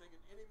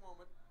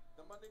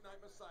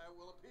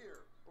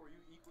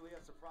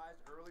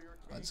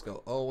 Let's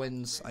go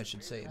Owens, I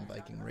should say, in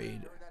Viking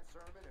Raid.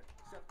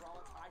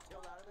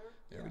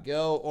 There we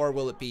go. Or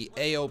will it be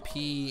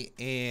AOP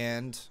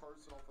and...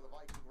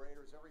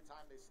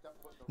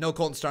 No,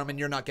 Colton Starman,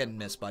 you're not getting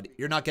missed, buddy.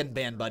 You're not getting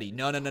banned, buddy.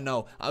 No, no, no,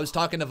 no. I was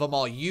talking to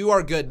Vamal. You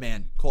are good,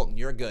 man. Colton,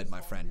 you're good,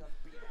 my friend.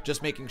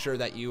 Just making sure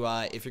that you,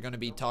 if you're going to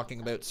be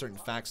talking about certain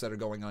facts that are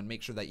going on,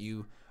 make sure that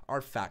you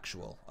are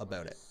factual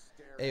about it.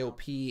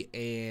 AOP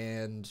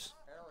and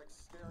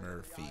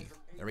Murphy.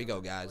 There we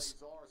go, guys.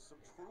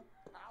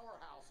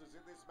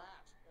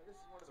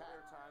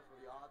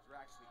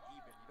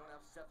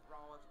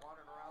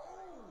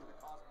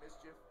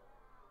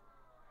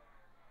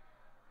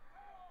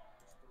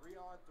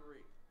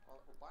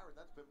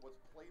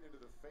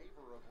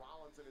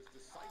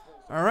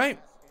 All right.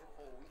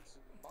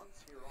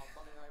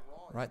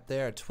 Right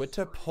there.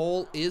 Twitter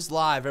poll is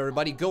live,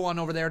 everybody. Go on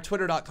over there.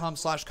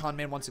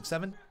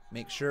 Twitter.com/Conman167.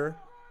 Make sure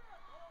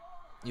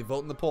you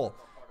vote in the poll.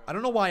 I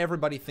don't know why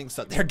everybody thinks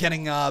that they're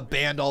getting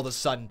banned all of a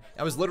sudden.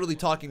 I was literally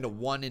talking to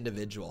one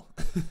individual.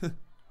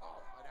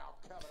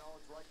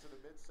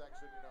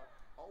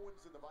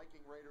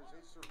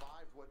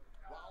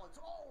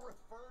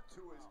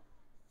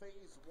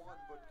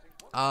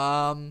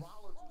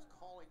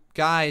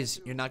 Guys,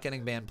 you're not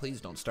getting banned.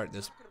 Please don't start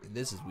this.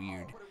 This is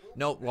weird.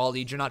 No,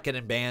 Wally, you're not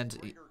getting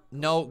banned.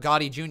 No,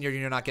 Gotti Jr.,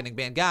 you're not getting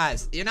banned.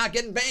 Guys, you're not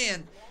getting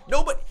banned.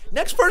 No, but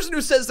next person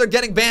who says they're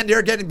getting banned,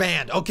 they're getting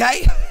banned,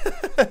 okay?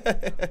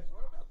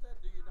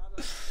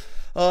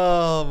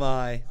 Oh,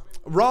 my.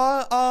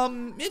 Raw,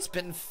 it's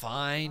been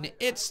fine.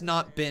 It's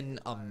not been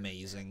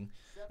amazing.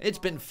 It's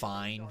been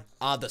fine.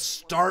 The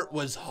start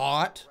was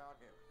hot.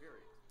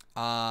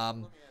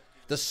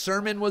 The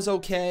sermon was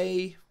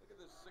okay.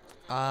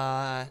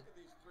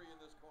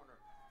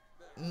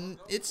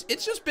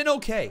 It's just been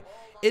okay.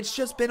 It's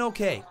just been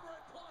okay.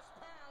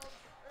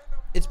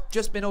 It's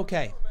just been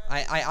okay.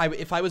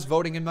 If I was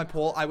voting in my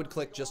poll, I would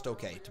click just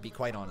okay, to be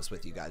quite honest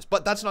with you guys.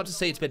 But that's not to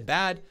say it's been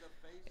bad.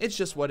 It's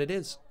just what it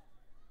is.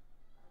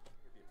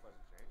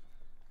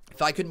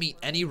 If I could meet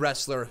any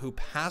wrestler who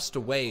passed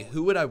away,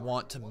 who would I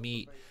want to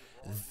meet?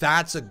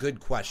 That's a good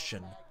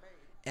question.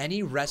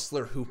 Any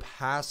wrestler who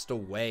passed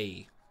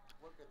away.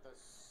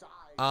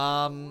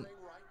 You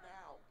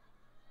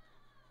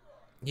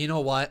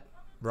know what?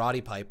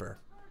 Roddy Piper.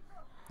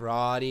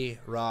 Roddy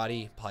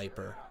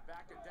Piper.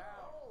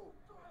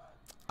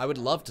 I would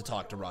love to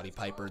talk to Roddy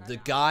Piper. The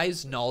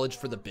guy's knowledge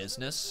for the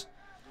business.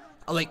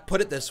 Like,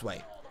 put it this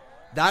way.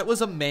 That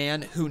was a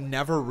man who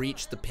never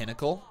reached the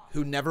pinnacle,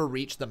 who never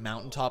reached the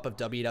mountaintop of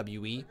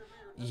WWE,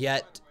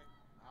 yet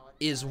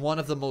is one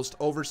of the most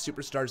over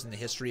superstars in the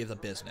history of the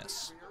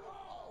business.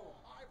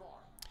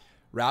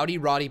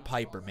 Roddy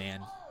Piper,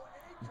 man.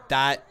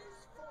 That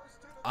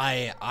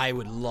I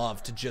would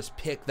love to just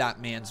pick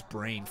that man's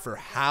brain for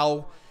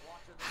how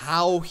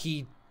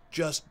he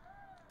just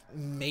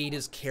made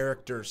his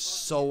character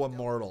so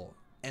immortal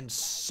and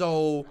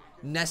so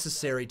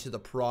necessary to the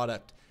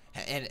product,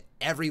 and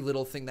every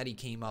little thing that he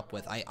came up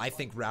with. I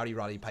think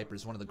Roddy Piper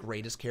is one of the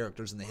greatest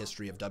characters in the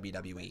history of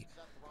WWE.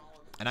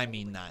 And I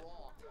mean that.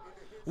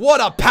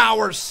 What a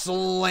power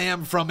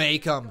slam from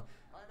Akam.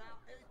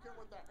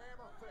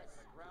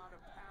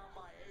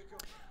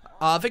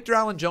 Victor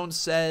Allen Jones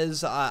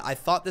says, I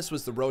thought this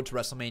was the road to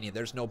WrestleMania.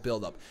 There's no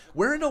build-up.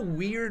 We're in a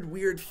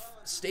weird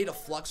state of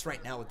flux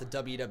right now with the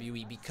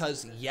WWE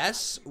because,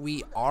 yes,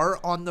 we are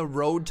on the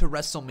road to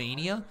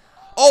WrestleMania.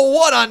 Oh,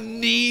 what a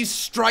knee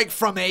strike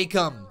from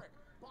Akam.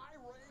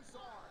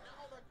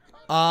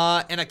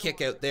 And a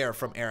kick out there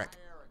from Eric.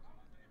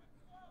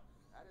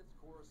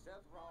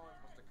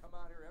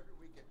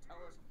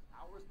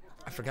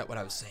 I forgot what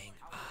I was saying.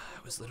 I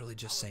was literally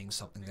just saying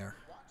something there.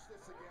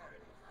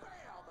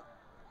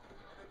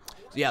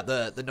 Yeah,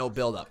 the no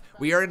build-up.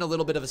 We are in a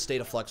little bit of a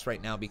state of flux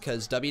right now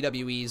because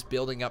WWE is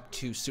building up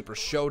to Super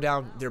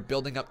Showdown. They're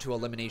building up to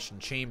Elimination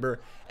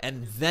Chamber.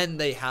 And then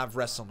they have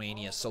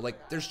WrestleMania. So,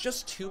 like, there's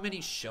just too many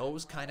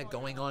shows kind of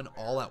going on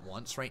all at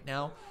once right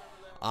now.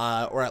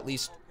 Or at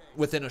least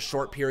within a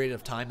short period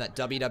of time that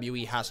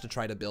WWE has to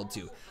try to build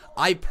to.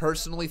 I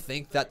personally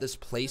think that this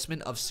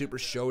placement of Super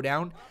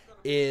Showdown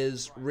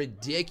is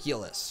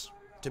ridiculous,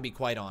 to be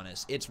quite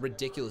honest. It's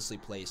ridiculously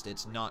placed.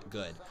 It's not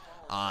good.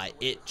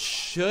 It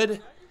should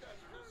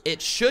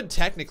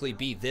technically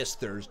be this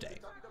Thursday.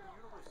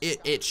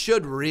 It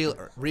should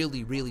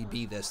really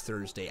be this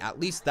Thursday. At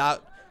least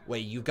that way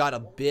you've got a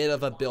bit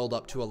of a build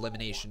up to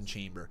Elimination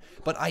Chamber.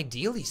 But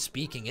ideally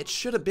speaking, it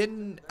should have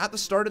been at the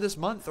start of this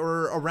month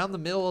or around the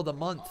middle of the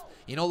month.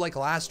 You know, like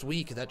last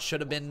week, that should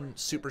have been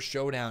Super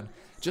Showdown.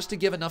 Just to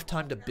give enough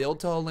time to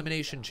build to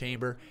Elimination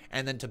Chamber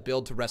and then to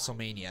build to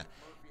WrestleMania.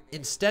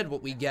 Instead,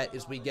 what we get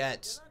is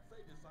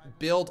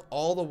build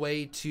all the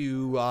way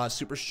to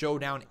Super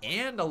Showdown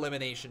and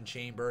Elimination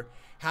Chamber,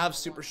 have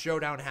Super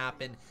Showdown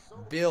happen,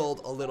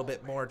 build a little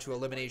bit more to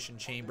Elimination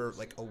Chamber,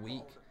 like a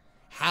week,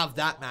 have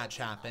that match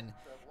happen,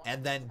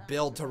 and then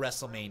build to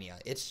WrestleMania.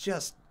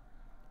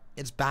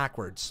 It's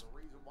backwards.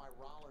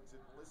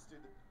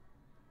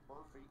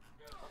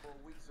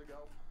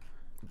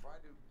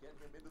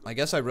 I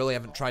guess I really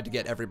haven't tried to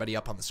get everybody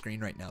up on the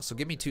screen right now, so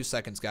give me 2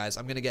 seconds, guys.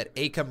 I'm going to get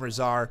Akam,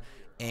 Razar,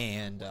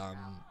 and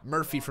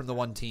Murphy from the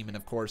one team, and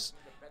of course,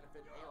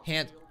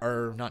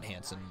 not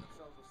Hanson,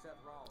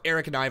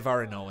 Eric and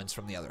Ivar and Owens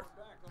from the other.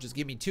 Just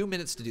give me 2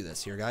 minutes to do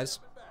this here, guys.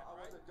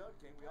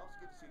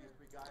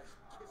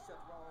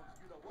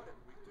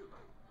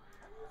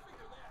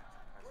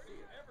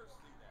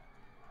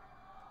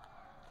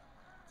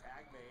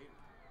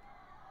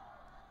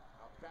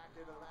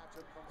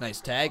 Nice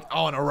tag.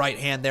 Oh, and a right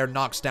hand there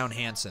knocks down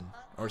Hanson.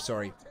 Or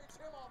sorry,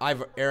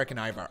 Eric and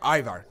Ivar.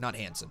 Ivar, not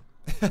Hanson.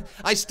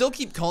 I still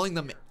keep calling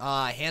them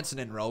Hanson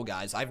and Rowe,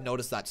 guys. I've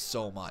noticed that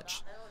so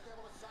much.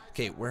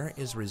 Okay, where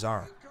is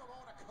Razar?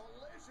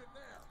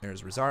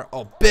 There's Razar.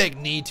 Oh, big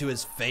knee to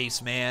his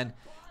face, man.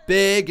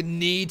 Big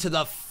knee to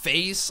the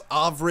face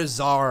of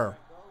Razar.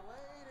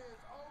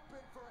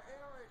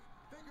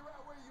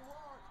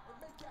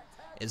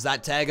 Is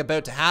that tag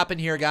about to happen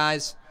here,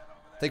 guys?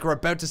 I think we're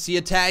about to see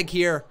a tag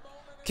here.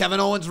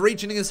 Kevin Owens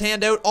reaching his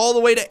hand out all the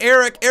way to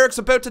Eric. Eric's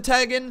about to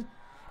tag in.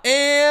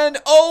 And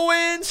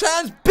Owens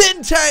has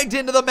been tagged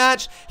into the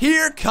match.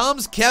 Here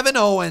comes Kevin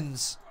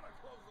Owens.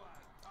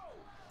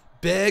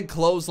 Big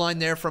clothesline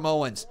there from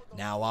Owens.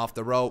 Now off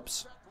the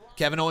ropes.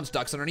 Kevin Owens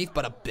ducks underneath,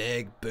 but a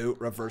big boot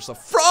reversal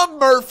from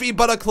Murphy,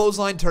 but a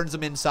clothesline turns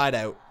him inside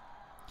out.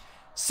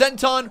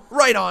 Senton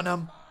right on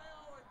him.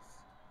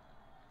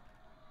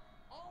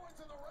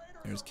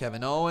 There's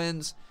Kevin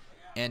Owens.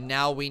 And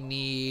now we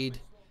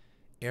need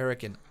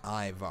Eric and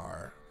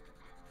Ivar.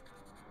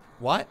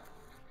 What?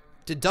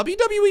 Did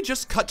WWE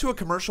just cut to a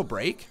commercial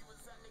break?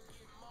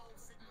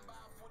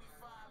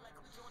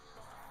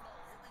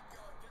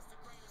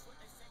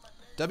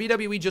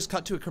 WWE just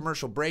cut to a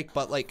commercial break,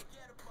 but like...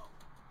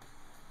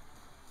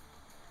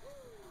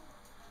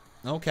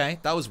 Okay,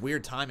 that was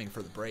weird timing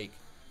for the break.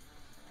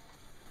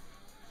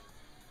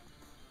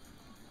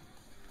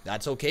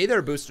 That's okay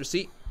there, Booster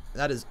Seat.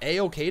 That is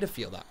A-okay to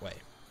feel that way.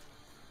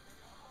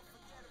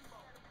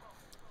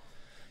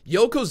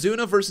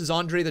 Yokozuna versus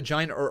Andre the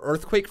Giant, or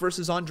Earthquake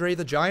versus Andre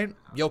the Giant?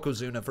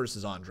 Yokozuna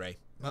versus Andre.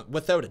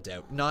 Without a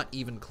doubt. Not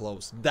even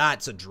close.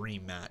 That's a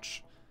dream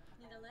match.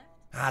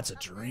 That's a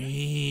dream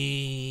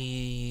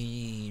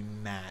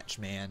match,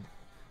 man.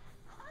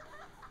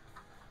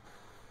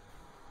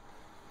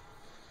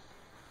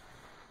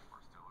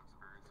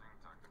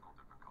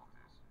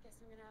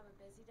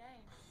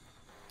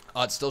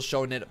 It's still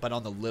showing it, but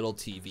on the little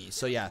TV.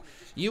 So yeah,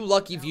 you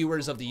lucky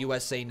viewers of the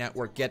USA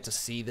Network get to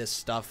see this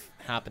stuff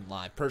happen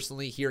live.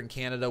 Personally, here in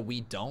Canada, we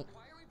don't.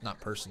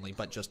 Not personally,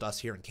 but just us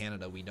here in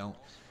Canada, we don't.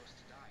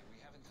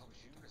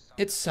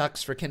 It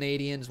sucks for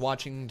Canadians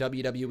watching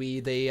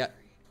WWE.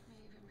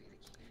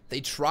 They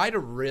they try to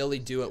really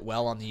do it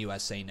well on the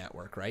USA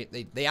Network, right?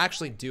 They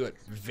actually do it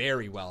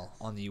very well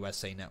on the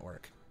USA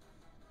Network.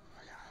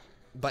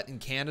 But in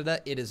Canada,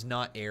 it is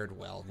not aired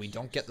well. We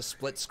don't get the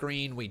split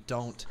screen. We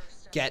don't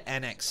get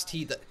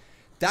NXT.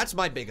 That's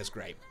my biggest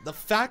gripe. The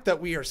fact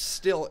that we're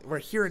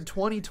here in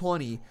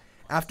 2020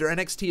 after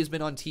NXT has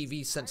been on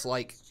TV since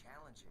like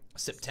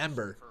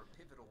September,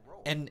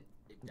 and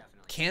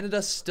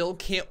Canada still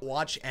can't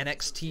watch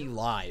NXT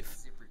live.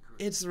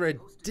 It's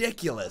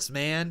ridiculous,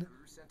 man.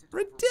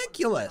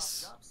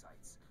 Ridiculous.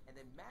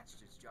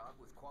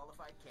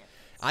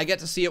 I get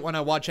to see it when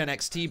I watch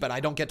NXT, but I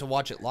don't get to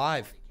watch it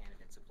live.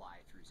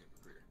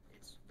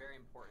 It's very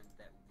important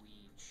that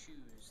we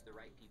choose the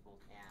right people,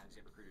 and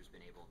ZipRecruiter's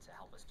been able to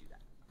help us do that.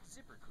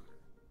 ZipRecruiter,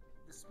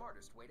 the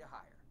smartest way to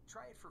hire.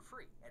 Try it for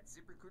free at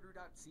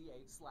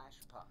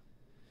ZipRecruiter.ca/pub.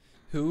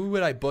 Who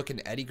would I book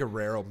an Eddie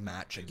Guerrero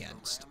match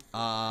against?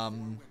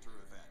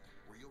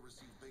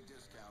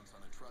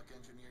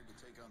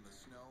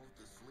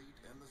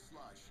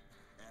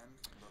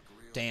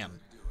 Damn.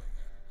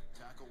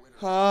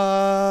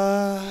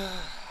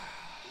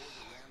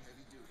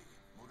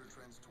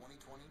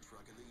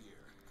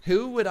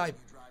 Who would I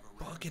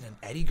book in an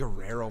Eddie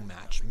Guerrero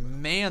match?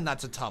 Man,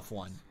 that's a tough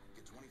one.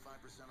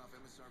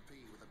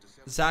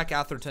 Zach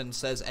Atherton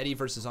says Eddie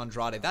versus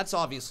Andrade. That's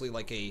obviously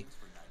like a...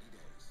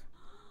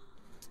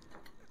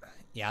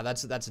 Yeah,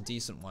 that's a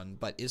decent one.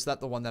 But is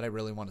that the one that I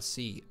really want to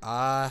see?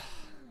 Nice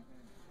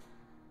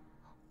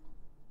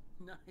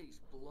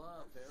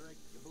bluff, Eric.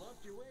 You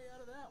bluffed your way out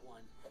of that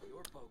one.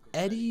 Your poker.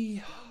 Eddie...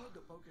 Download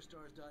the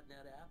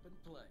PokerStars.net app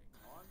and play.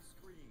 On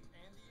screen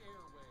and the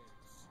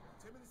airwaves.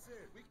 Tim and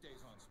Sid, weekdays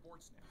on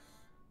Sportsnet.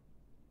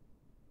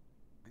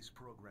 This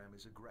program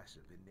is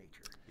aggressive in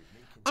nature.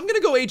 I'm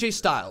going to go AJ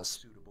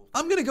Styles.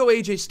 I'm going to go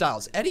AJ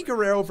Styles. Eddie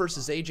Guerrero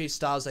versus AJ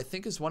Styles, I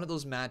think, is one of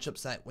those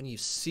matchups that when you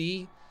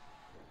see,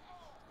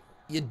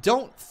 you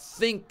don't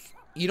think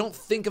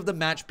of the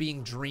match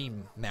being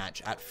dream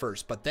match at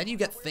first, but then you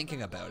get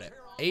thinking about it.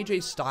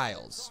 AJ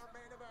Styles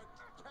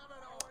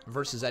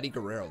versus Eddie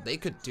Guerrero. They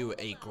could do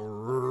a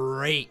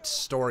great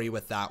story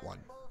with that one.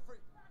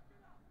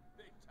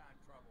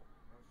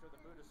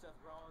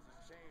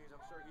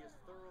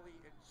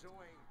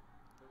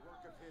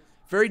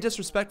 Very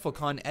disrespectful,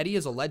 Con. Eddie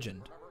is a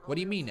legend. What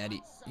do you mean,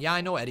 Eddie? Yeah,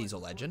 I know Eddie's a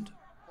legend.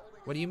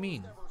 What do you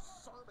mean?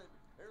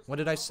 What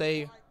did I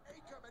say?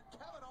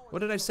 What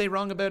did I say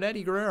wrong about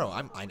Eddie Guerrero?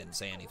 I didn't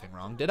say anything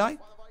wrong, did I?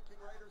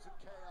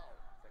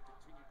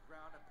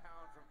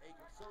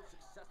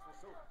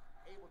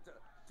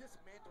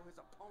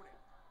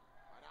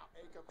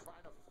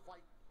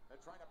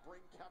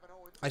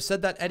 I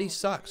said that Eddie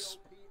sucks.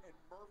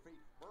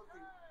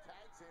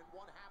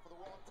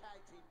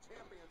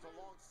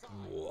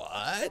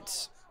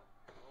 What?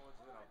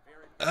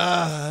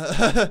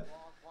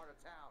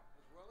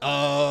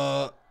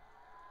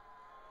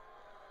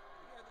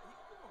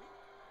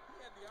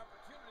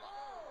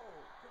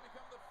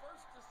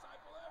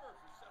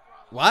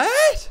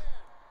 What?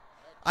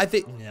 I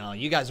think, no,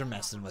 you guys are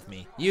messing with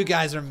me. You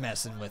guys are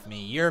messing with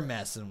me. You're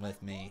messing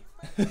with me.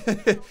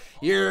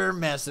 You're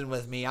messing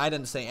with me. I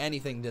didn't say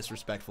anything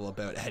disrespectful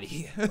about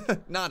Eddie.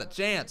 Not a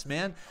chance,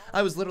 man.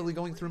 I was literally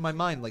going through my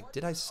mind, like,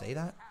 did I say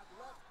that?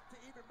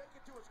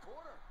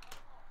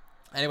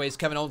 Anyways,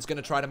 Kevin Owens going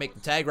to try to make the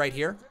tag right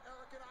here.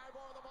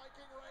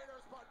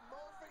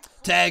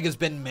 Tag has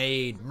been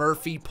made.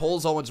 Murphy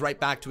pulls Owens right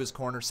back to his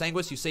corner.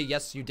 Sanguis, you say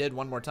yes, you did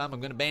one more time.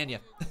 I'm going to ban you.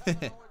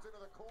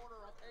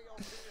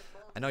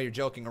 I know you're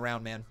joking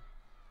around, man.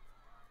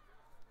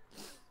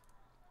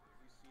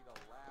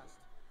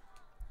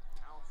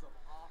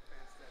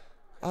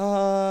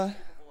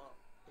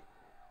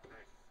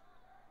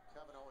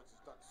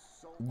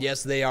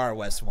 Yes, they are,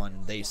 West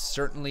One. They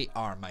certainly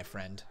are, my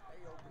friend.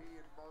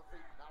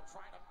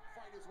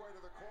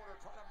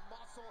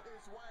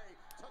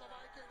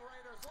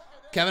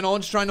 Kevin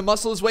Owens trying to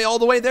muscle his way all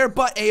the way there,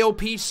 but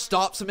AOP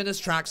stops him in his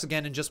tracks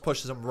again and just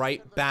pushes him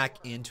right back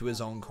into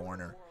his own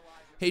corner.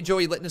 Hey,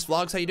 Joey Litness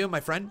Vlogs, how you doing, my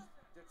friend?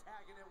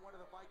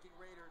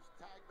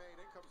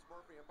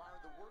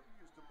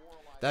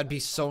 That'd be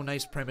so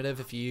nice, Primitive.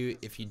 If you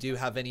do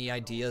have any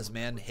ideas,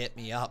 man, hit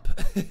me up.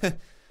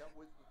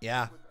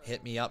 Yeah,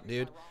 hit me up,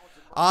 dude.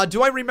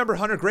 Do I remember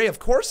Hunter Gray? Of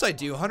course I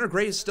do. Hunter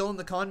Gray is still in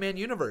the Conman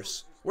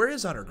universe. Where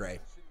is Hunter Gray?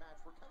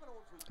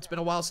 It's been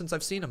a while since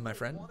I've seen him, my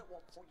friend.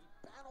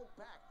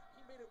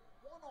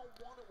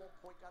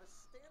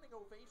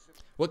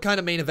 What kind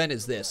of main event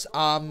is this?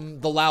 The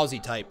lousy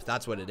type.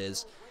 That's what it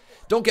is.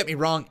 Don't get me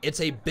wrong. It's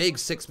a big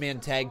six-man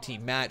tag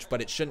team match,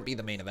 but it shouldn't be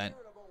the main event.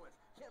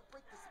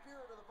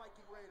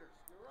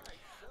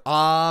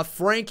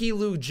 Frankie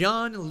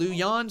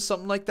Lujan,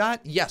 something like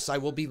that. Yes, I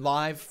will be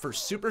live for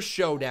Super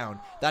Showdown.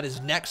 That is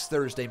next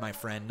Thursday, my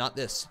friend. Not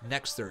this.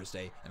 Next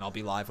Thursday. And I'll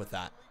be live with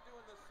that.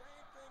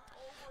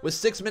 With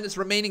 6 minutes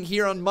remaining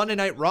here on Monday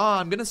Night Raw,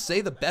 I'm going to say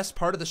the best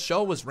part of the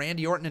show was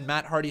Randy Orton and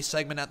Matt Hardy's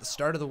segment at the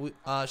start of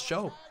the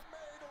show.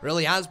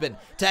 Really has been.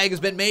 Tag has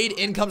been made.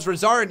 In comes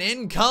Rezar and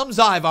in comes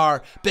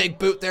Ivar. Big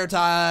boot there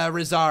to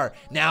Rezar.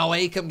 Now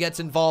Akam gets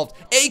involved.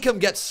 Akam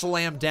gets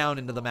slammed down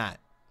into the mat.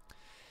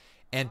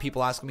 And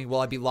people asking me, will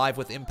I be live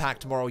with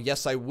Impact tomorrow?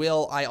 Yes, I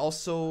will. I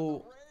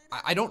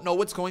don't know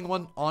what's going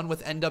on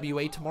with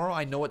NWA tomorrow.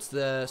 I know it's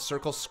the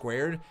Circle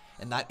Squared,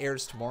 and that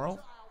airs tomorrow.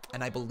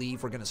 And I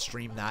believe we're going to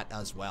stream that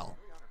as well.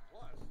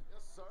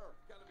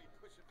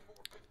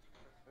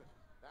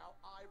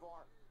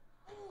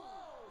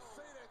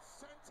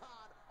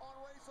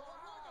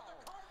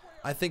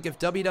 I think if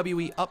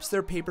WWE ups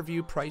their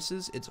pay-per-view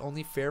prices, it's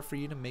only fair for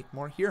you to make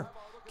more here.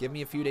 Give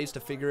me a few days to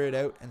figure it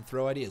out and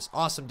throw ideas.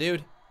 Awesome,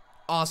 dude.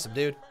 Awesome,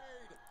 dude.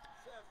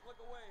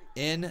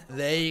 In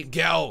they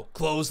go.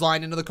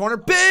 Clothesline into the corner.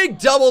 Big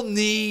double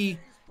knee.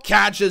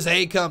 Catches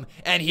Akam.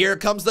 And here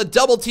comes the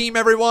double team,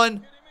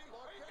 everyone.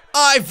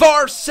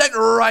 Ivar sent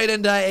right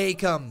into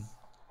Akam.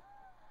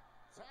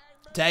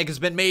 Tag has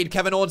been made.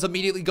 Kevin Owens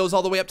immediately goes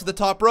all the way up to the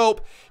top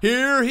rope.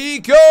 Here he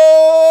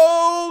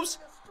goes.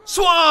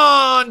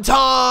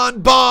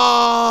 Swanton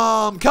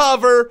bomb.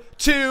 Cover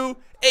to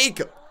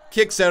Akam.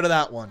 Kicks out of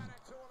that one.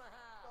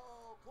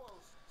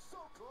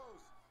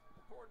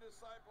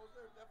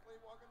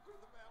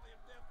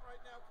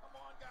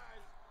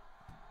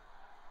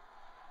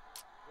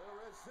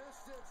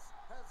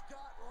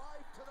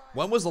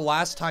 When was the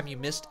last time you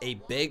missed a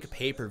big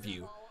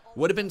pay-per-view?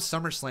 Would have been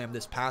SummerSlam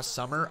this past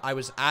summer. I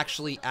was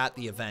actually at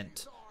the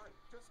event.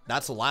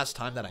 That's the last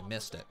time that I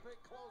missed it.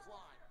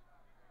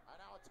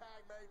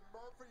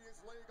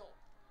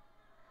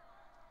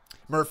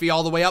 Murphy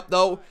all the way up,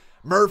 though.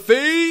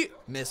 Murphy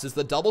misses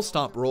the double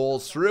stomp,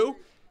 rolls through.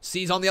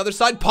 Sees on the other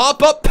side,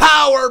 pop-up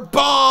power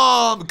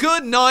bomb.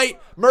 Good night,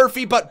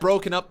 Murphy, but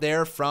broken up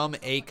there from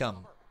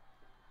Akam.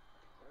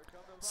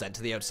 Sent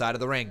to the outside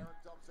of the ring.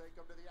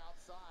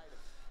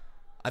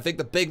 I think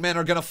the big men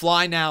are going to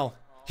fly now.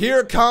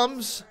 Here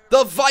comes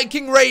the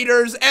Viking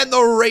Raiders, and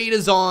the raid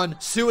is on.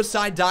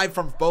 Suicide dive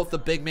from both the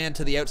big man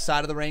to the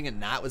outside of the ring,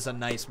 and that was a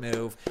nice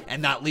move.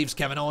 And that leaves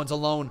Kevin Owens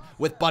alone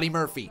with Buddy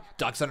Murphy.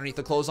 Ducks underneath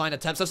the clothesline,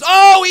 attempts this.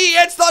 Oh, he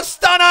hits the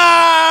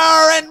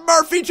stunner! And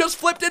Murphy just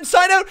flipped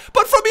inside out,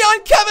 but from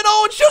behind, Kevin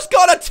Owens just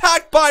got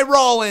attacked by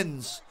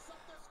Rollins.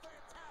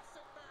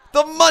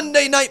 The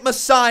Monday Night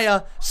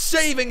Messiah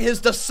saving his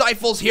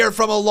disciples here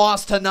from a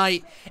loss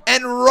tonight.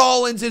 And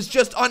Rollins is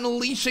just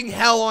unleashing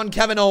hell on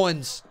Kevin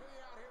Owens.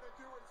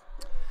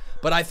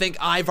 But I think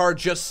Ivar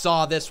just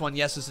saw this one.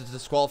 Yes, it's a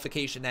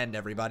disqualification end,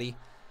 everybody.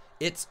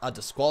 It's a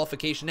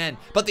disqualification end.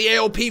 But the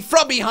AOP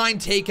from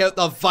behind take out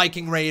the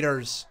Viking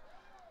Raiders.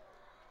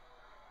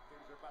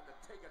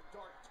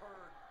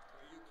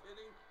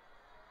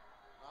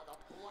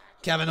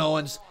 Kevin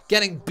Owens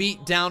getting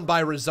beat down by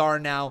Rezar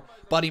now.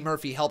 Buddy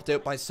Murphy helped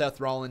out by Seth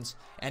Rollins.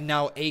 And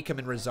now Akam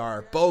and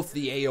Rezar, both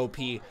the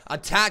AOP,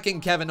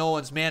 attacking Kevin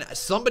Owens. Man,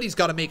 somebody's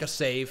got to make a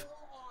save.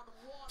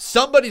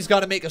 Somebody's got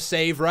to make a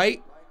save,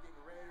 right?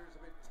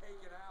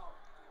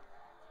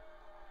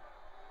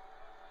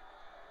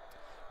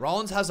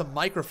 Rollins has a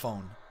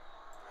microphone.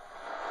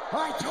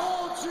 I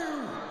told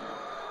you!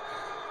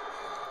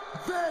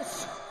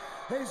 This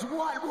is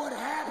what would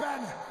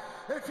happen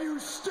if you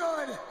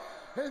stood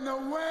in the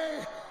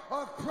way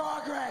of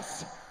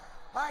progress.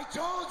 I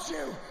told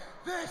you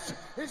this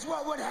is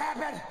what would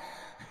happen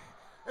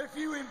if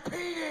you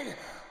impeded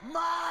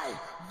my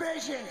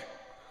vision.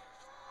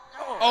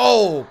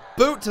 Oh,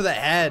 boot to the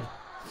head.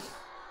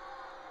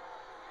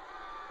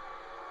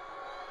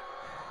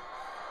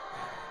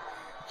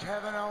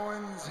 Kevin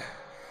Owens,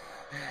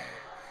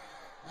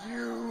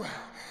 you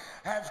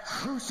have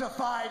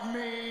crucified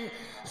me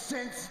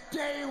since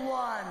day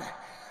one,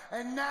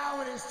 and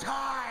now it is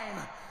time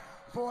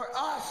for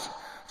us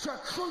to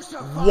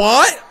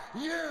crucify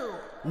you.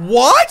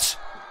 What?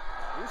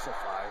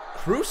 Crucify?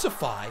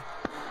 Crucify?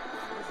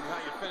 This is how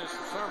you finish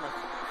the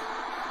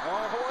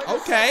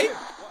sermon. Okay.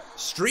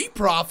 Street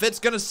Profits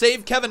gonna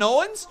save Kevin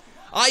Owens?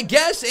 I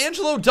guess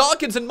Angelo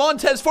Dawkins and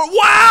Montez Ford.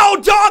 Wow!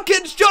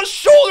 Dawkins just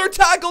shoulder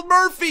tackled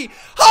Murphy.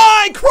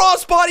 High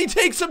crossbody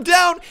takes him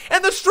down,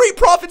 and the Street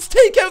Profits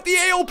take out the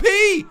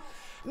AOP.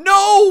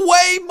 No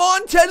way,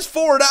 Montez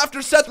Ford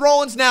after Seth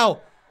Rollins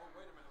now.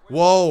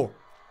 Whoa.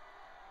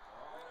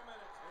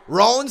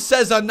 Rollins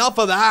says enough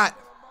of that.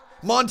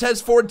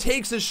 Montez Ford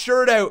takes his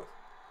shirt out.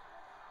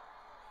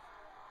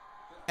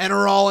 And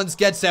Rollins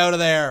gets out of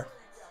there.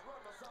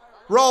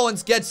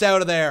 Rollins gets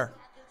out of there.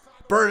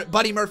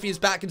 Buddy Murphy is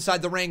back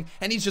inside the ring,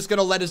 and he's just going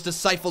to let his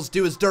disciples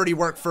do his dirty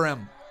work for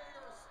him.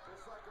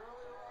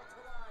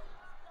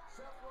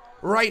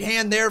 Right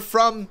hand there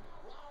from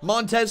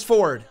Montez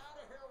Ford.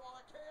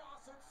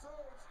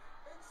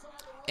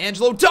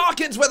 Angelo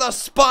Dawkins with a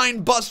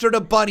spine buster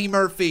to Buddy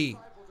Murphy.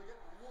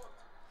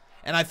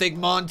 And I think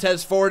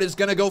Montez Ford is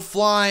going to go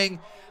flying.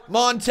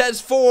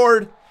 Montez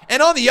Ford.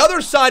 And on the other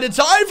side, it's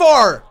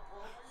Ivar.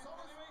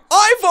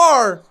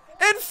 Ivar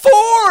and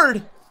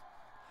Ford.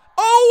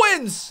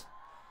 Owens.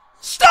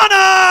 Stunner!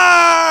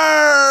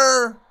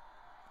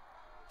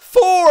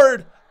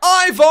 Ford,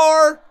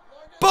 Ivar,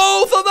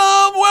 both of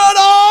them went,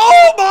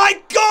 oh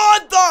my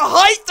God, the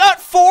height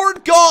that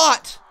Ford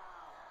got.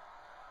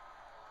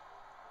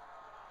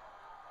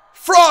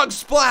 Frog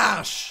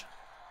splash!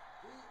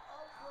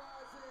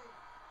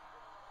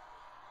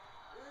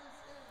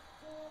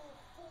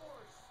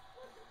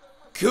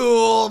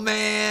 Cool,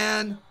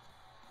 man.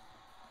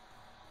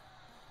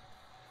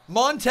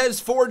 Montez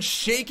Ford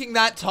shaking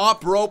that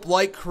top rope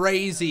like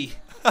crazy.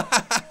 All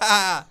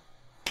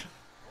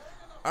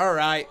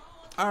right.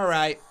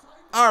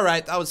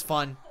 That was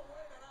fun.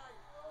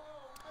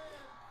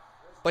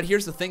 But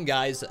here's the thing,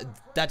 guys.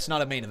 That's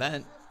not a main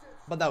event,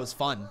 but that was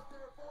fun.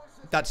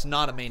 That's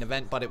not a main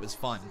event, but it was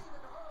fun.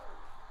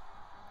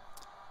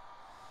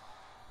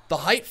 The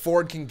height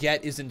Ford can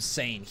get is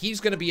insane. He's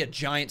going to be a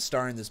giant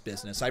star in this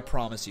business. I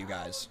promise you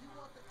guys.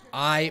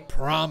 I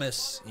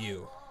promise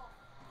you.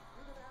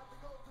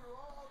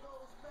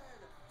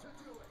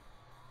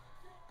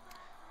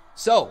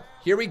 So,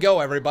 here we go,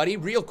 everybody.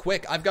 Real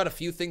quick, I've got a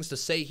few things to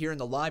say here in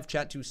the live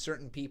chat to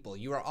certain people.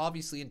 You are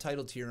obviously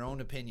entitled to your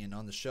own opinion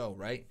on the show,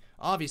 right?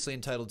 Obviously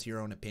entitled to your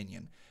own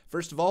opinion.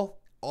 First of all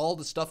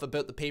the stuff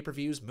about the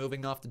pay-per-views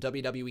moving off the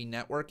WWE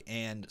network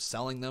and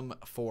selling them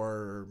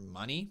for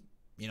money,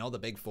 you know, the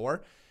big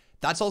four,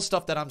 that's all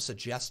stuff that I'm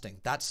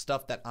suggesting. That's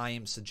stuff that I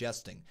am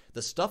suggesting.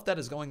 The stuff that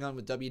is going on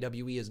with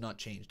WWE has not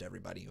changed,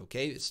 everybody,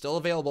 okay? It's still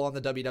available on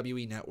the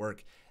WWE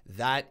network.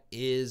 That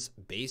is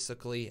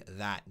basically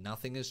that.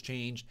 Nothing has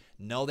changed.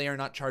 No, they are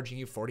not charging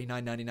you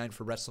 $49.99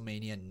 for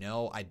WrestleMania.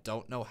 No, I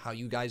don't know how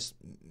you guys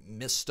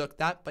mistook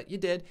that, but you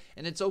did,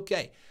 and it's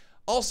okay.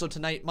 Also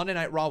tonight, Monday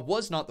Night Raw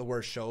was not the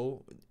worst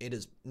show. It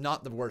is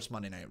not the worst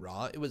Monday Night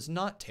Raw. It was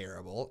not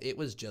terrible. It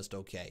was just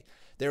okay.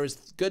 There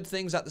was good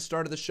things at the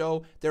start of the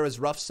show. There was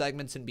rough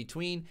segments in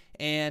between,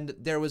 and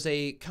there was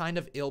a kind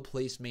of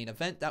ill-placed main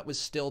event that was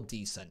still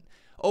decent.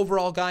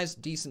 Overall, guys,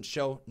 decent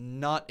show.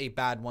 Not a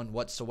bad one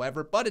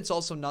whatsoever, but it's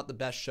also not the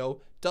best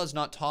show. Does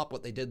not top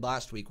what they did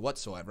last week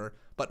whatsoever,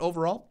 but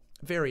overall,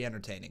 very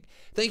entertaining.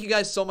 Thank you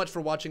guys so much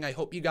for watching. I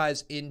hope you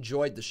guys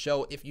enjoyed the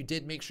show. If you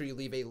did, make sure you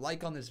leave a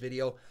like on this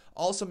video.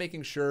 Also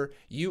making sure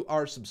you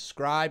are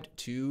subscribed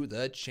to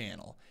the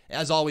channel.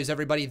 As always,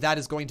 everybody, that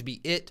is going to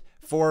be it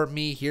for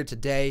me here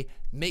today.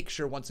 Make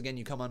sure, once again,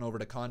 you come on over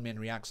to Conman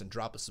Reacts and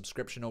drop a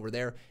subscription over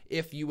there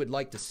if you would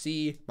like to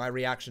see my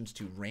reactions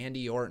to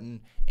Randy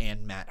Orton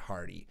and Matt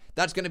Hardy.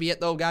 That's going to be it,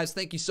 though, guys.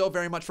 Thank you so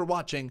very much for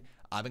watching.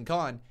 I've been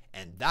Con,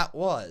 and that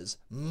was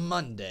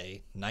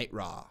Monday Night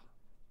Raw.